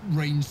a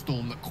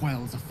rainstorm that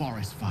quells a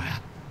forest fire.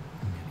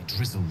 It merely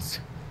drizzles.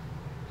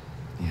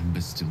 The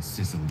embers still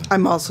sizzle.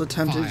 I'm also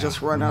tempted to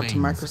just run out to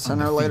Micro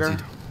Center later.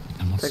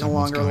 Take a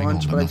longer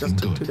lunch, but I just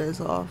took 2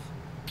 days off.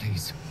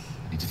 Please,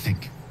 I need to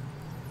think.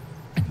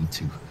 I need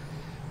to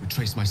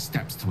retrace my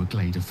steps to a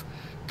glade of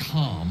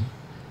calm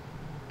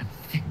and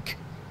think.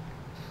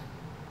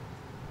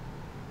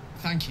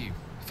 Thank you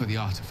for the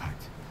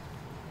artifact.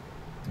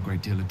 A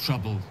great deal of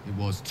trouble it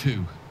was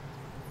too.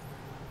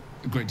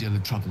 A great deal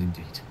of trouble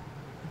indeed.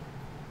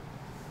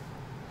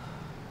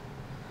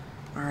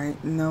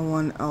 Alright, no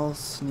one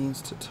else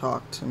needs to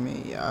talk to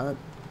me yet.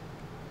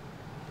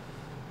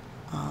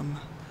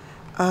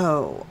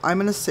 Oh, I'm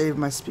gonna save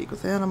my speak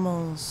with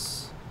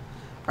animals.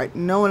 Alright,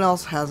 no one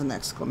else has an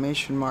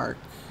exclamation mark.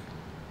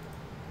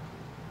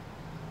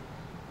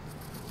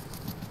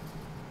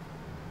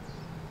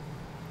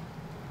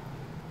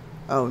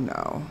 Oh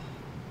no.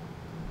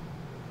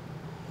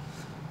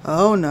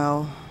 Oh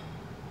no.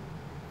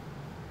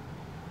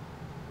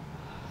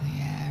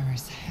 The air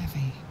is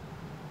heavy.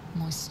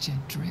 Moisture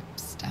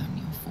drips down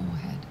your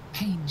forehead.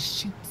 Pain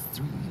shoots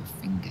through your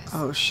fingers.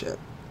 Oh shit.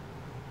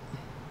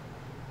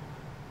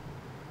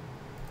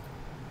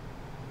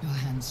 Your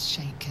hands bones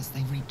shake as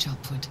they reach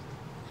upward.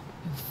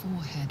 Your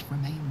forehead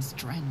remains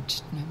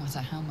drenched no matter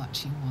how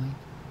much you wipe.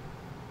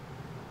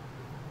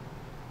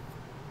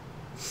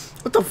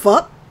 What the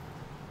fuck?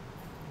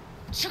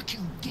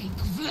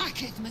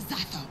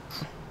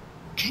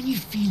 Can you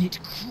feel it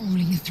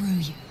crawling through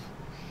you?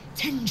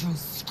 Tendrils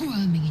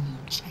squirming in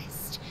your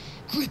chest,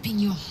 gripping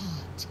your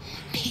heart,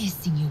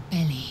 piercing your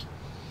belly.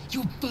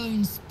 Your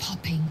bones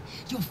popping,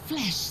 your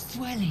flesh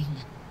swelling.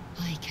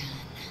 I can.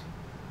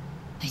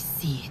 I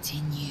see it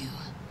in you.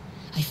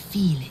 I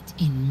feel it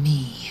in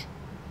me.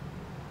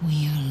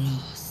 We are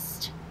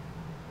lost.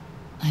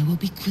 I will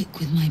be quick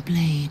with my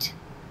blade.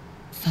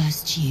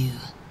 First you,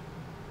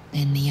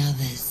 then the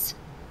others,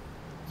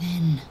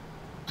 then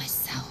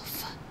myself.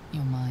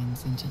 Your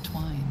minds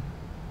intertwine.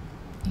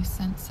 You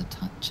sense a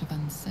touch of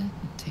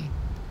uncertainty,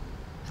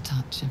 a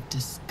touch of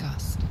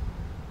disgust.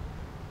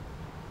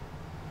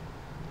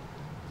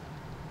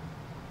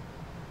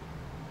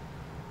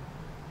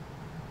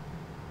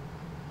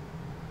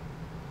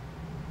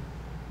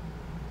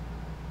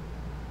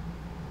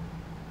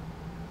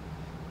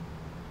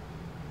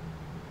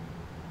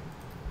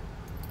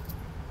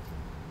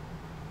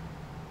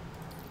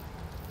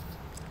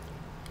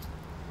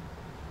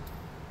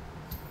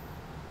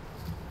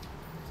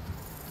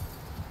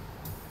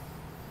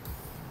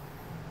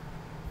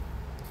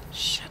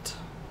 Shit.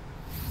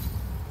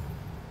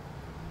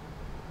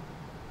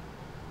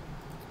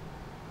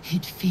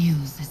 It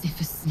feels as if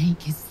a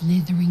snake is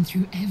slithering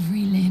through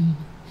every limb.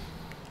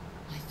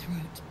 My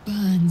throat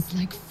burns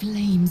like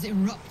flames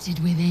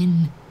erupted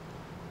within.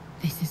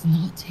 This is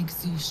not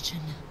exhaustion.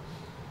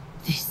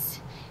 This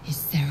is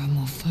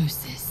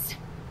ceremorphosis.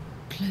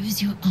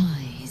 Close your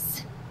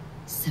eyes.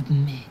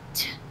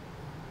 Submit.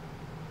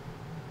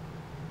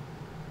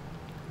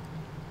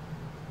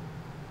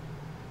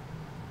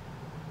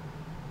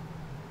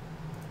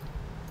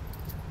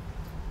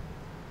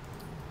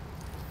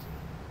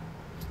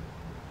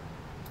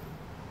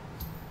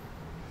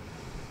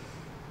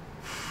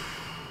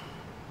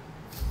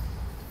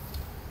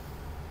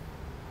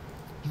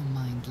 Your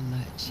mind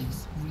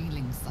lurches,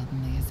 reeling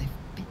suddenly as if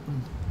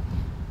bitten.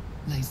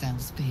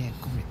 Lae'zel's fear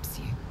grips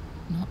you.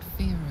 Not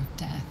fear of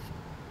death,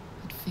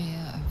 but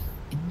fear of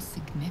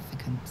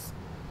insignificance.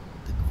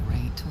 The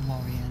great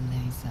warrior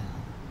Lae'zel,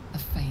 a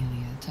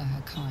failure to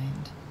her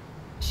kind.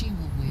 She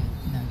will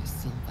wield no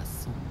silver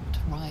sword,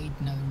 ride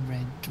no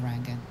red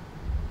dragon.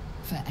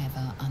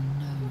 Forever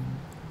unknown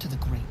to the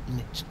great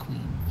Lich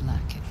Queen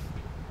Vlaakith.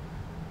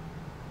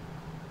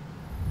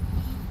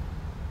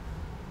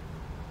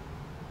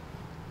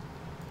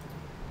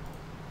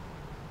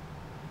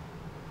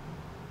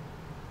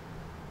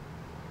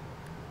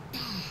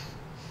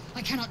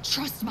 I cannot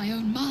trust my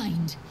own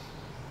mind,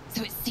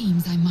 so it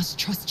seems I must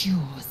trust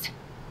yours.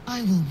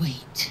 I will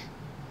wait,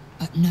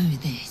 but know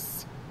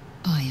this,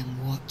 I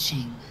am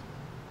watching.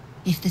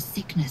 If the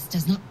sickness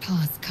does not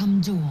pass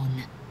come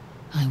dawn,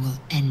 I will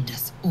end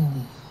us all.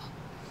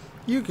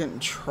 You can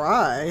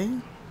try.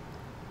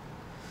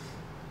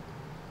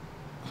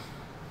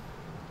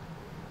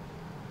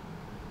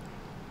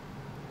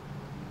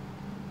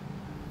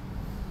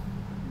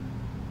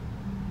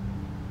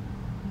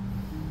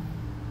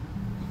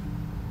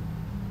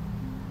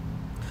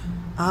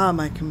 Ah,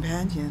 my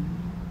companion.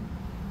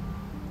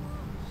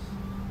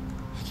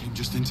 I came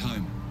just in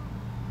time.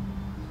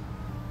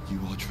 You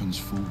are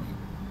transforming.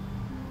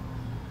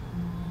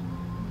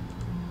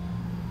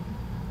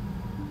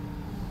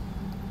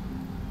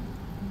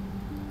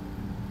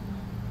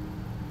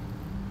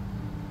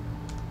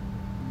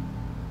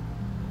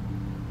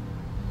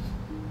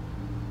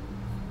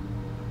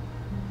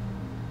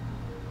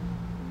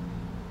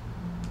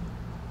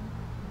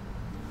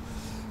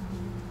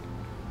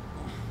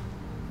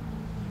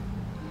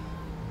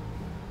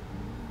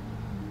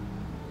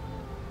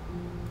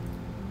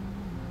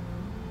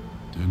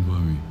 Don't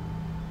worry.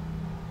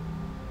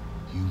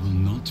 You will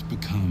not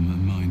become a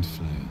mind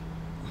flayer.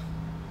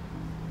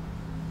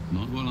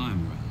 Not while I'm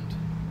around.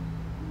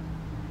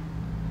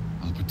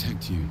 I'll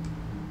protect you.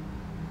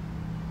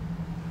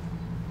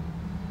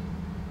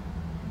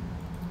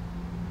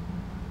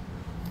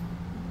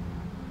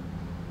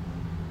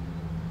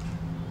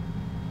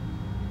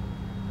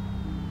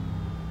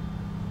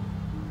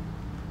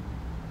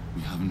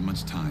 We haven't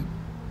much time,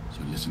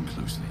 so listen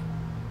closely.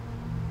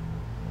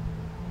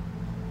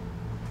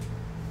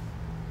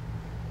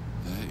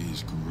 There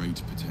is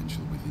great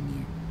potential within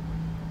you.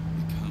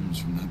 It comes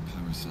from that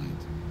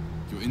parasite.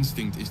 Your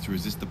instinct is to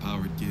resist the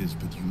power it gives,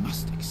 but you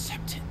must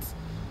accept it.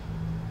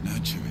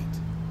 Nurture it.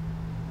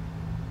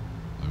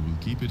 I will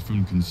keep it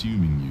from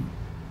consuming you.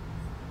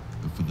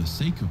 But for the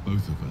sake of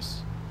both of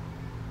us,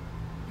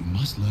 you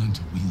must learn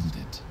to wield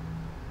it.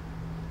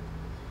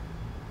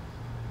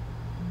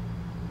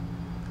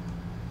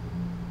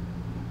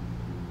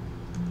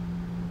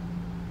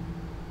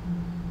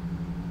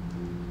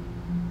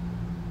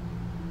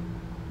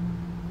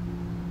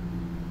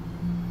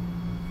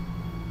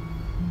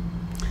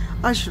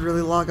 I should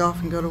really log off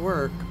and go to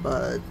work,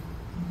 but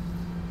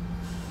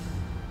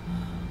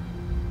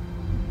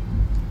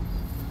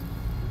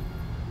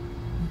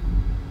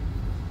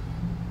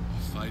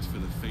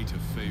fate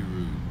of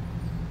Faerun.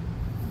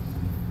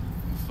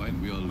 A fight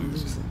we are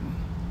losing.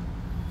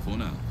 For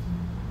now.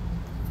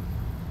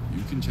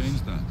 You can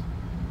change that.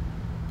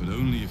 But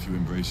only if you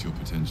embrace your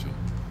potential.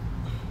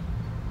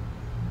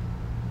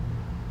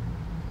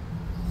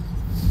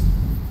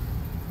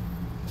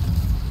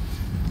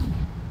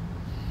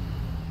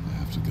 I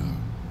have to go.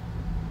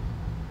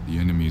 The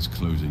enemy is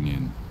closing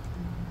in.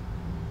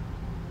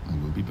 I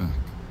will be back.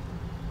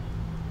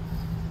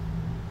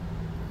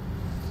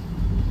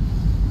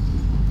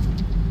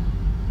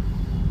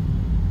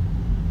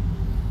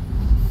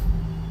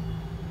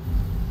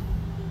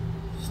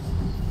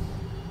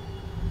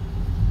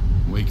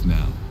 Wake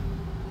now.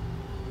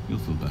 You'll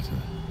feel better.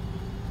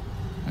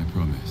 I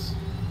promise.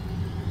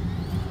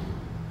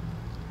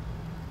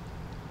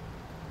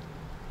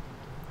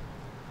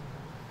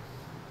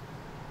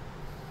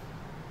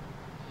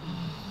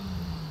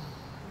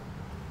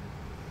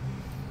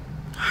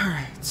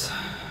 Alright.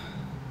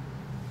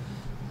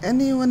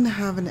 Anyone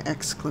have an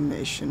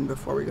exclamation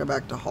before we go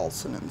back to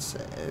Halson and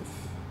save?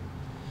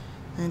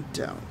 I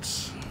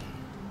don't.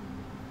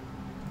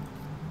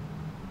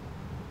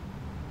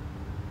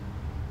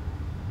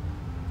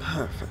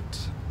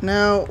 Perfect.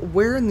 Now,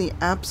 where in the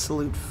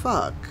absolute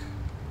fuck?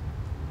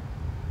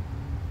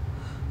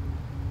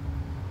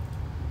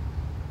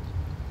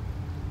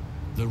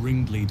 The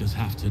ringleaders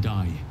have to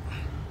die.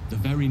 The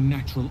very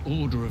natural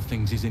order of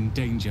things is in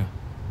danger.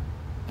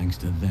 Thanks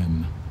to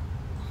them.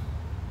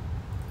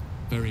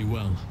 Very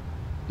well.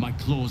 My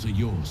claws are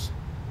yours.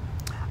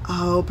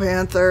 Oh,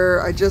 Panther,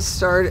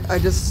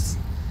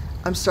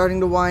 I'm starting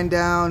to wind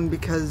down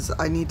because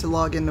I need to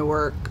log into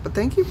work. But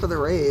thank you for the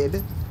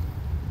raid.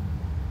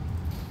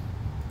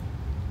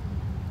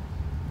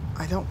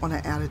 I don't want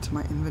to add it to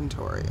my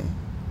inventory.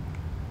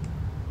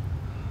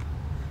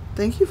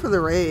 Thank you for the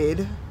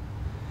raid.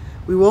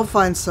 We will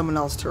find someone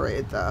else to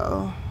raid,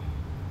 though.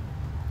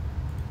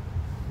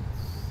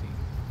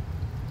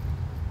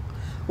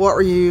 What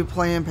were you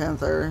playing,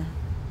 Panther?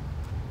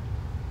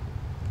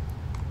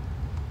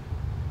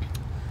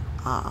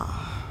 Ah.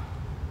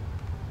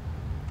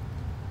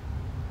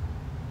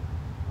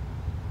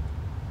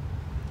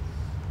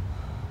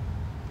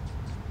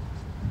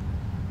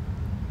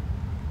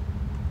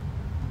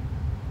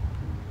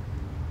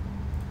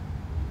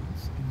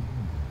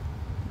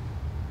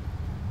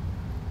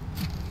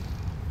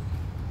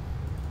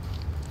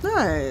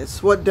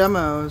 Nice. What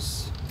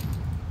demos?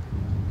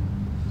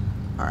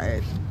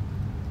 Alright.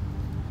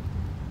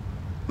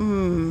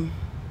 I'm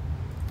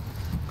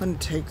gonna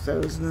take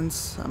those and then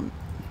some.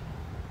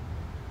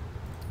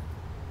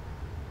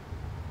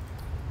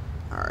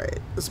 Alright.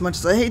 As much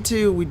as I hate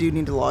to, we do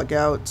need to log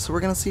out, so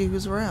we're gonna see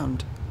who's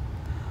around.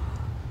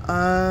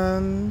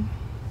 Hi,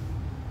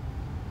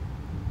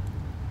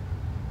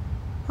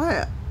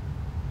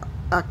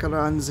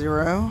 Akaron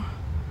Zero.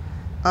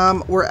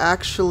 We're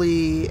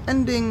actually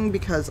ending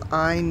because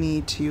I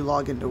need to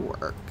log into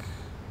work.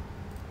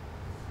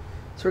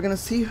 So we're gonna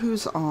see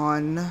who's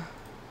on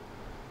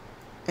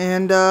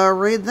and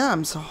raid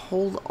them, so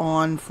hold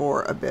on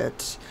for a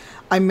bit.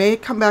 I may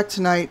come back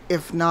tonight,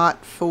 if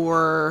not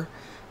for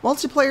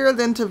multiplayer,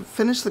 then to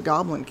finish the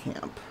Goblin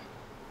Camp.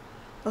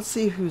 Let's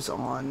see who's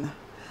on.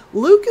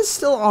 Luke is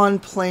still on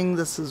playing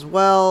this as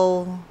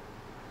well.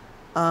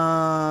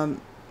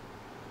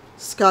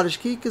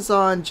 Scottish Geek is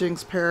on,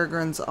 Jinx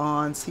Peregrine's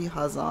on,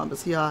 Siha's on, but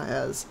Siha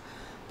has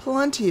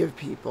plenty of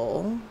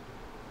people.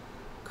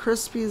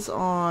 Crispy's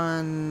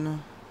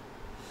on.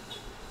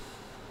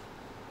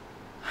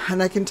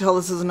 And I can tell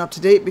this isn't up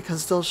to date because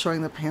it's still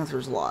showing the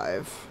Panthers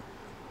live.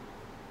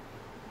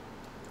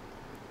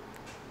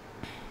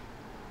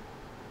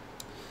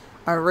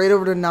 I right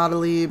over to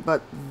Natalie,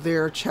 but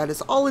their chat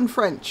is all in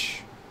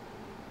French,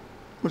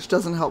 which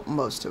doesn't help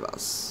most of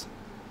us.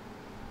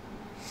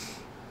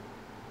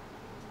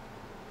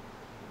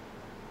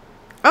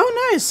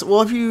 Oh, nice.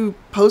 Well, if you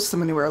post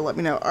them anywhere, let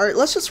me know. All right,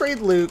 let's just raid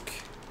Luke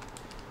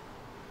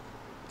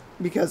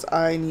because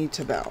I need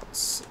to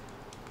bounce.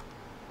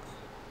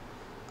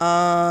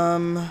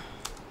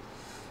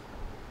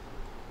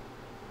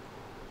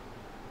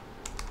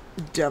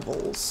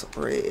 Devil's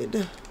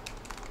raid.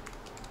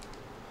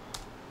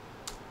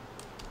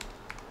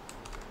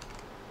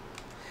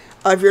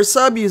 If you're a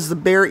sub, use the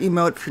bear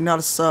emote. If you're not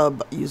a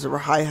sub, use the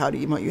hi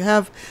howdy emote you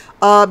have.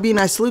 Be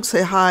nice to Luke,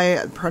 say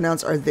hi.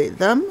 Pronouns are they,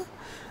 them.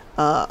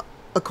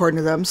 According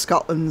to them,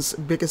 Scotland's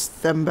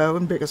biggest thembo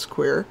and biggest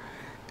queer.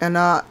 And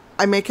I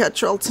may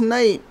catch y'all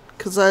tonight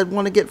because I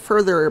want to get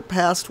further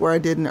past where I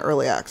did in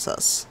early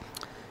access.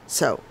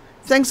 So,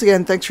 thanks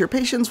again. Thanks for your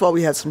patience while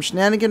we had some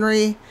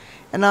shenaniganry.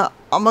 And I'm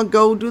going to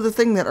go do the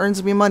thing that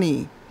earns me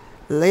money.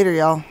 Later,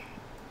 y'all.